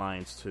going with the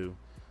Lions too.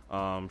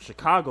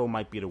 Chicago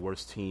might be the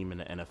worst team in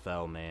the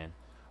NFL, man.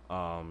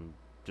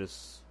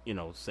 Just,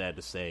 sad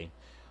to say.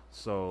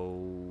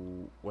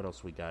 So, what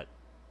else we got?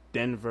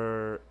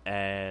 Denver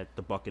at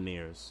the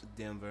Buccaneers.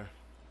 Denver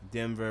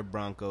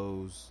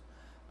Broncos.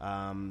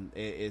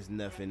 It's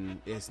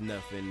nothing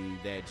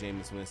that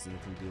Jameis Winston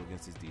can do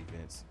against his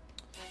defense.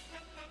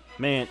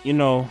 Man,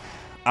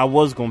 I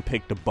was going to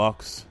pick the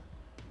Bucs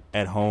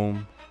at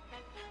home,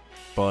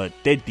 but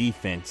their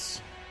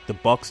defense, the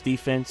Bucs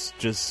defense,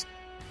 just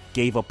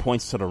gave up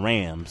points to the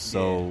Rams.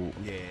 So,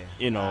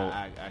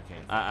 I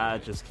can't. I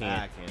just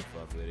can't. I can't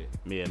fuck with it.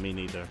 Yeah, me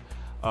neither.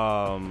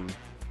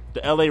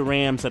 The LA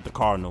Rams at the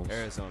Cardinals.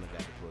 Arizona got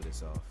to pull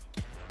this off.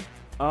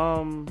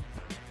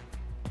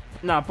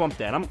 Nah, bump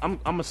that. I'm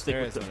gonna stick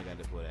Arizona with got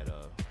to pull that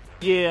off.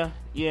 Yeah,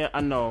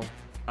 I know,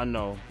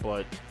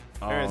 but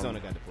Arizona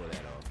got to pull that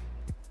off.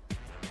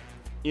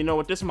 You know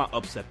what? This is my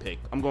upset pick.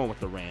 I'm going with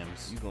the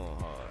Rams. You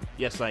going hard?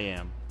 Yes, I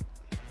am.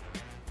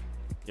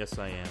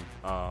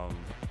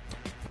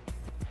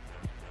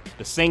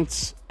 The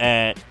Saints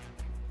at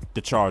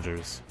the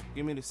Chargers.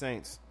 Give me the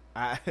Saints.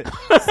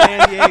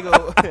 San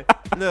Diego.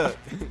 Look,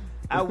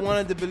 I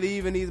wanted to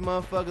believe in these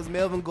motherfuckers.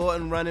 Melvin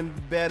Gordon running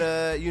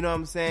better. You know what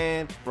I'm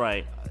saying?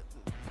 Right.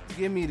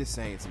 Give me the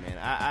Saints, man.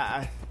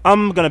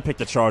 I'm gonna pick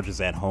the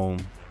Chargers at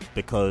home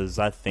because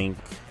I think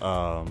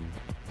the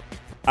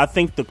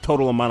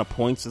total amount of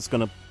points that's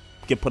gonna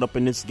get put up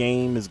in this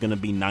game is gonna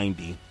be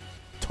 90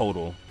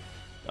 total.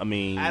 I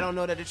mean, I don't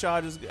know that the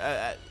Chargers.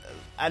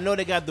 I know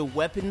they got the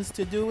weapons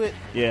to do it.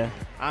 Yeah.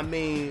 I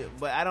mean,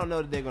 but I don't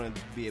know that they're gonna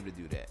be able to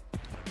do that.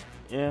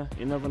 Yeah,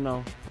 you never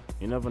know.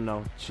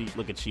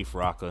 Look at Chief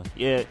Rocker.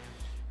 Yeah,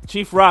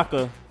 Chief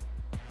Rocker.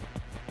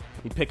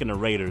 He picking the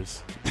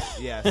Raiders.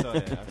 Yeah, I saw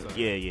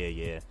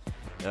that.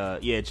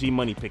 Yeah. G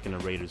Money picking the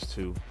Raiders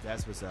too.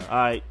 That's what's up. All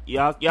right,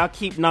 y'all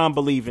keep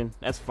non-believing.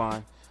 That's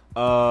fine.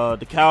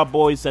 The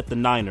Cowboys at the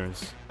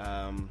Niners.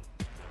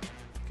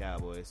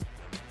 Cowboys.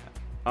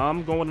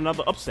 I'm going with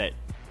another upset.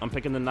 I'm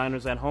picking the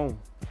Niners at home.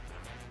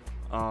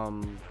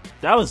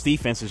 Dallas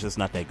defense is just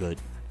not that good.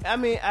 I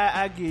mean,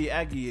 I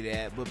give you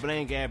that, but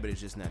Blaine Gabbert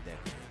is just not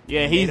that good.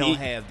 Yeah, they don't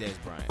have Des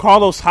Bryant.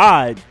 Carlos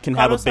Hyde can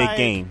have a big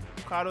game.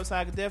 Carlos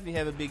Hyde could definitely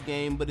have a big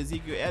game, but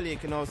Ezekiel Elliott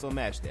can also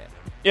match that.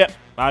 Yep,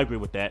 I agree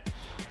with that.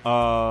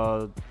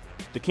 The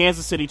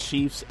Kansas City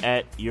Chiefs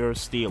at your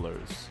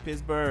Steelers.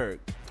 Pittsburgh.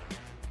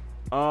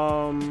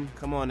 Come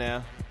on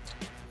now.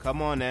 You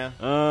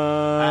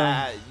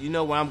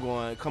know where I'm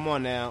going. Come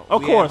on now.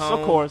 Of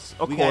course.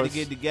 We got to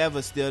get together,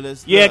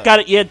 Steelers. Yeah,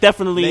 got it. Yeah,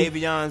 definitely.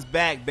 Le'Veon's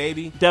back,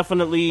 baby.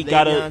 Definitely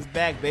got to. Le'Veon's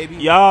back, baby.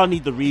 Y'all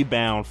need to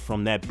rebound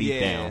from that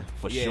beatdown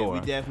for sure. We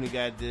definitely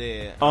got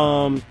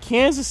to.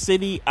 Kansas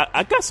City.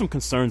 I got some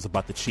concerns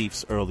about the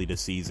Chiefs early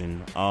this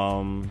season.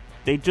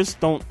 They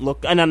just don't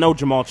look. And I know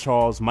Jamal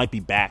Charles might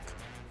be back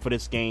for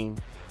this game.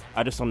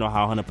 I just don't know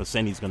how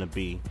 100% he's going to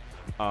be.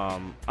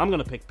 I'm going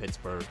to pick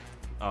Pittsburgh.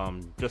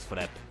 Just for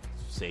that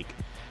sake.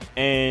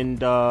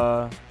 And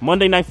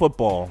Monday Night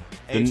Football.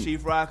 Hey,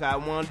 Chief Rock, I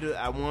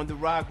wanted to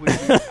rock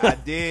with you. I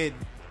did.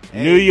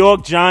 New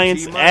York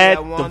Giants at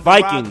the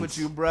Vikings. Rock with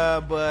you,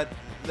 bruh, but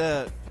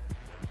look,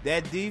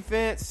 that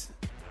defense,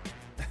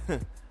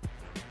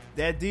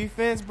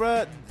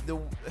 bruh.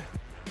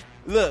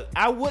 Look,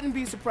 I wouldn't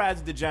be surprised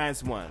if the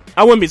Giants won.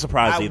 I wouldn't be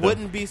surprised either. I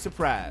wouldn't be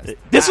surprised.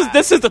 This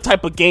is the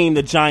type of game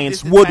the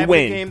Giants would win. This is the type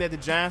of game that the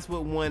Giants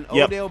would win.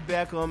 Yep. Odell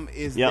Beckham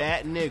is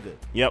that nigga.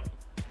 Yep.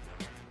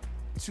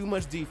 Too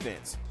much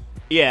defense.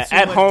 Yeah,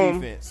 at home.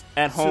 Defense.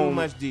 At home. Too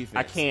much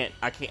defense.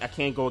 I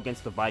can't go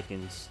against the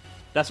Vikings.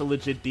 That's a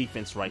legit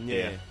defense right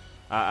there.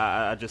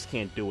 I just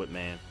can't do it,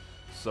 man.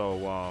 So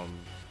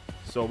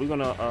we're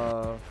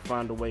gonna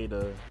find a way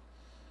to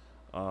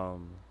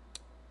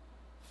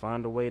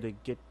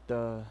get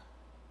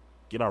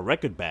our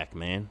record back,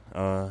 man.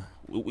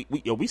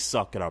 We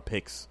suck at our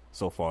picks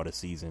so far this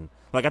season.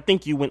 Like I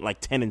think you went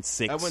like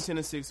 10-6. I went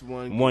 10-6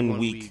 one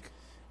week.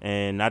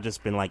 And I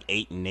just been like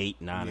 8-8,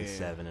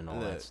 9-7, and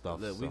all that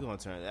stuff. Look, we're gonna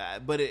turn.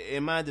 But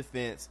in my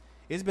defense,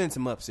 It's been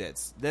some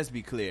upsets. Let's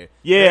be clear.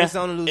 Yeah.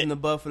 Arizona losing to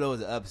Buffalo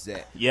is an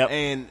upset. Yep.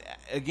 And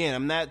again,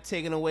 I'm not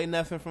taking away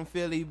nothing from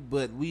Philly,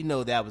 but we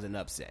know that was an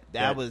upset.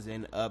 That was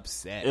an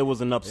upset. It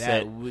was an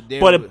upset.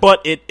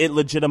 But it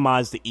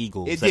legitimized the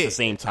Eagles at the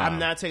same time. I'm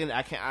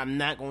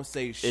not going to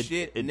say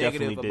shit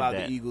negative about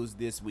the Eagles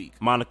this week.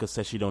 Monica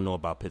says she don't know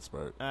about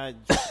Pittsburgh.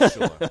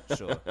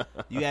 Sure.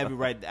 You have it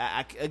right.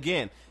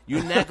 Again,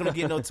 you're not going to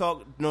get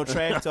no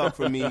trash talk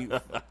from me.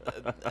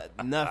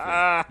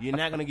 Nothing. You're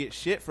not going to get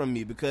shit from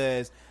me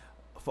because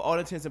for all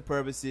intents and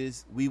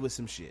purposes, we was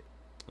some shit.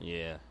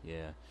 Yeah.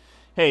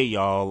 Hey,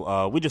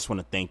 y'all. We just want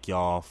to thank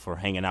y'all for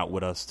hanging out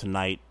with us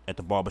tonight at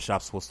the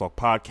Barbershop Sports Talk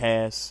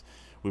Podcast.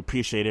 We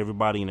appreciate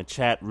everybody in the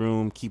chat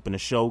room keeping the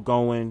show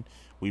going.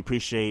 We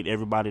appreciate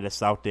everybody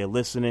that's out there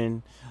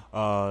listening.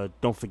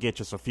 Don't forget,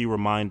 just a few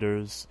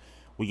reminders.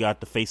 We got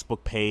the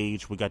Facebook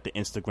page. We got the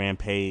Instagram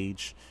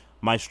page.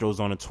 Maestro's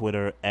on the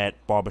Twitter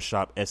at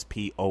Barbershop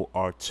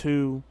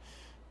SPOR2.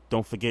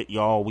 Don't forget,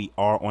 y'all, we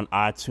are on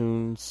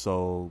iTunes,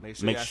 so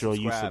make sure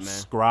you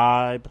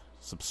subscribe.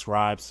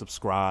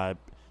 Subscribe.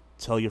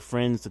 Tell your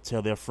friends to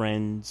tell their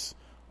friends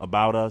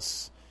about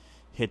us.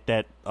 Hit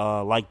that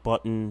like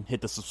button.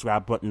 Hit the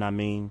subscribe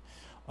button,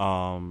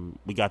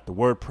 we got the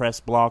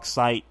WordPress blog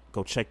site.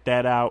 Go check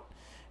that out.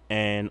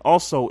 And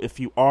also, if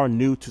you are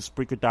new to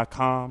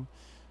Spreaker.com,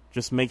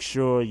 just make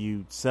sure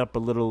you set up a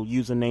little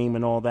username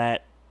and all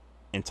that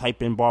and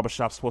type in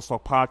Barbershop Sports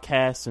Talk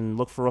Podcast and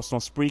look for us on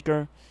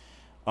Spreaker.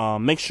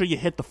 Make sure you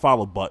hit the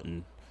follow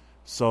button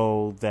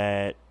so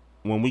that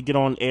when we get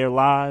on air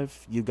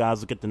live, you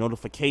guys will get the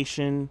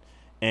notification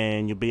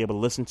and you'll be able to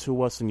listen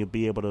to us and you'll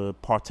be able to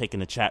partake in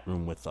the chat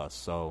room with us.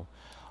 So,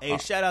 hey,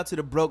 shout out to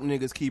the broke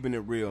niggas keeping it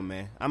real,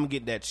 man. I'm going to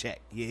get that check.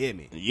 You hear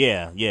me?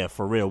 Yeah,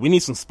 for real. We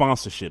need some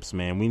sponsorships,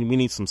 man. We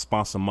need some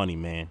sponsor money,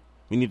 man.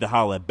 We need to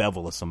holler at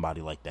Bevel or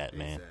somebody like that,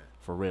 man. Exactly.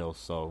 For real.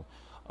 So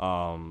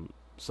I'm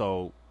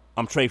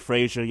Trey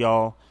Frazier,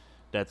 y'all.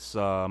 That's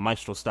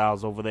Maestro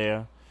Styles over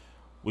there.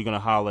 We're going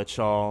to holler at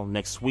y'all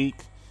next week.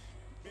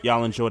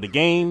 Y'all enjoy the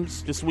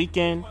games this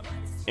weekend,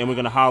 and we're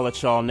going to holler at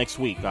y'all next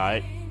week, all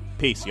right?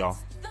 Peace, y'all.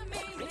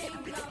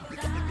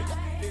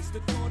 It's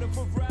the thought of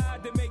a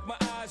ride that make my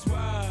eyes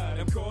wide.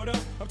 I'm caught up.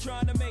 I'm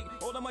trying to make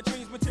all of my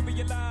dreams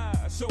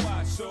materialize. So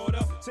I sort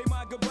of say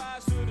my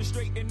goodbyes to the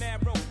straight and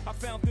narrow. I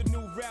found the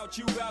new route.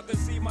 You out to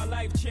see my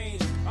life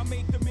change. I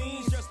make the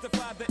means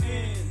justify the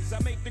ends. I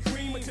make the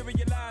cream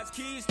materialize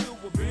keys to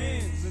a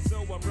Benz. And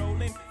so I'm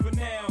rolling for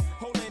now,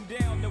 holding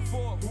down the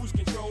fort. Who's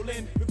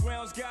controlling? The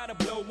ground's gotta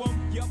blow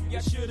them. Yup,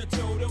 I should've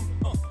told them.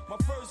 My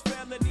first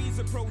felony's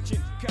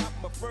approaching. Cop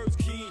my first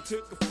key,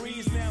 took a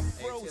freeze, now I'm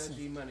frozen.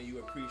 Hey, money, you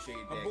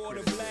appreciate that. I'm bored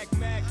of Black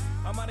Mac.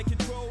 I'm out of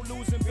control,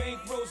 losing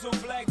bankrolls on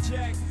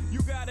blackjack.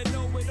 You gotta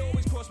know it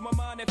always crossed my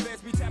mind at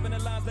best. Be tapping the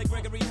lines like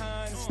Gregory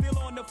Hines. Still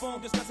on the phone,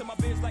 discussing my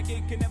biz like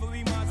it can never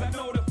be mine. I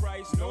know the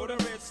price, know the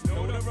risks,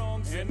 know the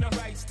wrongs and the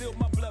right. Still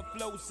my blood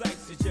flows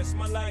ice, it's just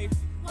my life.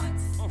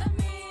 What's the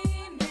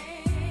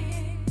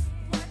meaning?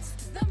 What's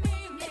the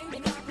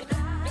meaning of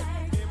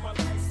life? In my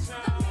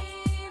lifetime.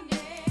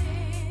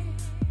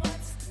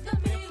 What's the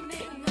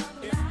meaning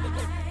of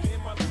life? In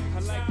my life. I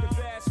like the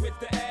bass with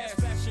the ass,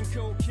 flashing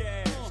cold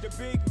cash. The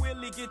big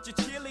Willie get you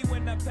chilly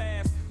when I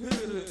pass.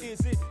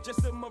 Is it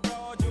just a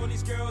mirage? All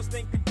these girls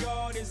think the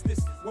God is this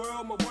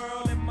world, my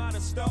world. Am I the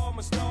star,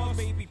 my star,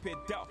 baby pit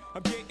dog?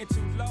 I'm getting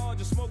too large,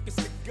 I'm smoking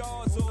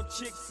cigars. All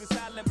chicks is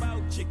hollering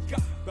about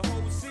chica. The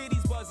whole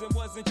city's buzzing,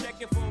 wasn't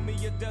checking for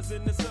me a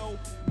dozen or so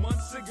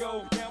months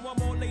ago. Now I'm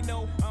all they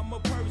know, I'm a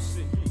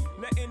person.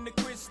 Letting the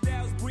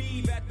crystals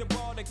breathe at the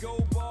bar, the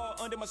gold bar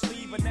under my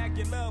sleeve.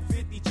 Vernacular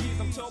 50 G's,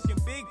 I'm talking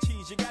big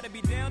cheese. You gotta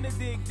be down to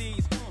dig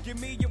these. Give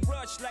me a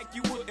rush like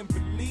you wouldn't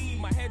believe.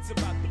 My head's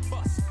about to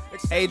bust.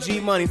 Hey, G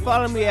Money,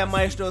 follow me at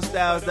Maestro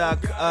Styles on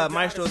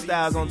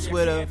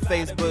Twitter,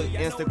 Facebook,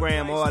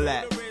 Instagram, all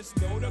that.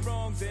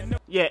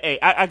 Yeah, hey,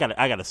 I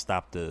gotta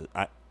stop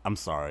I'm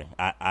sorry.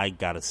 I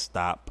gotta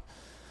stop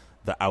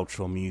the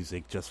outro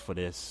music just for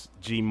this.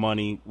 G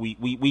Money,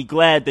 we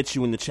glad that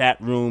you in the chat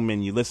room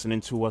and you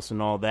listening to us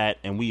and all that,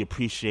 and we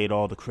appreciate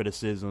all the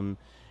criticism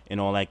and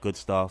all that good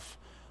stuff.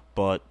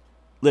 But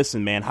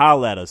listen, man,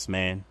 holla at us,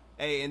 man.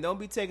 Hey, and don't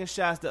be taking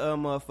shots to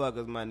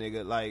motherfuckers, my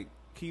nigga. Like,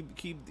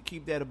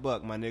 keep that a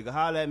buck, my nigga.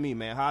 Holla at me,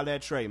 man. Holla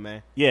at Trey,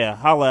 man. Yeah,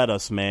 holla at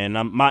us, man.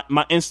 My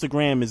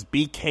Instagram is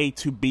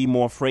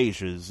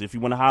BK2BMoreFraziers. If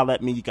you want to holla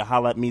at me, you can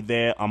holla at me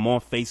there. I'm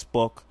on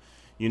Facebook.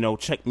 You know,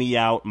 check me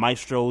out.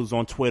 Maestro's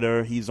on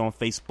Twitter. He's on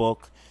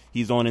Facebook.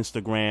 He's on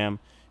Instagram.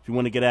 If you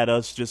want to get at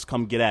us, just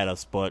come get at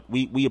us. But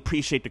we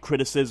appreciate the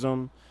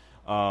criticism.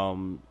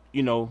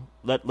 You know,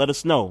 let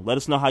us know. Let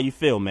us know how you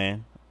feel,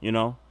 man. You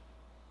know?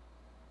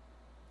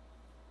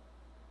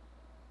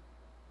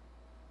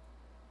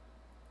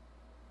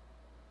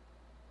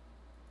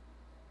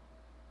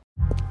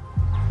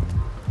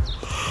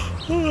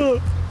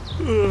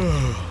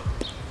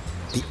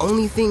 The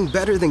only thing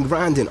better than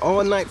grinding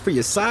all night for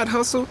your side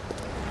hustle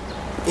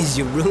is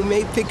your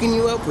roommate picking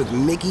you up with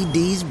Mickey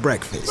D's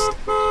breakfast.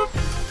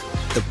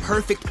 The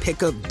perfect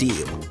pickup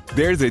deal.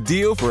 There's a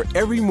deal for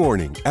every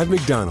morning at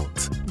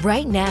McDonald's.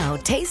 Right now,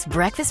 taste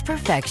breakfast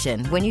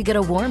perfection when you get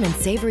a warm and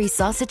savory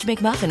sausage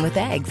McMuffin with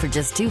egg for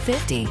just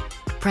 $2.50.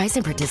 Price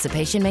and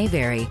participation may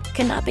vary.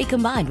 Cannot be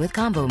combined with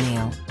combo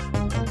meal.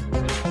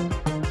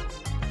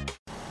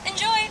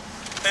 Enjoy.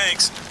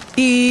 Thanks.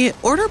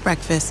 Order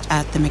breakfast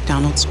at the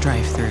McDonald's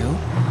drive-thru.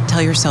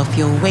 Tell yourself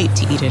you'll wait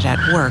to eat it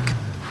at work,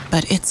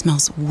 but it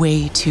smells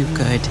way too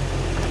good.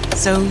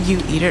 So you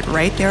eat it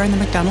right there in the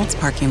McDonald's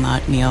parking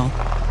lot meal.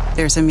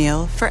 There's a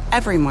meal for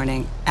every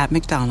morning at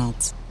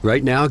McDonald's.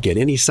 Right now, get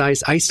any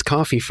size iced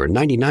coffee for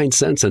 99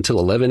 cents until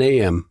 11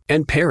 a.m.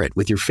 and pair it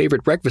with your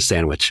favorite breakfast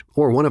sandwich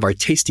or one of our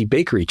tasty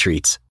bakery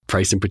treats.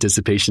 Price and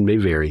participation may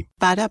vary.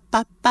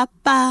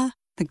 Ba-da-ba-ba-ba.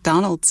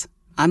 McDonald's.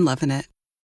 I'm loving it.